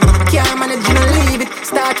 Yeah, can't manage, you don't leave it.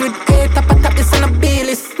 Start with A, top this on a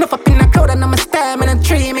B-list. Nuff up in the crowd and I'm a star, man, a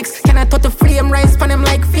 3 mix. Can I touch the flame, rise for them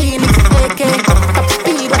like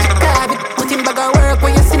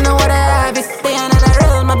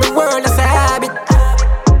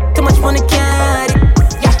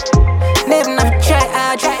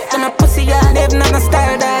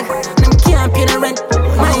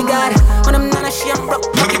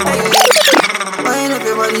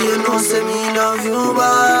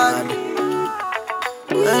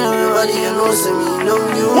everybody you know see me love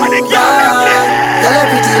you. Girl, you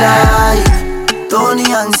pretty like Tony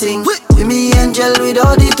and sing. Be me angel with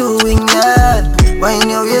all the two wing, yeah. When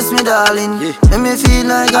you waist me darling, make me feel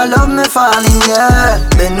like I love me falling, yeah.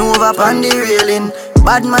 Bend over on the railing.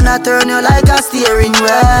 Bad man I turn you like a steering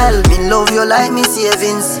wheel. Me love you like me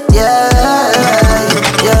savings, yeah.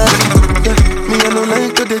 Me I don't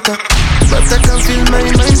like to data, but I can feel my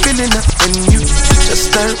mind feeling up. When you just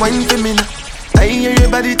start whining for me now, I hear your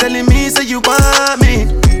body telling me say you want me.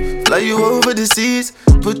 Fly you over the seas,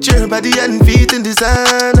 put your body and feet in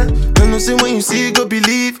designer. I know say when you see go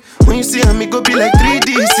believe, when you see me go be like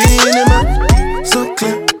 3D cinema. So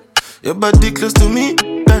clear, your body close to me.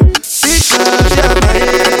 Because you're my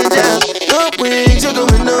angel, no wings, you're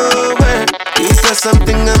going nowhere. You got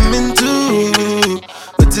something I'm into,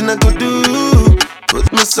 what I go do?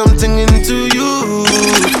 Put me something into you.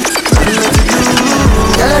 Nothing left to do.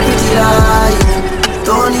 Girl, you pretty like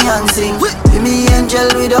Tony and sing. Be me angel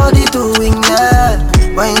with all the two wing, yeah.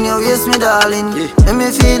 When you waist me darling, make me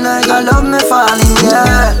feel like I love me falling,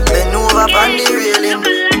 yeah. Bend over on the railing.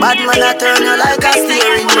 Bad man I turn you like a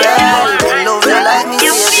steering wheel. Me love you like me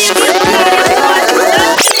savings.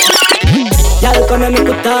 Y'all come and make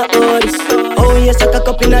a talk about this. Oh yes, I cock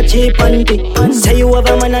up in a cheap panty. Say you have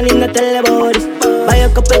a man and him not tell about this. Buy a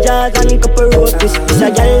couple jars and a couple roasties. This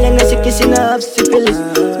a gal and a sick kissing half syphilis.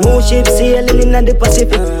 Smooth ship sailing in the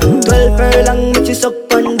Pacific. 12 furlong which is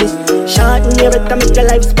up on this. Short in your better make your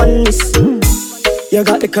life span this. You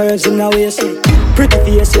got the curves in the waist. Pretty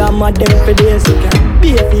face, you're mad them for days.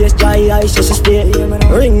 Be a face, dry eyes, just stay.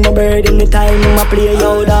 Ring my bird in the time I play.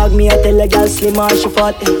 Yo dog, me I tell a gal slim or she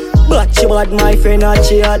fat. But she bad, my friend, not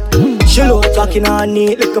she hot. She look talking on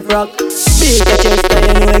neat like a frog. Big a chest,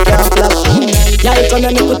 I know I can't flap. Y'all come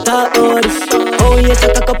and make a talk about this. Oh yes,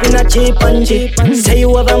 I cock up in a cheap and cheap. Say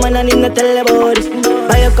you have a man and him not tell about this.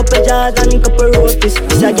 Buy a couple jars and a couple roasties.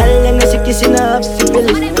 This a gal and a sick kissing half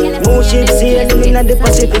syphilis. Smooth ship sailing in the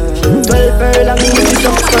Pacific. 12 furlong which is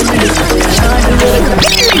up on this.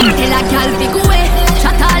 Tell a gal big way.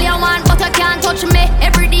 Shut all you want but you can't touch me.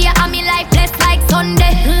 Every day I'm in life blessed like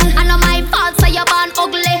Sunday. I know my fault so you born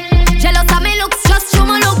ugly. Jealous of me looks just you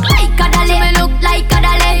me look like a dolly. Me look like a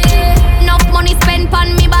dolly. Enough money spent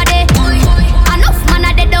on me body. Enough man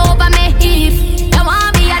a dead over me. If you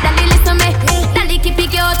want me a dolly listen me. Dolly keep it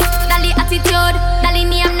cute, dolly attitude. Dolly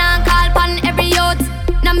name now call pan every youth.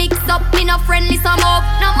 No mix up me no friendly some up.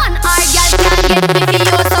 No man or girl can't get me for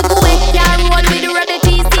you. So go away, can't roll with the rebel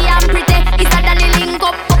TC and pretty. It's a dolly link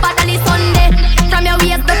up a dolly Sunday. From your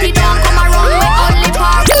waist dirty down come around with only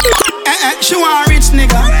park. She want rich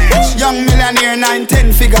nigga, young millionaire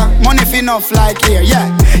 9-10 figure. Money fi enough like here, yeah.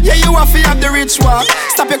 Yeah, you have to have the rich walk.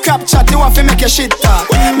 Stop your crap chat, you have to make your shit talk.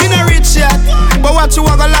 Me no rich yet, but what you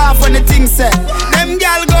wanna laugh when the thing set. Them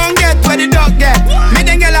gal gon' get where the dog get. Me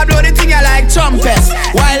them gal a blow the thing I like trumpets.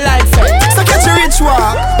 Wildlife fet, so catch a rich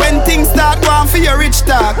walk. When things start going for your rich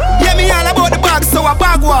talk. Yeah, me all about the bag, so a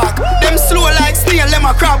bag walk. Them slow like snail, them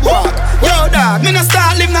a crab walk. Yo dog, me no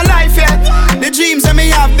start live no life yet. The dreams that me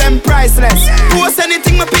have, them priceless. Post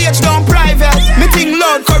anything my page down private. Me think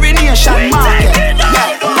loud coronation market.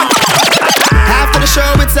 Yeah. After the show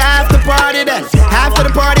it's after party then. After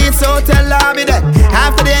the party it's hotel lobby then.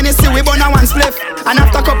 After the NSC we burn a one spliff. And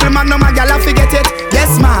after couple magnum a gal I forget it.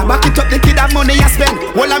 Yes ma, back it up the kid have money you spend.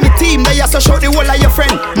 Whole of me team they so show the whole of your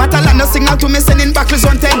friend. Matalan no signal to me sending back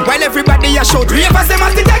on 10. While everybody a shout ravers them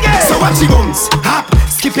at it again. So watch the bones, hop,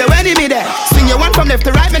 skip your enemy there. Swing your one from left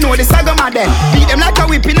to right, me know the saga mad then. Beat them like a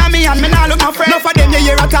whipping on me and me nah look no friend. Enough of them you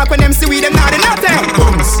hear a talk when them see we them nah they nothing.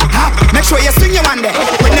 Bones, hop, make sure you swing your one there.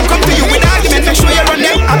 When them come to you with argument, make sure you run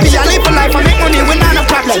them. Happy I live for life and make money, we nah no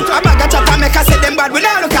problem. A bag of chop and make I say them bad, we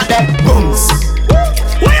nah look at them. Bones,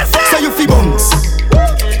 so you feel bones.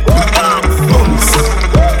 Bones,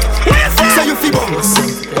 so you feel bones.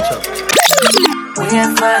 We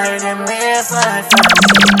ain't fire them, we ain't fire from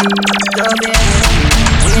me. Don't be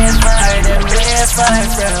we ain't fire them, we ain't fire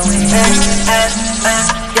from me.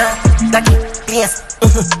 Yeah, lucky, place,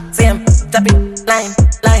 same, tap it, line,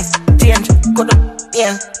 change, go to,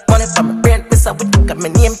 yeah. Money from my brain, miss a with got my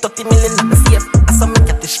name, 30 million in the safe. I saw me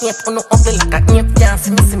get the shape, on no ugly like a ape. Can't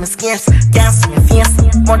see me scares, can't see me face.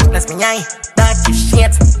 Money bless me eye, dark if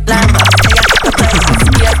shit. Line up, I got the price,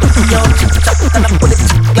 yo, chip chop, and I pull it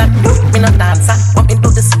black. Me no dancer, but me do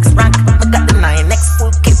the 6 rank. I got the 9X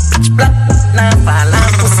full kit, bitch black. 9 fall,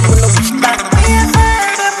 I'm pussy with no bitch back. We ain't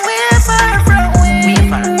fire them, we ain't fire from we. We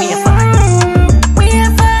ain't fire, we ain't fire. We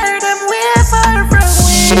ain't fire them, we ain't fire from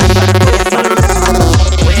we.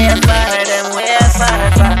 We ain't fire them, we ain't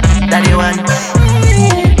fire from Daddy one.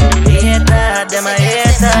 Hate that, them I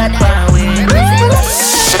hate that, but we.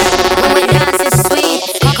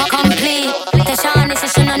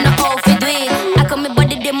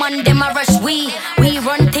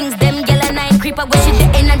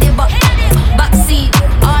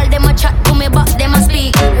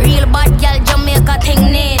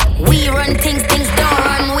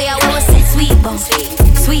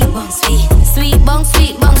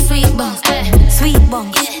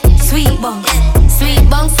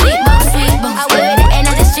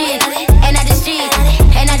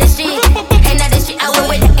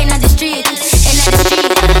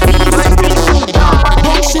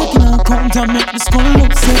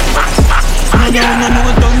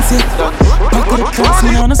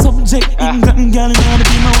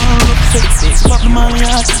 Pop the money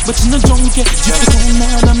hard, but you no drunk yet. Just the tone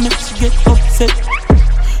hard and make she get upset.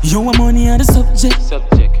 You want money on the subject.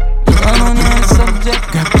 I'm on the subject.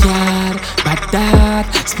 Grab yard, bad dad,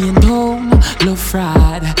 spin down, love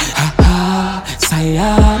fraud. Ha ha,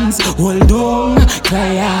 science, hold on,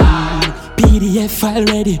 client. PDF file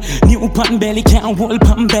ready, new pan belly, can't hold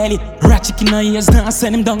pan belly. Ratchet in her ears, now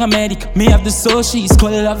send him down a medic. Me have the soul, she's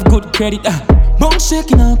called have good credit. Bone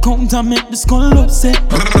shaking her count and make the skull upset.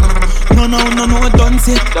 No, don't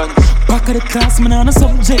say. Back of the class, man, on a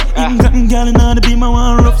subject. England girl in the beam, I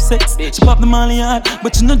want rough sex. She pop the molly hard,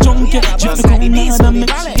 but you no drunk yet. Just the count hard and make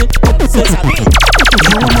she get upset.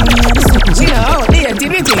 You know, the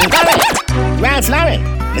activity correct. Ralph Lauren,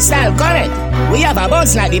 the style correct. We have a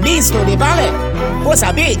buzz like the beast to the ballet. Post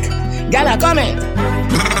a big, gala comment.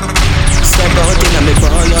 Step out in a me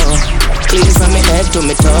polo, clean from me head to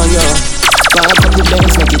me toe, yo. Park up the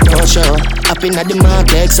Benz, make it no show. Up in at the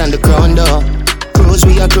Mark and the Crown door. Cruise,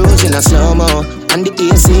 we are cruising a slow-mo. And the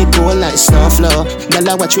AC cool like snow flow.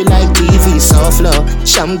 Gala watch we like TV so flow.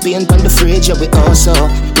 Champagne on the fridge, yeah we also.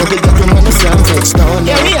 But we got room on the front fence down.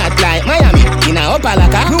 Yeah, we act like Miami, in a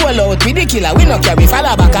Opalaka. Roll out with the killer, we no carry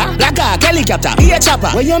Falabaka. Black Hawk, helicopter, be a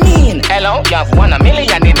chopper. What you mean? Hello, you have won $1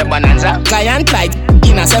 million in the bonanza. Client like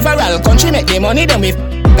in a several country, make the money then we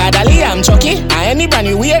Gadali, I'm Chucky. And any brand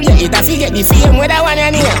new wave, yeah, it a forget the fame with that one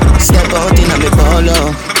and here. Step out in a me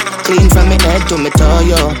polo, clean from me head to me toe,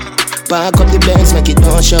 yo. Park up the Benz, make it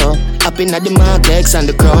no show. Up in at the Mark and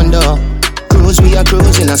the Crown door. Cruise, we are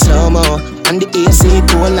cruising a slow-mo. And the AC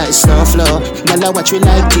cool like snow flow. Gala watch we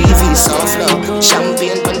like TV so flow.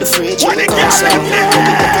 Champagne on the fridge, we also.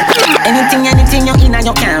 Anything you in and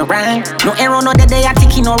you can't run. No error, no dead, they are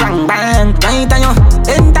ticking no wrong bang. Right on you,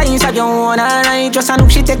 enter inside your own alright. Just a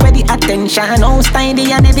look, she take where the attention. No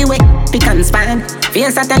steady and heavyweight, pick and span.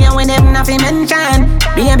 Face a tell you when them nothing mention.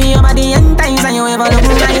 Baby, your body and times and you ever look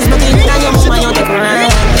nice. But in your move and you take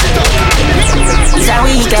run. It's a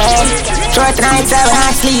weekend, short nights, I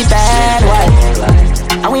will sleep at what?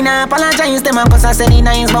 And we not apologize, them cause I say the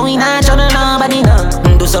nice, but we not show nobody no.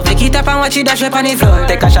 Do so flick it up and watch it dash up on the floor.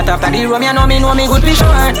 Take a shot after the room, you know me good be sure.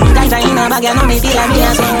 Guys are in a bag, you know me feel like me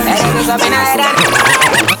as well. Hey, this up in a head.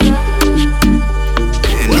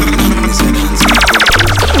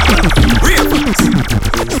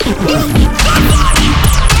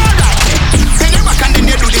 Then you back and then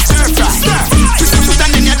you do the stir fry. Twist your foot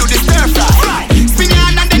and then you do the stir fry. Spin your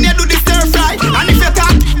hand and then you do the stir fry. And if you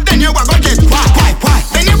talk, then you go get why.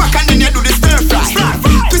 Then you back and then you do the stir fry.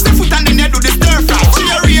 Twist your foot and then you do the stir fry. She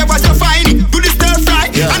a rave as you find it, do the stir fry.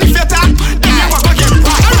 And if you talk, then you go get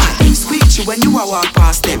why. Squeeze you when you a walk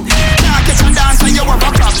past them. Now catch and dance and you have a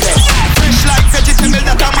problem. Fresh like vegetable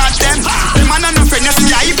that I'm at them. Them man and no friend, you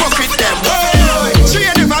see a hypocrite them. She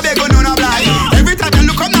ain't never beg on no blind. Every time you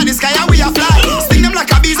look up now the sky and we a fly. Sting them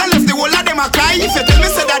like a bees and left the whole of them a cry. If you tell me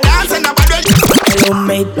say that dance and a bad way. Hello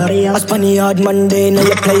mate, I spun the hard Monday. Now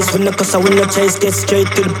your place when the cause I win the chase. Get straight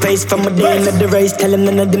to the pace from a day into the race. Tell him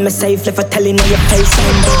none of them are safe. If I tell him on your face,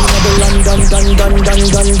 I'm done.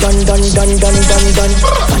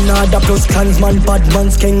 Another plus clansman, bad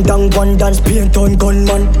man's king down one dance, paint on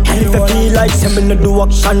gunman. And if I feel like sending to do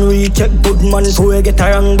action, recheck good man, so we get a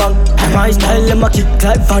wrong bang. My style, them a kick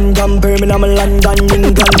like Van Damme, Birmingham, London,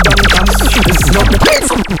 England, Bangkok. This is not the place.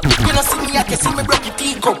 You know see me, I can see me break your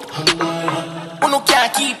teacup. Oh no,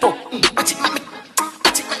 can't keep up. Watch it make me.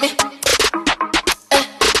 Watch it make me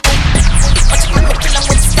kill 'em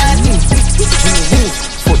with style.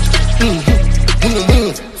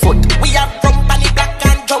 Foot. We are from Bunny Black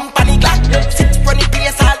and jump on the glass. Sit from the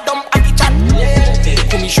place all dumb at the chat.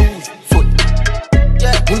 Put me shoes, foot.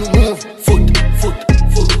 Move, foot.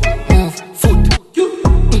 Move, foot.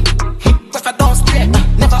 If I don't stay,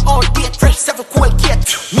 never all date. Fresh, several cold gate.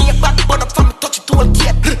 Me a back bun up from me touch it to a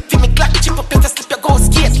gate. Feel me clap, chip up, if I slip your go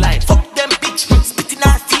skate. Like fuck them bitch, spit in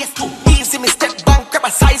our face. Easy me step back, grab a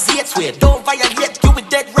size 8. Swear, don't violate, you be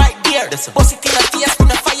dead right there. Bust it in a face,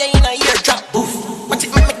 put a fire in a ear drop. Oof. Watch it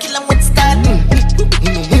make me kill 'em with style. Move,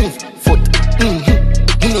 foot.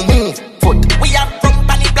 Move, foot. We are from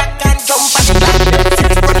Bunny Black and jump on the black.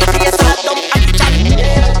 Sit from the place all dumb at the chat.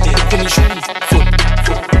 Put me shoes, foot.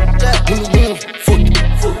 Move, foot.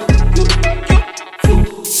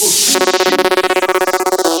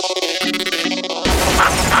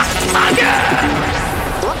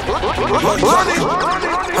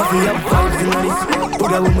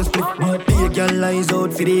 Put a woman split, but be a girl eyes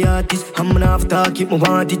out for the artist. I'm gonna have to keep my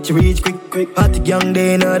want it to reach quick. Hot young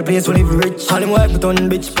day in her place when live rich. All them wife but on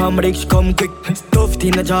bitch, palm break, she come quick. Stuffed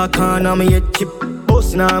in a jar, can on me a chip.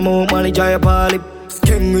 Boss now, more money, try a polyp.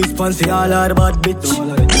 Skin response, all are bad bitch.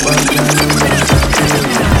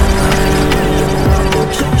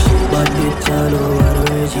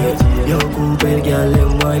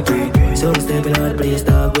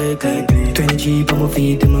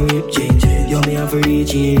 feet in my rib change. Yo, me have to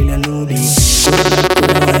reach in a new beat.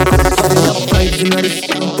 Vibes in the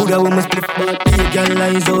put out my split back. The girl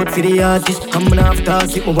eyes out for the artist. Coming after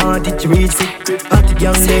sit, me want it to reach it. At the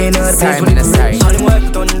young day, not sorry, man, sorry. All them work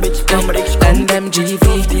done, bitch, come with it. And them GV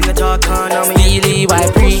in the talk on me. Steely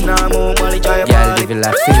white pre. Girl, live your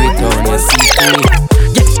life, feel it on your CP.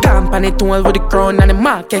 Get camp on it all with the crown and the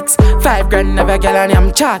markets. 5 grand of a girl and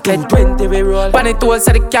I'm chocolate. 20 we roll. On it all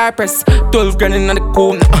so the car press. 12 grand in the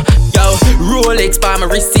cool. Yo, Rolex for my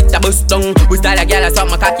wrist, it a bust down. We style a girl, I saw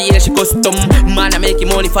my cocky, yeah, she custom. Man, I make you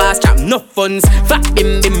money fast, trap, no funds. Fat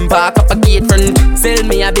bim bim, park up a gate front. Sell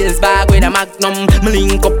me a bills bag with a magnum. Me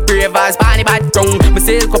link up ravers, panny bad tongue. Me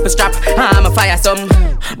sell couple strap, I'm a fire some.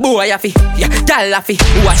 Boy, I fi, yeah, gal I fi.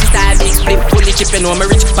 Watch the style, big flip, fully chip, you know me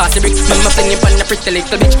rich. Pass the brick, me fling up on the pretty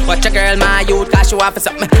little bitch. Watch a girl, my youth, cause she want for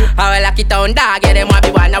something. I will lock it down, dog, yeah, them want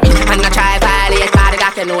be one of it. And I try violate, cause the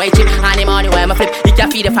guy can know it chip. And the money where me flip, it can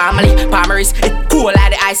feed the family. Palmeries, it cool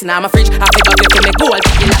like the ice in my fridge. I pick up it to me gold,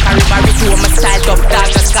 kick it like a river rich. My style tough, dog,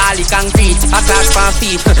 just call it concrete. A class for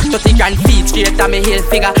feet, 30 grand feet, straight on me heel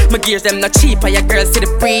figure. My gears them not cheap, and your girls see the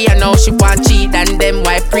pre. I know she want cheat, and them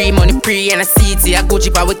white pre, money pre, and a seat. See I go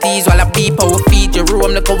cheaper with these while I beep how we feed your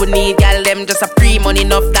room. Look how we need, girl, them just a pre, money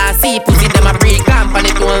enough that see. Pussy them a pre, camp on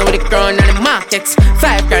it all with the crown and the markets.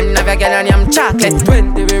 5 grand of a girl and I'm chocolate.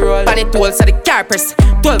 20 we roll, on it all so the car press.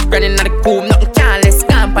 12 grand in the coop, nothing careless.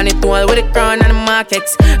 Camp on it all with the crown and the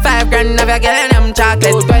markets. 5 grand of a girl and I'm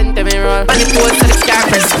chocolate. 20 we roll, on it all so the car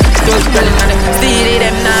press. 12 grand in the city,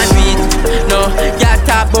 them not sweet. No, ya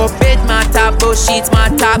talk about bed, my talk about sheets, my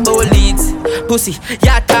talk about leads. Pussy,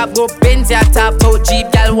 ya talk about Benz, ya talk about Jeep.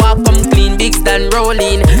 Y'all walk come clean, big stand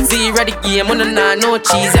rolling. Zero the game, no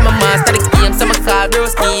cheese. I'm a master the game, so my car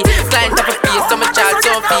broski. Client up a piece, so my charge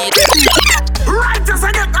so feed. Righteous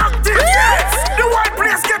and get active, yes! The white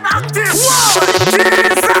place get active! Wow!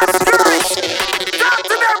 Jesus Christ! Talk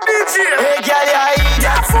to them, DJ! Hey, girl, yeah,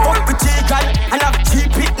 that fuck with chicken. And I've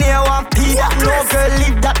cheap it near one pee that. No girl,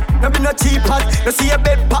 leave that. No be no cheap hot. No see a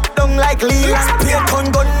bed pop down like Leland. Pay con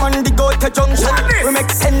gun man, the go to junction. We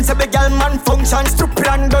make sense of the girl man function. Stupid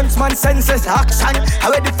and dunce man senseless action.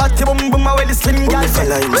 How the fatty boom boom, how the slim girl.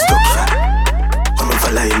 Follow instruction. I'ma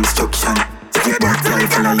follow instruction. If you back girl,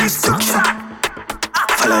 follow instruction.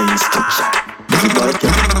 Follow instruction. If you back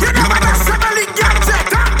girl. You never know somebody gets it.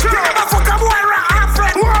 You never fuck a boy right half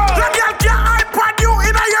friend. The girl can't iPad you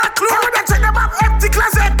in a your clothes. You better check them up empty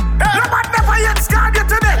closet. No man never yet scarred you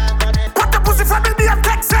today. Put the pussy from the DM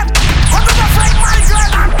text it. Put the friend my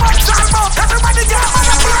girl and punch her mouth. Everybody get on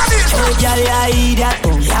the planet. Hey girl, yeah, idiot.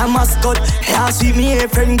 Yeah, mascot. Last week me a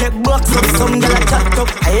friend get boxed up. Some girl a chat up.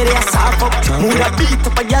 I hear they a soft up. Mood a beat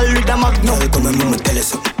up a girl with a magnum. Come and me tell you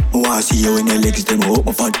something. I wanna see you in your legs, them hope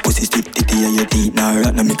my fat pussy stiff titty and your teeth. Now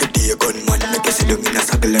rat, now make a day a gun man. Make you sit down in a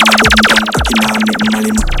circle and a boom down. Cocky now make me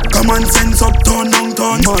mali. Common sense up, turn down,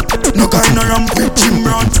 turn. No kind of ramp with Jim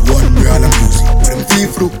Brown. One real and music, but them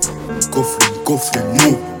feel through. Go free,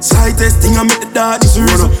 move. Slightest thing I make the daddies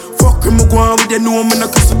run up. Fuck him, I go on with you, know me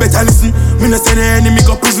no cuss, better listen. Me no send the enemy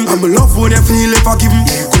go prison. I'm a love when they feel if I give him.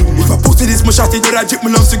 If I pussy this, my shot it, but I drip,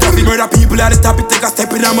 me love to grab it. Murder people at the top, it take a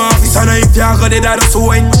step in my office. And if you got it, I don't so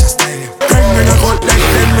wine. Just style it. Bring me the cut like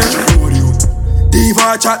 10 men.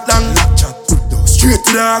 Diva chat long, straight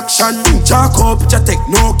to the action. Jack up, just take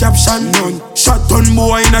no caption. None. Shot on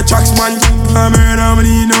boy in a tracks man. I'm here, I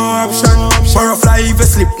need no option. For a fly, if you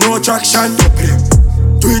slip, no traction.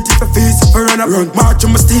 Do it if I face, if I run up. March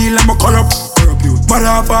on my steel and my corrupt.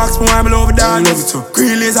 Motherfuckers, my I'm love that.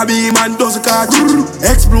 Green laser beam and dozen catch.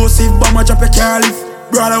 Explosive bomb, I drop your car lift.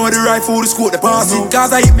 Brother with the rifle, the scope, the pass it.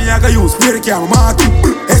 Cause I hit me, I can use spray the camera, mark it.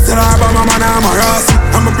 Extra bomb, my man, I'm a rass.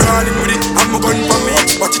 I'm a branding with it, I'm a gun for me.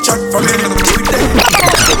 Watch it chat from me, do it then.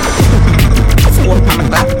 Four on my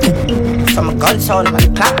clap. From a gun sound on my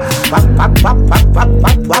clap. Wap, wap, wap, wap, wap,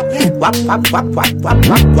 wap, wap. Wap, wap, wap, wap, wap,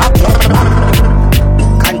 wap, wap.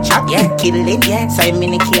 Chop, yeah, kill it, yeah, so I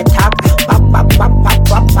minicate top. Pop, pop, pop, pop,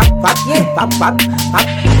 pop, pop, pop, yeah, pop, pop, pop.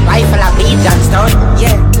 Rifle a beat, Johnstone,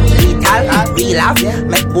 yeah. Lethal, real off, yeah.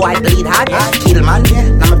 Make boy bleed hard, yeah. Kill man, yeah.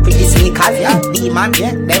 Now my pretty sneakers, yeah. Demon,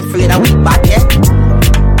 yeah. Them afraid of weak back, yeah.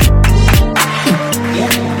 Yeah,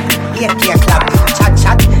 yeah, clap, chat,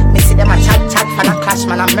 chat. Me see them a chat, chat. For a clash,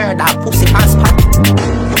 man, a murder, pussy pants spot.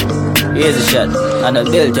 Here's a shot, and a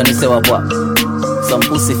belt on the sewer what? Some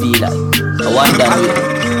pussy feel like. I wonder.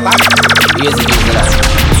 Here's the deal,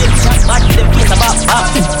 shot back to the face of pop.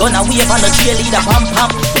 Gonna wave on the cheerleader, pam pam.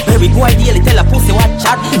 Very boy daily tell a pussy what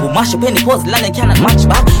chat. Who mash up any puzzle and they cannot match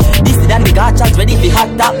back. This is than the gotchas ready for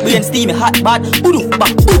hot top. Brain steamy hot bad. Boodoo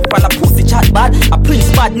back boop and a pussy chat bad. A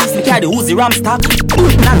prince bad needs me carry the Uzi ram stock.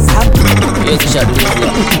 Boop non-stop. Yes, you shall do it.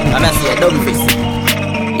 I'm gonna say a dumb face.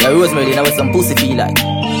 Yeah, Rosemary now with some pussy feel like.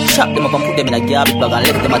 Chop them up and put them in a garbage bag and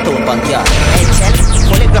let them a town pan car. Eggshell,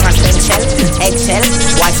 full of ground stem shell. Eggshell,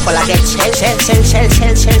 white full of get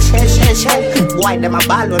shell. Boy, them a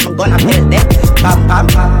ball when I'm gonna build them. Pam, pam,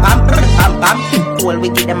 pam, pam, pam, pam. Roll we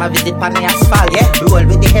give them a visit on the asphalt, yeah. Roll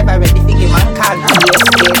with the heavy ready for give man can. Yes,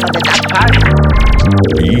 stay on the dark part.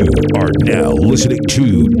 You are now listening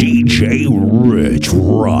to DJ Rich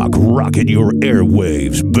Rock, rocking your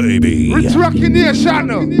airwaves, baby. Rich Rocking Nation,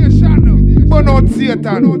 burn out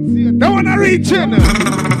Satan. They wanna reach in.